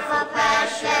sorrowful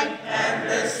passion, have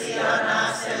mercy on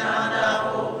us and on the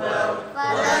whole world.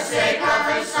 For the sake of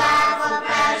his sorrowful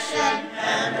passion,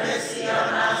 have mercy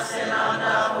on us and on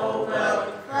the whole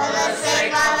world. For the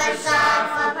sake of his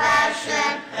sorrowful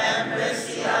passion, have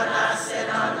mercy on us and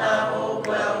on the whole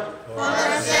world. For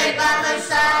the sake of his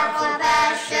sorrowful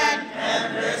passion,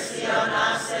 have mercy on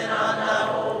us and on the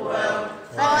whole world.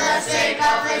 For the sake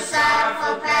of his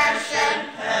sorrowful passion,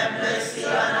 have mercy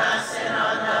on us and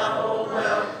on the whole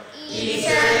world.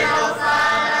 Eternal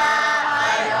Father,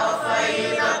 I offer you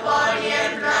the body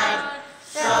and blood,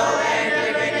 soul and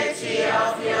divinity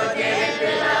of your dear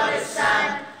beloved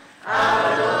Son,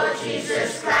 our Lord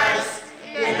Jesus Christ,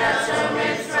 in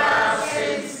atonement for our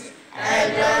sins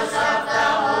and those of the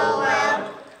whole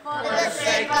world. For the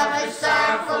sake of his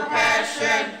sorrowful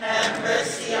passion, have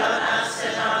mercy on us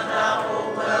and on the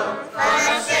whole world. For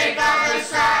the sake of his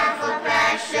sorrowful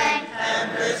passion,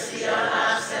 have mercy on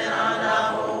us and on the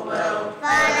whole world.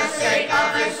 For the sake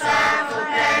of his sorrowful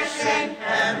passion,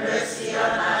 have mercy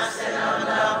on us and on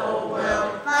the whole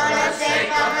world. For the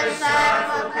sake of his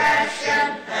sorrowful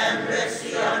passion, have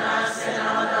mercy on us and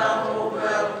on the whole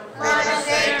world. For the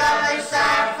sake of his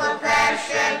sorrowful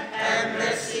passion, have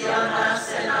mercy on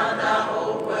us and on the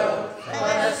whole world.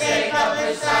 For the sake of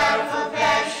his sorrowful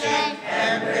passion,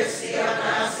 have mercy on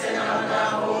us and on the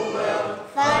whole world.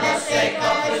 For the sake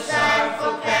of his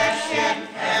sorrowful passion,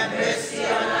 have mercy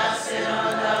on us and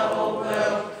on the whole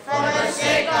world. For the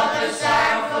sake of his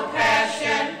sorrowful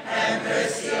passion, have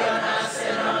mercy on us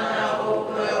and on the whole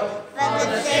world. For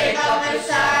the sake of his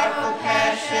sorrowful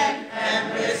passion,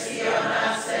 have mercy on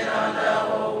us and on the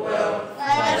whole world.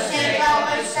 For the sake of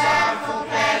his sorrowful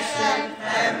passion,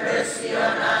 have mercy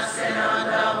on us and on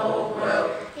the whole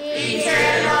world.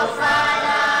 Eternal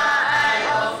Father, I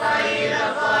offer you the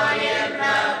body and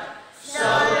blood,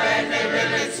 soul and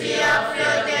divinity of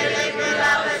your dearly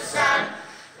beloved Son,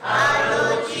 our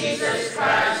Lord Jesus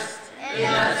Christ, in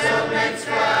atonement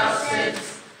for our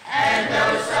sins and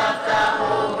those of the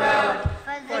whole world.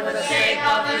 For the sake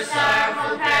of his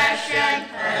sorrowful passion,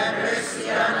 have mercy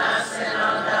on us and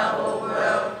on the whole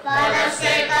world. For the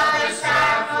sake of his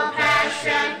sorrowful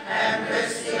passion, have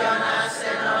mercy on us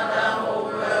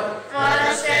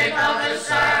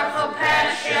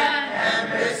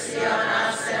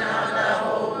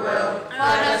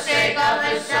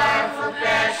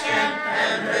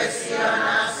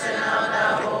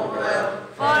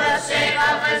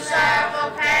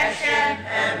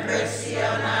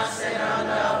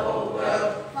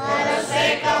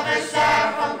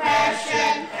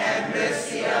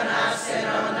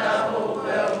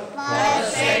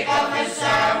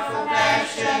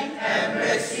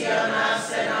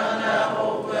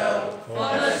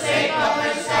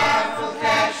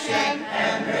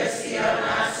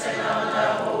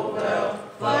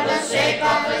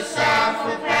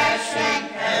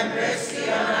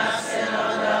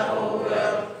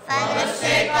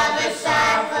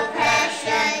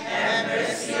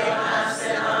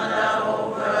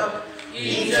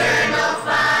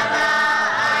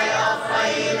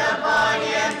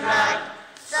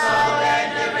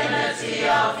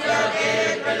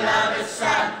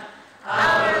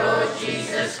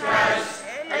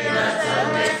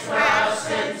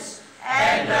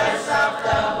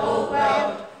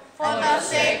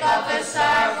his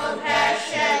sorrowful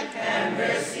passion, have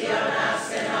mercy on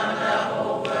us and on the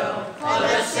whole world. For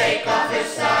the sake of his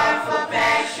sorrowful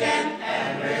passion,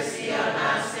 have mercy on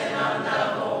us and on the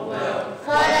whole world.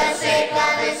 For the sake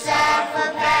of his sorrowful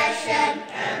passion,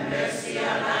 have mercy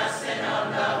on us and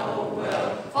on the whole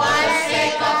world. For the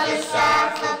sake of his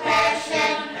sorrowful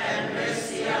passion, have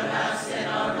mercy on us and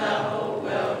on the whole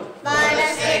world. For the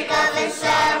sake of his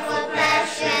sorrowful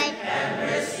passion, have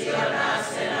mercy on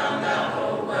us and on the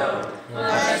whole world. For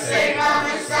the sake of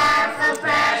his sorrowful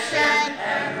passion,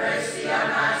 have mercy on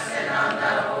us and on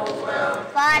the whole world.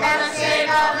 For the sake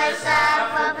of his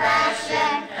sorrowful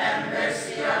passion, have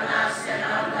mercy on us and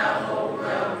on the whole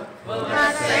world. For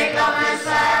the sake of his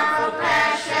sorrowful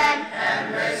passion,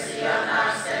 have mercy on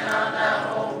us and on the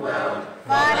whole world.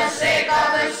 For the sake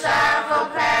of his sorrowful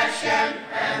passion,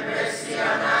 have mercy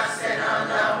on us and on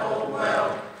the whole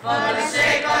world. For the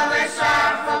sake of his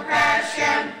sorrowful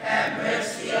passion, have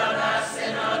mercy on us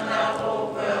and on the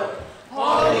whole world.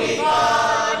 Holy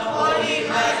God, Holy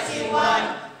Mighty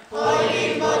One,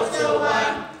 Holy Mortal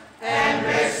One, have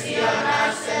mercy on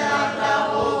us and on the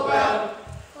whole world.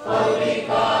 Holy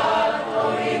God,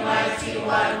 Holy Mighty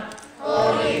One,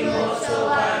 Holy Mortal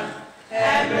One,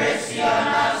 have mercy on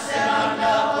us and on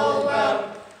the whole world.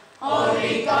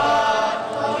 Holy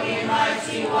God, Holy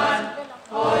Mighty One,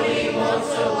 Holy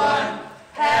Mortal One,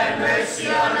 have mercy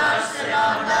on us and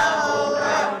on the whole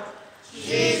world.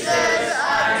 Jesus,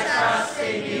 I trust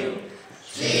in you.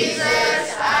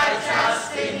 Jesus, I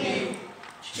trust in you.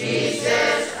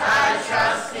 Jesus, I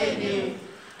trust in you.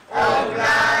 O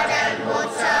blood and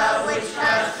water which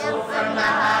has flowed from the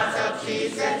heart of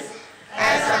Jesus,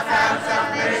 as a fount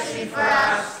of mercy for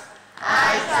us,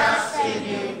 I trust in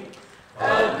you.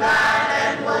 O blood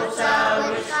and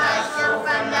water which has flowed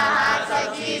from the heart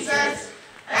of Jesus,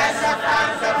 as a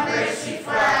fount of mercy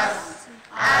for us,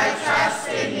 I trust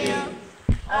in you.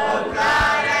 O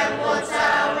blood and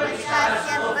water which has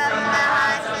flowed from the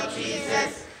heart of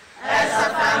Jesus, as a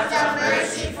fount of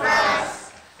mercy for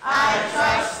us, I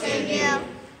trust in you.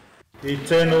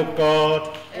 Eternal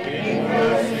God, in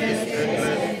mercy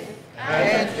goodness,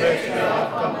 and treasure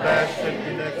of compassion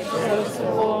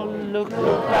inexhaustible, look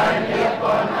kindly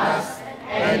upon us,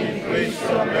 and increase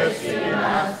your mercy in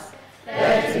us,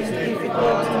 that in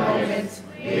difficult moments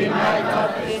we might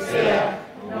not despair,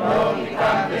 nor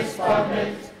become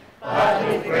despondent, but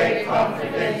with great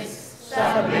confidence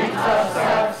submit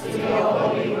ourselves to your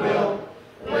holy will,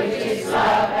 which is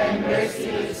love and mercy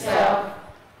itself.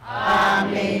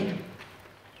 Amen.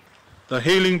 the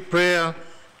healing prayer.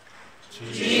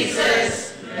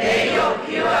 Jesus, may your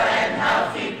pure and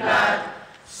healthy blood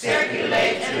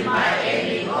circulate in my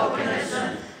ailing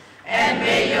organism, and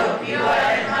may your pure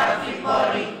and healthy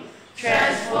body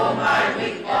transform my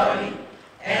weak body,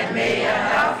 and may a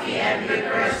healthy and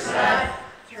vigorous life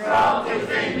throb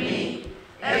within me,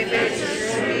 if it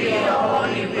is truly your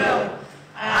holy will.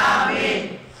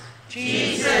 Amen.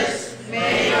 Jesus,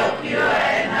 may your pure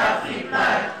and healthy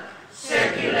blood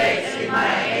circulate in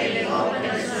my ailing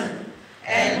organism,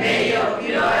 and may your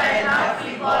pure and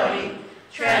healthy body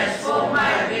transform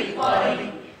my weak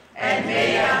body, and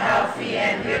may a healthy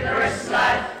and vigorous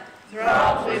life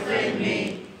throb within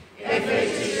me, if it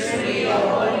is truly your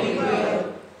holy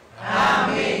will.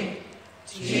 Amen.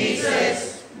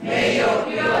 Jesus, may your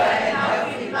pure and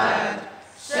healthy blood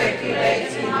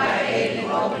circulate in my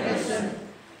ailing organism,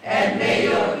 and may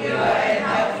your pure and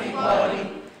healthy body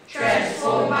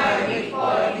transform my weak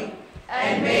body,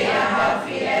 and may a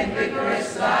healthy and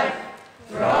vigorous life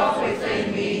throb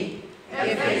within me,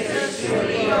 if it is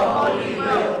truly your holy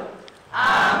will.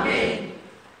 Amen.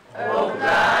 O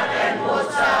blood and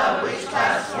water which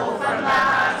has flowed from the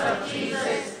heart of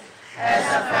Jesus, as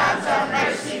a fount of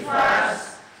mercy for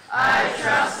us, I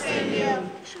trust in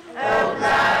you. O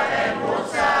blood and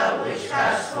water which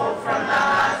has flowed from the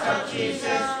heart of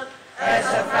Jesus, as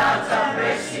a fount of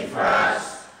mercy for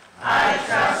us, I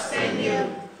trust in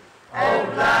you. O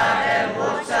blood and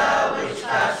water which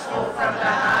has flowed from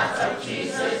the heart of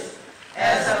Jesus,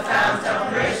 as a fount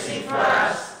of mercy for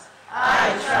us,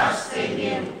 I trust in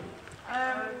you.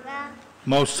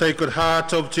 Most Sacred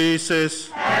Heart of Jesus,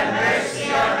 have mercy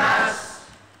on us.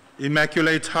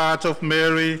 Immaculate Heart of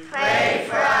Mary, Pray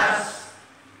for us.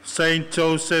 Saint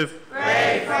Joseph,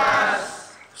 Pray for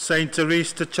us. Saint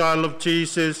Therese, the Child of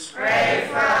Jesus, Pray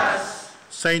for us.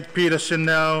 Saint Peter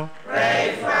Chanel,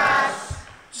 Pray for us.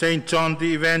 Saint John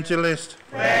the Evangelist,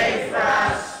 Pray for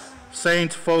us.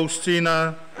 Saint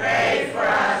Faustina, Pray for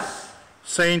us.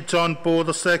 Saint John Paul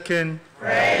II,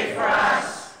 Pray for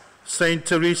us. Saint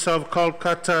Teresa of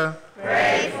Calcutta,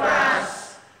 Pray for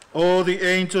us. all the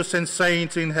angels and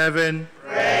saints in heaven,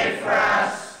 Pray for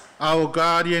us. our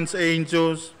guardians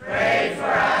angels, pray for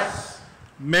us.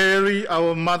 Mary,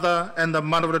 our mother and the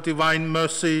mother of the divine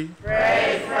mercy,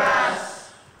 Pray for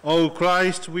us. O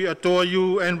Christ, we adore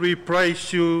you and we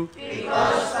praise you.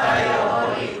 Because by your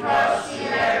holy cross you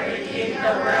have redeemed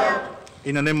the world.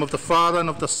 In the name of the Father, and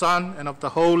of the Son, and of the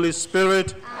Holy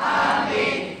Spirit.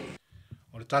 Amen.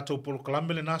 O le tātou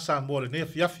polokalame le nā Samoa le nea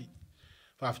fiafi.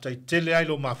 Whaafitai tele ai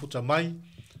lo mafuta mai.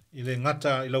 I le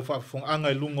ngata i lau whaafonga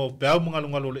i lungo peau mga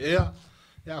lunga lo le ea.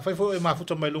 Ia whaifo e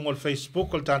mafuta mai lungo le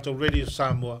Facebook o le tātou Radio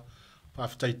Samoa.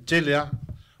 Whaafitai tele a.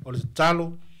 O le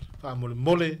talo. Whaamole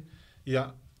mole. Ia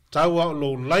taua o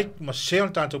lo like ma share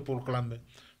le tātou polokalame.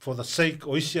 For the sake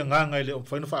o isi nganga i le o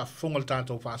whainu whaafonga le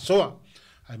tātou whaasoa.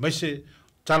 Ai maise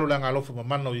talo le ngalofa ma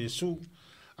mana o Yesu.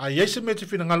 Ai eise me te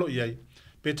whina ngalo i ai.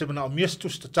 Pe te mana o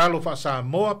miestus te talo wha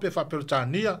Samoa pe wha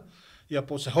pelutania. Ia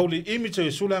po se holy image o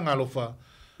Yesu le ngalofa.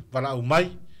 Vala au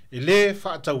mai. E le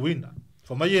wha atawina.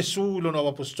 Fa mai Yesu lona o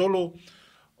apostolo.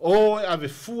 O e ave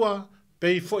fua.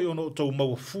 Pe i foi ono o tau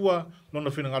maua fua. Lona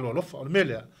whina ngalo alofa. O le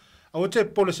melea. Au te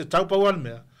pole se tau pau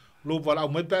almea. Lo vala au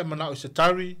mai pe mana o se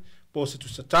tari. Po se tu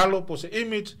se talo. Po se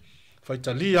image.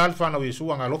 Faitali alfa na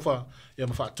Yesu angalofa ya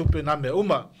mafatupe na me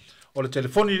uma o le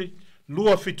telefoni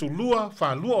lua fitu lua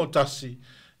fa lua o tasi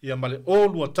ya male o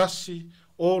lua tasi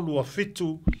o lua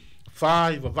fitu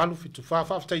fa iwa valu fitu fa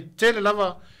tai tele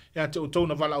lava ya te utou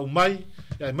na vala umai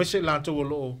ya mese la to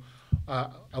lo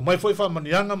a mai foi fa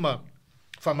manianga ma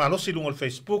fa malosi lungo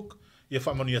Facebook ya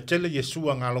fa mania tele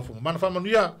Yesu angalofa mana fa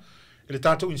mania ele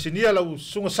tanto insinia la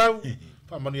sunga sau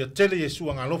fa mania tele Yesu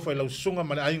angalofa la sunga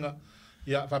male ainga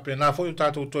ia fa pena foi o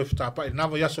tatou toi fitapa e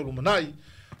nava yaso lumanai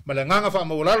ma le nganga fa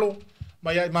maulalo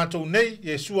ma ia matou nei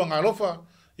Yesu ngalofa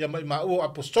ia ma o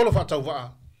apostolo fa tau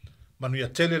va manuia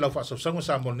tele la fa sango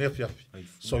sa mo nefia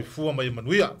so fu ma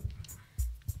manuia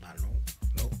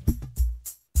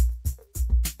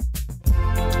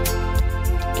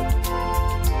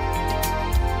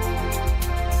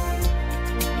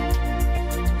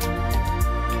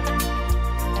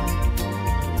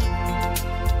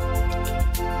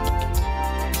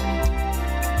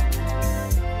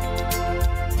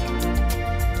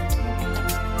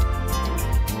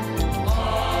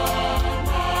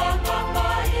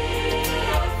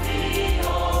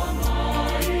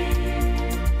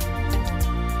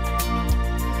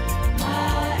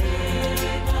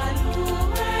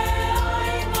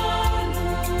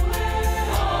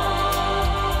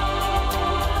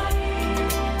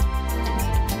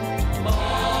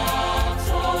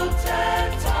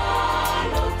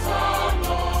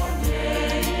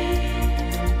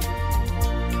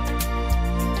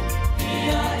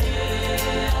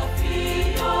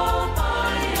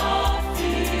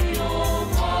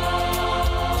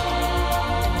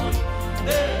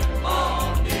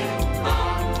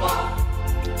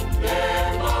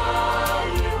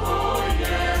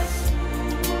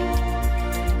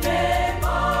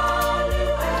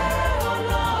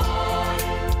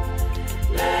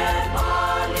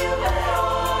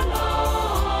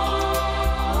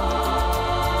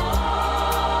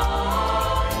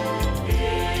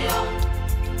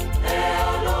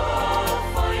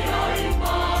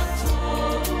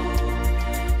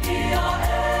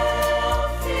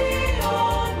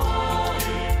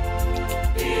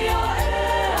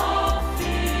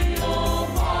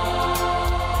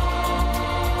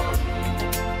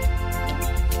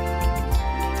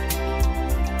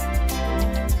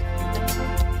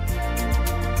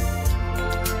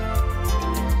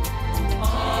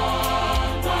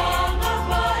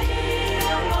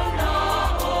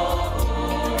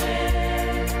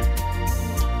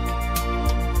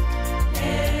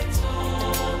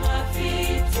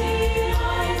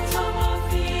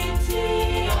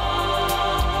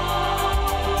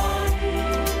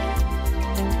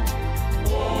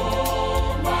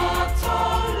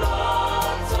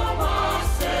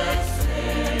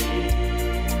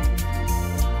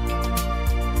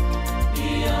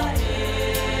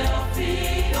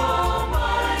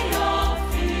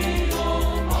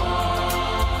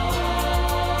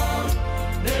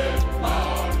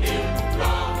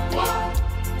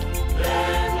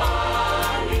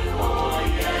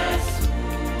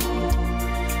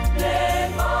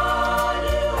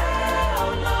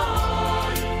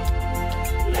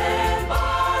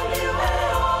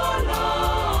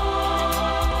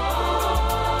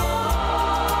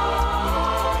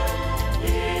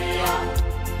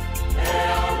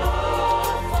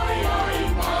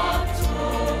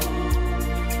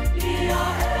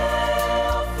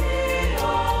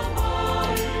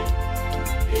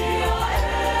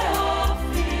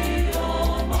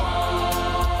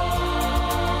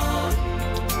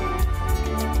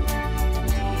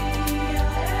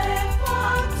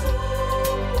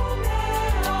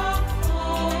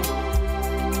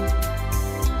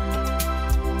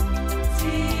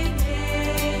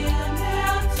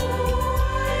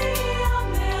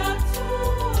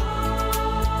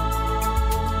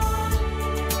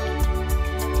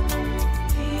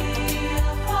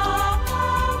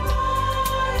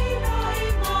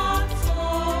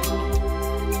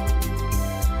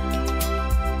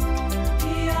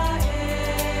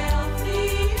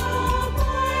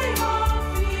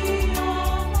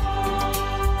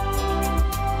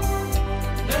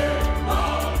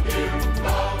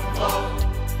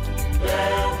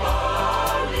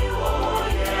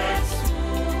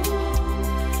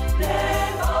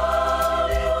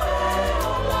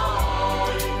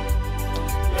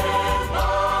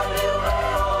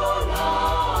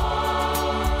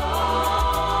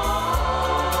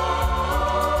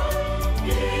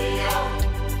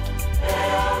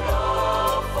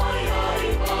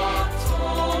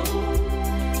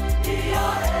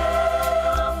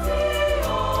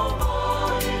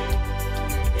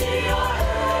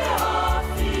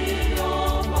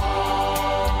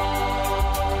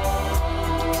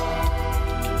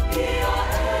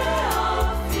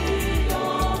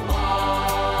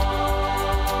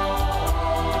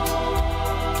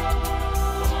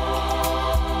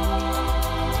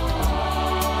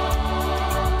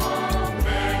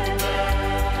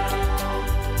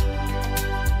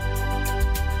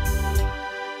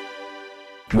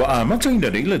Wa a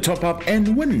mataina ni le top up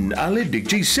and win ale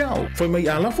JUL. Foi mai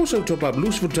ala fo so top up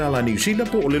lus futala New Zealand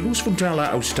po le lus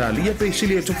futala Australia pe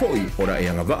silia to foi. Ora e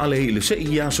anga va ale le se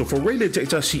ia so for rated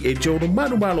teta si e jono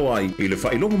manu malo ai. Ile fa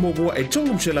ilonga mo bo e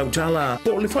tolum se lau tala.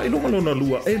 Po le fa ilonga lona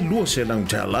lua e lua se lau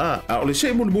tala. A ole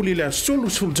se muli le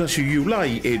solus fultasi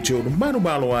Julai e jono manu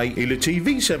malo ai. Ile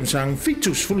TV Samsung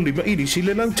fitus fulli ma ili si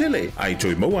le lau tele. Ai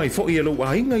toi mo ai fo i lo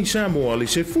ai ngai Samoa le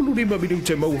se fulu lima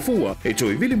minute mo fua. E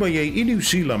toi vili mai e New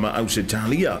Zealand ma aus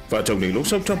Italia. Fa tau nei lo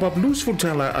so top up lus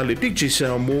futala ale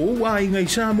JUL mo ai ngai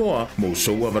Samoa. Mo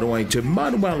so avaro ai te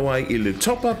manu malo ai ile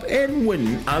top up and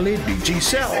win ale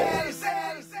JUL.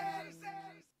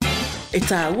 E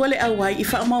tā ua le au ai I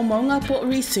whaamaumauga po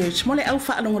research mo le au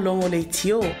whaalongolongo le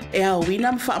tio. E au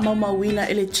wina ma whaamaumauina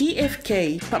I le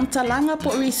GFK. Whaamatalanga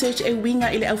po research e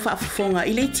winga I le au whaafafonga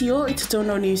I le tio I te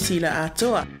tono New Zealand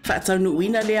atoa. Whaatau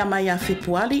uina lea mai a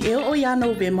Februari e o ia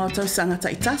November tau sangata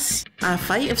I tasi. A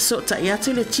whai e sota I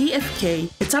atu le GFK.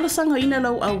 E talosanga ina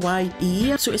lau au ai I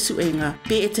ia suenga.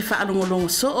 Pe e te whaalongolongo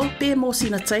soo, pe mo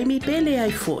sina taimi, pe le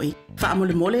ai foi.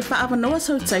 Whaamole mole whaamanoa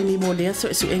sau taimi mo lea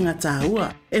suenga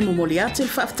tāua. E mo mole atu le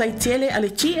whaafatai tele ale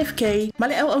GFK ma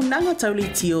le au nanga tau le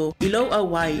tio I lau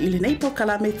au ai I le neipo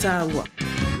kalame tāua.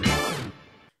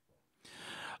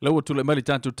 Laua tule mali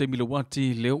tātou te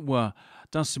milawati leo ua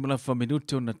tasi malafa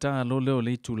minute o na tā lo leo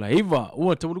le tu laiva.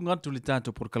 Ua taurunga atu le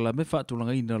tātou por kalame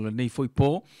whaatulanga ina le nei foi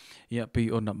po. Ia pe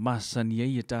ona masani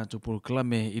e tātou por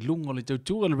kalame I lunga le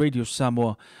tautua le Radio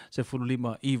Samoa se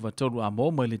fululima iwa tolu a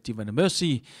moma le Tivana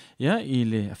Mercy. Ia I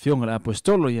le fionga le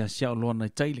apostolo ia siao loana I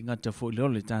taili ngata fo leo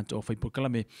le tātou o fai por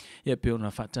kalame. Ia pe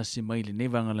ona whaatasi mai le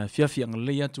nevanga la fiafi anga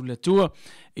le atu le tua.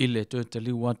 I le tueta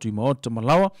liu atu I maota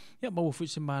malawa. Ia maua fui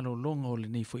se malo longa o le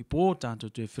nei foi po tātou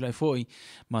te whilai foi.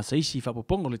 Ma saisi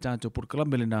whapopongo le tātou por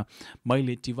kalame le na mai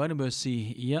le Tivana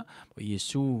Mercy. Ia o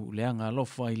Yesu le anga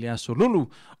alofa I le aso lulu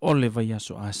o le vai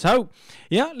aso asau.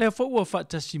 Ia, le fau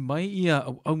whaatasi mai ia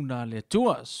au na le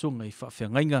tua sunga I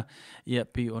whawhiangainga. Ia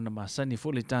pi ona masani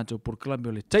fo le tātou por kalame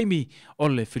o le taimi o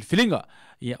le filfilinga.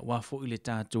 Ia wafo I le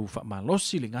tātou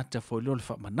whamalosi le ngata fo ilo le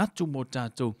whamanatu mo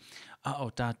tātou a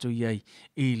o tātou iai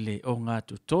I le o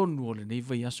ngātu tonu o le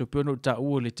neivai aso peono ta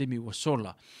ua le temi ua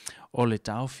sola. O le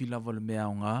tāo filawa le mea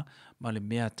o ngā, ma le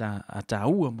mea ta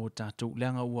ua mo tātou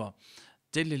leanga ua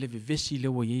tele le vivesi le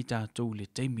wa yei tātou le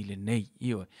teimi le nei.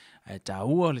 Iwe, tā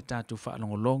ua le tātou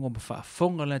whaalongolongo ma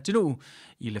whaafonga le tinu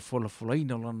I le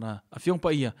folafolaina lana a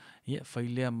whiongpa ia. Ia,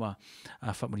 whailea ma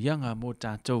a whamarianga mo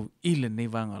tātou I le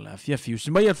neivanga le a fiafi.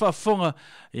 Usi mai al whaafonga,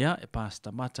 ia, e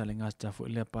pasta mata le ngata fo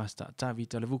ilea pasta tavi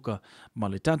ta le vuka ma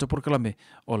le tātou porkalame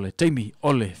o le teimi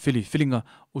o le filinga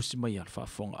usi mai al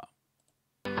whaafonga.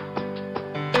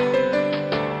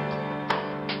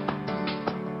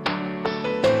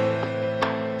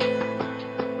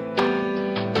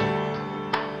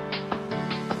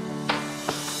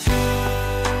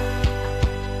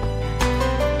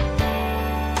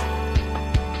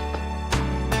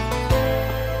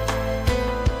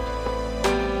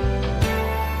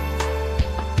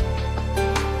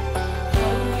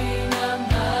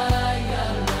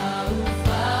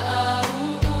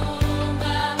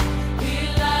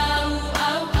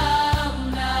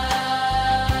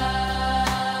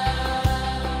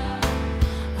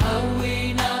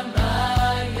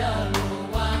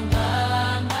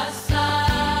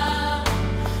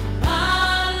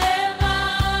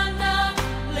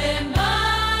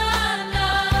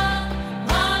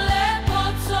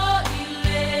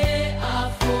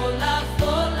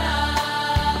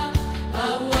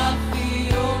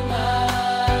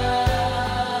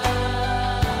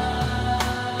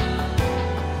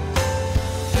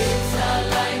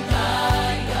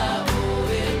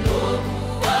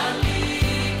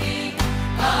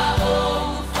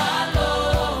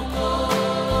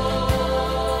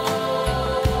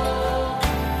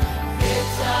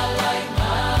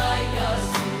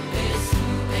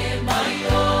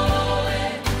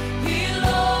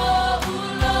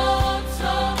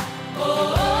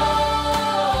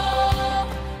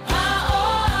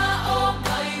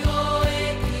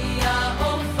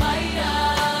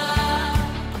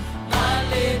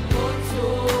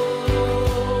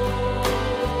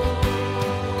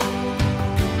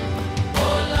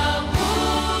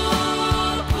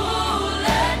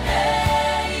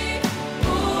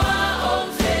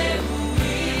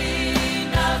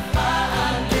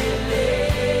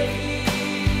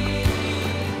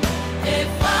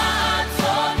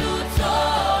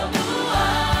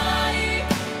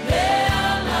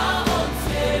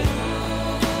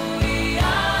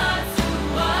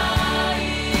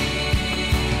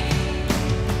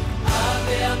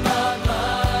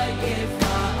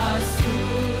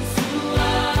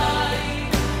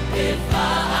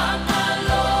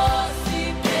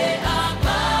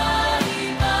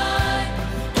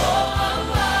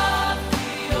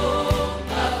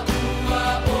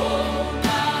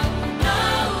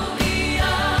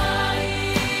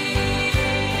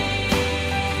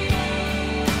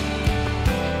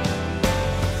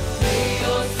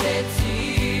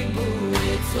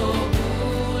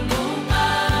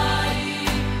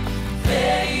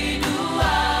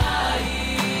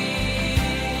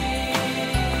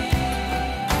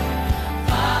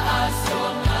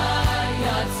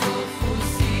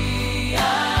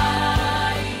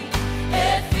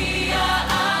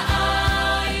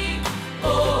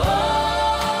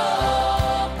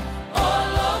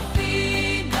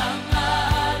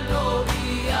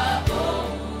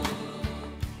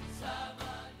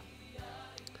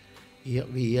 Ia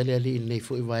vi ia le ali nei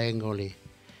fo i vaenga o le.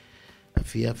 A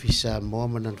fia Samoa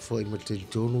manan fo i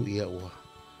matalitonu ia ua.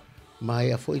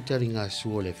 Mai a fo i tari ngā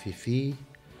sua le fifi.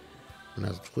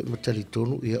 Na fo i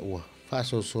matalitonu ia ua.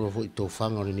 Faso solo fo i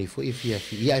tōwhanga o le nei fo i fia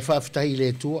fi. Ia e whaafitai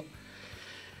le tua.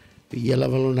 Ia la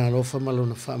malona lofa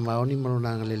malona wha maoni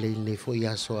malona ngale le nei fo i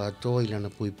aso a toa ilana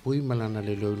pui pui malana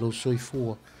le lo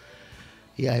soifua.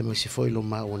 Ia e masi fo i lo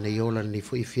maa o nei ola nei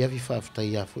fo i fia fi whaafitai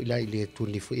ia fo i la i le tu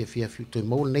nei fo i fia fi. Toi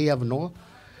maul nei avanoa.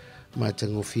 Ma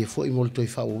tango fia fo i molto i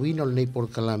whaawina o le nei por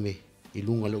kalame. I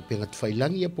lunga le upenga te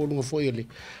whailangi ia po lunga fo i le.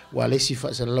 Wa lesi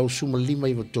wha sa lau suma lima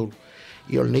i watolu.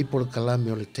 I o le nei por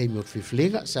kalame o le teimi o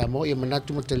whiwhilenga. Sa mo ia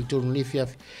manatu matali tonu nei fia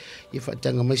fi. Ia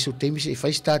whaatanga mai so teimi se i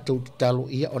whais tātou te talo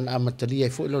ia on amatalia i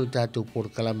fo i lo le tātou por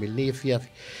kalame le nei fia fi.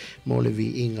 Mo le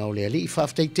vi inga o le ali. I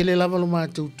whaaftai tele lava lo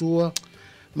mātou tua.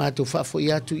 Mātou whaafo i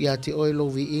atu i ate oilo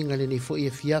vi inga le nei fo i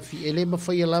fia fi. E le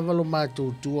mawhai lava lo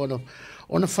mātou tua no.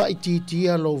 Ona fai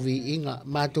titia lo vi inga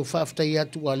mātou whaaftai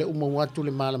atu a le umau atu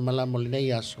le malama le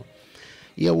nei aso.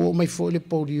 Ia wo mai fo le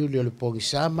pōriu leo le pōgi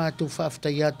sa mātou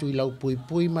whaaftai atu i lau pui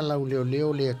pui ma lau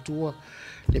leo le atua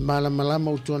le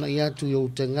malama utuana i atu i o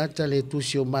tangata le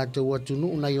tusi o mātou atu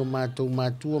nuu na i o mātou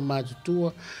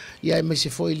mātutua. Ia e mai se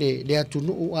fo i le atu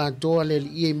nuu a toa le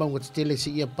ia i maunga te tele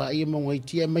se ia pa ia maunga i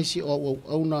tia mai se o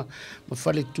auna ma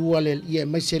fale tua le ia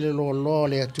mai se le lo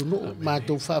le atu nuu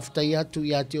mātou whaaftai atu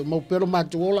i ate o mau pero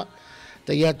mātou ola.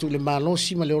 Ta ia tu le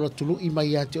malosi ma le ora tulu i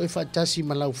mai ate o e whaatasi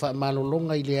ma lau wha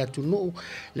malolonga i le atu nuu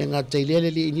le ngā teilele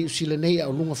li ini usile nei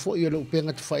au lunga fo i o le upenga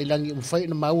te whailangi o mwhai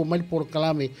na maua mai poro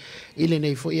kalame i le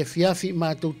nei fo i a fiafi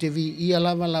mātou te vi ia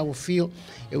lava lau fio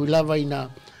e ui lava i na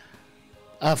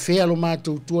a fea lo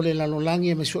mātou tua le lalolangi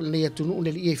e mesua le nei atu nuu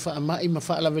le i e wha amai ma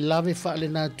wha lave wha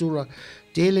le nātura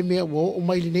tele mea wo o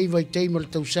mai le nei vai teima le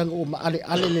tausanga o ma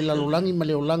ale le lalolangi ma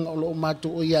le olanga o lo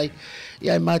mātou o iai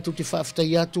ia mātou te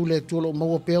whaaftai atu le tua lo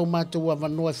maua peo mātou a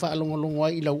wanoa e whaalongalongo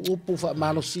ai i lau upu wha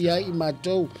malosi ai i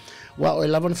mātou wa o e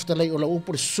lawan whatalei o lau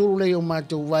upu le suru le o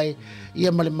mātou vai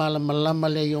ia ma le malama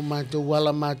le o mātou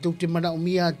wala mātou te mana o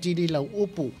mia atiri lau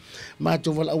upu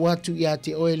mātou wala watu ia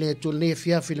te oe le tua le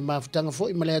fiafi le mawhatanga fo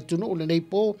i ma le atunu o le nei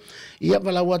po ia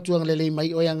wala watu ang le lei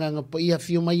mai oe anganga po ia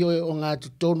fio mai oe o ngā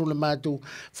tutonu le mātou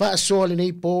wha soa le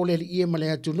nei po le ia ma le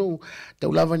atunu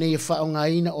tau lava nei e wha o ngā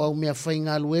ina o au mea whai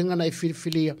ngā luenga na e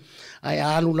whiriwhiria ai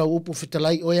alu lau upu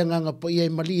whetalai oe anganga po ia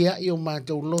i malia i o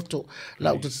mātou loto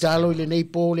lau te talo i le nei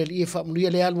po le ia wha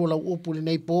mulia le alu lau upu le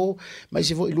nei po mai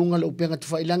se fo i lunga le upenga te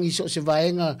whailangi so se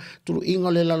vaenga tulu inga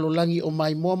le lalolangi o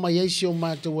mai moa mai eisi o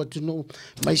mātou atunu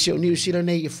mai se o niu sira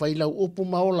nei e whai lau upu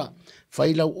maola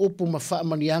whai lau upu ma wha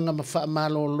manianga ma wha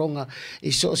malo longa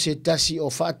i so se tasi o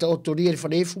wha ta otoria le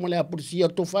wharefu ma le apolisia o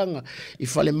tofanga i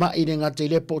whale mai le ngata i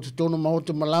lepo o te tono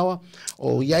maoto malawa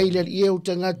o iai le ie o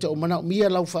te ngata o mana o mia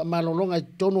lau wha malo longa i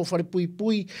tono o whare pui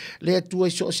pui le atua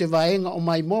i so se vaenga o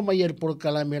mai moa mai e poro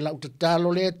kalame lau te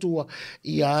talo le atua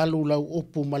i alu lau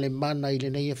upu ma le mana i le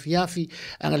nei a fiafi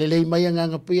anga le lei mai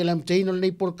anga pui lam teino le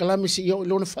nei poro kalame si i o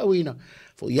ilona whauina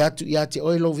fo i ate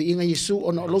oi lo vi inga Yesu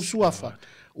o na lo suafa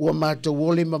ua mātou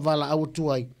wole ma wala au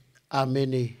tuai.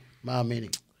 Amene, ma amene.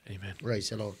 Amen. Praise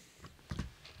the Lord.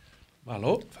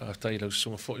 Malo, whakatai lau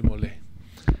sunga fo i mole.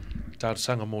 Tāru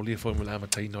sanga mo lia fo i mole hama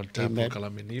taina o le tāpua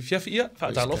kalameni. Fiafi ia,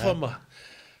 whaatalofa ma.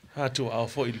 Hātua au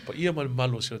fo i lipa ia ma le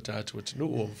malo si o tātua tinu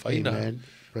o mwhaina. Amen.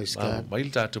 Praise God.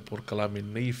 Mail tātua por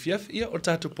kalameni. Fiafi ia o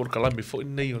tātua por kalameni fo i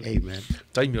nei o le. Amen.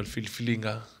 Taimi o le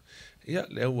filifilinga. Ia,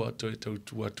 le au atu e tau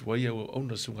tua ia o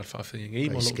auna sunga whaafenga i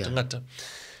mo lo tangata.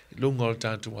 Lunga o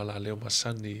tātu ala leo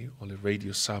masani o le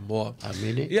Radio Samoa.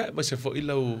 Amene. Ia, ma se fo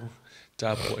ilau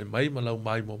tāpo e mai, ma lau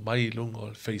mai mo mai lunga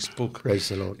o Facebook.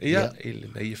 Praise the Lord. Ia,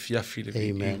 ele nei e fiafi le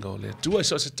vinga o le tua.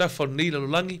 So se tafo ni lalo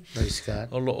langi. Praise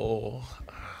God. O lo o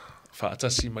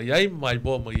whaatasi mai ai, mai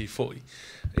mo mai i foi.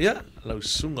 Ia, lau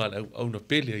sunga lau au na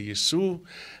pele a Yesu.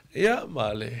 Ia,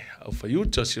 ma le au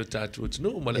whaiuta si o tātu o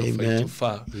tunu, ma le au whaiuta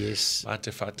wha. Yes. Ma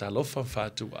te whaatalofa,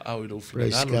 whaatu au i lo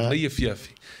whingalo, nei e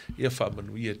fiafi. Ia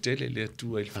whaamanu ia tele, lea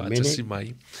tua i whaatasi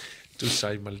mai. Tu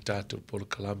sai ma le tātu polo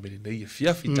kalameni, nei e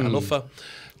fiafi, tālofa,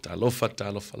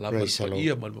 lava pa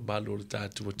ia ma le mamalo le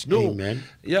tātu o tunu. Amen.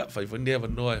 Ia, whaivanea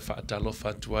wanoa e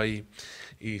whaatalofa atu ai,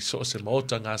 i so se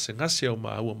maota ngase o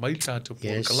maua mai tātou po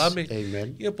kalame.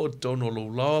 Amen. Ia po tono lo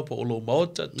lawa, po lo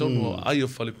maota, tono ai o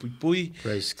whale pui pui.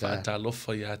 Praise God. Whaata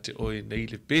lofa ia te oe nei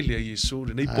le pele a Yesu,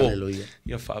 nei po. Hallelujah.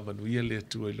 Ia whaamanu ia le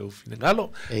tua i lo fina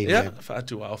ngalo. Amen. Ia,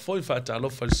 whaatu a foi, whaata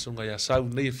lofa le sunga ia sau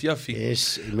nei e fiafi.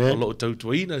 Yes, amen. O lo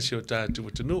tautua ina si o tātou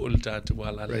o tanu o le tātou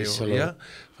ala leo. Ia,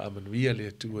 whaamanu ia le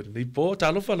tua nei po.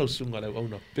 Tā lofa lo sunga leo au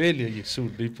na pele a Yesu,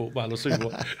 nei po. Malo sui mo.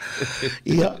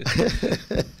 Ia.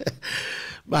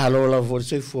 Ma lo la fo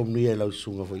se fo mni e lau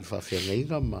sunga fo i whawhia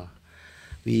inga ma.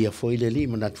 Ia fo i le li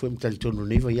manat fo i mtali tonu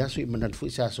nei vai aso i manat fo i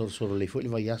sa soro le fo i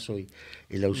vai aso i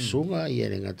lau sunga i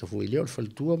ere ngata fo i leo le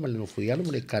whalitua ma le no fo i alo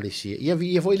ma le karisia.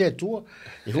 Ia fo i le tua.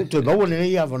 E fo tue maua le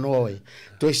nei ava noa e.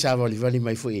 Toi sa wali vali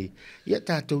mai fo i. Ia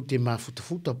tātou te ma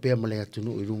futa pēr ma le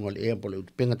atunu i runga le ea po le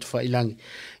penga tu whailangi.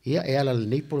 Ia e ala le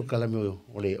nei polo kalame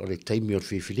o le taimi o le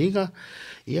whiwhilinga.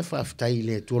 Ia whaafitai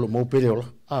le tua lo mau pere ola.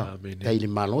 Tai le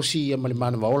manosi ia ma le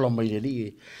mana waola mai le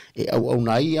li e au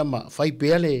nai ia ma whai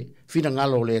pēr le fina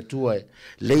ngalo le tua e.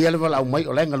 Le ia le wala au mai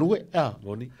o le ngalue.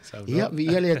 Ia vi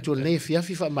ia le tua ne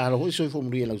fiafi wha maro hoi soi fo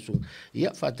muri e lausunga.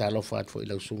 Ia whaatalo whaat fo i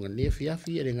lausunga ne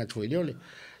fiafi e le ngat fo i leole.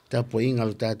 Ta po inga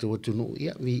lo tātou atunu.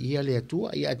 Ia vi ia le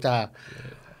tua ia ta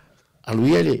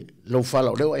aluia le lo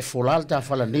fala o leo e folal ta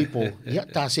fala nepo. Ia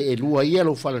ta se e lua ia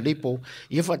lo fala nepo.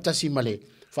 Ia whaatasi male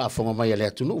whaafonga mai le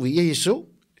atunu. Vi ia Yesu.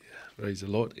 Praise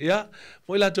the Lord. Ia,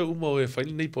 mo i lato uma o e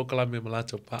whaini nei po kalame ma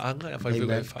lato paanga, e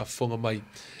whaiwega e whaafonga mai.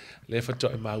 Le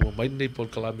whatoa e maua mai nei po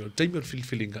kalame o teimi o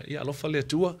whiliwhilinga. Ia, alofa le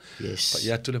atua. Pa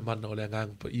ia tu le mana o le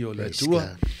angang pa i o le atua.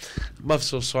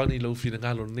 Mafso swani lau whina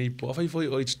ngalo nei po. A whaifoi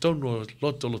o i tonu o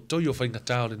loto lo toi o whainga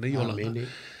tau le nei o langa.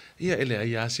 Ia ele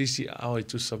ai asisi ao i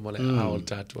tusa mo le ao le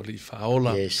tātua li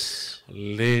whaola.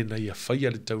 Le na ia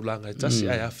whaia le taulanga e tasi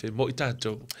ai awhi mo i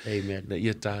tātou. Na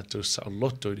ia tātou sa o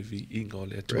loto i vi inga o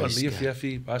le atua. Na ia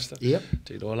whiawhi, pastor.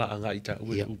 Te rola anga i tā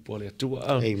ue upo le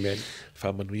atua.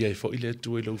 Whamanu ia i fo i le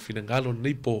atua i lau whina ngalo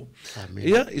nei po.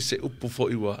 Ia i se upo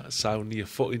fo i wa sao nia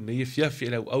fo i na ia whiawhi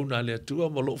e lau au na le atua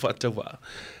mo lo whaatawa.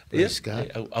 Ia,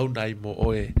 au nai mo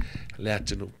oe le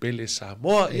atinu pele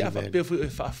Samoa. Ia, whapea fo i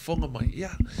whaafonga mai.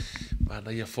 Ia,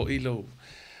 mana ia fo i lau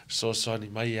so ni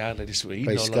mai ana di sua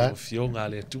ina la fionga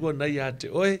le tua na ia te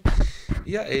oe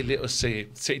ia ele o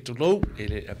se to low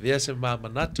ele avea se mama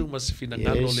natu ma se fina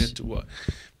ngalo le tua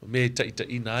me ta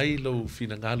ina ai lo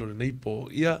fina ngalo le nei po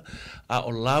ia a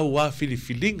o lau a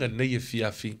filifilinga nei e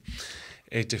fiafi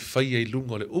e te whaia i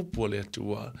lungo le upo le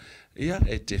tua ia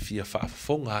e te fia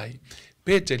whaafonga ai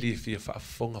pe te li fia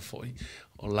whaafonga foi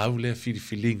o lau le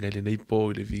filifilinga le nei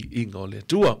po le vi inga le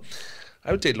tua.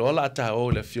 Au te lola ata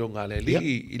o le fionga le li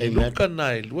i le luka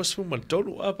nai luasu mal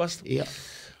tolu a pasta.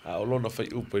 A o lona fai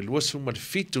upo i luasu mal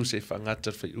fitu se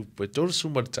whangata fai upo e tolu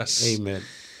sumal tas.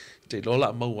 Te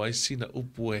lola mau ai sina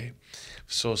upo e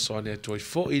so ane toi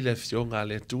fo i le fionga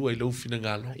le tua i laufina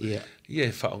ngalo. Ia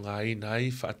e whaonga ai nai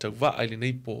whaatau wa ai le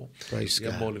nei po.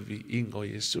 Ia mo le vi ingo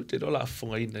Yesu te lola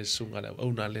afonga ina i sunga le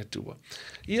au na le tua.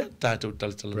 Ia tātou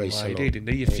talatala mai reide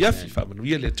nei e fiafi whamanu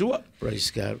ia le tua.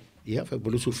 Praise God. Ia, fai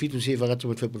bolusu fitu se vagato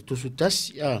me fai bolusu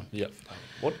tasi.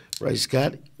 Praise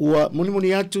God. Ua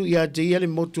moni atu ia te ia le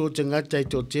motu o te ngata i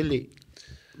tō tele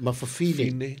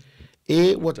mawhawhine.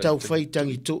 E wa tau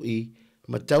whaitangi toi,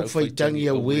 ma tau whaitangi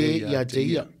a we ia te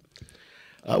ia.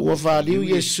 Ua whaaliu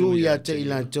Yesu ia te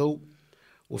ilantou,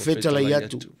 ua whetala i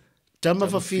atu. Tama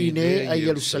whawhine a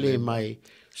Jerusalem mai,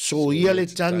 so ia le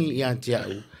tangi ia te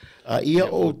au. A ia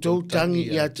o tau tangi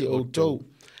ia te o tau.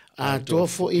 A toa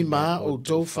fo i maa o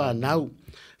tau whanau.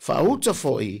 Whauta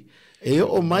fo i, e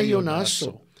o mai o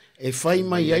naso, e whai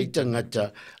mai ai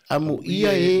tangata, amu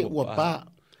ia e ua pā,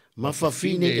 ma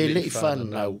whawhine e le i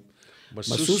whanau. Ma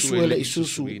susu e le i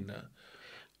susu.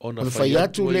 Ona whai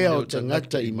atu lea o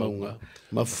tangata i maunga,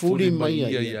 ma furi mai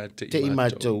ai te i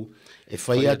mātou, e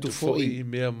whai atu fo i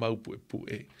mea maupu e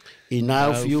pue. I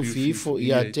nāu fiu fifo i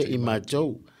a te i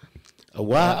mātou. A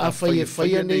wā a whai e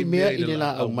whai anei mea i le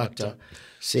la au mata,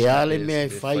 se ale mea e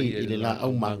whai i le la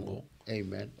au mango.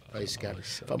 Amen. Praise God.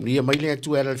 Whamria mai lea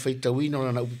tu era le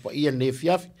whaitawino na upupa ia ne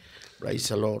fiafi. Praise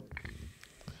the Lord.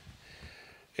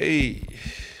 Ei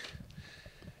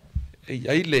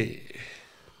ai le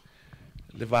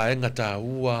vaenga tā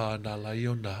ua na lai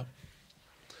ona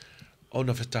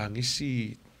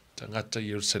whetangisi tangata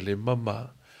Jerusalema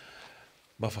ma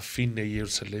whawhine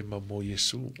Jerusalema mo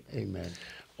Yesu. Amen.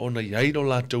 Ona iai no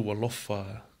lātou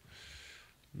alofa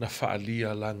na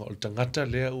whaalia langa o tangata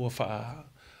lea ua wha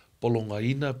polonga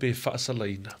ina pe whaasala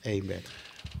ina. Amen.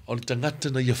 O le tangata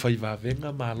na ia whai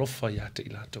wawenga ma alofa ia te i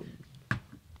lātou.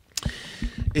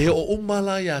 E o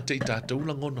umala ia te i tātou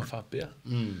la ngona whapea.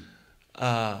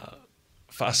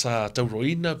 Whaasa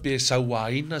tauroina pe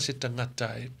sauaina se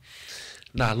tangata e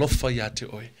na alofa ia te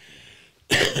oe.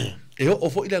 E o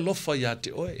fo ila alofa ia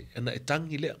te oe, ena e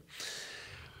tangi lea.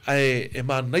 E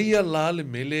ma naia la le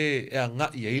mele e a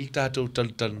nga i eil tātou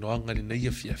talanoanga ni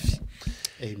naia fiafi.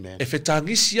 Amen. E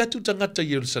whetangisi atu tangata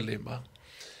Jerusalema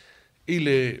i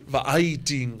le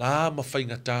vaaiti ngā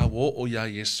mawhainga tāwo o ia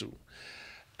Yesu.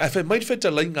 E whai mai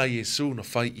whetalai ngā Yesu na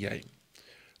whai i ai.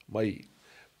 Mai,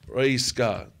 praise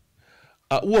God.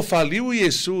 A ua whaliu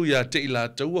Iesu ia te ila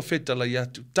ta ua whetala ia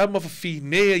tu. Tama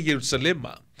whawhinea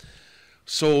Yerusalema.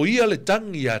 So ia le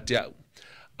tangi ia te au.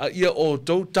 A ia o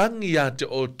tau tangi ia te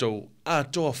o tau. A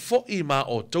toa fo'i ma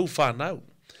o tau whanau.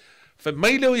 Wha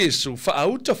mai leo Iesu wha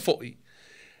auta fo'i.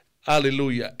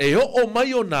 Aleluia. E o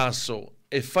mai o naso.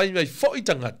 E whai mai fo'i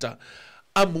tangata.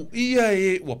 Amu ia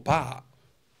e ua pā.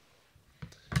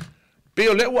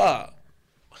 Peo le ua.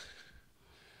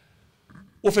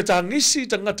 O whetangisi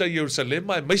tangata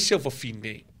Yerusalema e maisia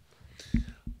whawhine.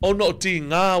 Ono o ti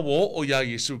ngā wo o ia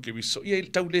Yesu ke wiso. Ia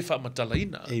tau le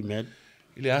whamatalaina. Amen.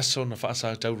 Ile aso na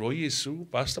whaasa tau roi Yesu.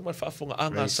 Pasta mai whaafonga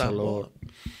anga Samoa.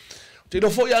 Te no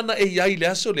foi ana e iai le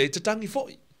aso le te tangi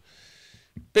foi.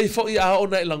 Pe foi a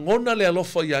ona e langona le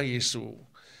alofa ia Yesu.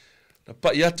 Na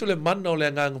pa ia tu le mana o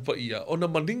le nganga pa ia. Ona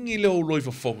maningi le o loi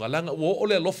whafonga. Langa wo o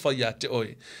le alofa ia te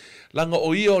oi. Langa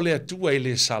o ia o le atua i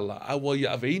le sala. Awa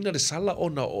ia aveina le sala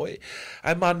ona oi.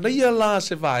 Ai manaia la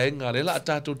se vaenga le la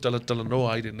tātou tala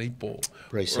noa i le neipo.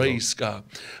 Praise God.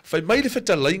 Fai mai le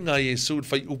whetalainga Yesu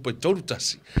fai upa tolu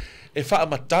tasi. E wha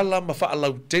amatala ma wha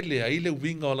alau tele a ile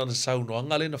winga o lana sauno.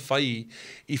 Anga le na fai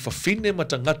i whawhine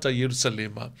matangata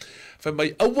Yerusalema. Fai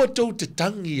mai awa tau te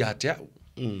tangi a te au.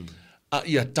 A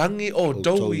ia tangi o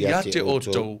tau i ate o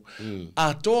tau.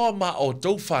 A toa ma o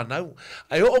tau whanau.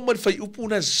 Ai o mai whai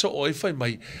upuna so o e whai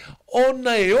mai.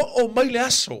 Ona e o mai le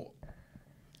aso.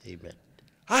 Amen.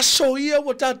 Aso ia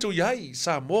wa tātou iai.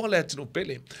 Samoa le atinu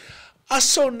pele.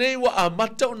 Aso nei wa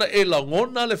amata ona e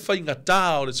langona le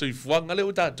whaingata o le soifuanga le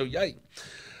o tātou iai.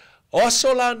 O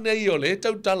aso la nei o le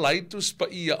tau talaitu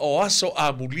spa ia o aso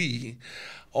amuli.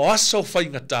 O aso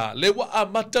whaingata, le wa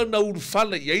amata na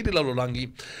urufala i eire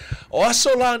lalolangi. O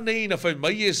aso la nei na whai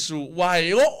mai Yesu, wa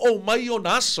e o mai o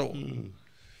naso.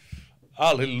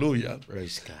 Hallelujah.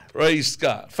 Praise God. Praise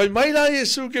God. Whai mai la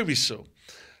Yesu ke viso.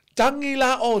 Tangi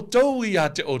la o tau i a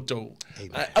te o tau.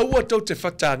 Aua tau te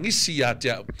whatangisi a te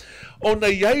au. O na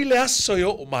iai le aso i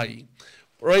o mai.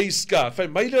 Praise God. Whai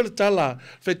mai le tala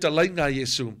whetalainga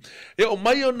Yesu. E o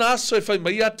mai o naso e whai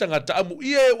mai atangata amu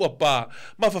ia e ua pā.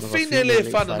 Ma whawhine le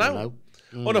whananau.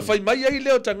 O na whai mai ai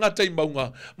leo tangata i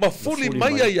maunga. Ma fuli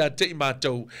mai ai a te i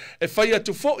mātou. E whai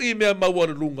atu fo i mea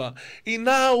mauara lunga. I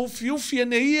nā ufi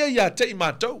ane ia i a te i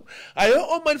mātou. Ai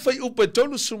o mai whai upe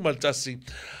tonu sumaltasi.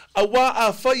 Awa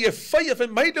a whai e whai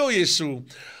mai leo Yesu.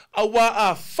 Awa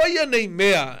a whaia nei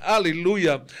mea,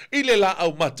 aleluia, i le la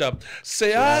au mata.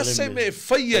 Se a se me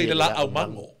whaia i le la au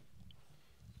mango.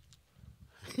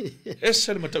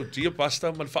 Ese le matau tia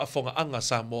pasta man whaafonga anga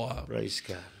Samoa. Praise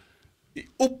God. I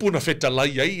upu na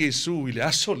whetalai ai Yesu i le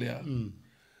aso lea.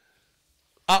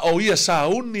 A o ia sa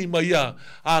uni ma ia,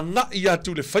 a ngā ia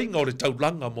tu le whainga o le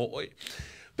taulanga mo oi.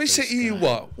 Pese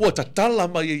iwa, ua tatala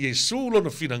mai Yesu lo na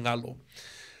fina ngalo.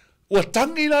 Ua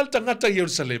tangi la tangata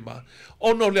Yerusalema.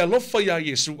 Ono le alofa ia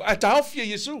Yesu. A ta ofia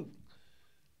Yesu.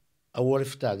 Aua le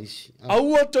whatangisi.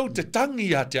 Aua tau te tangi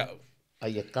ia te au. A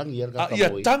ia tangi ia ka ia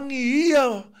tangi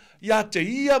ia te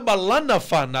ia malana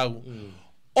whanau.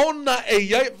 Ona e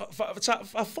iai,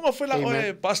 whafonga whela o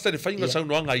e pasta ne whainga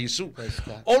saunoanga Yesu.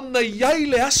 Ona iai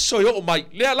le aso i o mai.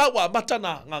 Lea lawa a mata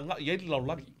na ngā iai li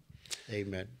laulangi.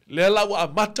 Amen. Lea lawa a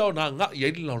mata o na ngā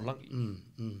iai li laulangi.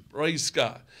 Praise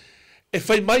God. E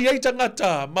whai mai ai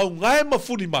tangata, mau ngai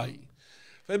mawhuni mai.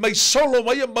 Whai mai solo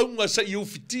mai a maunga sa i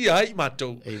uwhitia ai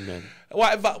mātou. Amen.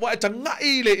 Wa e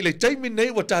tangai le taimi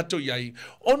nei wa tātou iai.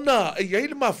 Ona e iai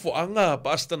le mafuanga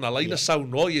pasta na laina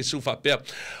sauno Yesu whapea.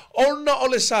 Ona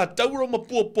o le sa tauro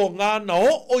mapua po ngā na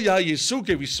o ia Yesu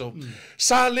ke wiso.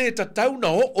 Sa le ta tau na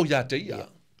o ia te ia.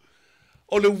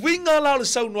 O le winga la le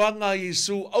saunoanga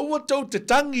Yesu, aua tau te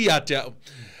tangi a te au.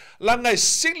 Langa e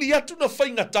sili atu na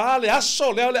whaingata le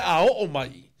aso lea le a o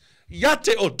mai. Ia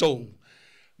te o tau.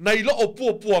 Nei lo o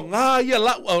pua ngā ia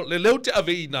lau le leo te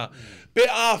aveina. Pe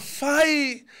a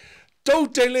whai tau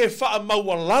te le wha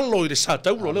maua lalo i le sa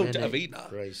tauro leo te aveina.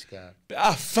 Praise God. Pe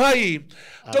a whai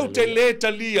tau te le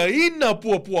talia ina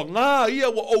pua ngā ia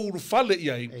wa ouru whale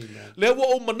iai. Le wa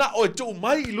o mana o e tu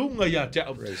mai lunga ia te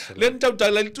au. Le tau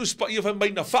tai le tu spa ia whai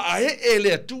mai na wha e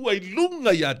le atua i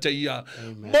lunga ia te ia.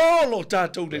 Molo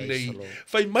tātou le lei.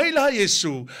 Whai mai la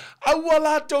Yesu. Aua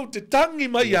la tau te tangi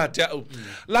mai ia te au.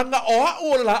 Langa o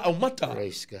a la au mata.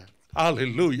 Praise God.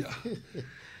 Hallelujah.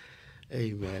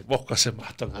 Amen. Waka se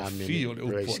matanga fio le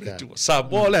upo le tua.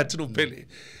 Samoa le atunu pele.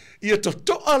 ia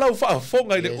totoa lau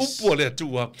whaafonga i le upu le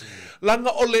atua.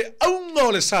 Langa o le aunga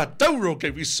o le sa tauro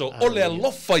ke viso, o le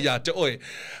alofa ia te oe.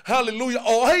 Hallelujah,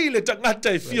 o ai le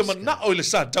tangata e fia mana o le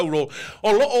sa tauro,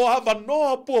 o lo o hava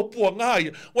noa pua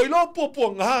ngai, o i lo pua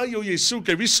ngai o Yesu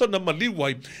ke viso na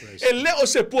maliwai, e leo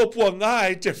se pua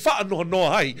ngai te wha noa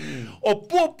hai, o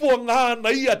pua ngai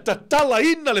na ia tatala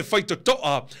ina le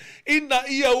whaitotoa, ina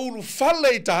ia uru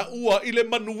fale ta ua i le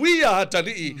manuia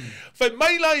hatari. Fai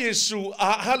maila Yesu,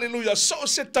 hallelujah, so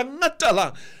se tangata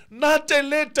la, na te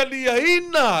le talia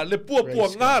ina le pua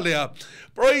ngā lea.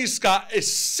 Praise God. E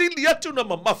sili atu na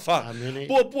mamafa.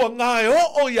 Pua ngā e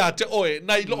o ia te oe.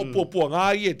 Nai lo pua ngā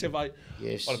i e te vai.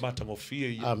 Yes. Ole matango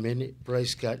fia ia. Amen.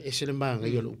 Praise God. E se le maanga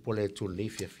i o upo le tu nei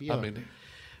fia fia. Amen.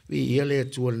 Vi ia le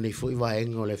atu nei fo i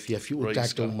vaenga o le fia fia. O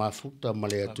tātou mafuta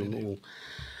ma le atu nuu.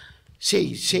 Se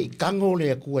kango le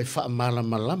aku ai wha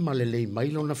malama le lei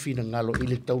mailo na fina ngalo i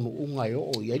le taunu unga e o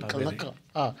i ai kangaka.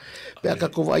 Pea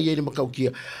kako vai e le makau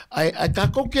kia. Ai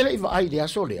kako kele i wa ai le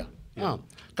aso lea.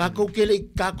 Kako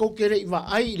kele i wa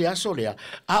ai le aso lea.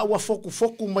 A ua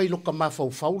foku mai loka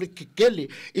mafau le kele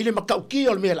i le makau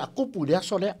kia o le mea la kupu le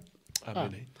aso lea.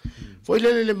 Amen. Foi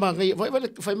le mangai.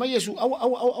 Fai mai Yesu.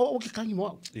 Awa ke kangi mo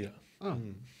au.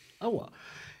 Awa.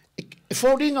 E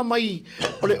fōringa mai,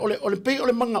 ole pei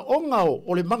ole manga onga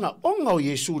o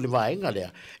Yesu le vaenga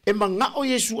lea. E manga o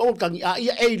Yesu au kangi, a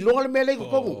ia e loa le mele ko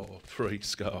kongu. Oh,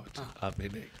 praise God.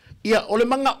 Amen. Ia, ole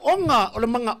manga onga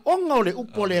o le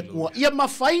upo le kua. Ia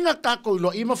mawhainga kako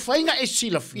ilo, ia mawhainga e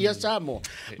sila fia Samoa.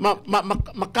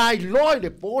 Ma kai loa le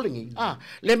pōlingi.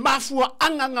 Le mafua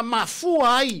anganga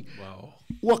mafua ai.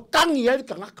 Ua kangi ai le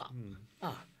kangaka.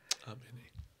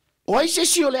 O ai se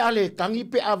si o le ale tangi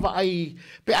pe ava ai,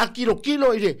 pe a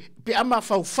kilo ile, pe ama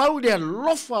fau le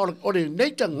lofa o le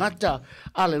neita ngata,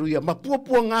 aleluia, ma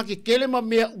pua ngā ke kele ma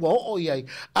mea ua o iai,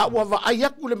 a ua va ai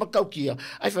aku le makau kia,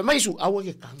 ai wha maisu, aua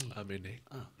ke kangi. Amene.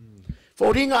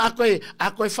 Fōringa a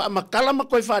koe wha makala ma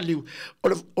koe wha liu, o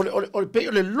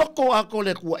le loko a koe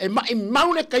le kua, e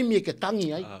maune kaimi ke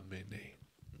tangi ai. Amene.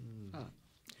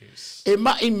 E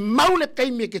maule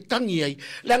kaimi ke tangi ai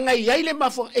la ngai ai le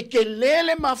mafu e ke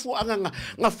lele mafu anga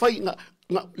nga fai nga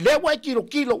le wai kilo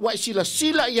wai sila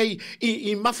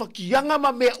i mafa kianga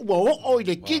ma me o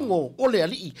le kingo o le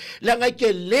ali la ngai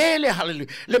ke lele haleluya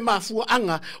le mafu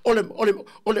anga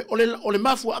ole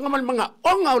mafu anga manga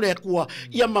onga o le kua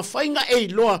ia mafainga e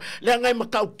loa le ngai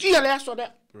makau kia le aso le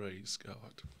praise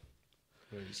God.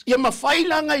 Ia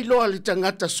mafaila ngai loa le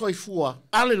tangata soifua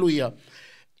haleluya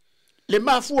le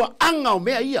mafua anga o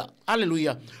mea ia.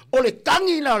 Aleluia. O le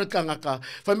tangi la o le kangaka.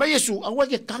 Whai mai Yesu, awa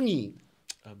ke tangi.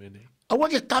 Amen. Awa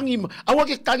ke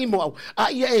tangi mo au.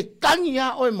 A ia e tangi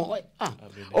a oe mo oe.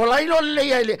 O lai lo le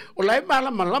ia le. O lai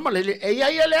malama le. E ia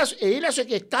ia le aso. E ia aso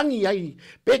ke tangi ai.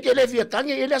 Peke le fia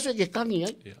tangi. E ia aso ke tangi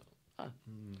ai.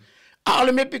 A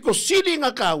ole me piko sili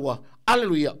nga kaua.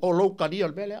 Aleluia. O lo karia o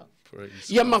le mea.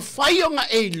 Ia mawhai o nga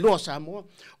e loa Samoa.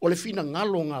 O le fina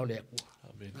ngalo nga o le akua.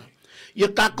 Amen. Ia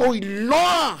kako i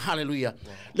loa, haleluia.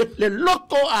 Le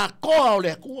loko a koa o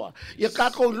le akua. Ia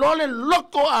kako i loa le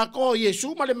loko a koa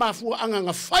Yesu ma le mafua anga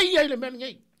nga whai ai le mea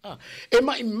ngai. E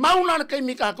mai mauna na kai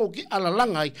mi kako ki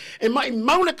alalangai. E mai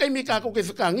mauna kai mi kako ke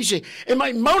whakangise. E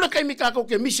mai mauna kai mi kako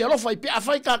ke misi alofa i pe a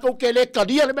whai kako ke le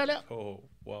karia le mea lea. Oh,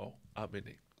 wow. Amen.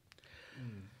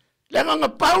 Le nga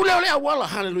paule o le awala,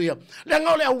 haleluia. Le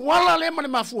nga o le awala le ma le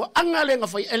mafua anga le nga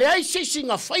whai. E le ai sesi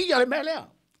nga whai ale mea lea.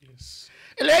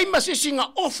 Ele ai masisi nga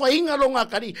ofa inga lo nga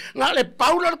kari. Nga le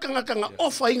paula kanga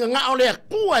ofa inga. Nga o le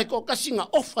akua e ko kasi nga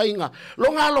ofa inga.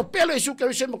 Lo nga lo pelo isu ke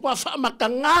wise makua wha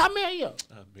makanga mea ia.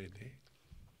 Amen.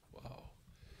 Wow.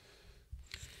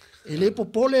 Ele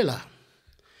popole la.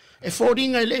 E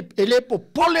fōringa ele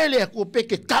popole le akua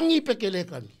peke tangi peke le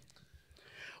kami.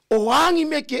 O angi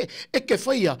me ke eke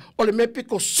whaia. O le me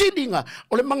peko sidinga.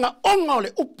 O le manga onga o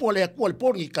le upo le akua le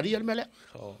poringi karia le mele.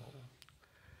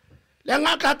 Le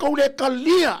nga kako le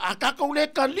kalia, a kako le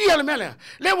kalia le mele.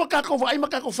 Le wa kako vai ma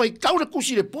kako fai kau le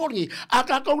kusi le porngi, a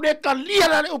kako le kalia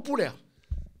la le upure.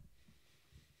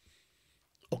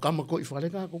 O kama ko i fale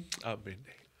kako. Amen.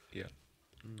 Yeah.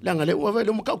 Le nga le wa vai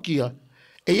le mo kia.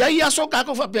 E ia ia so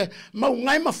kako fa pe mau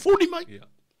ngai ma fudi mai. Yeah.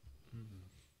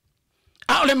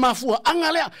 A ole mafua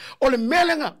angale, ole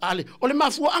melenga, ale, ole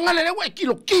mafua angale le wa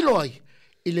kilo ai.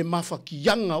 Ile mafa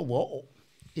kianga wa o.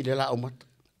 Ile la o mata.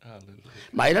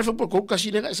 Mai la fa ko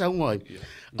kasi le sa ngoi.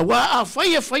 Wa a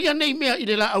faia nei mea i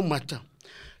le la au mata.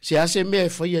 Se ase mea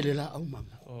faia le la au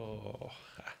mama. Oh.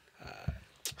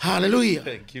 Hallelujah.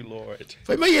 Thank you, Lord.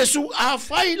 Fai mai Yesu a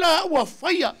fai la wa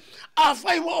faia. A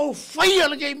fai wa o faia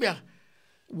le nei mea.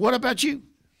 What about you?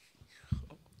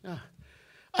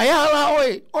 Ai ala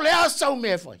oi, o le asa o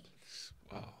mea fai.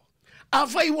 Wow. A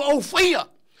fai wa o faia.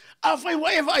 A fai wa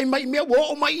eva ai mai mea wo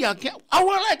o mai a ke.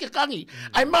 Awala ke kangi.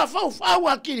 Ai ma fa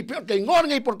wa ki pe ke ngor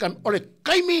ngai por kam. Ole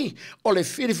kaimi ole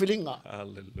filifilinga.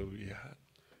 Hallelujah.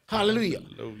 Hallelujah.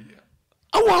 Hallelujah.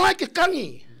 Awala ke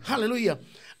kangi. Hallelujah.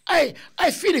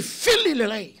 Ai fili le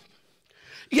lai.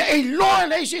 Ia e loa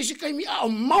le se kaimi a o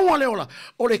maua le ola.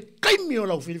 Ole kaimi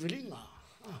ola o filifilinga.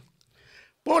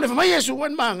 Po le fa Yesu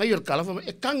wan ma ngai or kala fa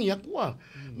e kangi akua.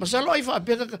 Masalo ai fa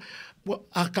peka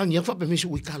a kangi fa pe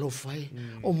misu i kalo fai.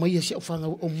 O mai se o fanga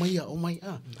o mai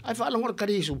a. Ai fa langor ka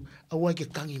Yesu a wa ke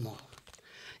kangi mo.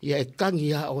 Ia e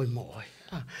kangi a o mo ai.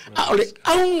 A ole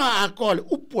aunga a ko le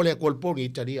upo le kolponi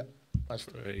italia.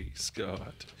 Praise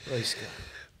God. Praise God.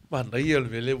 Mana ia le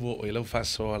vele wo o ilo fa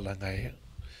so ala ngai.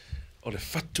 O le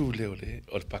fatu le o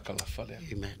le pakala fale.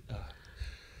 Amen.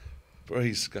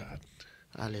 Praise God.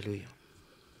 Hallelujah.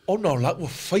 Ona la wa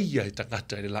faia i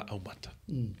tangata i la au mata.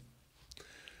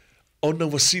 Ona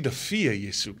wa sina fia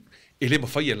Yesu. Ele ma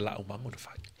faia la au mango na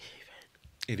fai.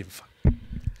 Ele ma fai.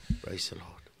 Praise the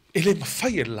Lord. Ele ma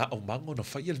faia la au mango na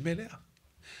fai el melea.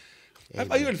 Ai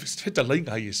mai o le feta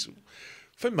lainga Yesu.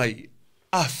 Fai mai,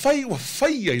 a fai wa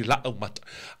faia i la au mata.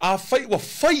 A fai wa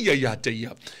faia i ate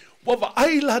ia. Wa wa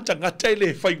ai la tangata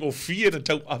ele fai ngo fia na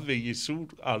tau ave Yesu.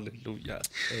 Hallelujah.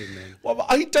 Amen. Wa wa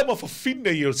ai tama fa fine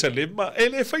i Jerusalema.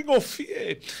 Ele fai ngo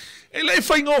fia. Ele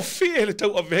fai ngo fia ele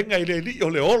tau avenga ele li o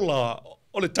le ola.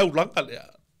 O le tau langa lea.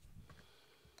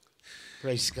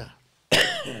 Praise God.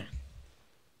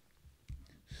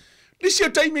 Nisi o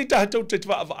taimi tātou te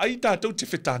twa awa ai tātou te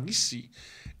whetangisi.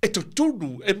 E to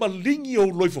tunu e malingi o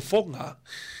loifofonga.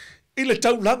 I le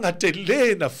taulanga te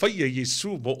lena whaia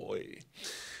Yesu mo oe.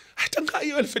 Ai tanga i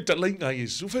o le whetalainga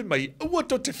Yesu. Whai mai ua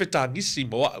to te whetangisi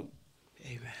mo au.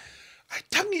 Amen. Ai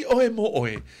tangi oe mo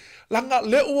oe. Langa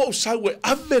le ua o sau e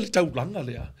ave le taulanga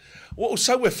lea. Ua o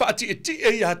sau e whaati e ti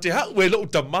e ia te hau e lo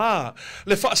utama.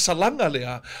 Le whaasalanga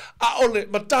lea. A ole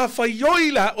matawhai oi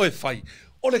la oe whai.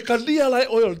 O le kalia lai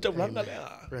oe o le taulanga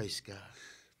lea. Praise God.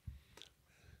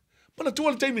 Mana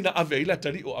tua le teimi na ave ila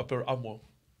tari o apera amo.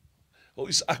 O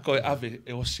isa ako e ave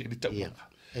e osi ni taulanga.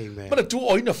 Amen. Mana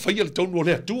tua o ina whaia le tonu o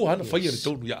lea tua ana whaia le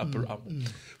tonu ya apera amo.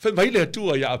 Whai mai lea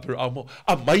tua ya apera amo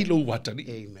a mailo watani.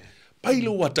 Amen.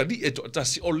 Mailo watani e to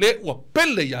atasi o le ua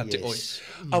pele ya te oe.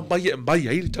 A mai e mai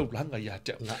e ili taulanga ya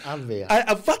te. Na ave. Ai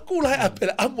a vaku lai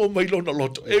apera amo mailo na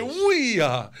loto. E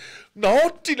uia. Na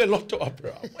oti le loto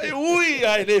apera amo. E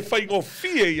uia e le whaingo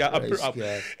fie ya apera amo.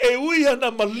 E uia na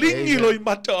malingi loi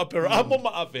mata apera amo ma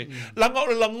ave. Langa o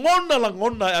le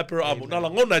langona e apera amo. Na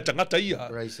langona e tangata ia.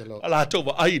 Ala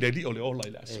tova ai le li o le ola i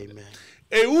la.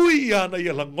 E uia na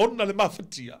ia langona le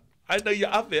mafatia. Ai na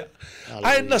ia ave.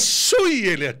 Ai na sui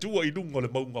e le atua i nungo le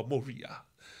maunga moria.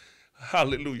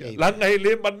 Hallelujah. Langa e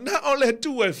le mana o le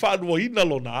atua e whanua ina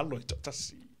lo na alo e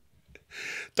tatasi.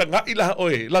 Tanga ila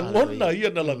oe, langona ia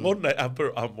na langona e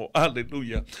apera amo.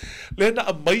 Hallelujah. Lena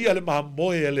a maia le maha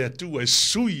moe le atua e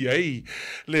sui ei.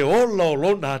 Le ola o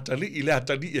lona atali i le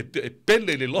atali e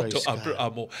pele le loto apera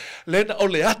amo. Lena o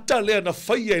le ata lea na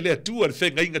whaia le atua le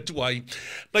whenga inga tuai.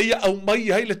 Na ia au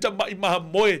mai ai le tamai maha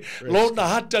moe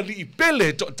lona atali i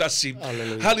pele to tasi.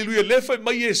 Hallelujah. Le whai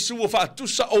mai e sua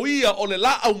whaatusa o ia o le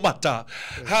la au mata.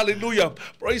 Hallelujah.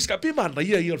 Praise God. Pima na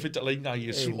ia i o whita la inga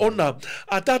Yesu. Ona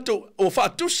a tato o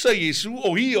whaatusa Yesu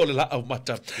o i o le la au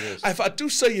mata. Ai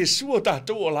whaatusa Yesu o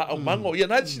tātou o la au mango. Ia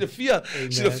nai sina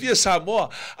fia Samoa.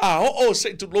 A o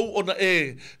se tu lou ona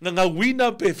e ngā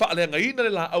wina pe whaale ngaina le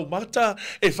la au mata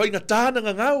e whainga tāna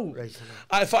ngau.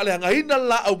 Ai whaale ngaina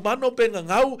la au mano pe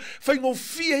ngau. Whaingo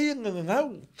fia i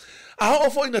ngau. A o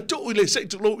fo ina tu ile se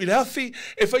tu lo ile afi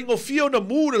e fa ingo fio na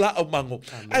mu la o mango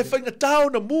ai fa inga tau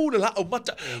na mu la o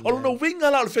mata o no winga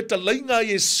la feta lainga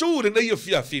Yesu na ia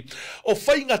fiafi o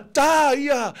fa inga ta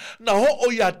ia na ho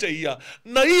o ia te ia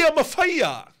na ia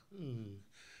mafaia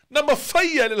na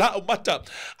mafaia le la o mata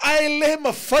ai le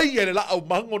mafaia le la o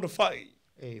mango na fai.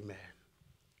 Amen.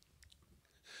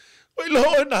 Wai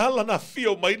loa na hala na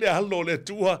fio mai le halo le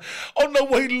tua. O na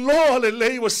wai loa le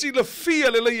lei wa sila fia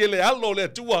le lei le halo le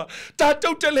tua.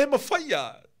 Tātou te le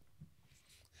mawhaia.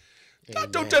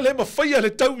 Tātou te le mawhaia le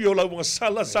tau i o lau mga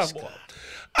sala Samoa.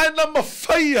 Ai na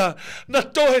mawhaia na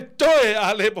toe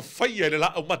a le mawhaia le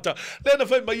lao mata. Le na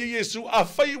whai mai Yesu a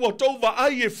whai wa tauwa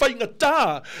ai e whai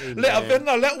ngata. Le a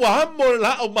venga le wa hamo le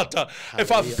lao mata. E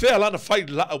wha whea lana whai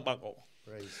lao mango.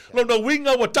 Lona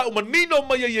winga wa tau manino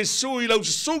mai Yesu I lau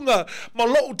sunga ma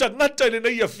lo tangata ni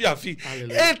nei fiafi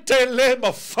e te le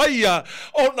mawhaia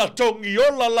o na tongi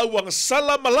ola lauang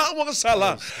sala ma lauang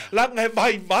sala langa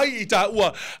he mai I ta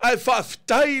ua ai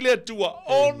whaftai le tua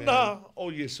ona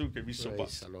o Yesu ke miso ba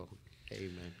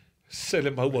Amen. se le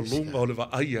maua lunga o le wa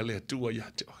aia le tua ia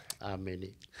te oe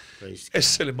Amen. Praise E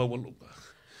se le mawalunga.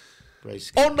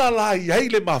 Praise Ona la iai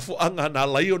le mafuanga na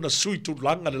lai ona sui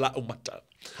tulanga le la umata.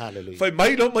 Hallelujah. Fai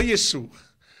mai lo mai Yesu.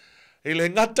 E le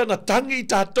ngata na tangi I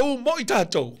tātou mo I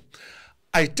tātou.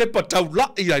 Ai te pa tau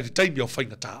la I ai te taimi o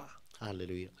whainga tā.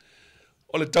 Hallelujah.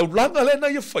 O le tau langa le na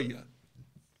ia whaia.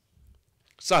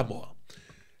 Samoa.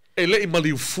 E le I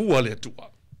maliu fua le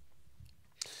atua.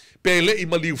 Pe le I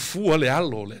maliu fua le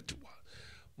alo le atua.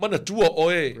 Mana tua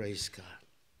oe. Praise God.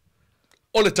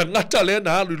 O le tangata le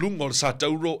na alu lunga o le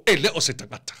sātauro. E le o se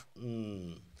tangata.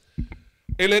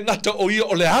 E le ngata o ia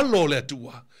o le alo le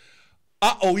atua.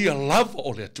 A o ia lava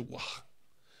o le atua.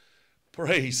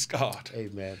 Praise God.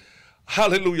 Amen.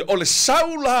 Hallelujah. O le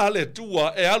saula le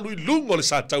atua e alu lunga o le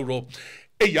sātauro.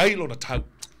 E iailo na tau.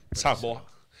 Samoa.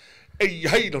 E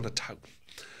iailo na tau.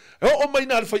 E o mai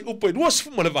nā le whai upo e luas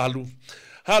fuma le walu.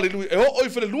 Hallelujah. E o i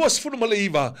whele luas funa ma le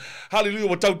iwa. Hallelujah.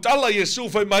 Wa tau tala Yesu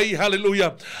whai mai.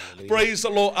 Hallelujah. Praise the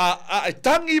Lord. A e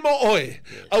tangi mo oe.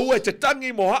 A ua te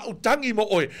tangi mo hau tangi mo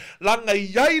oe. Langa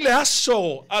iai le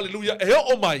aso. Hallelujah. E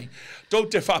o mai. Tau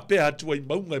te whapea atu ai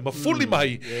maunga I mafuli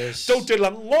mai. Tau te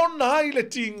langona ai le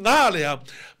ti ngā lea.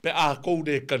 Pe a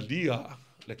koude ka lia.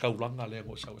 Le kaulanga lea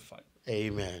mo sau e whai.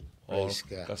 Amen. Praise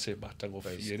God. Ka se matango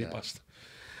fieri pasta.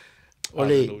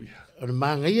 Ole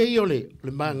mangai ai ole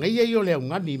mangai ai ole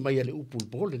ngani mai ale upul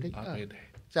bole nei. Amen.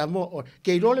 Sa mo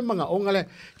ke lole manga ongale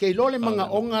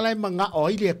manga o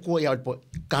ile ko ia po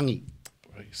kangi.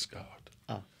 Praise God.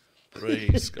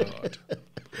 Praise God.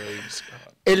 Praise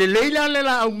God. Ele leila le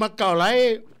la au maka o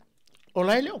lai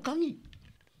le o kangi.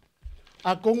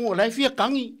 A kongo o lai fia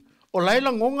kangi. O lai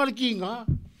la ngonga le ki nga.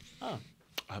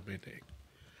 Amen.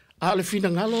 A le fina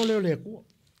ngalo le ko.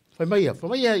 Fai mai.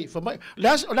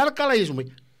 Las o la kala Yesu mai.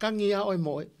 Kangi a oi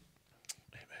moe.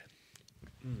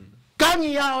 Amen.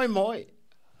 Kangi a oi moe.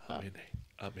 Amen.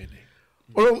 Amen.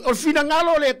 O fina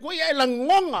ngalo le ko ia la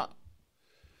ngonga.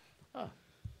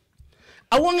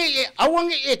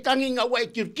 Awangi e kangi nga wa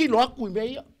kirkilo aku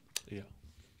meia. Yeah.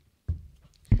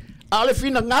 Ale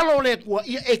fina ngalo le ko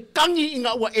ia e kangi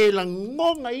nga wa e la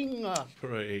ngonga inga.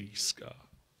 Praise God.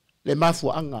 Le mafu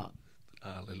anga.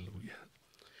 Hallelujah.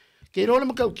 Ke role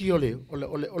ma kau ki ole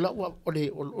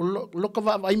loka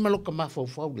va vai ma loka ma fo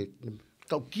le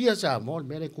kau kia sa mo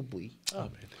me ku pui.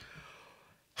 Amen.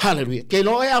 Hallelujah. Ke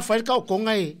lo e a fa kau ko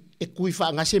ngai e kui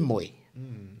fa nga se moe.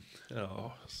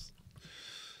 Oh.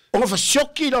 O fa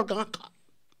shoki lo ka.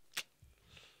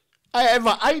 Ai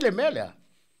eva ai le mele.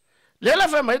 Le la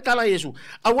fa mai kala Yesu.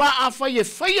 Awa a fa ye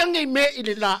fa ngai me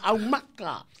ile la au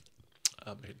maka.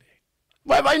 Amen.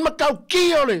 Vai makau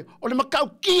ki ole makau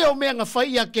ki o me nga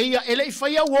fai a ke ia ele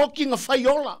fai a walking a fai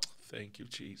ola. Thank you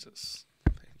Jesus.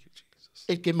 Thank you Jesus.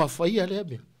 E ke ma fai a le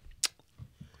me.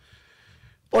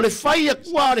 Ole fai a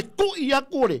kua le ku ia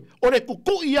kore. Ole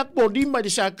ku ia ko lima de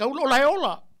sa kaula ola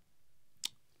ola.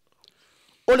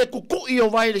 Ole ku ia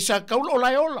vai de sa kaula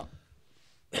ola ola.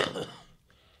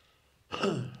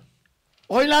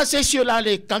 Oi la se sio la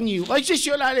le kangi. Oi se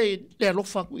sio la le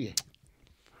lofa ku ye.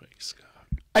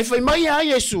 Ai fai mai a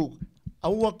Yesu.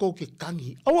 Aua ko ke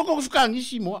kangi. Aua ko ke kangi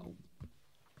si moa.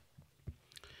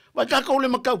 Vai ka ko le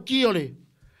makau ki ole.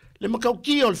 Le makau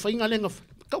ki ole fai ngalenga.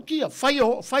 Makau ki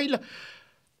fai la.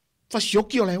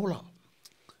 Fasioki ole ola.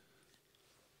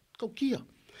 Kau kia.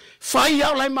 Fai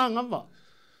au lai mangava.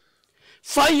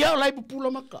 Fai au lai pupula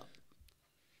maka.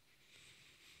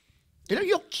 Ela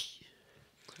yoki.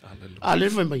 Ale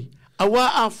fai mai.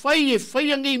 Aua a fai e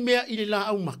fai angi mea ili la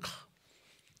au maka.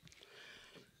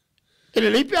 Ele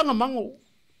leipe anga mango.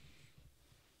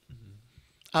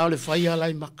 A le fai a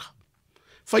lai maka.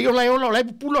 Fai o lai ola o lai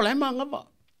pupula o lai mangava.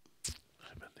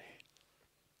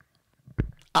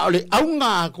 A le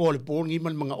aunga ko le pōngi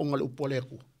man mga onga le upo le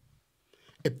aku.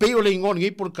 E peo le ingon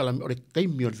ngi por kalame o le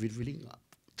kaimi o le vilvilinga.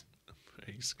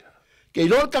 Praise God. Ke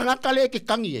ilo ka ngaka le ke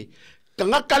kangi e. Ka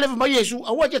ngaka le mai Yesu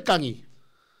awa ke kangi.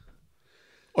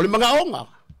 O le mga onga.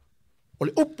 O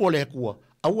le upo le aku.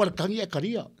 Awa le kangi e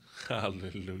karia.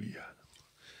 Hallelujah.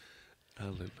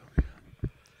 Hallelujah.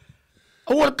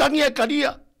 Awa le kangi e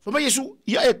karia. Fa Yesu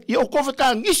ia o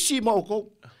kofata ngisi ma o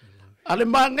ko. Ale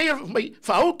mangai mai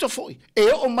fauta foi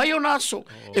e o mai ona so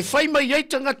e fai mai ai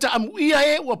tanga ta amu ia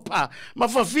e wa pa ma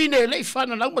fa fine le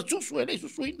fana na ma susu e le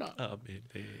susuina. Amen.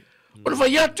 O fa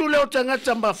ya tu le o tanga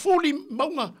ta ma fuli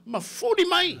maunga ma fuli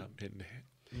mai. Amen.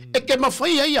 E ke ma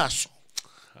fai ai aso.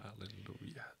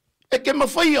 Hallelujah. E ke ma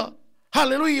fai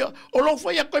hallelujah o lo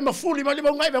fai ko ma fuli mai le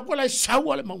maunga e ko la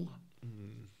saua le maunga.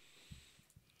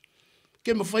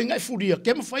 Ke ma fai ngai fulia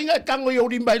ke ma fai ngai kango yo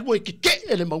rimba e ke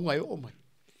ele maunga e o mai.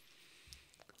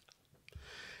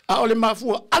 A ole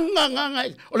mafua anganga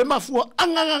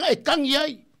e kangi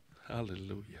ai.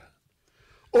 Hallelujah.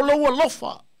 O loa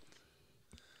lofa.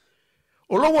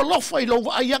 O loa lofa I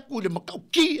loa ai aku le makau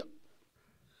kia.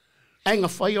 Ai ngā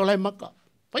whai o lai maka.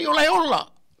 Whai o lai ola.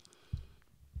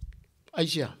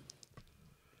 Aisia.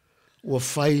 Ua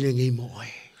whai le ngi moe.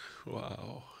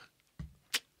 Wow.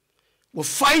 Ua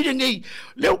whai le ngi.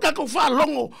 Leo kako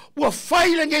whalongo. Ua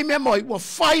whai le ngi me moe. Ua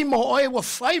whai mo oe. Ua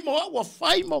whai mo. Ua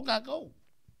whai mo kako.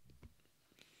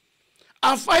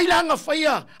 A whai la ngā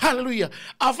whaia. Hallelujah.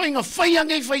 A whai ngā whaia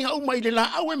ngai whai ngā umai le la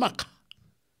au e maka.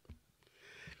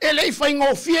 E lei whai ngō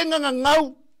whienga ngā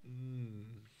ngau.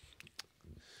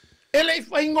 E lei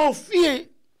whai ngō whie.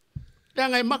 Le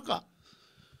ngai maka.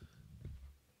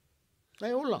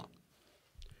 Nei ola.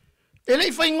 E lei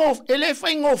whai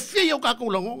ngō whie o kako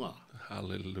langonga.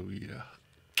 Hallelujah.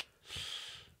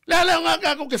 Le ngā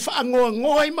kako ke whaangoa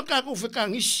ngoa I makako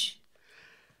whekangisi.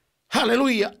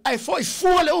 Hallelujah. Ai foi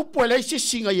fua le upo le se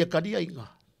singa ia kadia inga.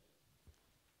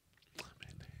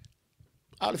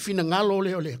 Al fina ngalo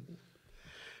le ole.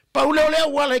 Paulo le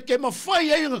wala ke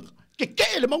mafai ai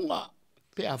ke le monga.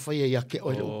 Pe a fai ia ke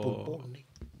ole upo.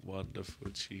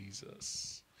 Wonderful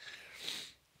Jesus.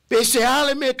 Pe se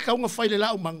ale me ka nga fai le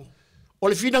la umango. O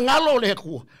le fina ngalo le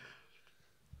ku.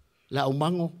 La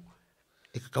umango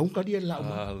e ka kadia la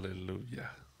umango.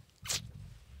 Hallelujah.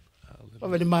 Pa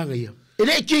vele manga ia.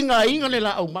 Ele kinga inga le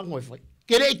la au mango e fai.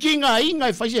 Kele kinga inga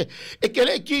e fai se. E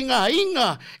kele kinga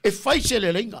inga e fai se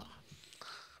le lenga.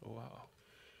 Wow.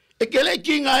 E kele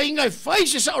kinga inga e fai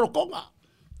se sa orokonga.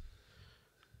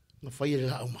 Nga fai le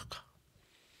la au maka.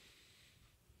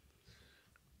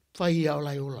 Fai au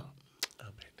lai ola.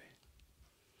 Amen.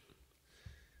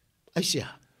 Aisia.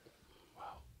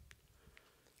 Wow.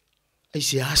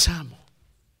 Aisia asamo.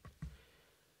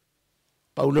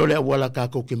 Paulo le wala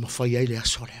kako ke mafai ai le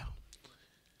asolea.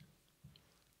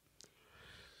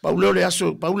 Paulo le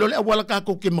awala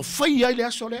kako ke mawhai ai le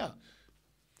aso lea.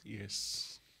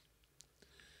 Yes.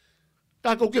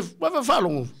 Kako ke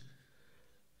whawhalongo.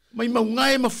 Mai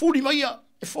maungai mawhuri mai a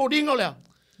e whoringa lea.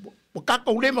 O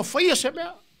kako le mawhai a se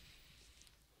mea.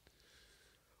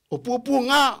 O puapua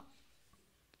ngā.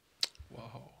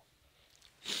 Wow.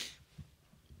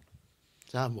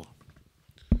 Samoa.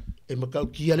 E makau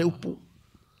kia le upu.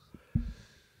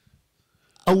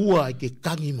 Aua e ke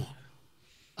kangi mo.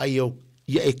 Ai o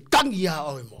ia e kangi a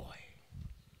oe moe.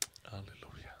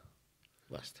 Hallelujah.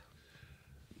 Basta.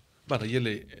 Mana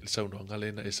yele el sauno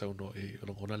ngalena e sauno e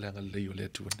rongona le ngal leo le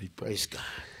tu nei. Praise God.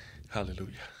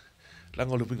 Hallelujah.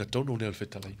 Lango lu pinga tono ne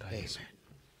feta lai nai. Amen.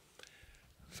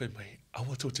 Fe mai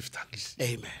awa to te tangis.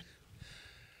 Amen.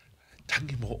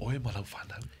 Tangi mo oe malau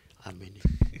fana. Amen.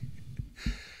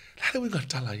 La we ngal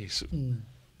tala Yesu.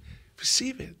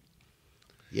 Receive it.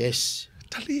 Yes.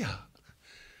 Talia.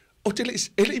 O te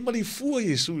ele imali fua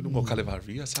Yesu no mo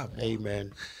kalevaria sabe.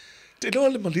 Amen. Te no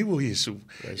le maliu Yesu.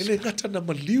 Ele ngata na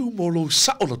maliu mo lo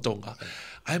sa o tonga.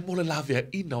 Ai mo le lavea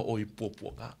ina o I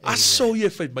poponga. Aso ye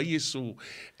fai mai Yesu.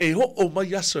 E ho o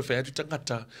mai aso fai atu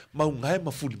tangata mau ngai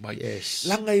mafuli mai.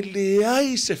 Langa I le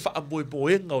ai se fa moe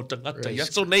moenga o tangata.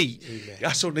 Yaso nei.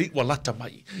 Yaso nei walata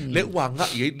mai. Le ua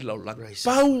nga I ei lau langa.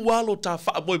 Pau walo ta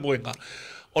fa moe moenga.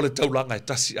 O le taulanga e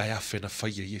tasi ai afe na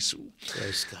whaia Yesu.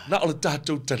 Na o le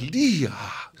tātou talia.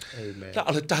 Na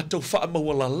o le tātou wha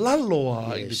mawala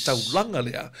laloa I le taulanga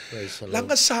lea.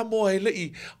 Langa Samoa e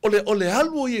lei, o le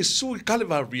alu o Yesu I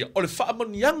Kalevaria, o le wha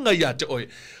amanianga ia te oe.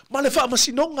 Ma le wha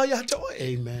amasinonga ia te oe.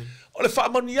 Amen. O le wha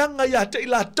amanianga ia te I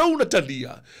la tau na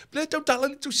talia. Le tau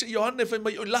talani tu se Ioane whai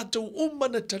mai o la tau uma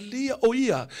na talia o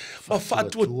ia. Ma wha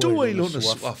tua I lona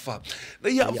suafa. Na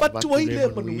ia watua I le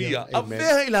manuia. A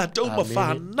vea I la tau ma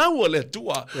wha naua le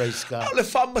tua. O le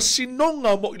wha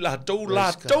masinonga mo I la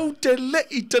tau te le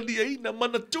I talia ina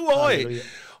mana tua oe.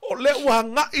 O le ua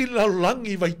ngai la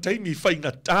langi vai taimi whai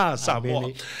ngata Samoa.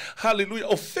 Hallelujah.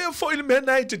 O whea fo ili mea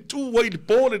nei te tū wai li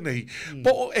pōre nei.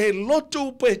 Po e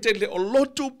lotu po e te le o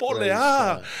lotu po le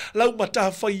a. Lau mata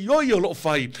whai oi o lo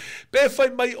whai. Pe whai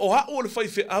mai o hao le whai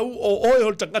whi au o oi o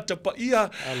le tangata pa ia.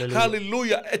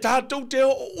 Hallelujah. E tātou te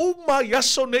o uma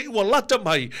yaso nei ua lata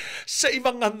mai. Se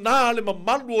iwa ngana le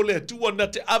mamalu o le tua na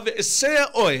te ave e sea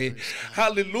oe.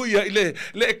 Hallelujah.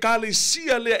 Le e kāle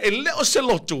sia le e leo se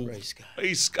lotu.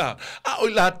 Praise God. A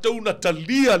oi la tau na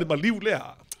talia le maliu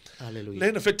lea. Hallelujah.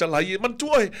 Le na feta lai. Man tu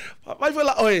oi. Mai foi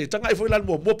la oi. Tanga i foi la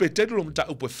mo pe telu lo mta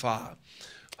upe fa.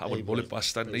 Ha mo le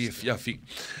pasta nei e fiafi.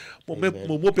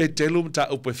 Mo pe telu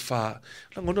mta upe fa.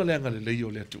 La ngono le ngale le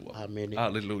yo le tua. Amen.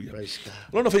 Hallelujah. Praise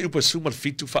God. Lona fe upe suma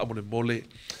fitu fa mo le mole.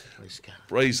 Praise God.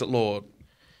 Praise the Lord.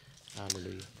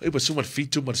 Hallelujah. Upe suma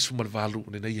fitu ma suma valu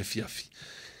ne nei e fiafi.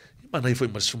 Mana i foi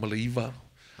ma suma le iva.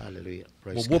 Hallelujah.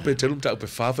 Praise God. Mo pe telu mta upe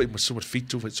fa fa i ma suma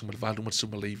fitu fa suma valu ma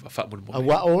suma le iva fa mo le mole.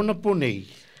 Awa ona po nei.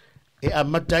 e a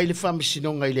matai le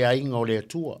whamasinonga i le ainga o le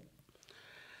atua.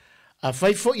 A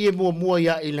whaifo i e mua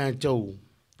ia i la tau.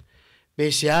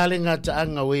 Pe se ale ngā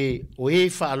taanga o e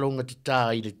whaalonga te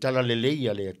tā i le tala le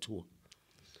leia le atua.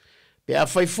 Pe a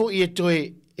whaifo i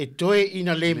e toe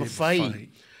ina le mawhai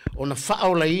o na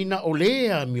whaola ina o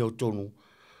lea mi o tonu.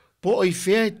 Po o i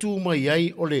whea e tū mai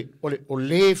ai o le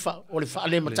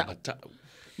whaale mata.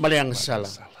 Ma le angasala.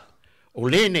 O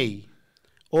le nei.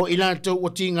 O ila tau o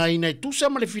tinga ina i tusa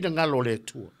ma le whina ngalo le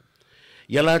atua.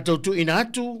 Ia la tau tu ina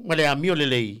atu ma le amio le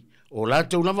lei. O la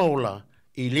tau lava ola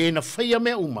i le na whaia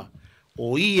mea uma.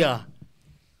 O ia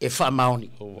e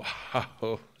whamaoni.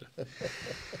 Wow.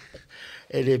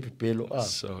 E le pepelo.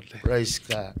 Praise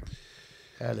God.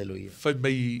 Hallelujah. Whai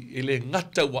mai e le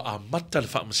ngata wa a mata le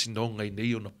whaamasinonga i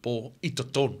nei o na pō i to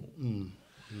tonu.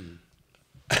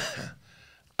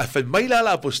 A whai mai la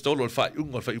la apostolo le whai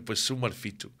unga le whai upasuma le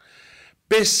fitu.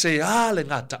 Pese a le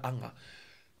ngata anga.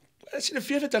 Sina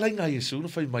whiawhe talai ngā Yesu na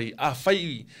whai mai a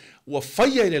whai ua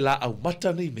whai ai le la au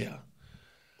mata nei mea.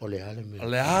 O le ale mea. O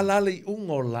le ala le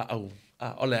unga o la au.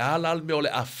 O le ala le mea o le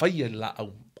a whai ai la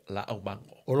au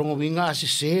mango. O rongo winga a se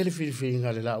se le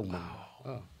whiriwhiringa le la au mango.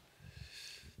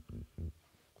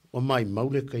 O mai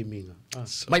maule kai minga.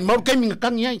 Mai maule kai minga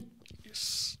kangi ai.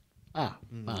 Yes.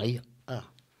 Mai.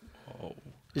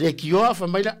 Le kioa fa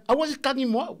mai la awa se kangi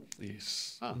mo.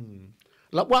 Yes.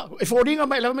 La wa e foringa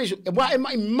mai la mai e wa e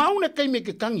mai maule kai me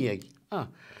ke kangi ai.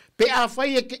 Pe a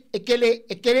fai e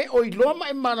kele o i loma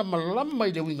e mara malama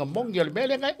mai le winga mongi le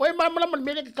mele ngai o e mara malama le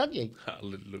mele ke kangi ai.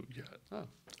 Hallelujah.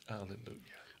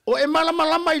 Hallelujah. O e mara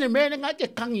malama le mele ngai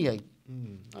ke kangi ai.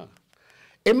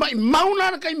 E mai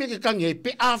mauna kai me ke kangi ai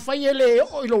pe a fai ele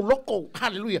o i lo loko.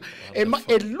 Hallelujah. E ma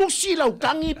e lusi lau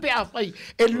kangi pe a fai.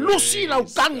 E lusi lau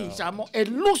kangi samo. E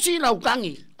lusi lau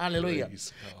kangi. Hallelujah.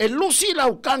 E lusi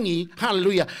lau kangi.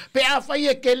 Hallelujah. Pe a fai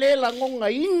e kele la ngonga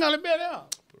inga le mele.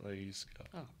 Praise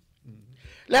God.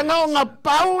 Lenga o ngā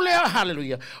paule,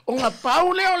 hallelujah. O ngā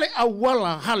paule o le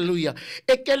awala, hallelujah.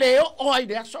 E ke leo o ai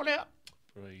lea solea.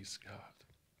 Praise God.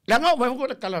 Lenga o mai hoko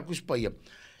le kala kuspaia.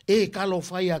 E kalo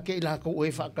fai a ke ila ko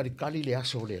e whakarikali le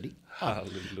aso le li.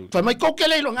 Hallelujah. Fai mai ko ke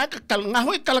leilo ngā ngā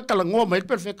hoi kala ngō mai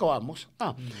perfecto amos.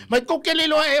 Mai ko ke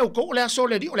leilo e o ko le aso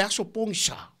le li o le aso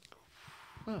pongsa.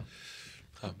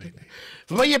 Amen.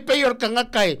 Fai e pei or ka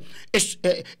ngakai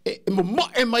e mo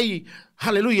e mai,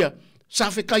 hallelujah.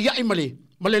 Sa fe ka ia i male.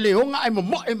 Male leonga ai mo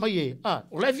e mai e.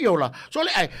 O le viola. So le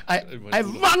ai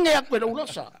vange a kwena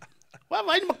ulasa. Wa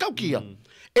vai ma kaukia.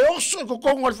 E oso ko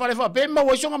kongo le fale fa pe ma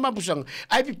wa songa mabusang.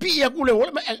 Ai pipi ia kule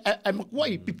wala ai ma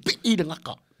kwai pipi i de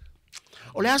ngaka.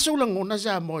 O le aso la ngona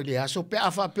za mo le aso pe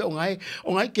afa pe o ngai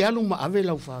ke alu ma ave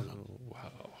la ufanga.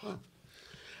 Wow.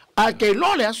 A ke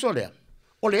lo le aso le.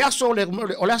 O le aso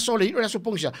le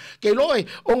pongsa. Ke lo e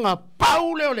o nga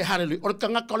paule o le hallelujah. O le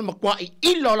kanga ka le makwai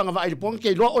ilo la nga vai pong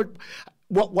ke lo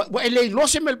wa ele lo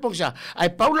se mel pongsa. Ai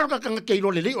paule ka kanga ke lo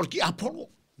le o ki apolo.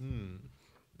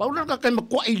 Paule ka kanga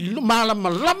makwai mala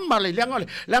malama le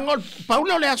langa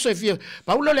paule le aso e fia.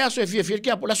 Paule le aso e fia ki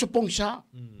apolo so pongsa.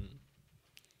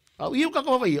 Au iu ka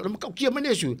vai o ka ki mane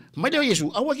Yesu. Mai de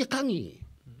Yesu awa ke kangi.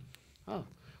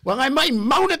 Wa ngai mai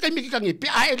mauna kai miki kangi pe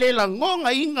ai le la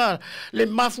ngonga inga le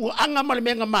mafu anga ma le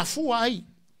menga mafu ai.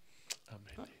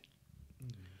 Amen.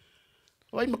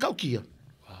 Wai makau kia.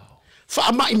 Wow.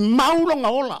 Fa mai maulo nga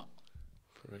ola.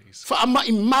 Praise. Fa mai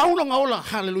maulo nga ola.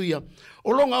 Hallelujah.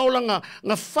 Olo nga ola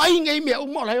nga fai ngai me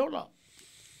umo la ola.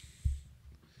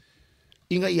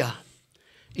 Inga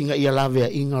ia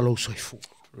lave inga lo soifu.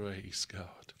 Praise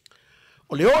God.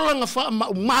 O le ola nga fa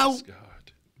mau.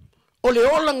 O le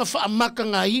ola nga whaamaka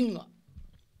ngā inga.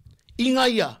 Inga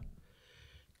ia.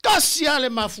 Kasi ale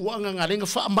mafuanga ngā renga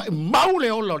whaamai mau le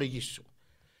ola o le Yesu.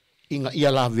 Inga ia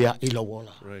la vea i la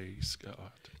wola. Praise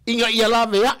God. Inga ia la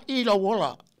vea i la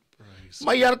wola.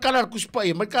 Mai ar kara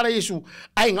kuspai, mai kara Yesu.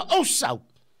 Ainga o sau.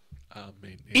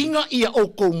 Amen. Inga ia o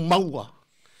kou maua.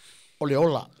 O le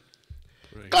ola.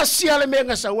 Kasi ale mea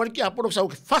ngā sau. Ki aporo sau.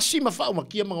 Fasi ma whauma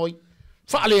kia mangoi.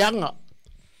 Whaaleanga.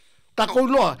 Ka ko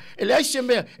loa ele ai se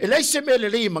me le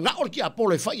le manga or ki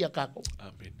apolo fa ia ka ko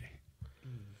amen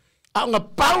a nga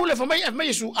paule fa mai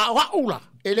Yesu a wa ula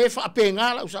ele fa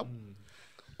penga la usau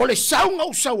o le sau nga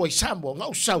usau ai sambo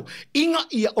nga usau inga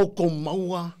ia o ko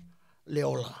maua le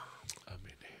ola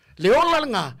amen le ola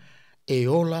nga e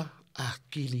ola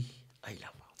akili ai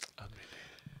lava amen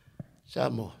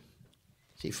samo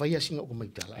si fa ia singa ko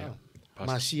mai tala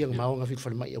ma si ang mau nga fit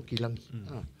fa mai o kilangi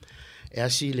e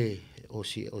asile o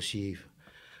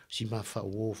si ma fa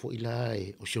wo fo ila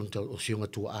o si nga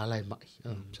tu ala mai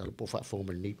sa po fa fo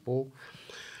mal ni po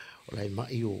la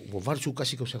mai o var su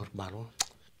kasi ko sa maro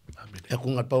amen e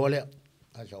ko nga pa wala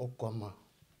a ja o koma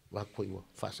wa ko iwa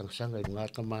fa sanga nga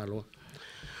ka malo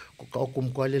ko ka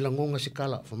kum ko le langonga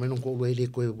sikala fa menon ko le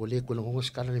ko langonga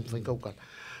sikala ni fa ka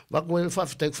wa ko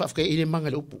fa ke ile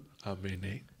manga le upu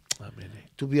amen amen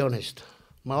to be honest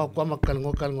ma ko makal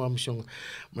ngokal ngom song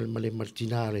mal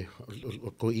martinare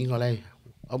ko ingolai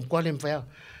am ko le fa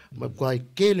ma ko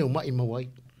kele ma imawai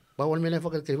pa wal mele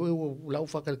fakal ke lau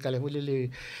fakal kale le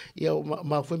ya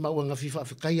ma foi ma nga fifa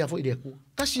kai ya foi de ku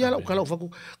kasia la kala faku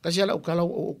kasia la kala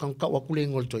o kan ka wa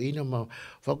kulengol to ina ma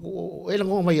faku ela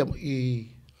ngoma ya i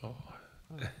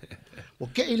o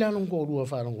ke ila non ko ru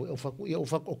fa non o faku ya o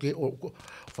faku ke o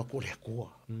faku le ku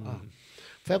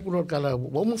faku ro kala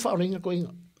o mo fa lenga ko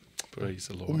inga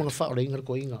praise the lord o mo fa lenga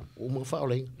ko inga o mo fa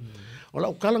lenga o la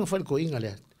kala nga fa ko inga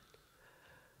le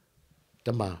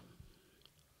tama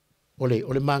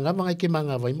ole manga ke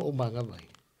manga vai mo manga vai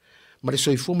mare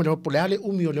soifu me no polale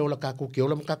umi ole ola kako ke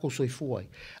ola kako soifu ai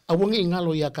awangi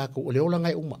ingalo ya kako ole ola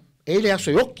ngai uma ele aso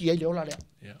yoki ele ola le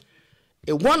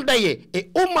e one day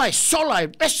e uma e sola e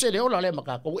pese le ola le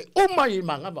makako e uma i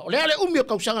manga va ole ale umi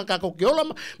ka usanga kako ke ola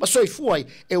ma soifu ai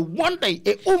e one day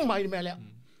e uma i mele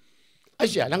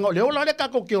asia langa ole ola le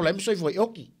kako ke ola me soifu ai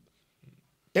yoki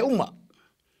e uma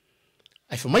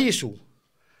ai fa mai yesu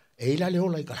e ila le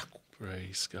ola i kako.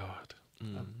 Praise God.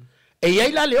 E ia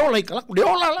la leo lai kala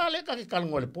leo la le ka ka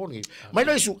ngole poni. Mai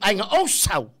no isu ai nga o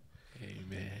sau.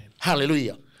 Amen.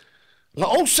 Hallelujah. Nga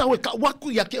o sau e ka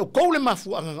waku ya ke o kole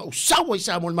mafu nga o sau e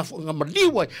sa mo mafu nga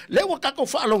maliwa le wa ka ko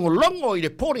fa longo i le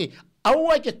poni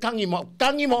au ai ke tangi mo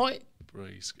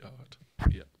Praise God.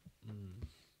 Yeah.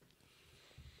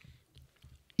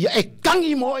 Ya e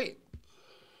tangi mo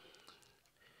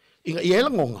inga ia la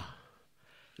ngonga.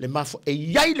 Le mafu e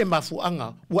yai le mafu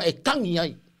anga wa e tangi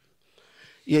ai.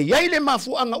 Ia yai le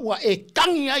mafu anga wa e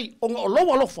tangi ai o nga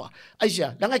lowa lofa.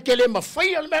 Aisia, langa ke le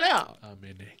mafai al melea.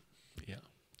 Amen. Yeah.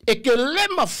 E ke le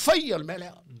mafai al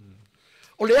melea.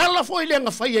 O le ala foi le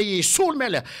nga fai ai Yesu al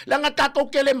melea. Langa kako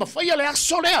ke le mafai al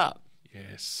aso lea.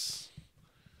 Yes.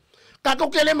 Kako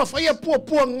ke le mafai a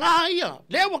pua ngaia.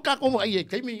 Lewa kako wa ai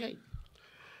kaimi ai.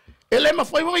 E le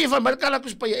mafai wa i fa markala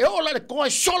kuspai e ola le koe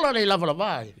sola le lava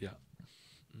vai. Yeah.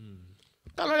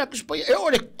 Kala le kuspai e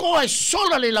ole koe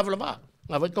sola le lava.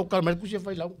 Nga vai kau kalma kusia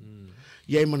fai lau.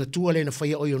 Ia mana tua le na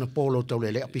fai o na polo tau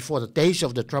le before the days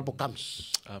of the trouble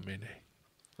comes. Amen.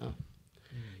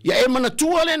 Ia mana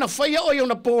tua le na fai o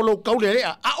na polo kau le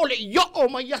a ole yo o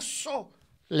mai yaso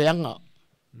le anga.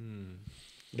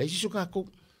 Le sisu kako.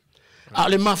 A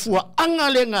le mafua anga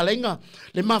le ngalenga.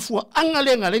 Le mafua anga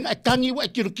le ngalenga e tangi wa e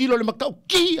kilo le makau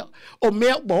kia o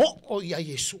mea bo o ia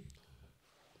Yesu.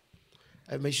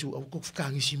 Ai mai su au ko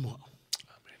fkangi simo.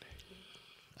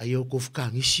 Ai o ko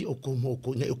fkangisi o ko mo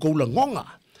ko ne ko la ngonga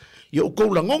yo ko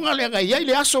la ngonga le ga ia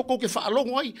le aso ko ke fa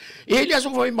longo ai e le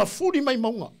aso vai mafuri mai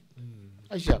monga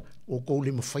ai sa o ko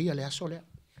le mafai le aso le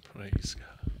praise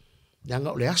God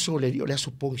yanga le aso le aso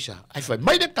pongsa ai fa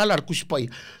mai de kalar kuspai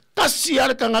kasi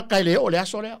al kanga kai le o le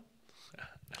aso le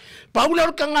paula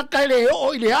al kanga kai le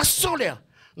o le aso le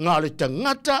nga le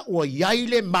tangata o ia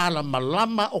le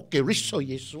malama o ke riso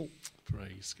Yesu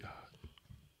praise God.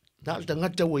 Dal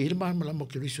tangata wa irma malamo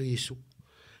ke riso Yesu.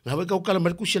 Nga wa kau kala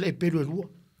marku sele e peru lua.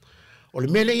 O le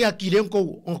mele ia ki le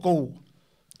onko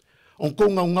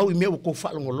ngau i mea ko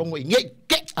fa longo i nge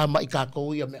ke ama i ka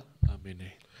ko ia mea. Amen.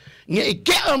 Nge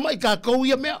ke ama i ka ko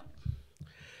ia mea.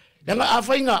 Nga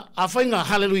afainga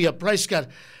hallelujah praise God.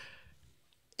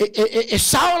 E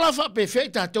saola fa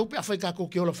perfecta tau pe afaika ko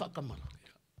ke ola fa kamala.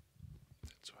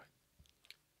 That's right.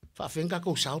 Fa afainga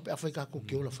ko sao pe afaika ko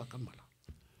ke ola fa kamala.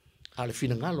 Ale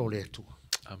fina ngalo le tu.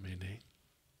 Amen.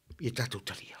 I tatu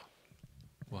talia.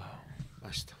 Wow.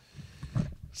 Basta.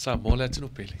 Samoa le tino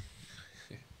pele.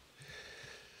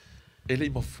 Ele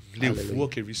mo leu fua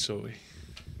ke riso e.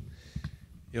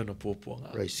 Yo no popo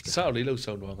nga. Sa le lo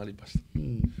sa no nga li basta.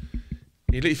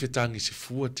 Ele ifetangi se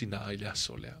fua tina ile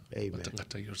asolea.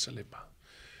 Matangata Jerusalem.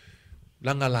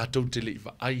 Langa la tau te le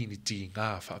iwa ai ni ti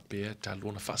ngā wha pēr ta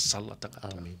lona wha sala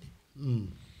tangata. Amen.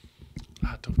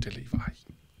 La tau te le iwa ai.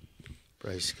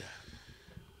 Praise God.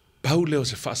 Pau leo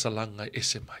se whaasalanga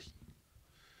ese mai.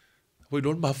 Hoi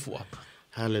non mafuanga.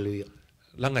 Hallelujah.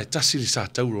 Langa e tasiri sa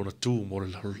tauro na tū mo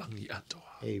le larolangi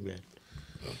atoa. Amen.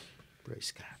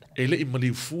 Praise God. E le i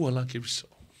maliu fua la ke riso.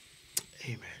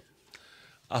 Amen.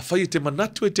 A whai te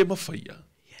manatu e te mawhaia.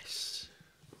 Yes.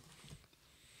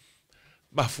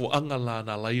 Mafuanga la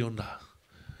na laiona.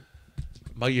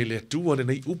 Mai e le atua le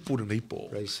nei upu le nei po.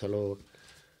 Praise the Lord.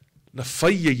 Na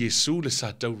whaia Yesu le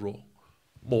sa tauro.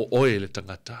 Mo oe le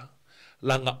tangata.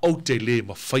 Langa o te le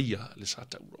mawhaia le sa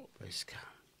tauro. Praise God.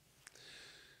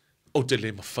 O te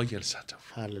le mawhaia le sa tauro.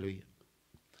 Hallelujah.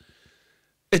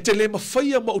 E te le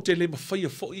mawhaia ma o te le mawhaia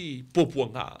foi popua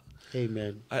ngā.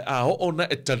 Amen. Ai a ona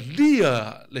e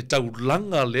talia le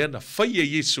taulanga lea na whaia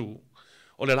Yesu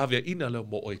o le lavea ina leo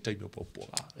mo o e taimio popua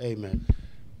ngā. Amen.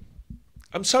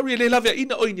 I'm sorry, le lavea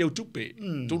ina oi ni au tupe.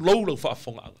 Tu loulau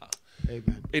whaafonga ngā.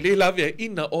 Amen. E le lavea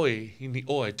ina oi hini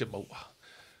oe te maua.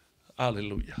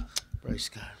 Hallelujah. Praise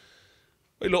God.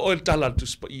 Oi lo oe tala tu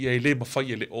spa ia e le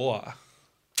mawhaia le oa.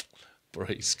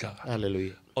 Praise God.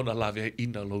 Hallelujah. Ona lavea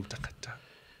ina lou takata.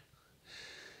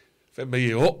 Fe me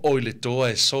e o le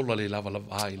toa e sola le lava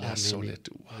lava ai le aso le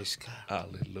tua.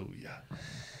 Hallelujah.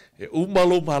 E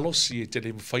umalo malosi e te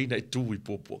le mwhaina e tui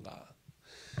popua ngā.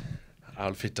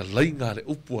 Al feta lainga le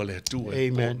upua le tua e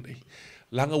poni.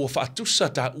 Langa ua whaatusa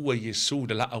ta ua Yesu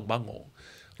le la au mango.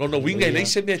 Lona winga e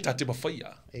leise mea ta te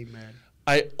mawhaia. Amen.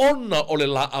 Ai ona o le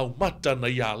la au mata na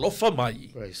ia lofa mai.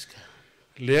 Praise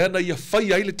God. Lea na ia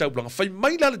whai ai le taublanga. Whai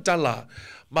mai la le tala.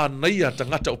 Ma naia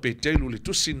tangata o pe telu le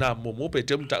tusi na momo pe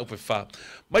telu ta upe wha.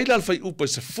 Mai la whai upa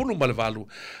se funu ma le walu.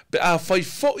 Pe a whai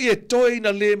foi e toi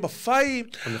na le ma whai.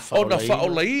 O na wha o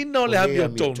laina o le hami o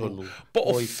tonu. Po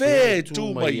o whē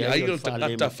tu mai ai o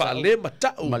tangata wha le ma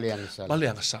tau.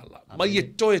 Maleanga sala. Mai e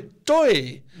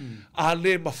toe a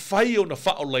le ma whai o na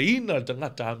wha o laina o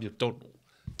tangata hami o tonu.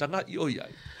 Tanga i oi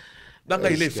ai. Nanga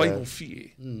i le whai mo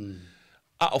fie.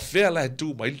 A o whea la e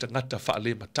tu mai tangata wha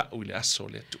le ma tau i le aso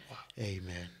le tua.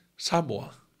 Amen. Samoa.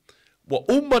 Wa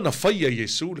umana whaia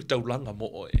Yesu le taulanga mo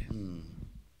oe.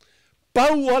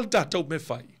 Pau al tātou me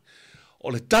whai.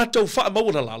 O le tātou wha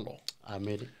maura lalo.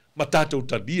 Amen. Ma tātou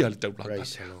tania le taulanga.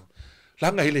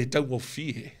 Langa i le tau mo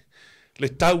fie. Le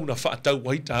tau na wha tau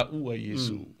wai tā ua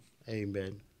Yesu.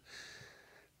 Amen.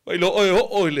 Wai lo oe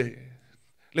o le.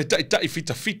 Le tai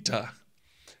fita fita.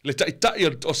 Le tai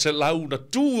o se lau na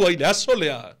tū ai le aso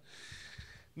lea.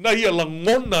 Na ia la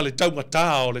ngona le tau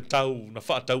ngata o le tau na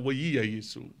whaatau wa ia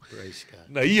Yesu. Praise God.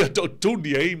 Na ia to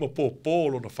tuni e ma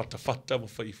popolo na whatawhata ma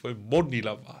whai moni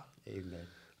lava. Amen.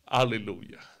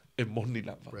 Alleluia. E moni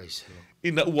lava. Praise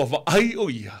God. Ina ua wa ai o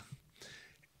ia.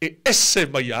 E ese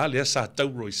mai a lea sa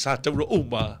tauro i sa tauro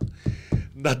uma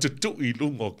na tutu i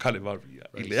lungo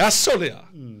Kalevaria. I le aso lea.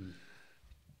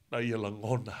 Na ia la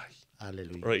ngona ai.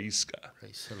 Hallelujah. Praise God.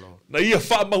 Praise the Lord. Na ia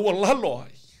wha maua lalo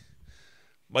ai.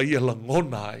 Ma ia la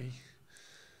ngona ai.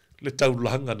 Le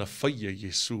taulanga na whaia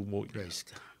Yesu mo ia.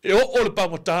 E o le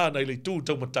pamata i le tū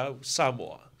tau matau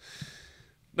Samoa.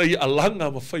 Na ia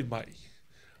alanga ma whai mai.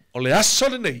 O le aso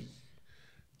le nei.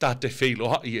 Tā te whailo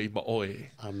hai ei ma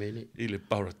oe. Amen. I le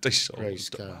paradeiso. Praise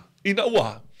God. Ina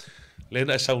ua.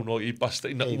 Lena e sauno i pasta.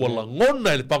 Ina ua la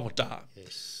ngona i le pamata.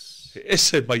 Yes. E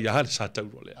ese mai a sa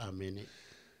tauro lea. Amen.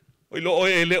 O ilo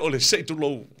oe e le o le seitu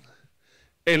lou.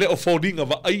 E le o fōringa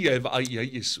wa aia e wa aia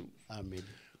Yesu. Amen.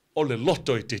 O le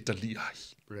loto e te tali ai.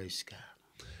 Praise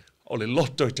God. O le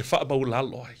loto e te wha mau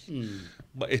lalo ai.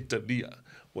 Ma e tania.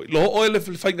 O ilo oe le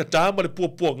whainga tāma le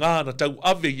pua ngā na tau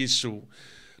ave Yesu.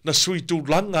 Na sui tū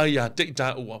langa ia te i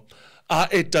tā ua. A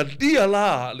e tania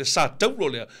la le sa tauro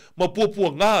lea. Ma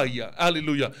pua ngā ia.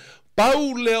 Alleluia.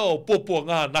 Pau leo pua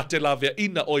ngā na te lawea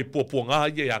ina oi pua ngā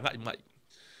ia ngai mai.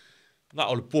 Ngā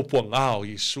o le pua ngā o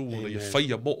Yesu. Na ia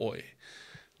whaia mo oe.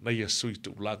 Na ia sui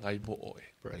tu langai mo oe.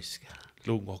 Praise God.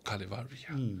 Lungo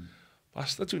Kalevaria.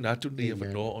 Pasta tu natu ni e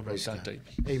mano o no tātai.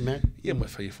 Amen. Ia mai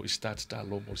whai fo i start tā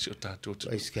lomo si o tātou.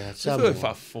 Praise God. Samoa. E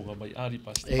whaafonga mai ari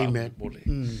pasta. Amen.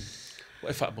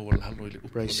 E wha maua lalo i le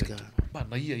upo. Praise God.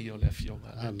 Mana ia i o le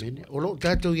afionga. Amen. O lo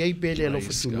tātou iai pe le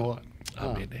alofa tunoa.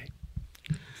 Amen.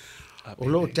 O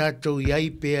lo tātou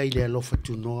iai pe ai le alofa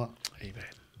tunoa.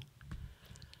 Amen.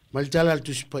 Maltala al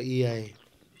tuspa ia e.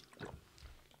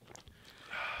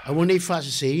 A wane i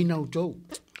whaasa se ina o tau.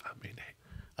 Amen.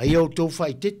 Ai au tau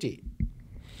whai tete.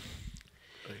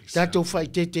 Tātou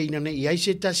whai tete ina ne i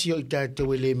aise tasi o i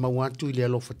tātou e le mawatu i le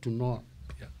alofa tunoa.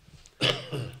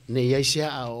 Ne i aise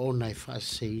a ona i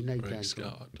whaasa se ina i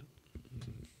tātou.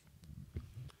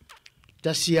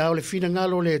 Tasi a o le whina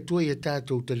ngalo le atua i a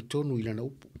tātou teritonu i lana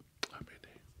upu.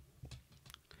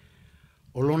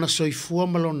 O lona soifua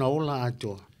malona ola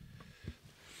atoa.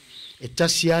 E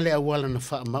tasi ale awala na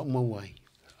wha maumawai.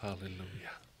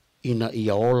 Hallelujah. Ina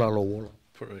ia ola lo ola.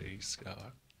 Praise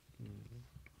God.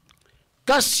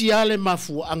 Tasi ale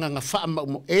mafu anga nga wha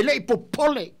maumawai. Ele i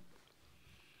popole.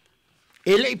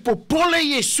 Ele i popole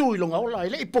Yesu i longa ola.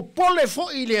 Ele i popole fo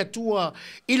i le atua.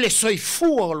 I le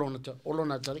soifua o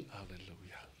lona tari.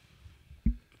 Hallelujah.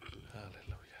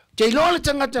 Hallelujah. Te ilo le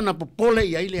tangata na popole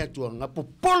i le atua. Nga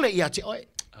popole i ate oe.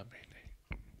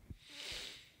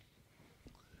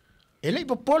 Ele i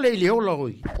popole i le ola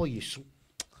oi, o Yesu.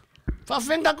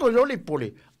 Whawhenga ko i lole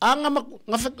pole. Anga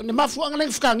ne mafu anga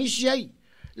nang whakangisi ai.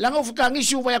 Langa o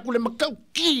whakangisi o vai akule makau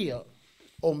kia.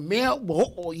 o mea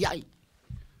o iai.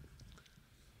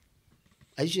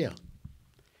 Ai sea.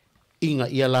 Inga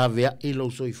ia la vea i lo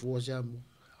soifua se amo.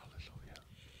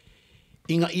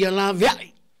 Inga ia la vea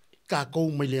ka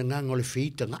kou mai le nganga o le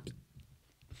whita ngai.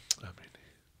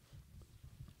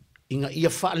 Inga ia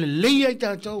wha le leia i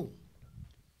tātou.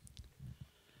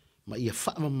 Ma ia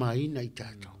wha mamaina i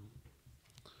tātou.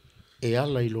 E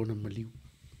ala i lona maliu.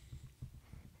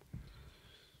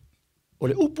 O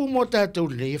le upu mo tātou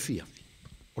le leia fiafi.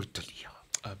 O le talia.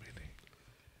 Amen.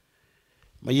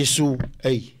 Ma Yesu,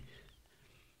 ei.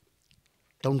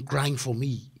 Don't crying for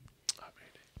me.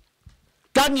 Amen.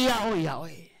 Tangi a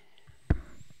oi.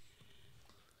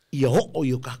 Ia ho o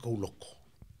yo kakou loko.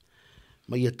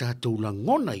 Ma ia tātou la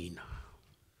ngona ina.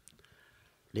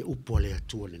 Le upo le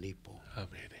atua le nepo.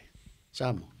 Amen.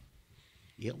 Samo.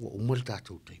 Ia ua umul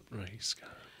tātou teimu. Praise God.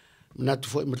 Manatu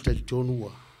fo e matali tonu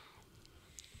ua.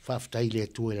 Whaftai le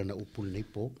atua le na upo le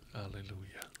nepo.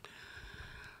 Hallelujah.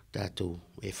 Tātou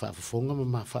e whaafafonga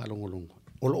ma whaalongolongo.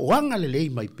 O lo oanga le lei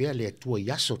mai pea le atua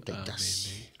yaso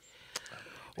taitasi.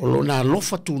 O lo na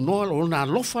lofa tu noa, o lo na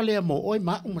lofa lea mo oi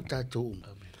ma uma tātou.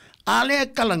 A lea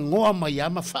kalangoa mai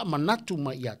ama wha manatu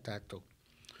mai ia tātou.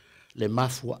 Le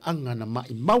mafua anga na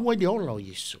mai maua de ola o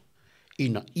Yesu.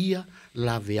 Ina ia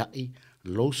la veai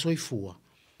lo soifua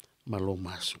malo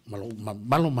masu,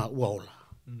 malo ma ua ola.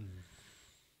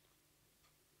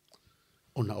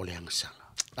 Ona ole anga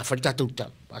sala. A whai tātou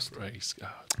tau, pastor. Praise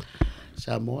God.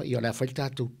 Samoa, i ole a whai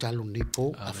tātou talo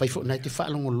nipo. A whai fo nai te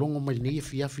whaalongo longo mai ni e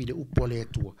fiafi le upo le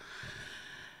atua.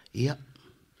 Ia.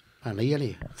 Ana ia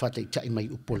le, whatai tai mai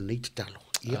upo le nei te talo.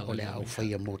 Ia ole au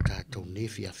whaia mō tātou ne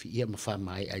fiafi. Ia ma wha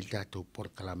mai ai tātou por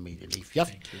kalame le nei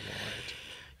fiafi.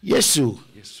 Yesu.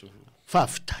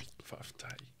 Whaftai.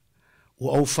 O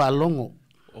au whalongo.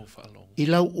 I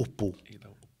lau upo.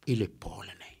 I le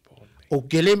pōle nei. O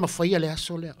ke le mawhaia le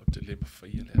aso lea.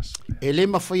 E le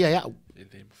mawhaia e au.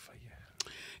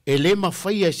 E le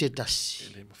mawhaia e se tasi.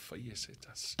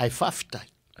 Ai whaftai.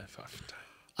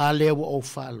 A lea o au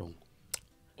whalongo.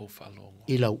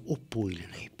 I lau upo i le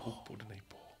nei pō.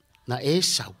 Na e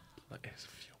sau.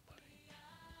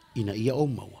 Ina ia o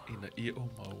maua.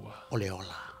 O le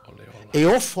ola. E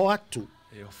ofo atu.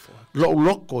 Lo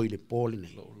loko i le pōle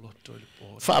nei.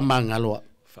 Whaamangaloa.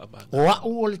 O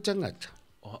au o le tangata.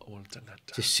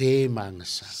 Se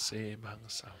mangasa.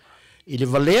 I le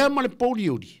valea ma le pōli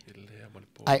uri.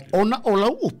 Ai ona o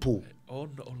lau upu.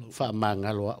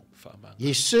 Whaamangaloa.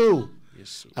 Yesu.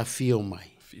 A fio mai.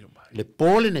 Le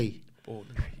pōle nei.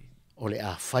 O le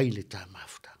a whai le tā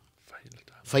mafuta.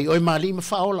 Whai oi ma li ma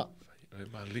whaola.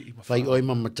 Whai oi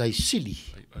ma matai sili.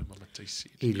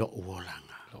 I lo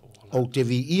uolanga. O te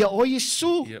vi ia o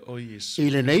Yesu. I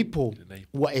le neipo.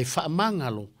 Ua e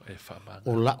whaamangalo.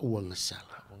 O la uanga sala.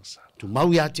 Tu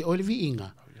mau ia te o le vi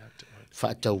inga.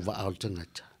 Whaatau wa au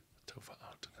tangata.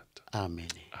 Amen.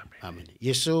 Amen.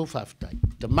 Yesu whaftai.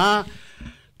 Ta mā.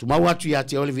 Tu mau atu ia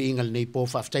te o le vi inga le neipo.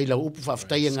 Whaftai lau upu.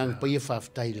 Whaftai ngang paia.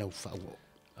 Whaftai lau whauo.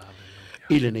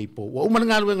 I le neipo. Wa umana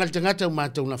ngalu ngal tangata.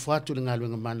 Mātou na whatu le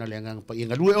ngalu mana le ngang paia.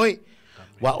 Ngalue oi.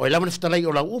 Wa oi lamana whatalai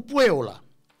o lau upu e ola.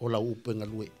 O lau upu e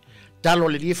ngalue. Talo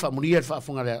le lia whaamuria le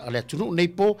whaafunga le atunu nei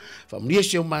po, whaamuria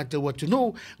se o mātou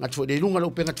atunu, ngā tuwa le runga le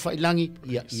upe ngā tuwa ilangi,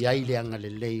 ia i le anga le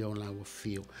leo la ua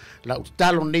fio. La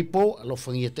talo nei po, alo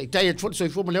whangia tai e tuwa soi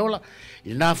fuma le ola,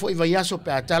 i nā fo i vai aso pe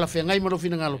a tala whea ngai maro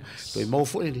fina ngalo, to i mau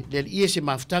fo le ia se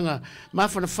mawhtanga,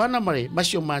 mawhana whana mare,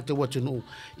 masi o mātou atunu,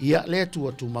 ia le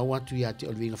atua tu mau atu ia te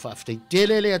olvinga whaaftai,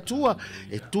 tele le atua,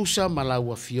 e tusa ma la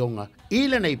ua fionga, i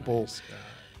le nei po,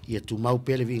 ia tu mau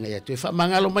pele vinga ia tu fa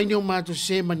mangalo mai ni o matu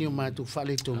se mani o matu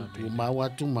fale tu mau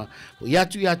atu ma o ia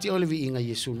tu ia te ole vinga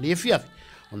Yesu le fia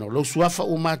ona lo suafa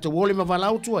o matu ole ma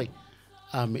vala tu ai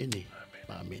amen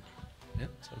amen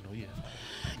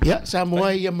ya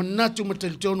Samoa ia manatu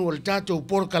matel tonu o tato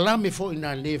por kalame fo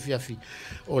ina le fia fi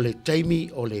ole taimi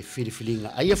ole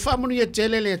filifilinga ai fa manu ia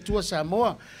tele le tu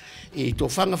Samoa e to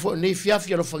fanga fo ne fia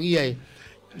fi lo fangia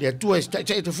le tu sta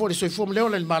to fo so fo le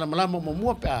ole mala mala mo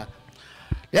mo pa.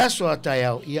 Ya so atai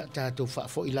au ia tātou wha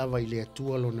fo i lava i lea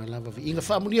tua lona lava vi. Inga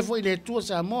wha munia fo i lea tua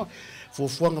sa moa. Fo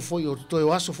fuanga fo i o toi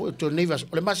o aso fo i o toi neivas.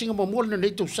 O le masinga mo mola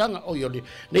nei tau sanga o i o le.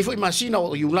 Nei fo i masina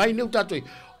o i ulai neu tātou i.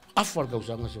 Afar kau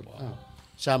sanga so.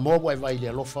 Sa moa wai vai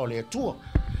lea lofa o lea tua.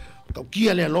 Kau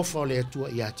kia lea lofa o lea tua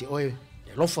i ate oe.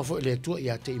 Lea lofa fo i lea tua i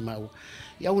ate i mau.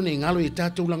 Ia une ngalo i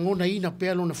tātou langona ina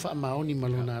pea lona wha maoni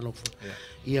malona alofa.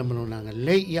 Ia malona nga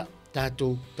lei ia.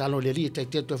 tātou talo le lia tai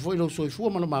te foi lo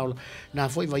soifua malo maula na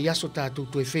foi vai aso tātou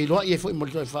tu fe lo e foi mo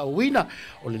le fa wina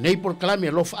o le nei por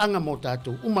kalami lo fa anga mo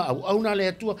tātou uma au na le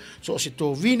atua so se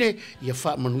to vine ia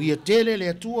fa manuia tele le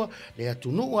atua le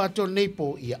atu no ato nei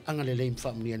po ia anga le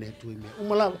fa manuia le tu me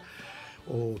uma la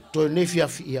o to nei fia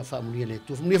ia fa manuia le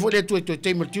tu me foi le tu to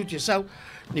te mo tu te sau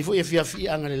ni foi fia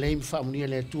anga le fa manuia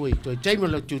le tu to te mo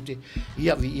le tu te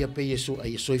ia vi ia pe yeso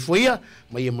ai soifoia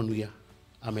mai manuia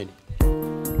amen.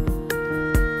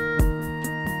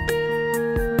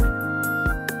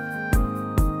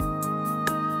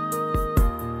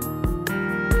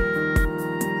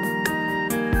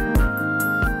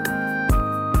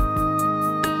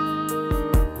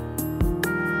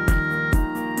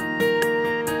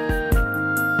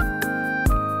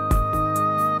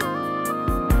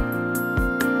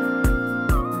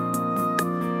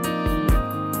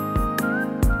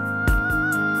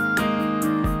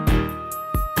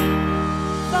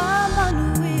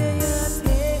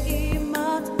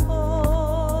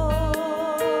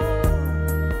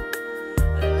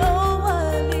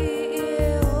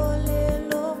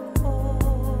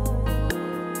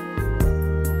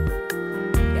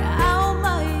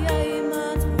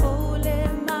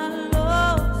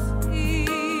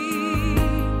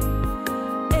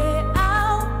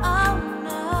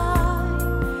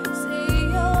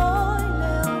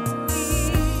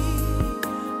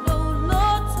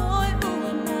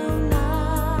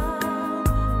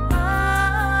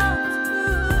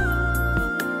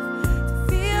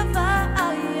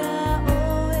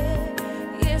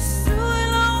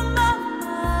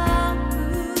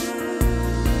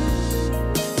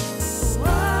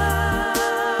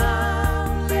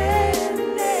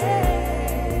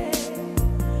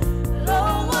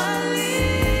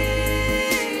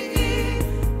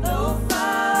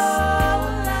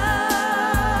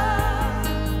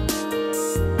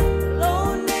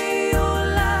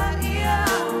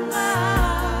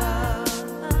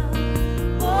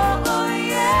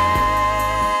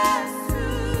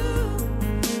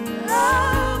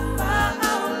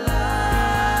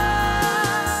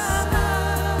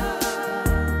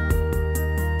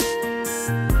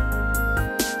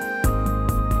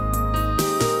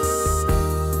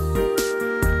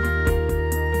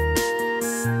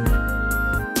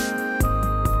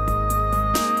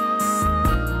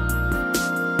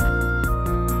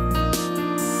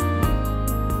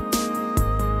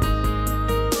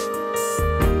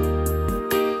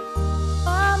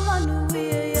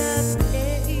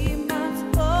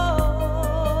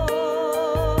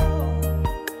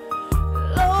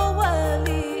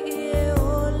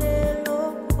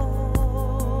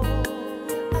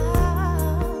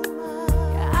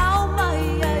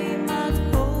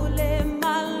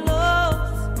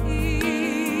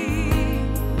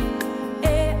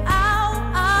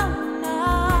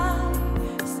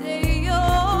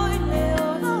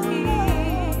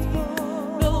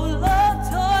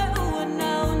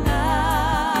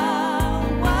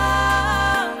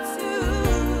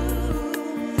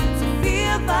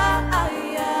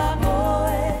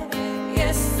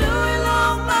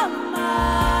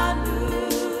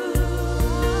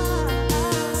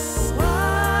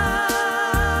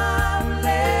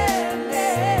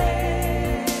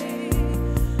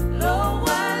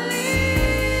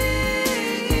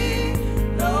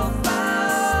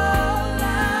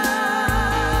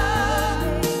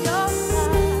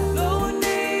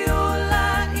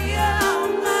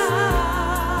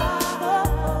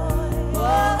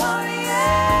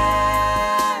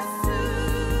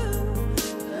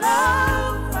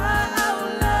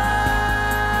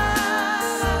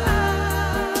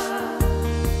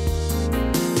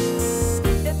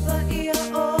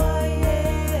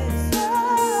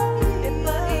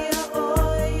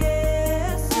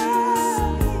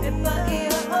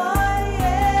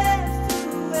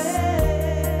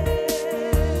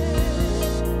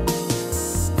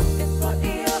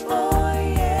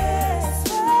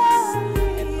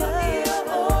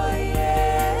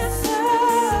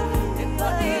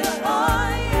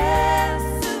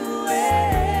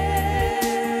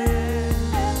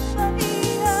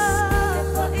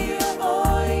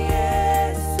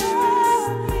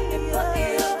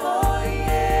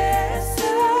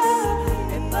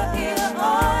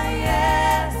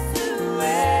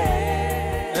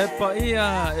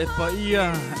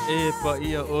 e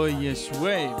paia o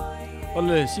Yesue. O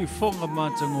le siufonga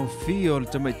mātango fio le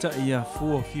tamaitai ia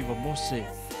fua fiva mose.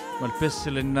 Ma le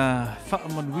pesele na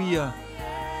whaamanuia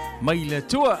mai le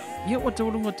tua. Ia o te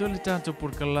urunga te o le tātou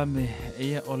por kalame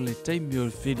ia o le taimi o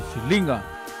le whiriwhilinga.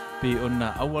 Pe o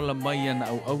na awala mai ana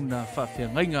au na whawhia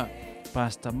ngainga.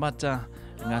 Pasta mata,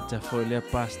 ngata fo lea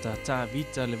pasta tā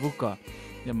vita le vuka.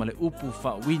 ia ma le upu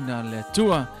fa'auina le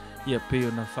atua ia pe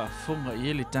ona fa'afoga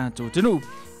ia le tatou tunu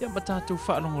ia ma tatou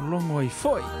fa'alogologo ai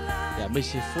fo'i ia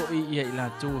maise fo'i ia i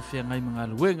latou afeagai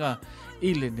magaluega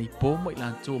i lenei po ma i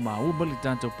latou mauma le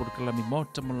tatou polokalami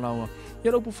mota malaua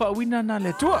ia le upu fa'auina na le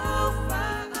atua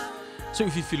so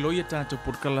i fifiloi e tatou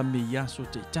polokalami ia so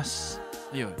teitasi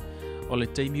ia o le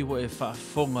taimi ua e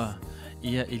fa'afoga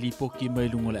ia i lipoki mai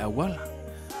luga le auala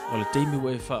o le taimi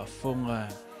ua e fa'afoga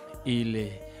i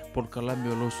le polokalami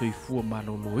o lo soifua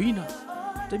malōlōina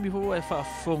taimi ua e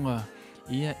fa'afoga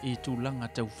ia i tulaga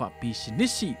tau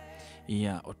fa'apisinisi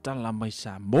ia o tala mai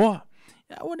Samoa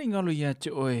ia ua neigalo ia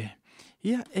te oe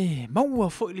ia e maua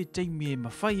fo'i le taimi e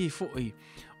mafai ai fo'i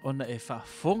ona e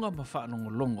fa'afoga ma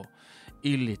fa'alogologo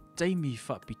i le taimi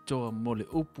fa'apitoa mo le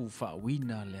upu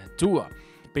fa'auina le atua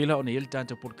pela ona ia le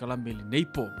tatou polokalame lenei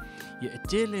po ia e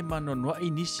tele manonoa'i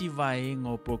nisi vaega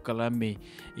o polokalame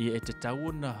ia e tatau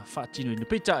ona fa'atinoina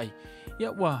peita'i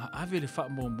ia ua ave le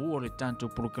fa'amuamua o le tatou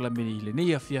polokalame i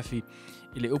lenei afiafi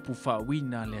i le upu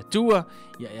fa'auina le atua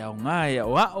ia e aogā e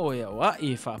aʻoaʻo e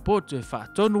aʻoaʻi e fa'apoto e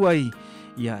fa'atonu ai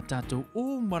ia tatou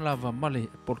uma lava ma le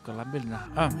polokalame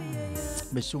lenā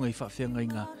me suga i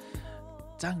fa'afeagaiga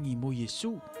tagi mo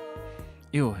Iesu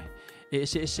ioe e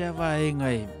se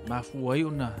vaenga e mafua ai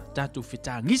ona tatou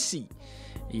fetagisi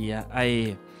ia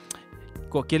ai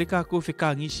ko kele ka ko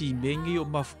fekagisi mengi o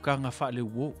mafukanga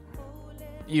fa'aleuo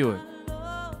ioe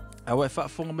awa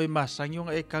fa'afonga mai masangi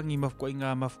o e kangi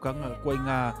mafukainga mafukanga ko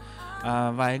inga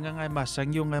vaenga ngai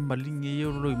masangi o ngai malingi e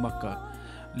loi maka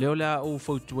leo la o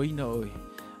fautuina oi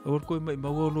o ko mai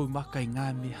mau loi maka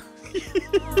inga mea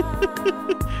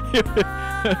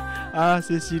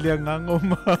Cecilia ngango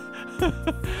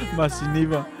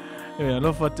masiniva e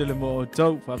alofa tele mo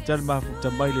tau fa tele ma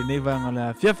futa mai le neva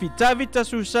ngala fiafi tavita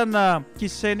Susana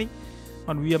Kiseni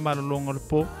manuia malolonga le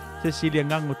po Cecilia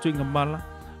ngango tuinga mala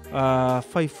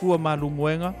faifua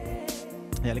malumuenga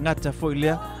e le ngata foi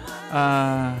lea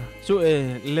so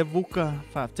e levuka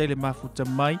fa tele ma futa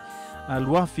mai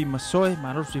luafi masoe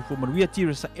marosi fu manuia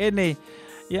tira sa ene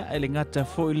ya le ngata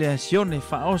foi lea sione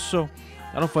fa oso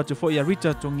alofa te foi ya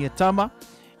Rita tongia tama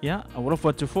ya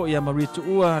alofa te foi ya Maria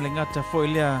tua le ngata foi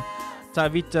lea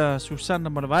tavita Susana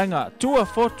malavainga tua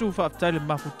fotu fa tele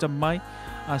mafuta mai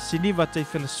siniva te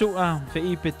felasua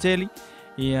fe ipeteli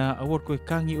ya awor ko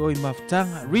kangi oi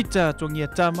mafutanga Rita tongia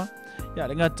tama ya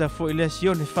le ngata foi lea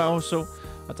sione fa oso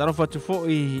alofa te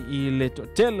foi i le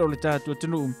totelo le tatu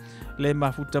tunu le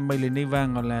mafuta mai le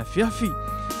nevanga la fiafi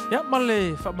ya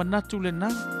male fa manatu le na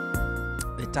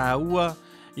le taua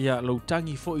ia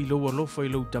lautangi fo i loa lofa i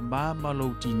lau tamama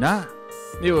lau tina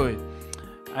ioe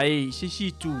ai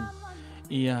sisitu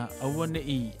ia awane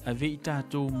i ave i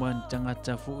tātou man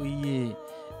tangata fo i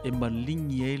e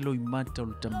malingi e loi mata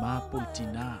o tamapo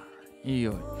tina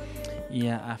ioe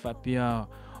ia a whapea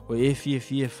o e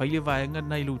fie whaile vaenga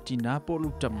nai lau tina po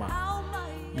lau tama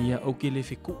ia o ke le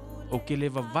whiku o ke le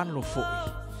vavalo fo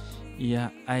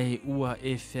ia ai ua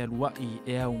e wheruai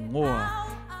e au ngoa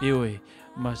ioe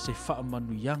ma se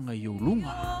whaamanuianga i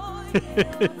olunga.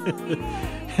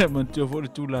 Mantua fo le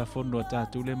tula fono a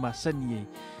tātou le masani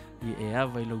e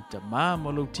awa i lau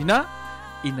tamama lau tina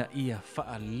ina ia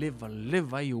wha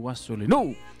leva i o waso le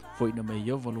no fo ina mai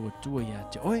iova lo atua ia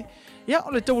te oe ia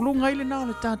o le taulunga i le na o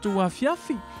le tātou a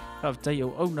fiafi haftai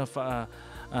au na wha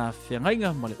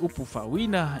whiangainga ma le upu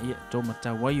whauina ia tō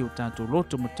matawai o tātou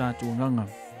loto ma tātou nganga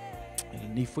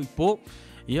ni fo i po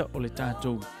ia o le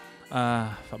tātou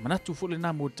fa manatu fo le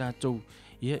namo tātou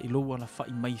ia i loa la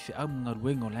whai mai fe au mga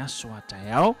ruenga o le aso a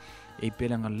taiao e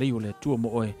pelanga leo le tua mo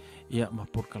oe ia ma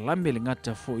porkalame le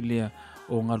ngata fo i lea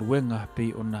o ngā ruenga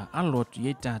pe o na alo atu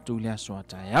i tātou le aso a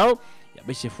taiao ia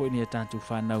beise fo i ni tātou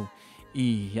whanau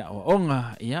i ia o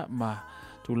onga ia ma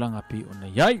tūlanga pe o na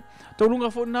iai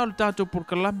taulunga fo na o le tātou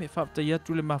porkalame whapta i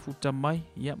atu le mafuta mai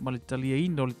ia ma le talia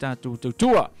ina o le tātou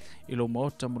tautua i lo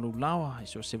maota ma lo lawa i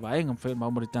so se vaenga mwhai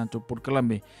ma le tātou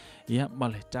porkalame ia ma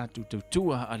le tātou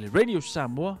tautua a le Radio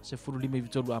Samoa se furu lima i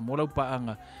vitolu a molau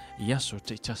paanga i aso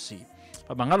te tasi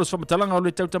whamangalo sa whamatalanga o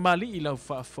le tautamali i lau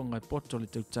whaafonga i poto le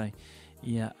tautai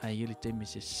ia ai ele te me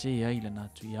se ai la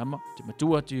natu yama te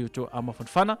matua te to ama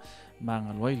fanfana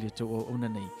manga loi le to ona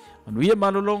nei manuia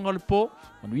malolonga le po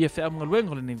manuia fe am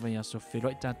ngaluenga le nei vai aso fe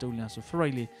right tato le aso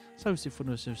fraile so se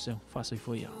fono se fa se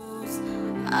foi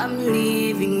I'm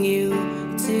leaving you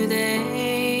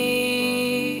today.